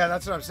 Yeah,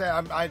 that's what I'm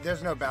saying.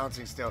 There's no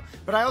bouncing still.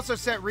 But I also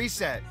set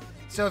reset.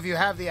 So if you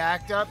have the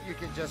act up, you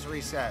can just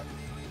reset.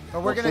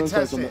 But we're going to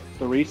test it.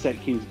 The reset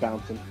keeps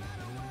bouncing.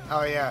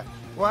 Oh, yeah.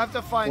 We'll have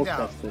to find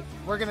out. Test it.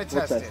 We're going to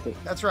test it.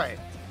 That's right.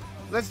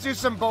 Let's do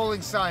some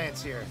bowling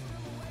science here.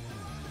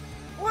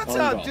 What's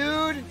up,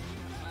 dude?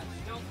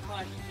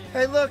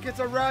 Hey, look, it's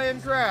a Ryan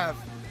Graff.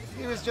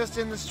 He was just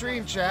in the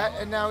stream chat,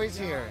 and now he's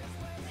here.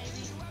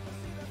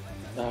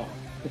 Oh.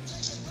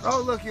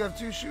 Oh, look, you have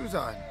two shoes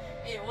on.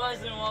 It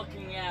wasn't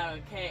working out,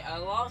 okay? I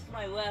lost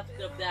my left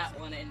of that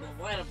one, and the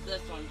right of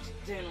this one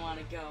just didn't want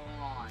to go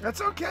on.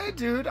 That's okay,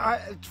 dude.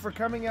 For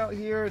coming out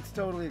here, it's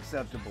totally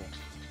acceptable.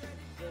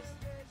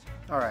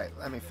 All right,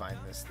 let me find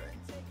this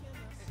thing.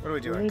 What are we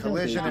doing? Lay down,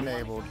 Collision baby.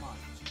 enabled.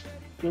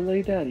 Go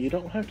lay down. You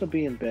don't have to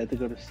be in bed to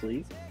go to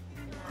sleep.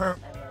 Huh.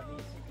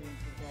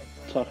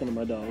 Talking to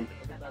my dog.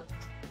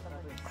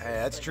 Hey,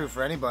 that's true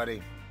for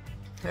anybody.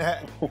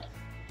 Here,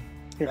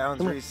 Bounce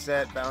come on.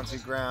 reset,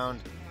 bouncy ground,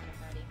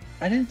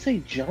 I didn't say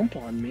jump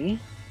on me.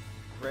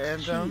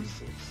 random.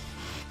 Jesus.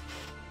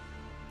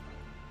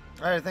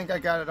 All right, I think I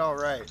got it all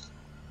right.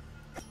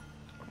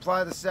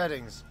 Apply the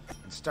settings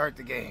and start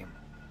the game.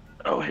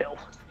 Oh hell.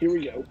 Here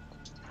we go.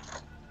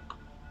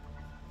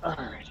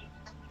 Alright.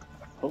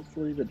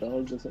 Hopefully the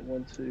dog doesn't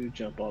want to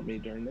jump on me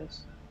during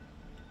this.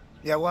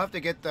 Yeah, we'll have to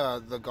get the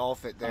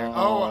golf it there.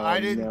 Oh, I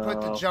didn't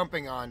put the no.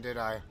 jumping on, did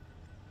I?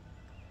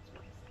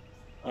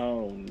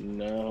 Oh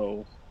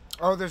no.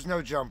 Oh, there's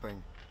no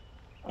jumping.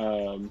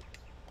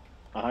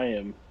 I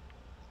am.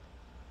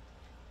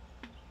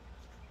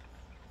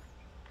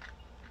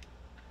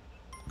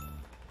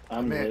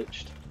 I'm Man.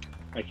 glitched.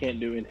 I can't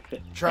do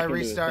anything. Try I can do a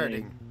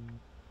restarting. thing.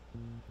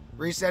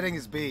 Resetting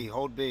is B.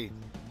 Hold B.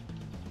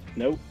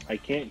 Nope, I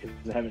can't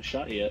because I haven't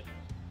shot yet.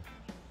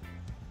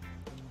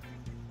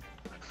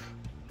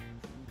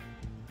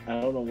 I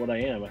don't know what I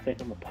am. I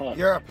think I'm a puck.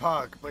 You're a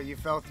puck, but you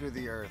fell through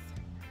the earth.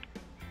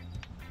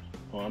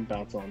 Oh, I'm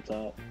bouncing on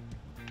top.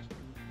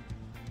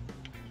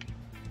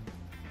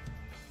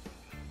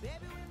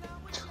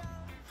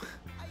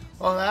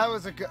 Oh, that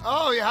was a good.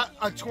 Oh, yeah,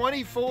 a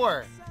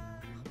 24.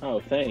 Oh,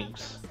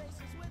 thanks.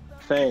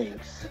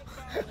 Thanks.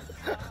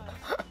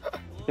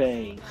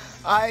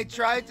 Thanks. I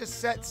tried to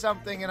set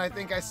something and I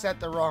think I set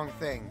the wrong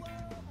thing.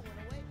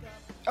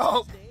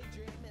 Oh!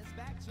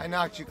 I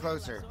knocked you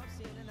closer.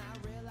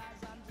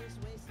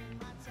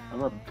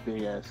 I'm a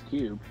big ass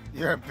cube.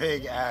 You're a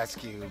big ass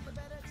cube.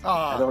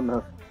 I Oh, don't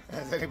know.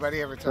 has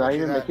anybody ever Did I told you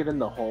even that? make it in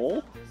the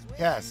hole?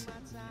 Yes.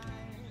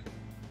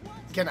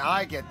 Can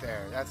I get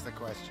there? That's the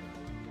question.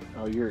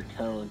 Oh, you're a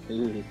cone.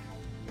 Ew.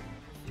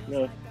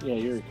 No, yeah,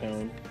 you're a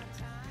cone.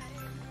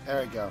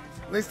 There we go.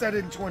 At least I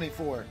didn't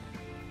 24.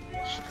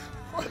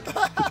 What the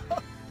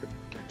hell?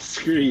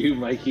 Screw you,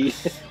 Mikey.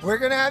 We're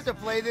gonna have to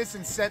play this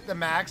and set the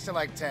max to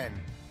like 10.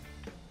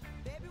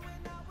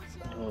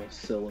 Oh,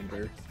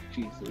 cylinder.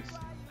 Jesus.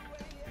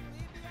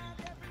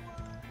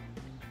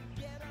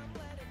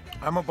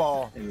 I'm a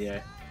ball. And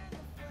yeah,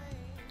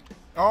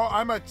 Oh,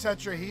 I'm a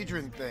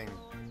tetrahedron thing.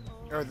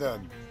 Or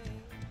the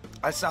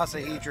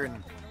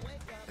isosahedron.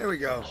 There we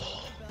go.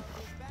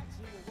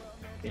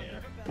 yeah.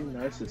 It'd be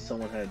nice if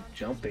someone had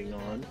jumping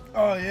on.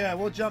 Oh yeah,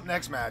 we'll jump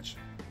next match.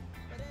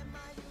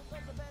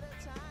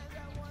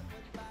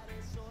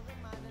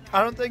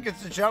 I don't think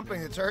it's the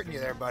jumping that's hurting you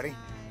there, buddy.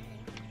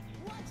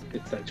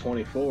 It's that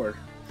 24.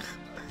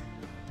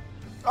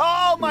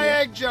 Oh, my Yeah.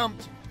 egg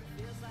jumped.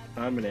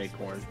 I'm an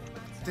acorn.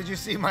 Did you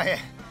see my egg?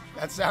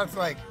 That sounds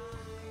like...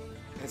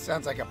 It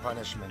sounds like a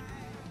punishment.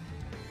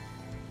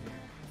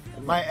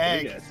 I'm My a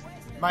big egg. ass-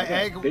 My I got a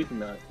egg... Big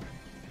nut.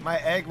 My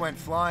egg went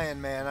flying,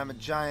 man. I'm a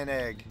giant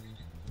egg.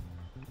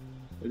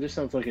 It just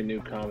sounds like a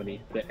new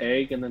comedy. The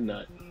egg and the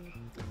nut.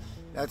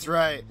 That's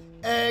right.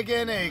 Egg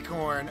and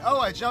acorn. Oh,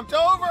 I jumped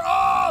over.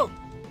 Oh!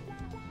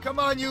 Come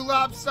on, you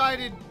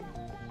lopsided...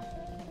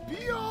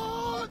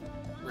 Beyond.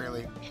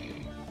 Really?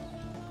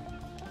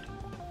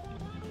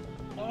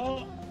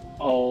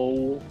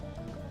 Oh.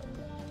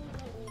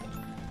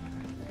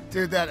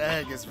 Dude, that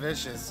egg is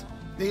vicious.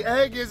 The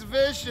egg is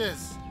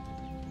vicious.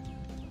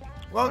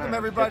 Welcome, Alright,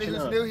 everybody catching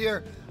who's up. new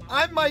here.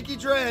 I'm Mikey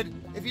Dread.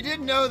 If you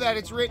didn't know that,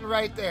 it's written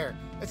right there.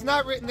 It's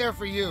not written there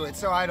for you. It's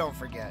so I don't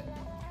forget.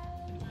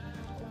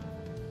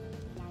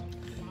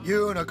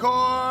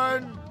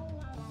 Unicorn.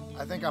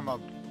 I think I'm a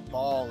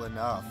ball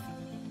enough.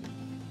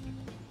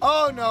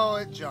 Oh, no,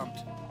 it jumped.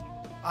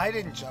 I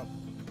didn't jump.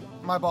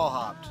 My ball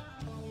hopped.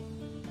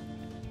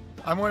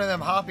 I'm one of them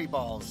hoppy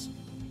balls.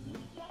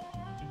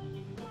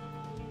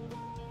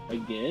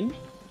 Again?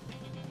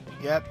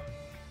 Yep.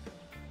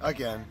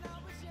 Again.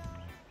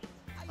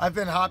 I've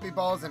been hoppy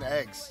balls and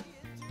eggs.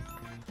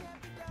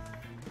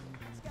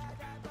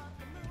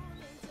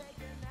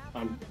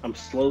 I'm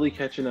slowly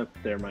catching up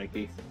there,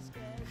 Mikey.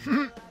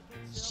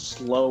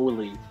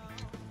 Slowly.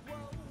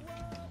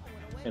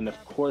 And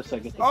of course I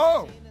get the...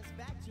 Oh!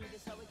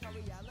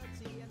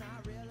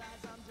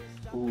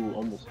 Ooh,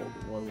 almost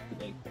holding one with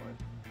the acorn.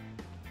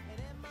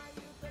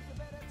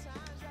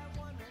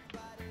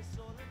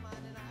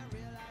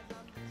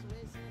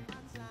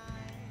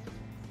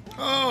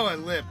 Oh, I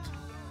lipped.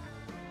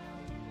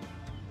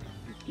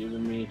 You're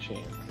giving me a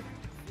chance.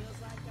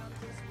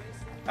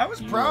 I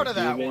was You proud are of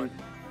that giving- one.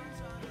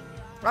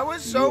 I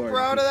was so You are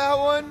proud of that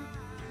one.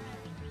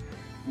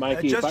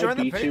 Mikey, just if I joined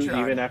the beat you Patreon.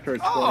 even after a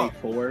Oh!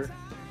 24,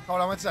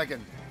 Hold on 1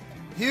 second.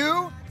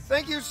 Hugh,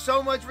 thank you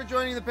so much for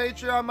joining the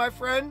Patreon, my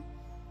friend.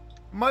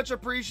 Much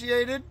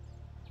appreciated.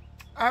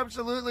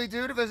 Absolutely,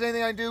 dude. If there's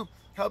anything I can do,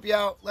 help you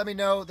out, let me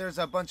know. There's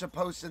a bunch of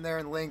posts in there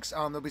and links.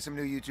 There'll be some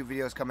new YouTube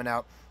videos coming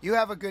out. You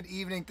have a good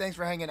evening. Thanks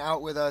for hanging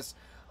out with us.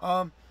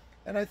 And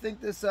I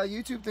think this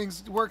YouTube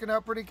thing's working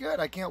out pretty good.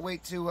 I can't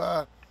wait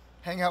to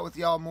hang out with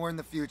y'all more in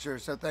the future.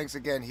 So thanks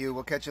again, Hugh.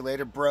 We'll catch you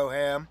later,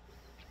 Broham.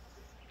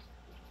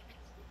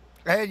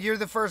 Hey, you're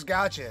the first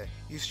gotcha.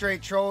 You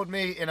straight trolled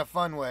me in a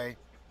fun way.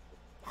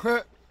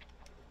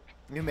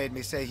 You made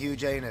me say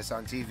huge anus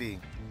on TV.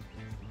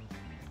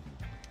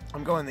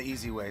 I'm going the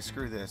easy way.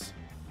 Screw this.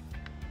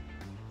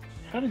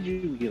 How did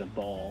you get a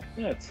ball?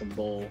 That's some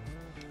bull.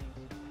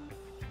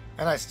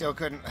 And I still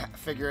couldn't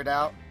figure it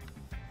out.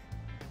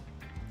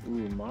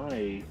 Ooh,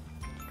 my...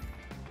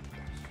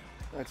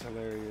 That's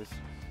hilarious.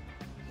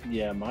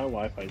 Yeah, my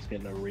Wi-Fi's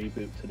getting a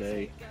reboot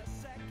today.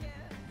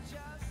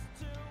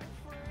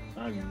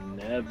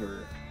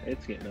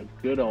 It's getting a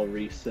good old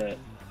reset.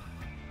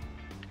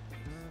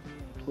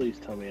 Please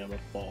tell me I'm a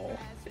ball.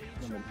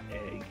 I'm an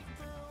egg.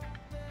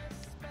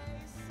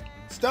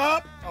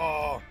 Stop!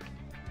 Oh.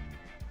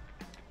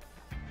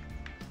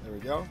 There we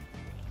go.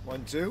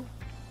 1, 2.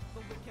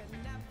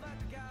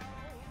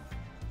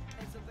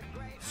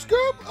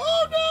 Scoop!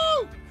 Oh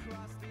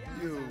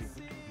no! You.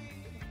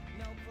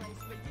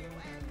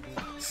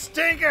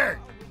 Stinker!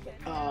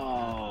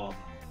 Oh.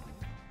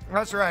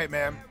 That's right,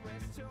 man.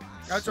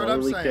 That's what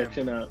I'm saying.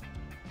 Catching up.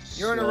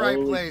 You're in the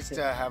right place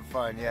to have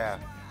fun, yeah.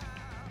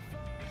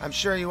 I'm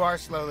sure you are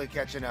slowly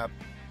catching up.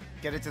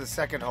 Get it to the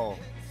second hole.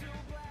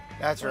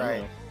 That's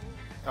right.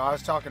 Oh, I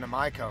was talking to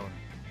my cone.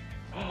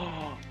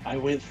 I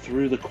went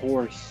through the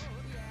course.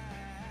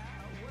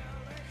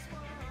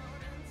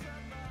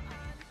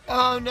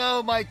 Oh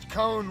no, my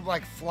cone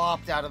like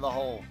flopped out of the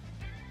hole.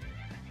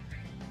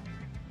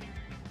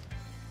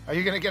 Are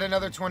you gonna get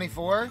another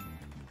 24?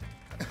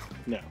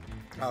 No.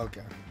 Oh,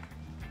 okay.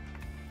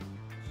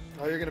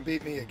 Oh, you're gonna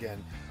beat me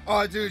again.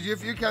 Oh, dude,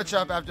 if you catch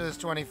up after this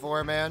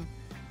 24, man.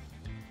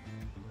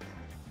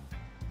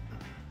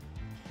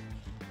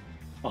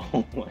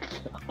 Oh my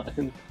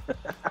god.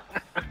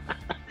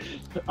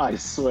 I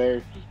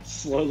swear,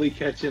 slowly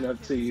catching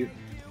up to you.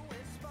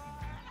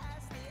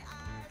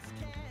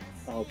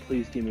 Oh,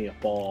 please give me a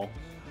ball.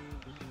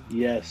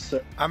 Yes,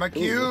 sir. I'm a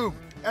cube,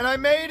 and I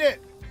made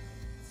it.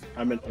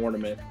 I'm an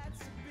ornament.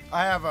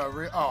 I have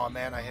a oh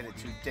man, I hit it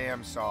too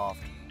damn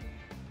soft.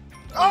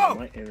 Oh!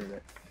 My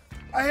internet.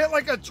 I hit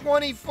like a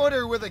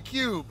 20-footer with a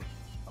cube.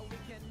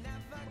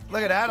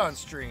 Look at that on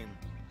stream.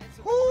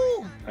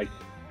 Woo! I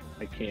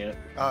can't.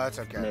 Oh, that's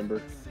okay.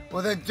 Remember?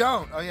 Well then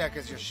don't. Oh yeah,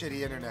 because your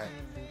shitty internet.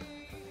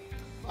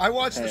 I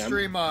watched the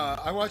stream.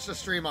 I watched the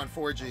stream on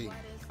 4G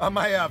on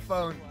my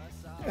phone.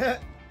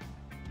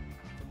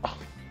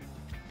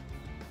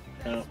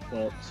 Oh,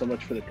 well, so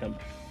much for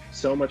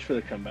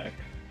the comeback.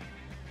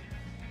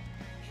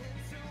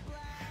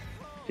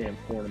 Damn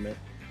ornament.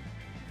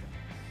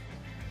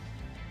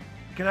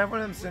 Can I have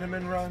one of them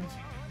cinnamon runs?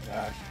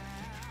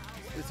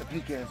 It's a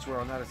pecan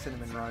swirl, not a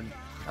cinnamon run.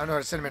 I don't know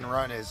what a cinnamon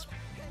run is.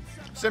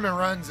 Cinnamon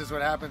runs is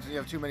what happens when you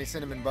have too many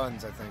cinnamon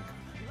buns, I think.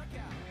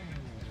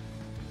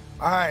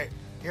 All right,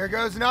 here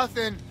goes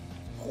nothing.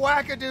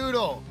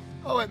 Whack-a-doodle.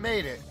 Oh, it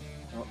made it.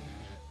 Oh.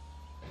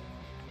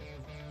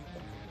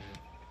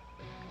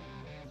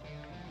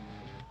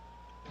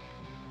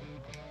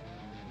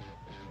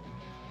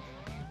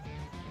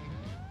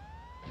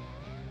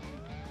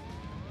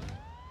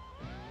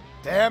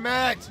 Damn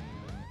it!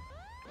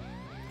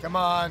 Come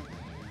on.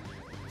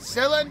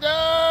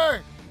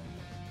 Cylinder!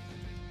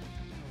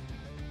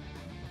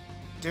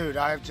 Dude,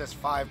 I have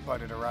just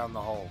 5-putted around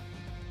the hole.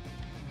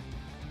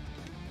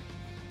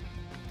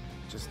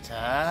 Just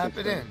tap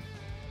it in.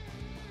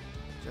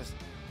 Just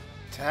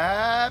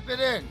tap it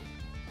in.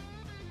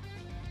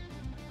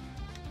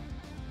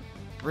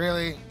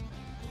 Really?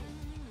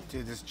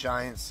 Dude, this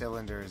giant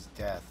cylinder is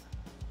death.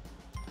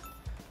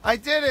 I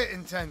did it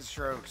in 10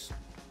 strokes.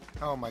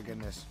 Oh my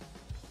goodness.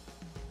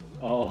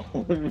 Oh,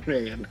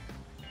 man.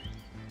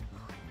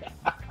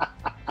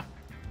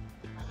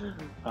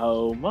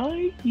 Oh,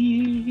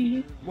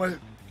 Mikey. What?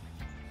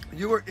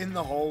 You were in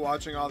the hole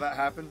watching all that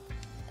happen?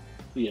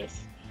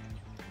 Yes.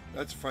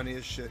 That's funny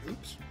as shit.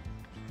 Oops.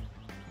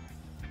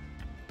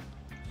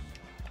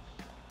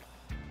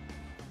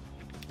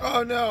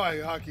 Oh no,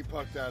 I hockey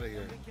pucked out of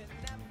here.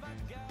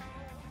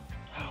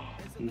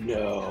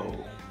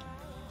 No.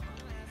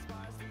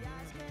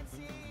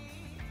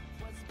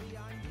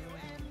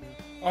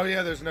 Oh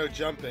yeah, there's no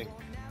jumping.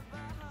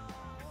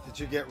 Did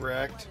you get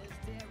wrecked?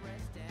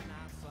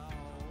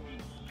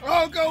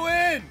 Oh, go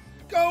in!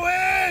 Go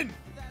in!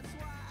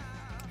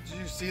 Did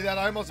you see that?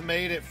 I almost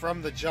made it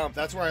from the jump.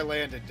 That's where I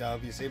landed,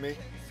 Dub. You see me?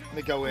 Let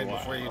me go in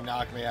before you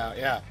knock me out.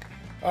 Yeah.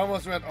 I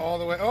almost went all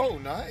the way. Oh,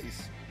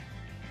 nice.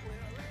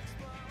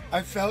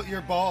 I felt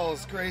your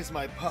balls graze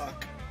my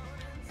puck.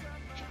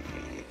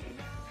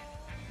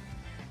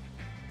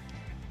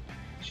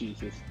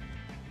 Jesus.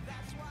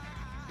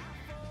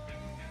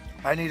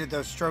 I needed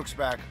those strokes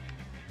back.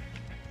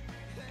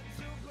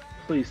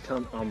 Please tell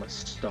me I'm a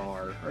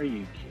star. Are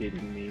you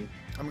kidding me?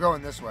 I'm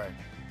going this way.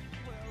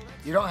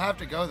 You don't have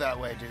to go that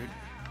way, dude.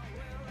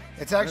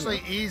 It's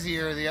actually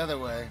easier the other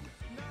way.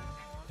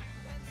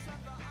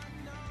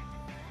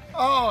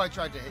 Oh, I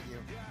tried to hit you.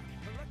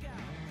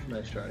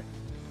 Nice try.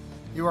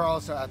 You were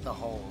also at the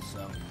hole,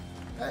 so.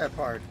 Hey,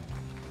 part.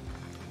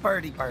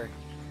 Party part.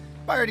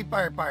 Party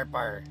part part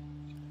part.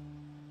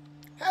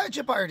 How'd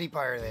you party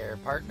part there,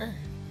 partner?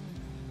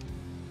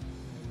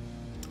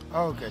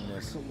 Oh,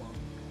 goodness.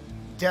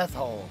 Death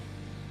hole.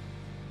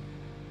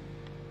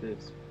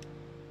 This.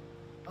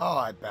 Oh,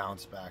 I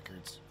bounced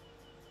backwards.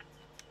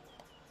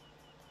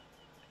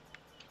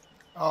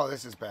 Oh,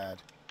 this is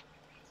bad.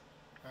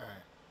 All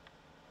right.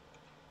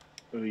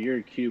 Oh, you're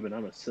a cube and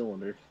I'm a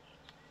cylinder.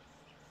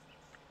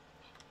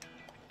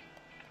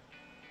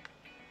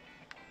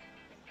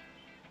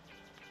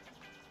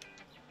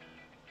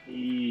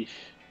 Eesh.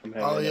 I'm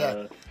having, Oh,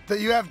 yeah.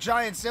 You have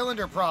giant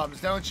cylinder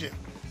problems, don't you?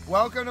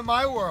 Welcome to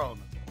my world.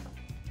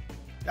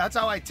 That's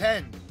how I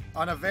tend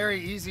on a very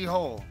easy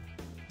hole.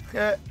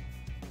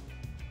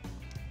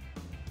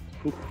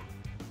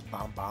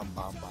 Bom, bom,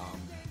 bom, bom.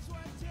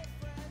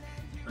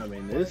 I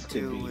mean, this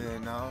could be...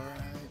 Doing all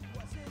right.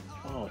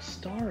 Oh,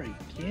 star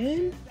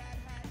again?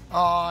 Oh,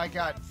 I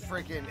got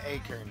freaking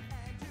Acorn.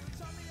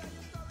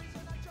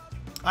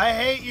 I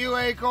hate you,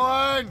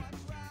 Acorn! Come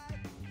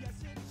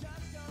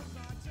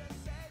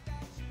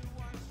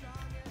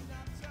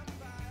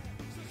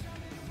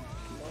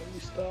on, you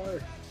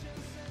star.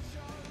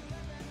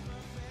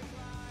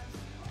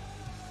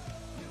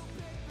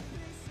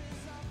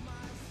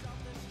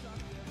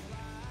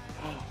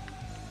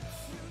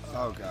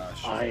 Oh,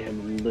 gosh. I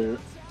am lit.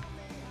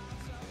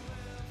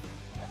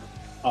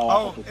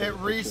 Oh, it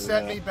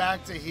reset me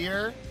back to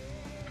here?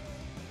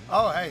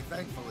 Oh, hey,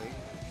 thankfully.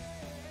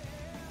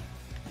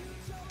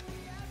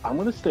 I'm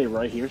going to stay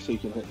right here so you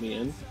can hit me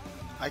in.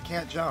 I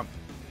can't jump.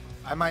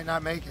 I might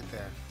not make it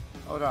there.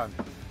 Hold on.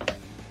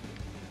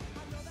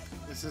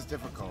 This is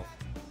difficult.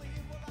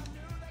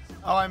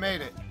 Oh, I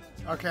made it.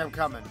 Okay, I'm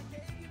coming.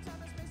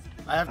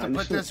 I have to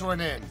put this one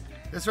in.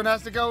 This one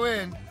has to go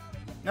in.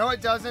 No,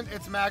 it doesn't.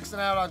 It's maxing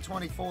out on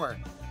 24.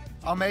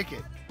 I'll make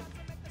it.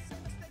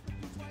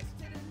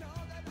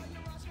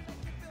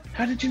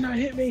 How did you not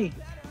hit me?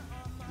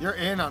 You're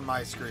in on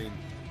my screen.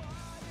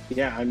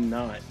 Yeah, I'm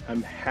not.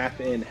 I'm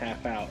half in,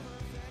 half out.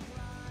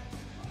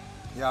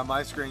 Yeah, on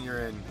my screen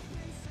you're in.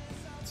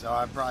 So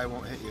I probably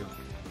won't hit you.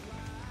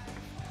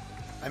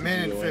 I'm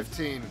in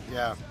 15,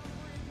 yeah.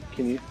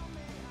 Can you?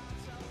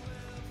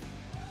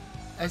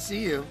 I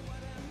see you.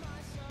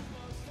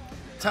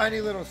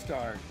 Tiny little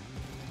star.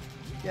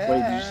 Yeah.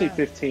 Wait, did you say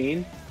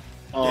 15?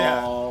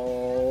 Yeah.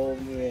 Oh,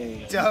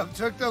 man. Dub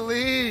took the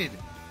lead.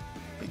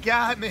 He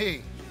got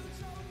me.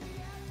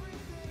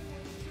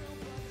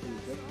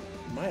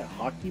 Am I a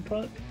hockey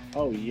puck?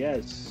 Oh,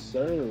 yes,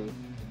 sir.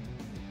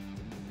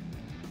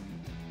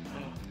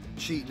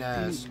 Cheating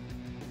ass.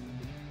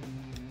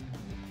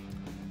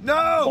 No!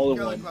 Hole in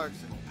Kelly one.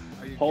 Clarkson.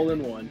 Are you Hole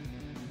kidding? in one.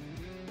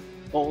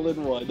 Hole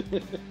in one.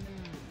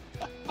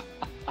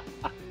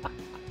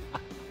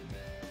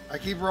 I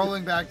keep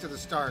rolling back to the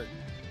start.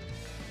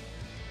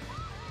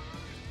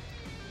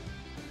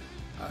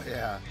 Oh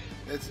yeah,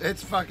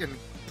 it's fucking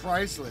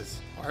priceless.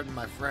 Pardon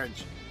my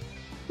French.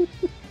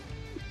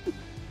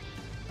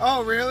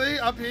 Oh really?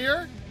 Up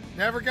here?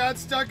 Never got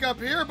stuck up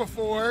here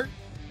before.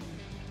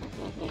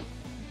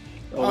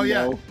 Oh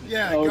yeah, no.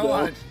 yeah. Oh, Go no.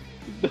 on.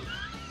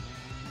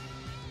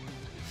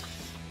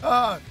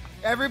 Oh,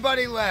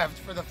 everybody left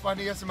for the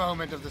funniest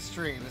moment of the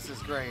stream. This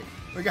is great.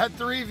 We got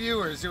 3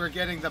 viewers who are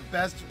getting the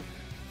best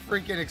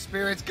freaking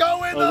experience.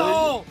 Go in the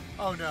hole!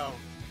 Oh no.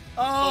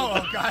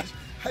 Oh gosh.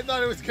 I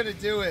thought it was gonna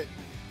do it.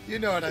 You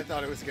know what I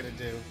thought it was gonna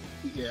do.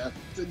 Yeah,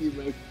 didn't you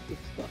make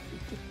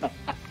it?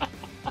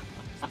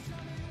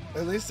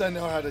 At least I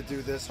know how to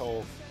do this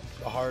hole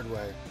the hard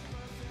way.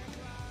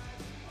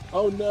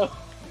 Oh no.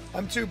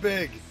 I'm too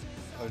big.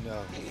 Oh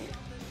no.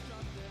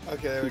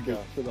 Okay, there we Too big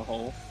go. for the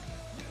hole.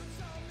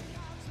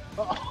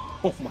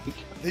 Oh my god.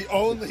 The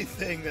only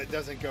thing that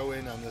doesn't go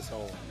in on this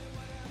hole.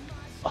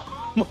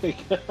 Oh my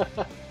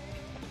god.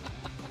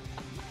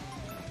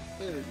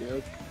 There we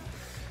go.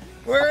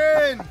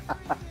 We're in!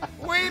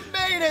 We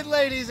made it,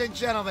 ladies and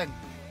gentlemen!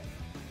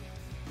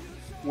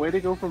 Way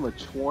to go from a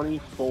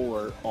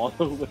 24 all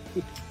the way.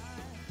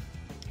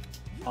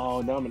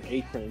 Oh, now I'm an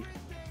acorn.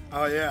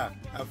 Oh yeah,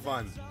 have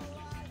fun.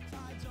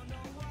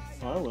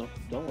 Oh, I will.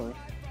 Don't worry.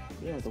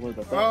 You don't have to worry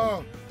about that. Oh,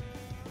 one.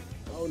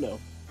 Oh no.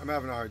 I'm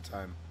having a hard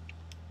time.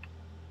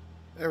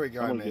 There we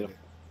go, I I'm made gonna it.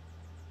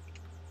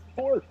 get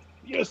 4.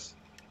 Yes.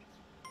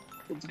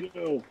 Let's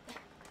go.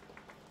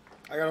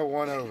 I got a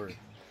 1 over.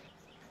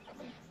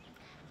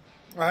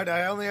 Alright,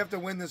 I only have to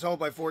win this hole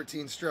by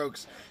 14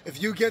 strokes.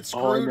 If you get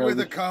screwed no, with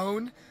a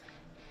cone,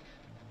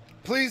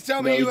 please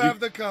tell me you have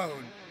the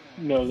cone.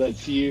 No,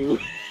 that's you.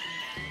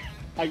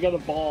 I got a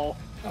ball.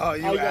 Oh,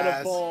 you I got a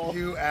ass. ball.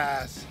 You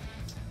ass.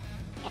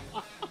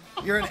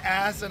 You're an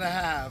ass and a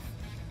half.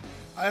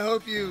 I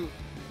hope you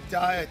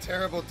die a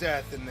terrible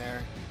death in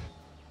there.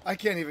 I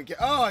can't even get...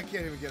 Oh, I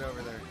can't even get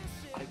over there.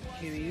 I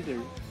can't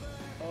either.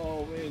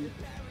 Oh, man.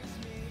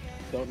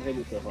 Don't hit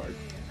it so hard.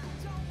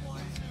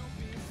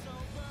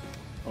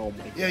 Oh,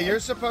 my God. Yeah, you're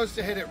supposed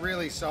to hit it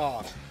really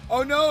soft.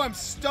 Oh, no, I'm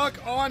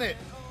stuck on it.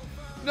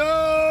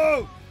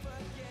 No!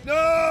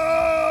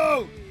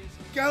 No!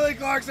 Kelly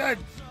Clarkson!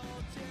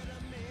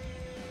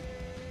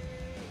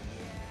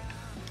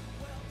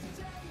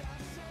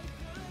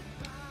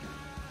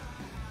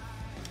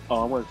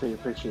 Oh, I want to take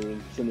a picture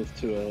and send this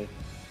to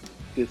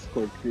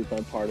Discord group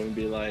I'm part of and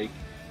be like,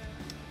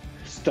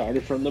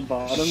 started from the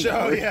bottom.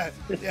 Show, yeah,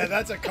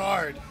 that's a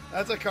card.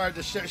 That's a card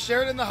to share.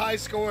 Share it in the high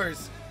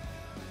scores.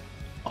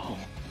 Oh.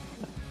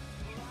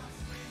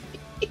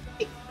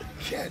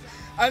 Yeah.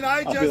 And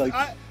I I'll just,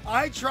 like,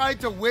 I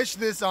tried to wish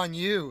this on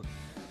you.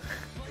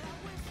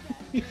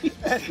 And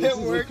it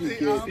worked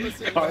the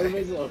opposite way.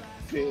 Karma's a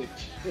bitch.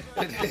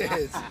 It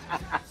is.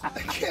 I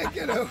can't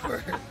get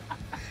over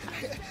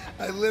it.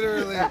 I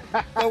literally,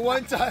 the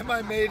one time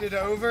I made it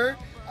over,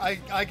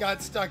 I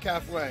got stuck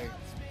halfway.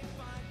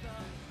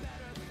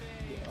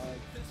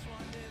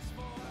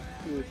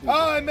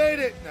 Oh, I made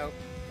it! No.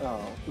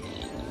 Oh.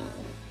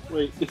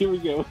 Wait, here we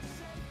go.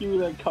 Give me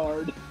that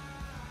card.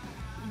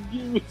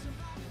 Give me...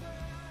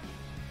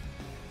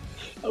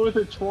 I was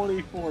at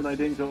 24 and I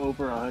didn't go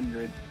over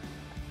 100.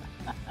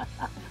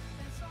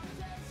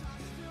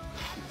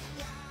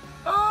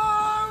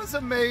 Oh, it was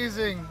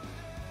amazing.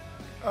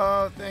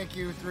 Oh, thank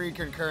you, 3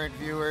 concurrent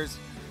viewers.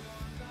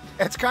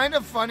 It's kind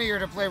of funnier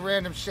to play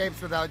random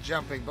shapes without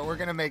jumping, but we're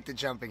going to make the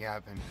jumping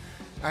happen.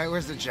 All right,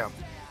 where's the jump?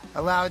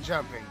 Allow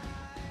jumping.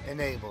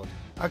 Enabled.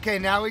 Okay,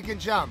 now we can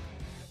jump.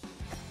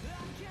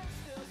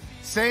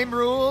 Same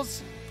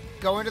rules.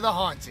 Go into the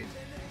haunted.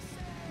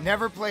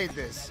 Never played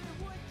this.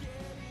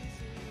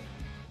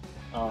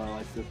 Oh, I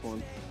like this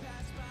one.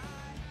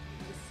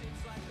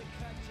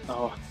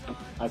 Oh,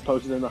 I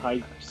posted in the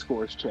high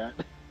scores chat.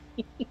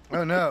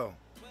 Oh no.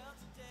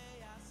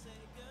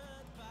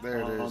 There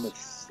it On a is.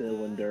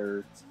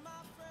 cylinder.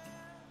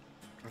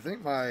 I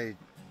think my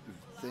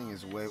thing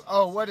is way...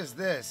 Oh, what is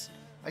this?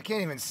 I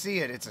can't even see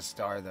it. It's a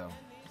star, though.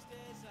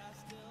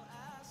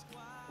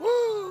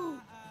 Woo!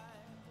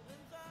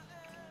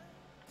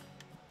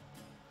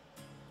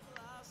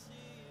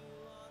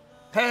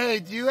 Hey,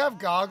 do you have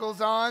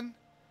goggles on?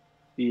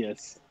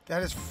 Yes.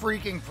 That is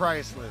freaking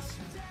priceless.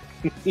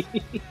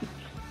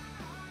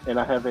 And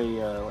I have a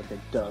like a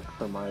duck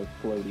for my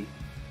floaty.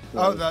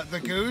 Oh, the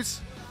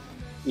goose?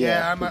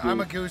 Yeah, I'm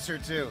a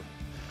gooser too.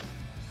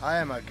 I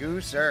am a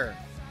gooser.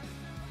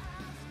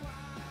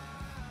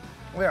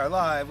 We are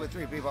live with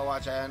 3 people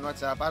watching.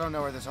 What's up? I don't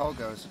know where this hole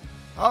goes.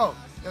 Oh,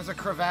 there's a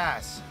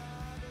crevasse.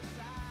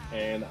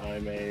 And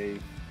I'm a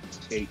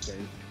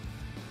acorn.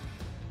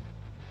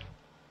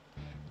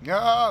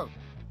 No!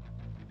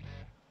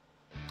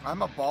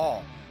 I'm a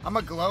ball. I'm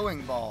a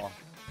glowing ball.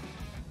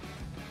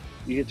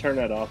 You can turn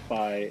that off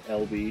by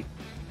LB,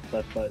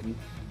 left button.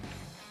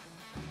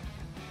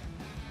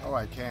 Oh,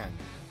 I can.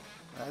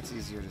 That's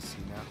easier to see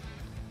now.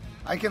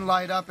 I can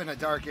light up in a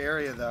dark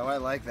area, though. I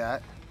like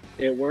that.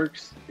 It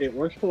works. It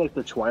works for like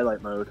the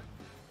Twilight mode.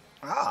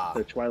 Ah.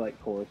 The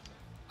Twilight course.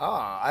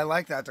 Ah, I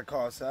like that,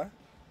 Corsa.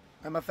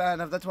 I'm a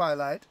fan of the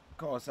Twilight,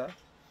 Corsa.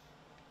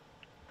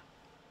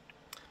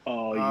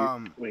 Oh,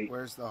 you wait.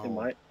 Where's the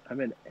hole? I'm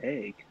an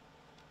egg.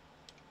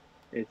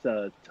 It's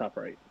top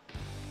right.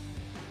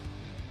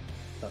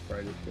 Top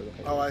right is for the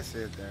hole. Oh, I see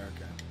it there.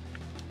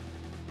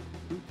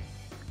 Okay.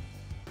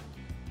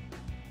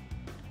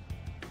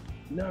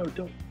 No,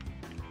 don't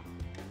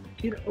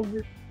get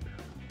over.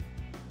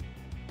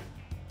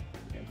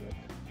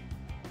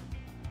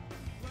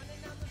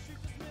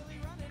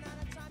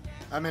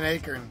 I'm an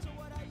acorn.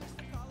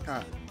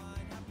 Huh.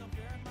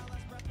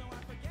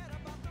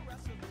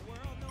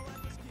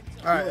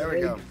 All right, there we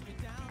go.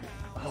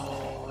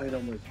 Oh, I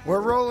almost.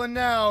 We're rolling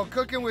now.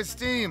 Cooking with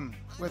Steam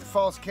with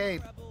False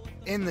Cape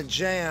in the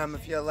jam.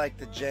 If you like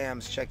the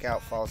jams, check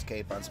out False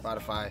Cape on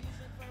Spotify.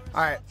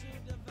 All right.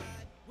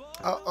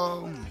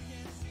 Uh-oh.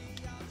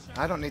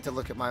 I don't need to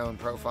look at my own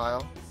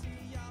profile.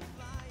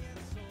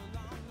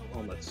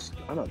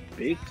 I'm a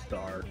big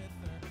star.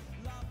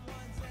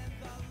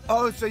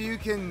 Oh, so you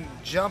can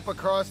jump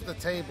across the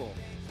table.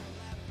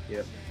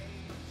 Yep.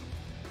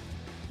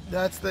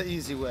 That's the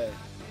easy way.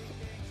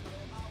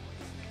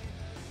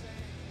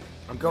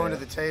 I'm going Yeah.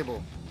 to the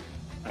table.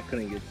 I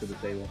couldn't get to the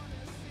table.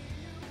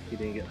 He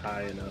didn't get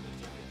high enough.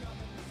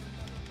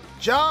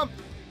 Jump!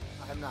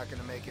 I'm not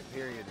going to make it,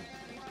 period.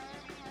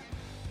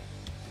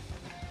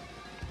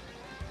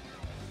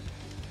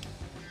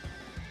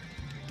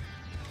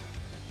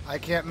 I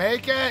can't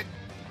make it!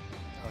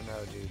 Oh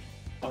no, dude.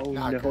 Oh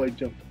Not no, good. I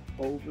jumped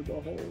over the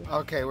hole.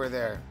 Okay, we're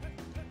there.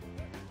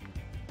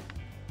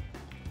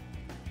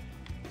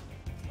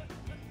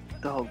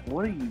 Dog,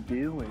 what are you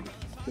doing?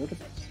 Go to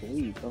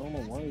sleep. I don't know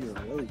why you're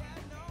awake.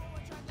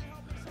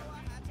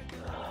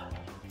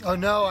 Oh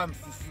no, I'm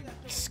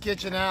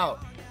skitching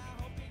out.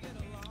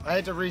 I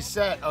had to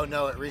reset. Oh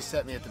no, it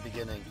reset me at the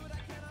beginning.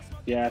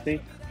 Yeah, I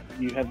think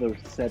you have those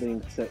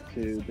settings set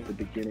to the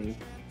beginning.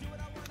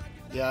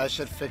 Yeah, I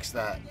should fix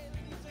that.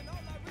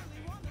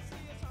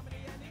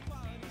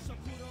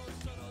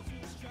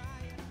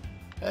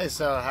 Hey,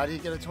 so how do you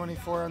get a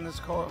 24 on this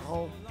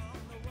hole?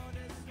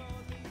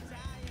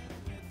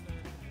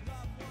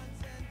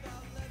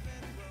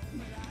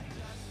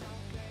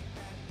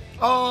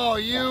 Oh,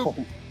 you...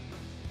 Oh.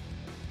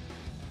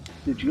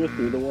 Did you go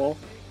through the wall?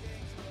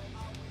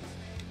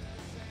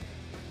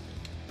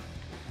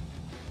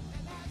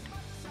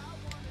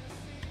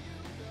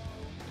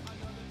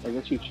 I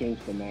guess you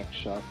changed the max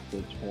shot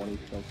to 20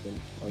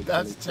 something. Like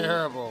That's 22.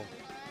 terrible.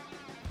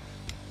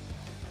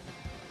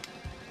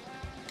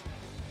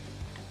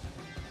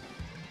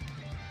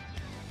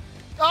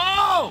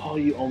 Oh! Oh,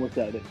 you almost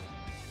had it.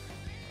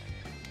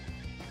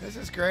 This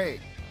is great.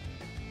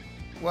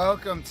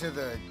 Welcome to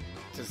the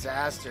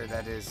disaster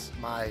that is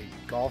my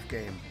golf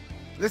game.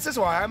 This is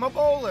why I'm a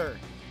bowler.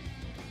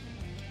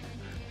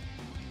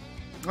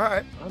 All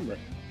right.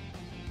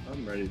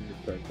 I'm ready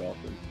to start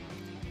golfing.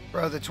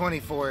 Bro, the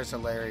 24 is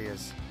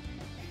hilarious.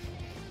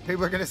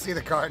 People are going to see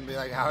the card and be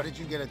like, how did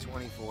you get a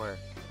 24?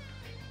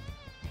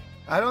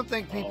 I don't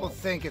think people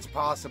think it's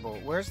possible.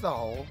 Where's the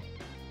hole?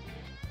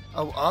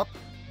 Oh, up?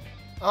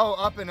 Oh,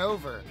 up and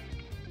over.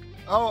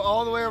 Oh,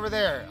 all the way over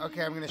there.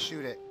 Okay, I'm going to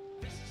shoot it.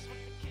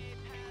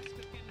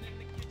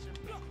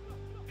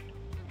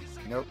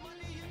 Nope.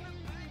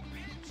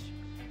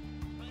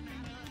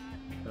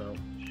 Oh,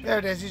 There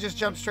it is. You just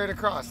jumped straight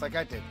across like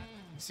I did.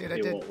 See what I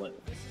it did? won't let.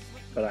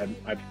 But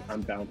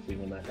I'm bouncing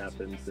when that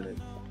happens, and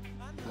it's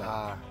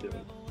not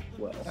doing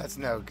well. That's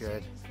no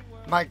good.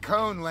 My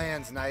cone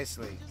lands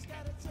nicely.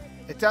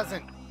 It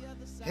doesn't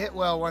hit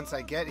well once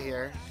I get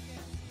here.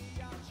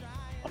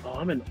 Oh,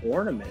 I'm an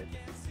ornament.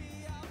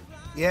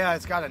 Yeah,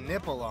 it's got a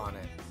nipple on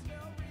it.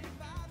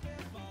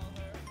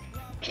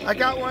 I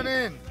got one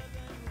in.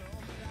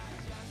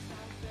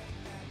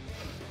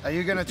 Are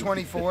you gonna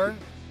 24?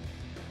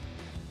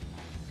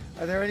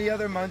 Are there any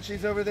other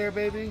munchies over there,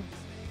 baby?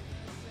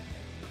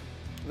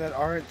 That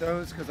aren't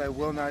those, because I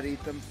will not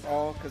eat them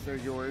all because they're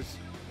yours.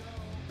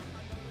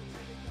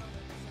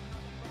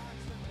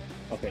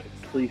 Okay,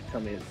 please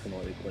tell me it's gonna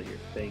let me play here.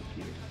 Thank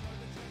you.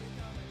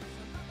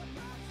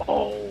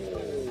 Oh.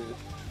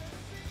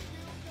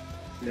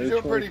 No You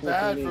feel pretty 24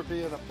 bad me. for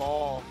being a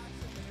ball.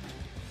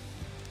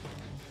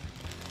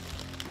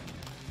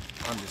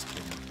 I'm just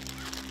kidding.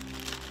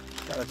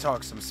 Gotta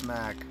talk some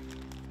smack.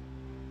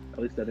 At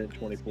least I didn't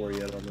 24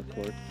 yet on this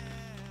course.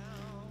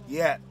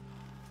 Yeah.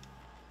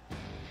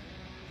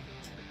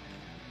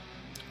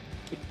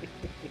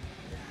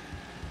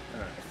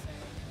 Alright.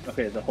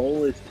 Okay, the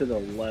hole is to the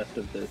left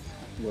of this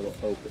little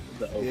open.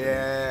 The open.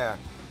 Yeah.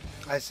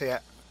 I see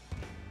it.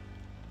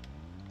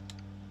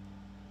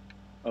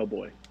 Oh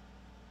boy.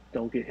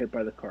 Don't get hit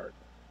by the cart.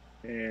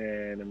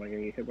 And am I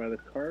gonna get hit by the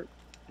cart?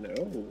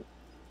 No.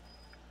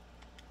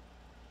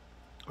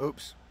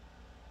 Oops.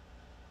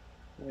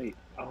 Wait.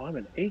 Oh, I'm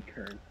an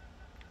acorn.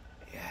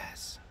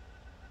 Yes.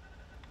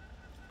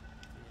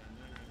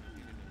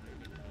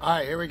 All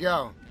right, here we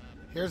go.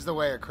 Here's the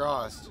way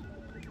across.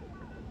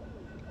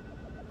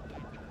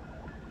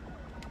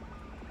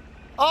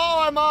 Oh,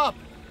 I'm up.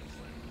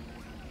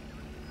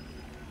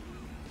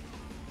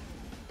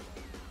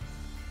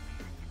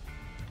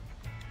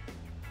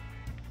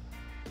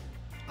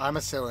 I'm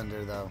a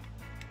cylinder, though.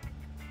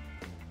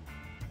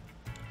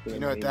 So You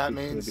know what that it's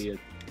gonna means? be a-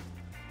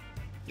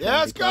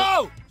 Yes,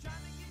 go!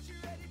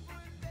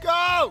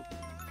 Go!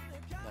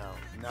 No,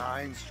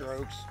 9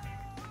 strokes.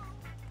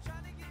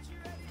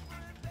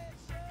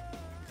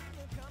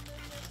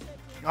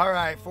 All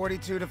right,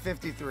 42 to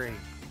 53.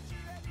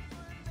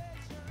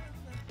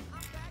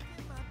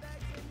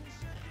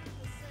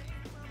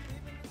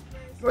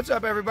 What's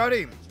up,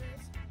 everybody?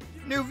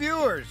 New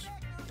viewers,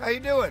 how you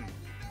doing?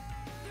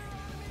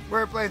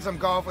 We're playing some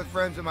golf with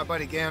friends with my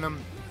buddy Ganem.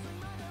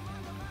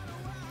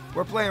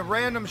 We're playing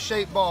random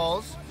shaped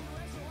balls,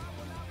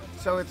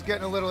 so it's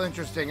getting a little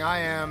interesting.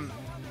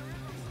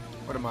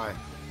 What am I?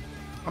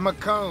 I'm a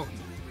cone.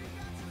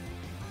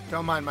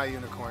 Don't mind my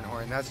unicorn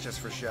horn, that's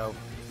just for show.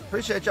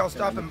 Appreciate y'all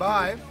stopping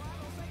by.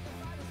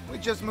 We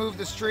just moved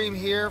the stream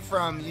here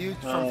from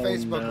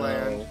Facebook no.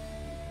 land.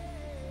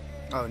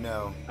 Oh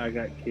no. I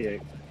got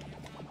kicked.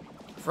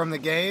 From the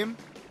game?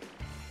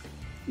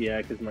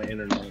 Yeah, because my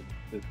internet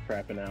is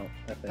crapping out.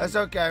 I think. That's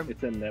okay.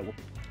 It's in network.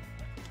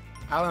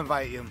 I'll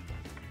invite you.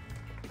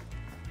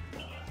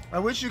 I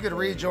wish you could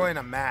rejoin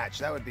a match.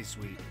 That would be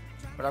sweet.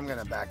 But I'm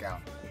gonna back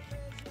out.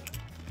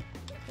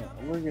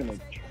 We're gonna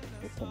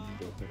try something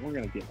different. We're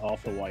gonna get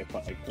off the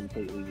Wi-Fi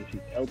completely. Just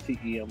use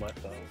LTE on my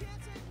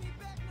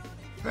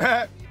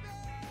phone.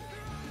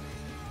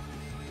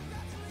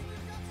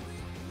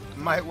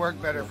 Might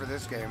work better for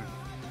this game.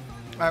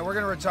 Alright, we're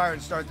gonna retire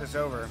and start this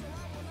over.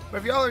 But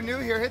if y'all are new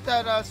here, hit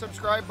that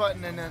subscribe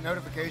button and that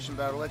notification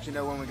bell to let you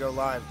know when we go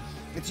live.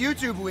 It's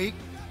YouTube week.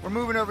 We're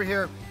moving over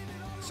here.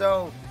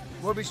 So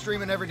we'll be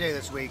streaming every day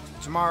this week.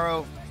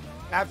 Tomorrow,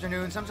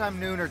 afternoon, sometime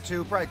noon or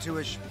 2, probably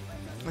 2-ish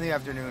in the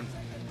afternoon.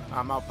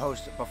 I'll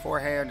post it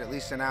beforehand, at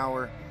least an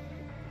hour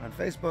on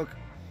Facebook.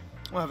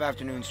 We'll have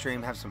afternoon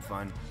stream, have some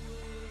fun.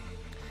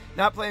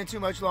 Not playing too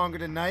much longer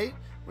tonight.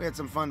 We had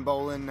some fun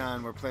bowling,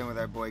 and we're playing with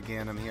our boy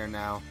Ganem here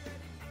now.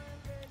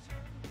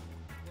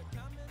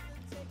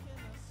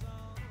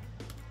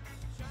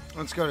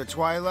 Let's go to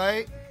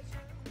Twilight.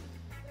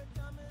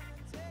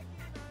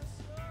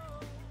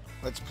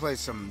 Let's play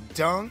some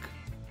Dunk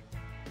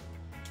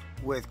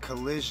with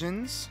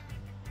collisions.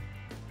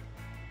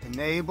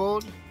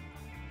 Enabled.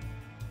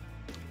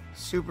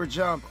 Super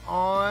jump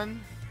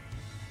on.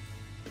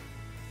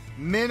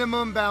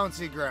 Minimum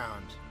bouncy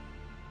ground.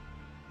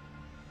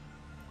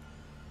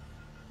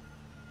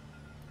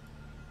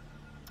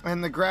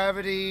 And the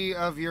gravity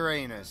of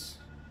Uranus.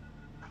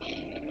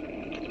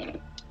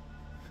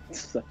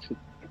 Such a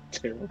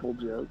terrible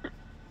joke.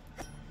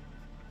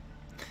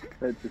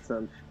 That just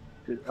sounds.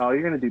 Oh,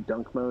 you're gonna do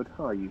dunk mode?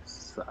 Oh, you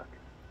suck.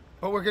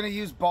 But we're gonna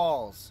use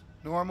balls,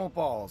 normal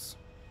balls.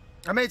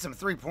 I made some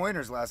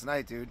 3-pointers last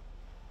night, dude.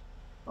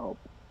 Oh,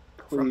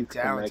 From please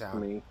connect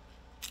downtown. me.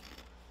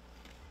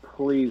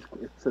 Please,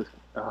 it says,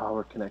 oh,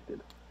 we're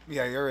connected.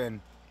 Yeah, you're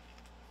in.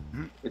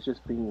 It's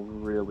just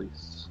being really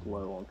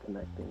slow on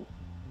connecting.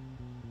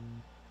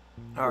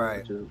 All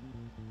right. Which is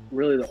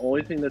really the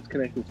only thing that's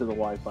connected to the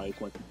Wi-Fi is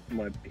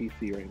my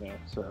PC right now.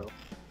 So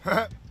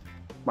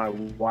my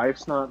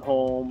wife's not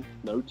home.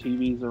 No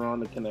TVs are on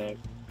to connect.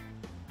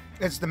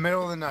 It's the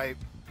middle of the night.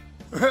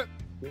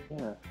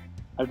 Yeah,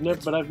 I've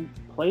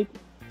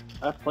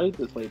played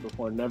this late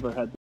before. Never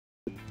had.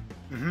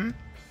 That's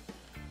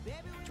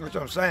what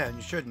I'm saying.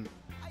 You shouldn't.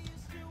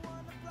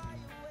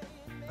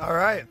 All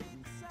right.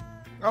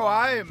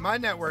 Oh, my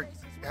network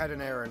had an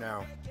error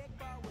now.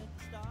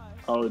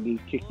 Oh, did he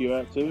kick you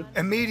out too?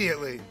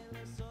 Immediately.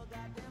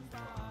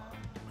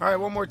 All right,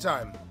 one more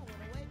time.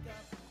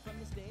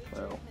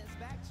 Well,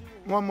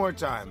 one more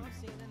time.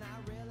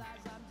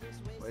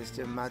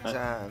 Wasting my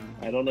time.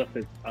 I don't know if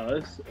it's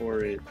us or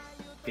it's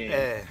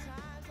game.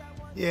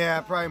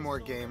 Yeah, probably more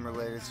game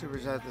related.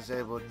 Superchat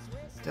disabled.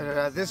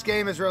 Da-da-da. This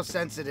game is real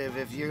sensitive.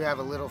 If you have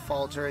a little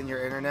falter in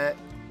your internet,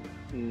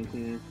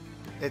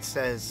 it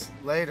says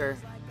later.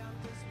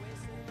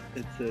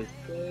 It says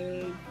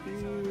thank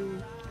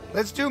you.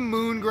 Let's do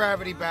moon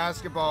gravity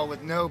basketball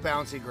with no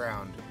bouncy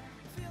ground.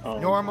 Oh,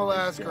 normal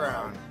ass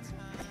ground.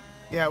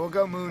 Yeah, we'll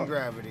go moon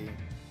gravity.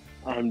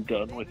 I'm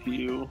done with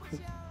you.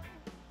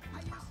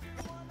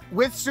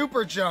 With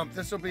super jump,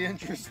 this will be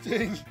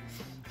interesting.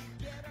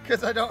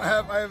 Because I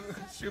have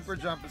super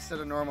jump instead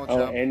of normal jump.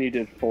 Oh, and you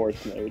did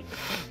force mode.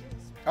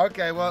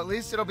 Okay, well at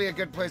least it'll be a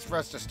good place for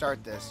us to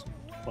start this.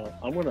 Well,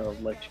 I'm gonna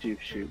let you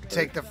shoot first.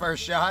 Take the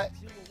first shot?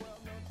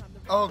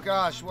 Oh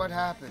gosh, what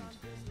happened?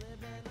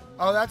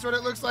 Oh, that's what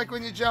it looks like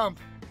when you jump.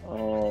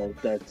 Oh,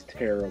 that's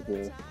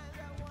terrible.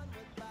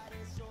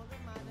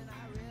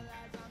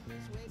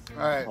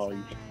 Alright.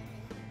 Oh,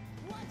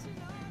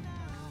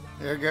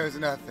 Here goes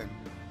nothing.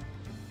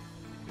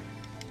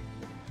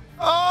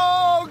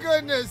 Oh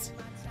goodness!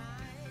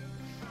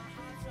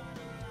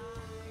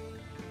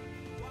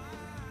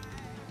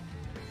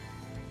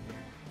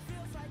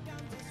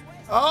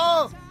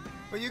 Oh!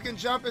 But you can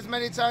jump as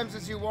many times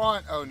as you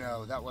want. Oh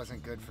no, that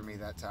wasn't good for me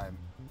that time.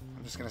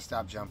 I'm just gonna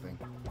stop jumping.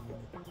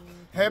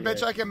 Hey, I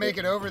bet you I can make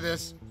it over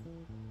this.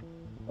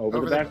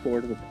 Over the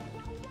backboard.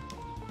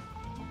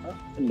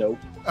 Nope.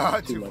 Oh,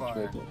 too too much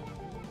far.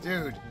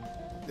 Dude,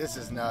 this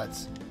is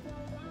nuts.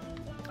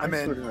 I'm I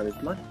in. swear to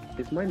God,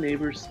 is my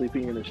neighbor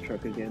sleeping in his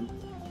truck again?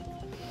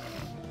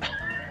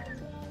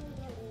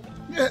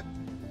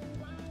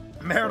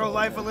 Marital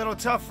life a little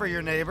tough for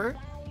your neighbor.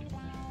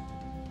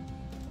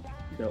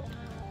 No.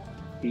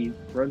 He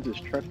runs his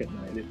truck at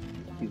night if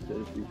he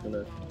says he's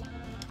gonna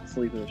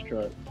sleep in his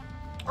truck.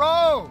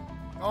 Oh!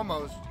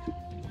 Almost.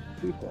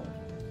 Too far.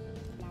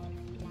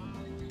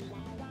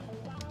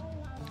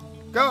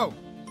 Go!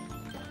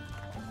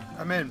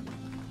 I'm in.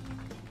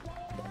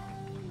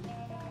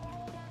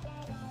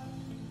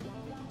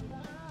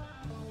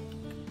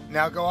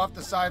 Now go off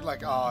the side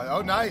like,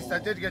 oh, nice.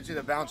 That did get you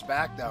to bounce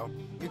back, though.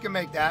 You can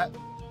make that.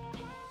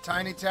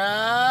 Tiny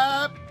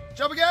tap.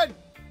 Jump again.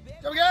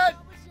 Jump again.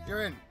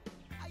 You're in.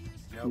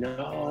 Nope.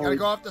 No. You gotta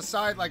go off the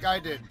side like I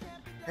did.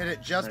 Hit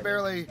it just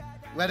barely,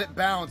 let it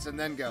bounce, and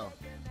then go.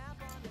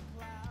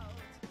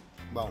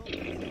 Well.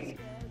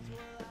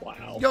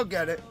 Wow. You'll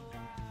get it.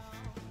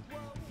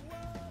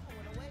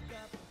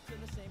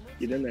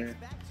 Get in there.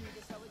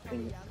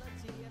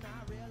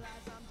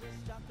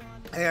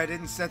 Hey, I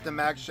didn't set the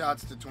max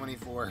shots to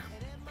 24.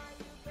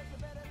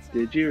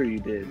 Did you or you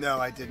did? No,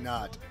 I did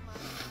not.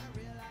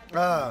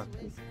 I'm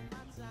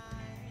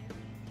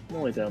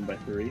only down by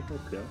 3.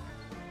 Let's go.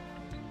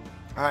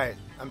 Alright,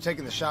 I'm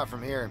taking the shot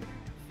from here.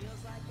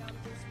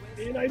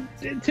 And I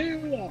did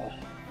too! Oh,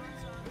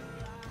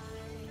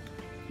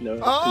 no,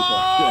 too oh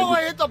far.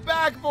 I hit the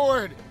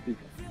backboard!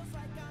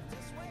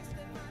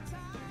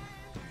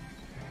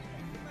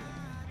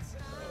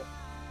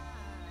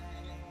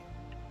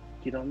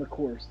 Get on the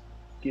course.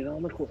 Get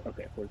on the course.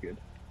 Okay, we're good.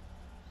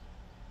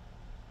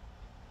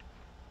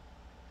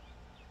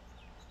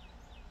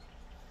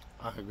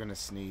 I'm gonna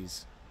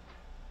sneeze.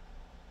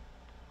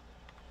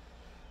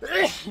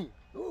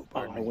 Ooh,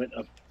 I went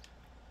up.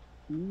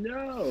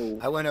 No!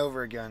 I went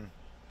over again.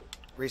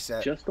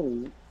 Reset. Just a...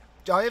 All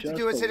you have to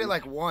do is hit it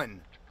like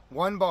one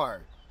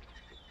bar.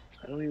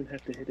 I don't even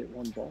have to hit it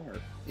 1 bar.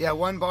 Yeah,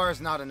 1 bar is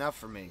not enough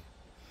for me.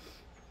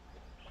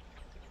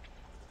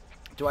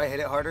 Do I hit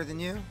it harder than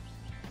you?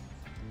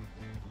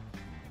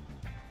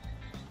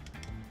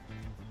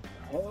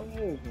 Oh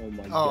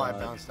my God. Oh, I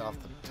bounced off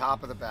the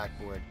top of the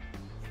backboard.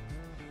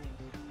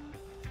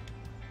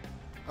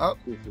 Oh.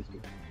 This is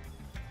good.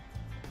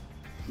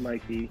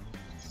 Mikey,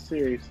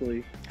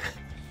 seriously.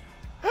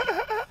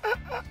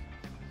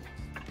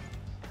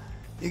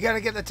 You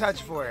gotta get the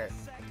touch for it.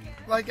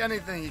 Like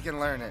anything, you can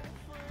learn it.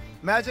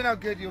 Imagine how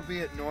good you'll be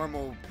at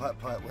normal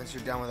putt-putt once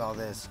you're done with all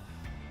this.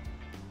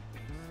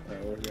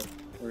 Alright,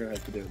 we're gonna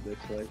have to do it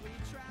this way.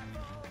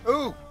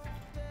 Ooh!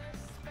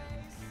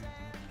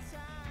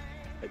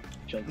 I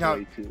jumped No.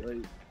 way too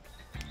late.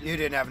 You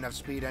didn't have enough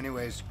speed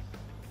anyways.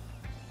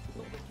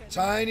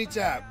 Tiny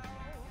tap.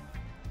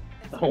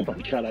 Oh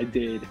my god, I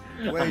did.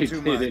 Way I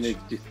too did, much. and it's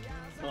just,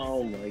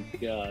 oh my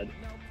god.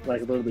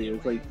 Like, literally, it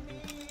was like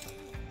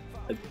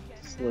a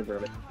sliver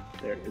of it.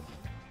 There it is.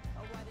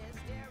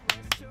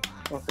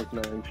 I'll take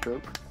 9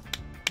 stroke.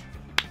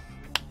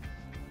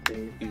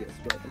 Dang, you guys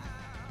got it.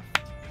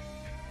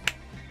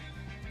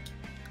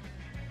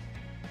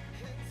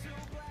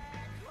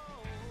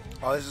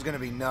 Oh, this is gonna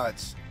be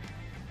nuts.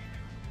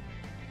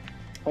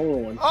 Hole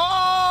in one. Oh,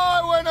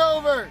 I went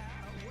over!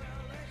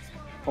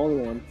 Hole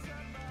in one.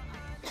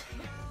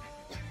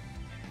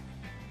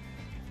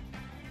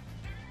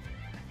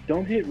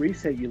 Don't hit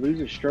reset. You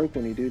lose a stroke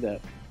when you do that.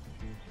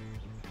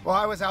 Well,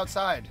 I was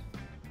outside.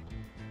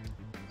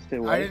 Stay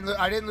away.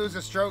 I didn't lose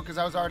a stroke because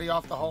I was already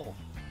off the hole.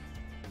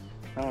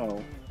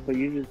 Oh, but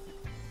you just.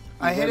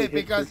 I hit already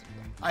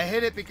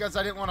it because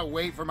I didn't want to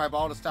wait for my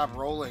ball to stop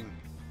rolling.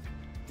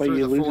 But through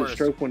you the lose forest. a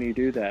stroke when you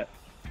do that.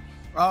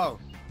 Oh,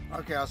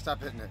 okay. I'll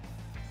stop hitting it.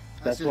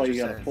 I That's see why what you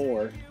you're got saying.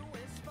 a 4.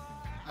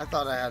 I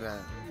thought I had a.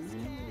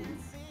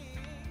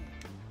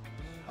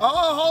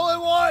 Oh, hole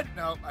in one!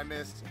 No, I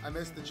missed. I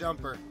missed the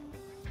jumper.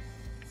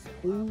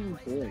 Ooh,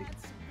 boy.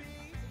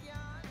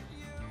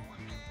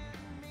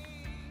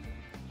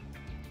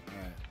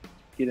 Alright.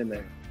 Get in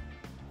there.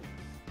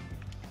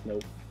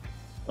 Nope.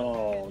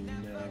 Oh,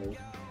 no.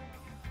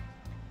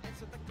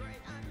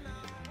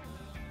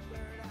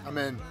 I'm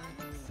in.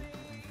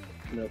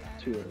 Nope,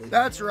 too early.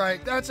 That's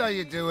right. That's how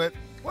you do it.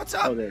 What's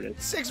up? Oh, there it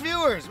is. 6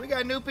 viewers. We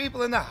got new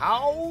people in the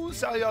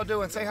house. How y'all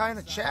doing? Say hi in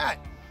the chat.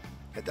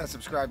 Hit that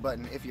subscribe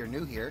button if you're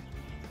new here.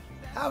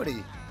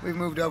 Howdy. We've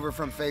moved over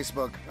from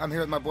Facebook. I'm here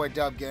with my boy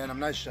Dub Gann.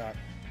 Nice shot.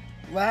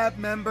 Lab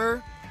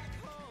member.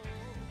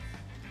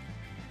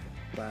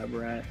 Lab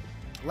rat.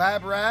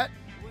 Lab rat.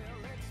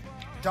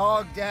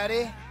 Dog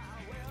daddy.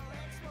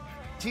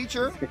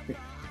 Teacher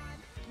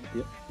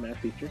Yep,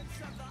 math teacher.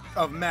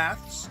 of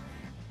maths.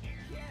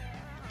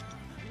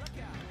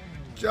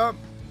 Jump.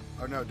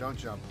 Oh no, don't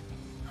jump.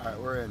 All right,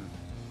 we're in.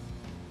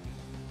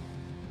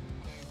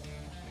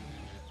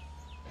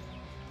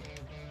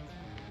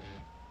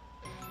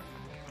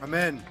 I'm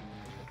in.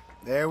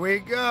 There we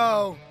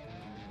go.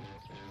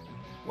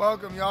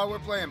 Welcome, y'all. We're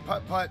playing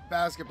putt-putt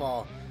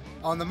basketball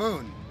on the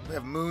moon. We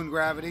have moon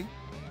gravity.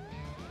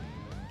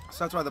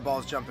 So that's why the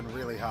ball's jumping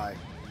really high.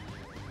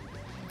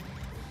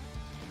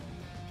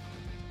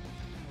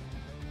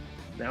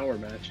 Now we're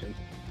matching.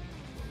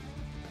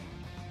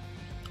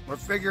 We're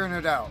figuring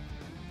it out.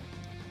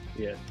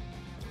 Yeah.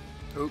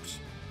 Oops.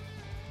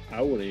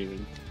 I wouldn't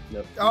even.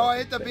 Nope. Oh, I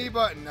hit the B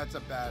button. That's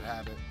a bad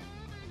habit.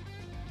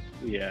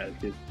 Yeah,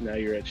 because now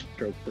you're at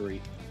stroke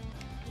 3.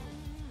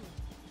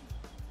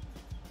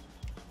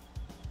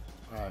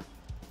 All right.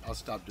 I'll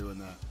stop doing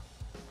that.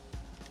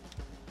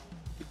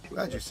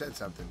 Glad you said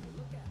something.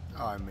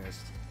 Oh, I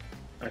missed.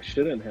 I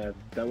shouldn't have.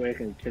 That way I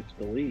can catch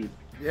the lead.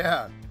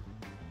 Yeah.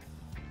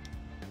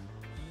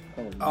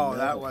 Oh, Oh, no.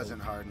 that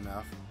wasn't hard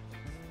enough.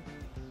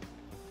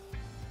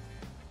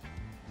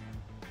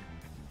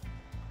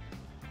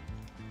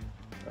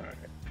 Alright.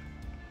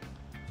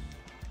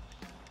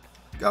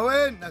 Go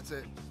in. That's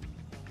it.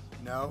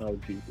 No. Oh,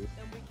 Jesus.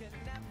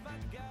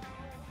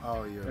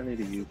 Oh, you're. I need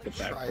to use the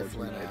backboard to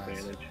my Trifling ass.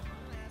 advantage.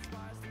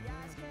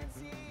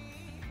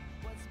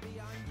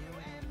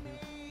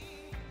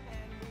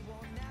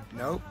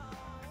 Nope.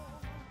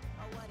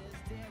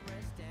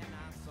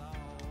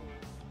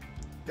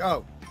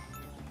 Go.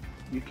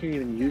 You can't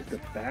even use the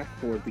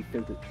backboard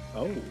because it.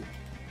 Oh.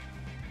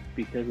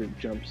 Because it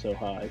jumps so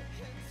high.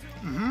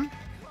 Mm-hmm.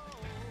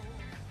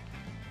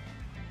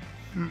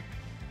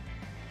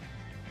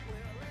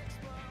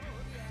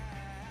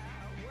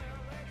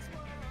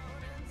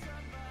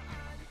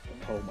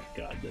 Oh my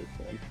god, this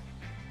one.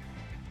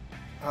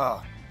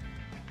 Oh.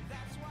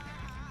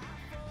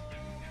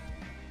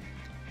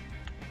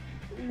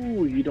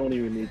 Ooh, you don't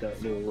even need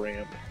that little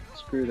ramp.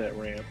 Screw that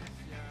ramp.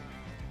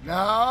 No,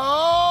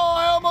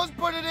 I almost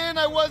put it in.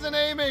 I wasn't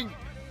aiming.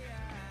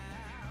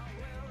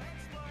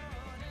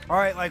 All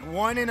right, like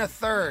 1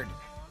 1/3.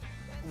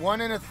 1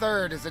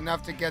 1/3 is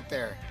enough to get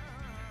there.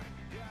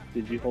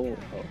 Did you hold?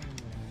 Oh.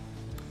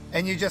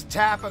 And you just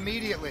tap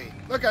immediately.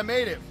 Look, I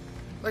made it.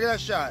 Look at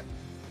that shot.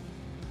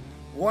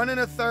 1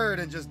 1/3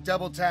 and just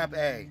double tap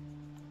A.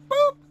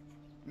 Boop.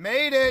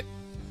 Made it.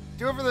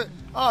 Do it for the.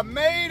 Oh,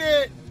 made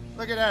it.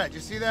 Look at that. Did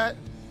you see that?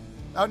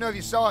 I don't know if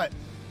you saw it.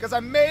 Because I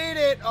made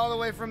it all the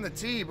way from the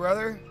tee,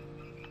 brother.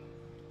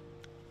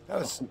 That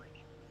was. Oh my.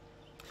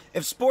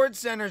 If Sports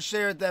Center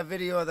shared that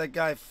video of that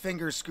guy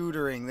finger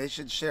scootering, they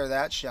should share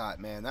that shot,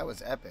 man. That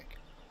was epic.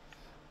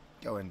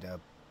 Go in,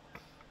 Dub.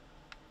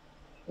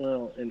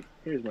 Well, and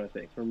here's my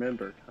thing.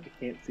 Remember, I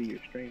can't see your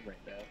stream right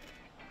now.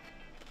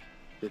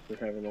 Because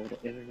we're having a little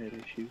internet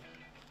issue.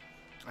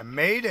 I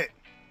made it.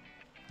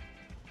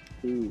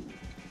 Ooh.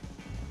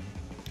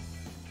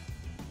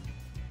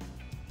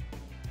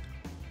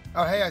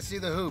 Oh, hey, I see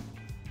the hoop.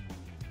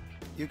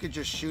 You could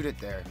just shoot it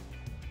there.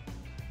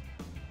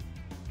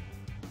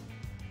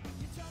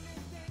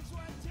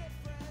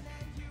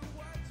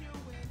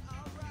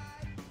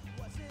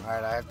 All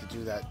right, I have to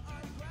do that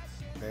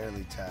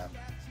barely tap.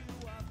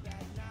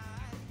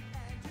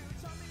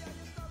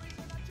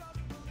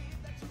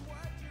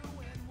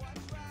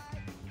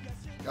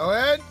 Go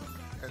ahead.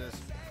 There it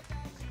is.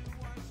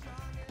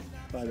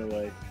 By the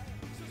way,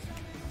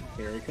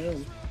 here he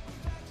comes.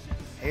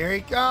 Here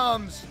he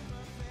comes.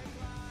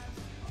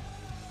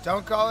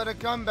 Don't call it a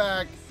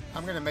comeback.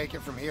 I'm gonna make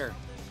it from here.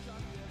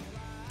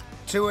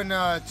 2 and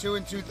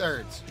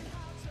 2/3.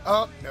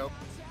 Oh, nope.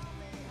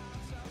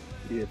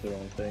 You hit the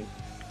wrong thing.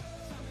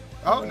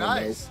 Oh,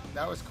 nice. Nope.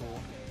 That was cool.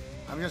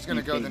 I'm just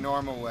gonna go the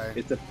normal way.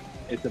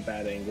 It's a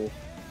bad angle.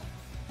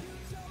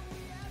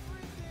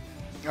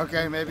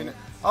 Okay, maybe not.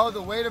 Oh,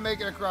 the way to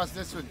make it across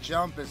this with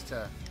jump is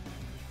to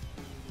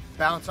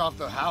bounce off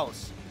the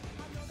house.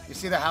 You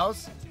see the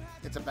house?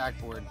 It's a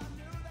backboard.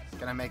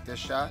 Can I make this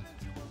shot?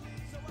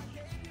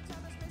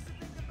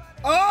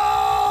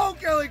 Oh,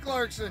 Kelly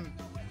Clarkson.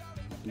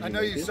 I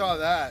know you saw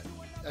that.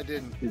 I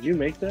didn't. Did you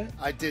make that?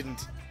 I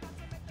didn't.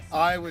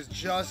 I was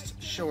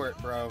just short,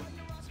 bro.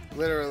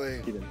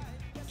 Literally.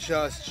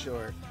 Just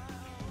short.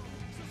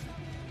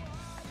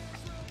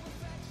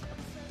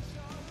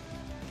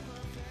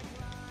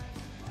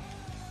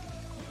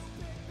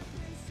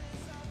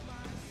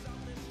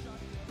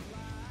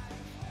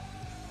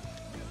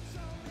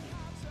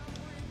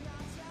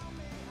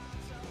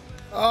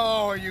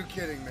 Oh, are you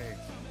kidding me?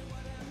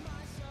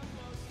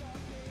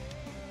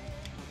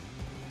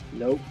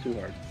 Nope, too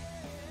hard.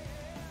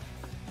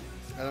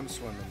 And I'm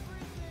swimming.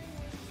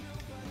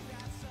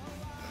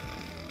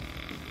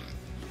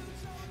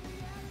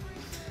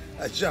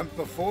 I jumped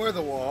before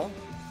the wall.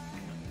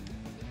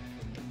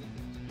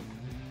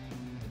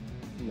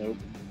 Nope.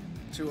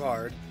 Too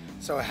hard.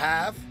 So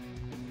half,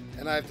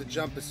 and I have to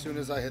jump as soon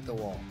as I hit the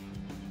wall.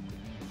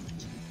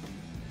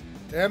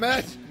 Damn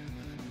it!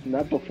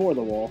 Not before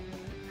the wall.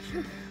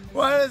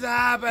 What is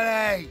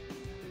happening?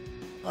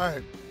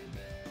 Alright.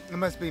 It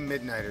must be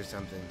midnight or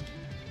something.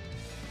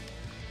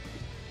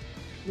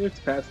 It's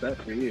past that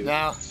for you.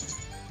 Now.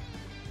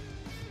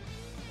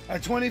 I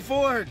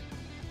 24'd.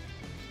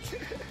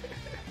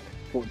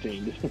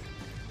 14.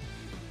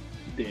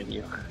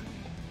 Daniel.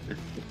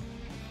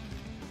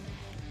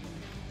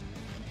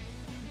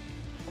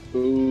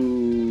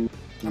 Ooh.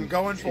 I'm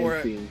going for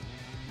it.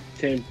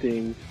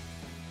 Tempting.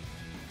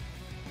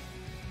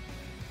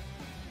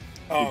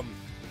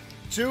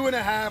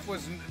 2.5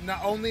 was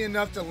not only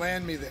enough to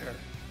land me there.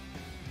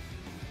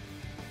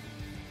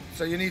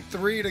 So you need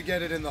 3 to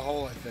get it in the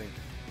hole, I think.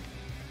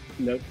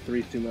 Nope,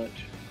 3's too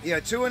much. Yeah,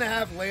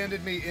 2.5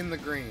 landed me in the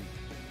green.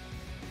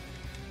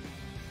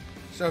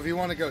 So if you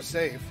want to go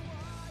safe,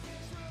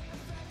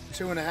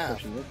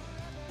 2.5.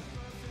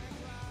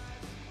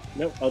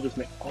 Nope, I'll just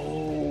make.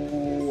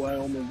 Oh, I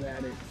almost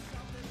had it.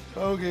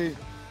 Bogey.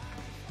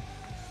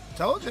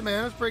 Told you,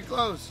 man. It was pretty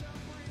close.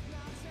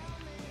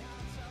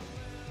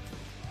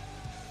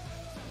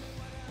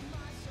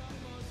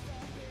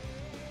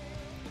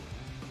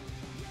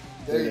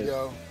 There you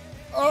go.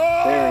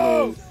 Oh!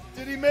 There it is.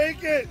 Did he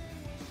make it?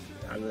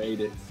 I made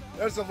it.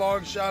 That's a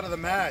long shot of the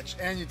match.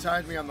 And you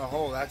tied me on the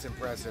hole. That's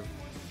impressive.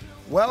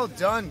 Well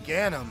done,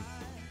 Ganem.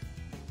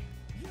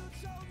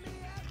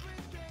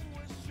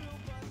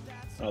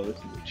 Oh, this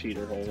is a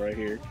cheater hole right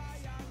here.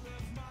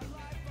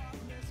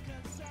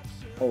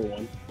 Hole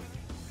one.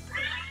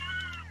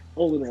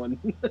 Hole in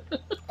one.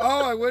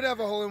 Oh, I would have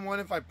a hole in one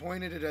if I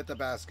pointed it at the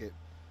basket.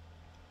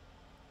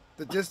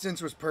 The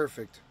distance was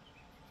perfect.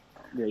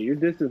 Yeah, your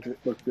distance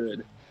looked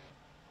good.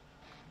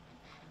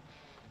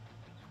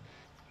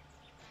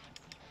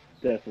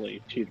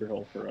 Definitely cheater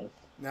hole for us.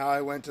 Now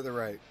I went to the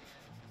right.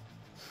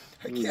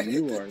 I can't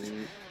you hit are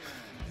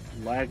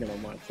lagging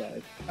on my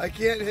side. I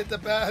can't hit the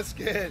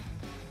basket.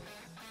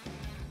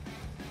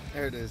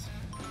 There it is.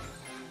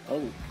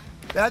 Oh.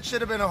 That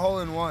should have been a hole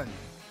in one.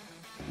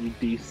 You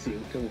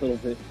de-synced a little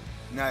bit.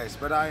 Nice,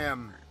 but I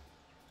am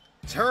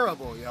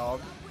terrible,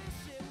 y'all.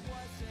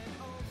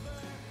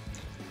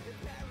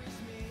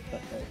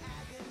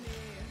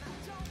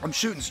 I'm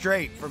shooting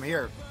straight from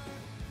here.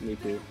 Me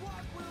too.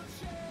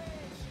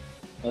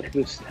 Like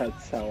this,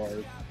 that's how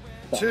our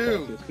thought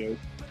 2. process goes.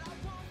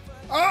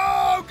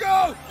 Oh,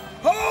 go!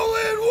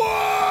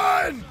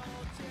 Hole in one!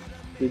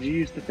 Did you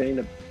use the thing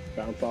to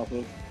bounce off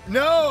of?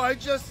 No, I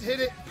just hit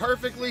it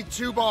perfectly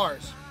 2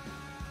 bars.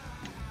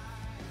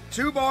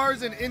 2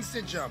 bars and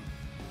instant jump.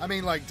 I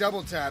mean, like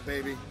double tap,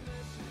 baby.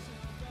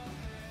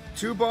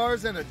 2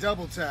 bars and a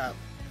double tap.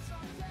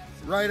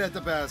 Right at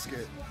the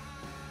basket.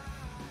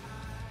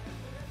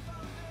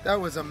 That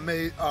was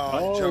amazing.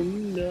 Oh, jump.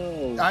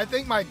 No. I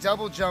think my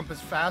double jump is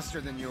faster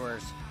than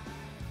yours.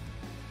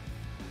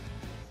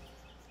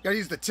 You gotta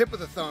use the tip of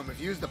the thumb.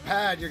 If you use the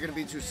pad, you're gonna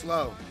be too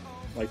slow.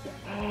 Like that.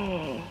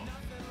 Oh.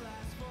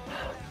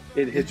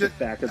 It hit the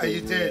back of the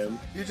you rim. did.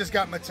 You just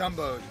got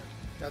Matumbo'd.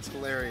 That's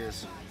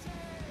hilarious.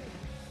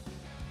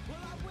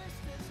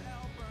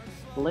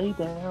 Lay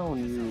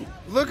down, you.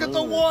 Look at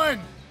the one.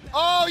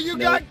 Oh, you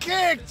got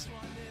kicked!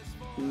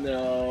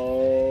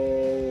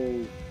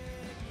 No.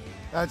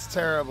 That's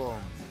terrible.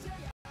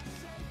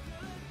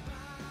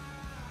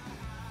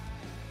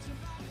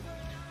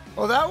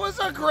 Well, that was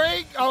a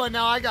great... Oh, and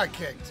now I got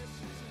kicked.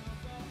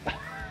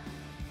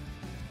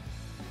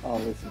 Oh,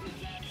 this is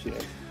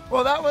shit.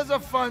 Well, that was a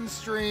fun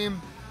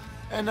stream.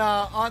 And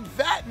on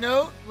that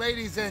note,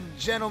 ladies and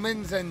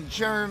gentlemen and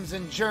germs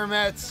and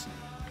germettes,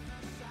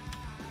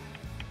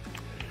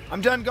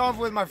 I'm done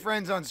golfing with my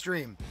friends on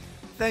stream.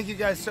 Thank you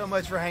guys so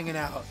much for hanging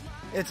out.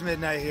 It's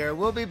midnight here.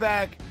 We'll be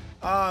back,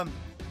 in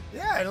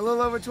a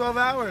little over 12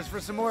 hours for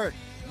some more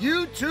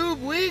YouTube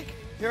week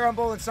here on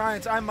Bowling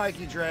Science. I'm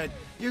Mikey Dread.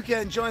 You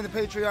can join the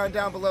Patreon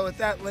down below at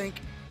that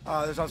link.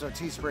 There's also a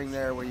Teespring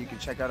there where you can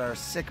check out our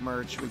sick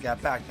merch. We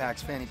got backpacks,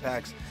 fanny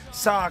packs,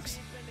 socks,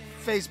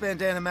 face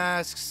bandana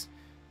masks,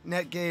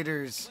 neck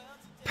gaiters,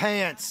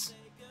 pants,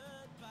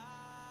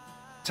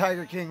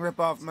 Tiger King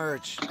ripoff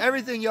merch,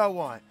 everything y'all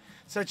want.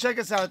 So check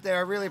us out there.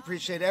 I really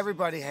appreciate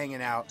everybody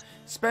hanging out,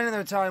 spending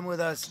their time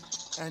with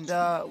us, and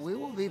we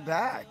will be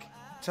back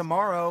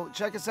tomorrow.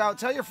 Check us out.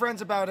 Tell your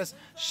friends about us.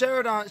 Share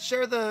it on.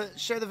 Share the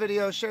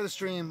video. Share the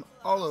stream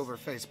all over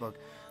Facebook.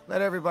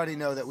 Let everybody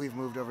know that we've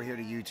moved over here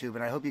to YouTube,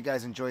 and I hope you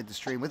guys enjoyed the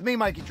stream. With me,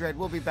 Mikey Dread,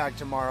 we'll be back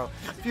tomorrow.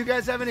 If you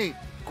guys have any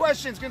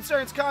questions,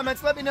 concerns,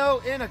 comments, let me know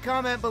in a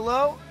comment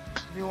below.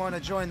 If you want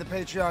to join the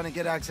Patreon and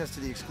get access to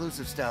the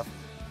exclusive stuff,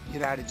 you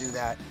know how to do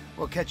that.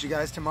 We'll catch you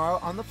guys tomorrow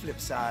on the flip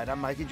side. I'm Mikey Dread.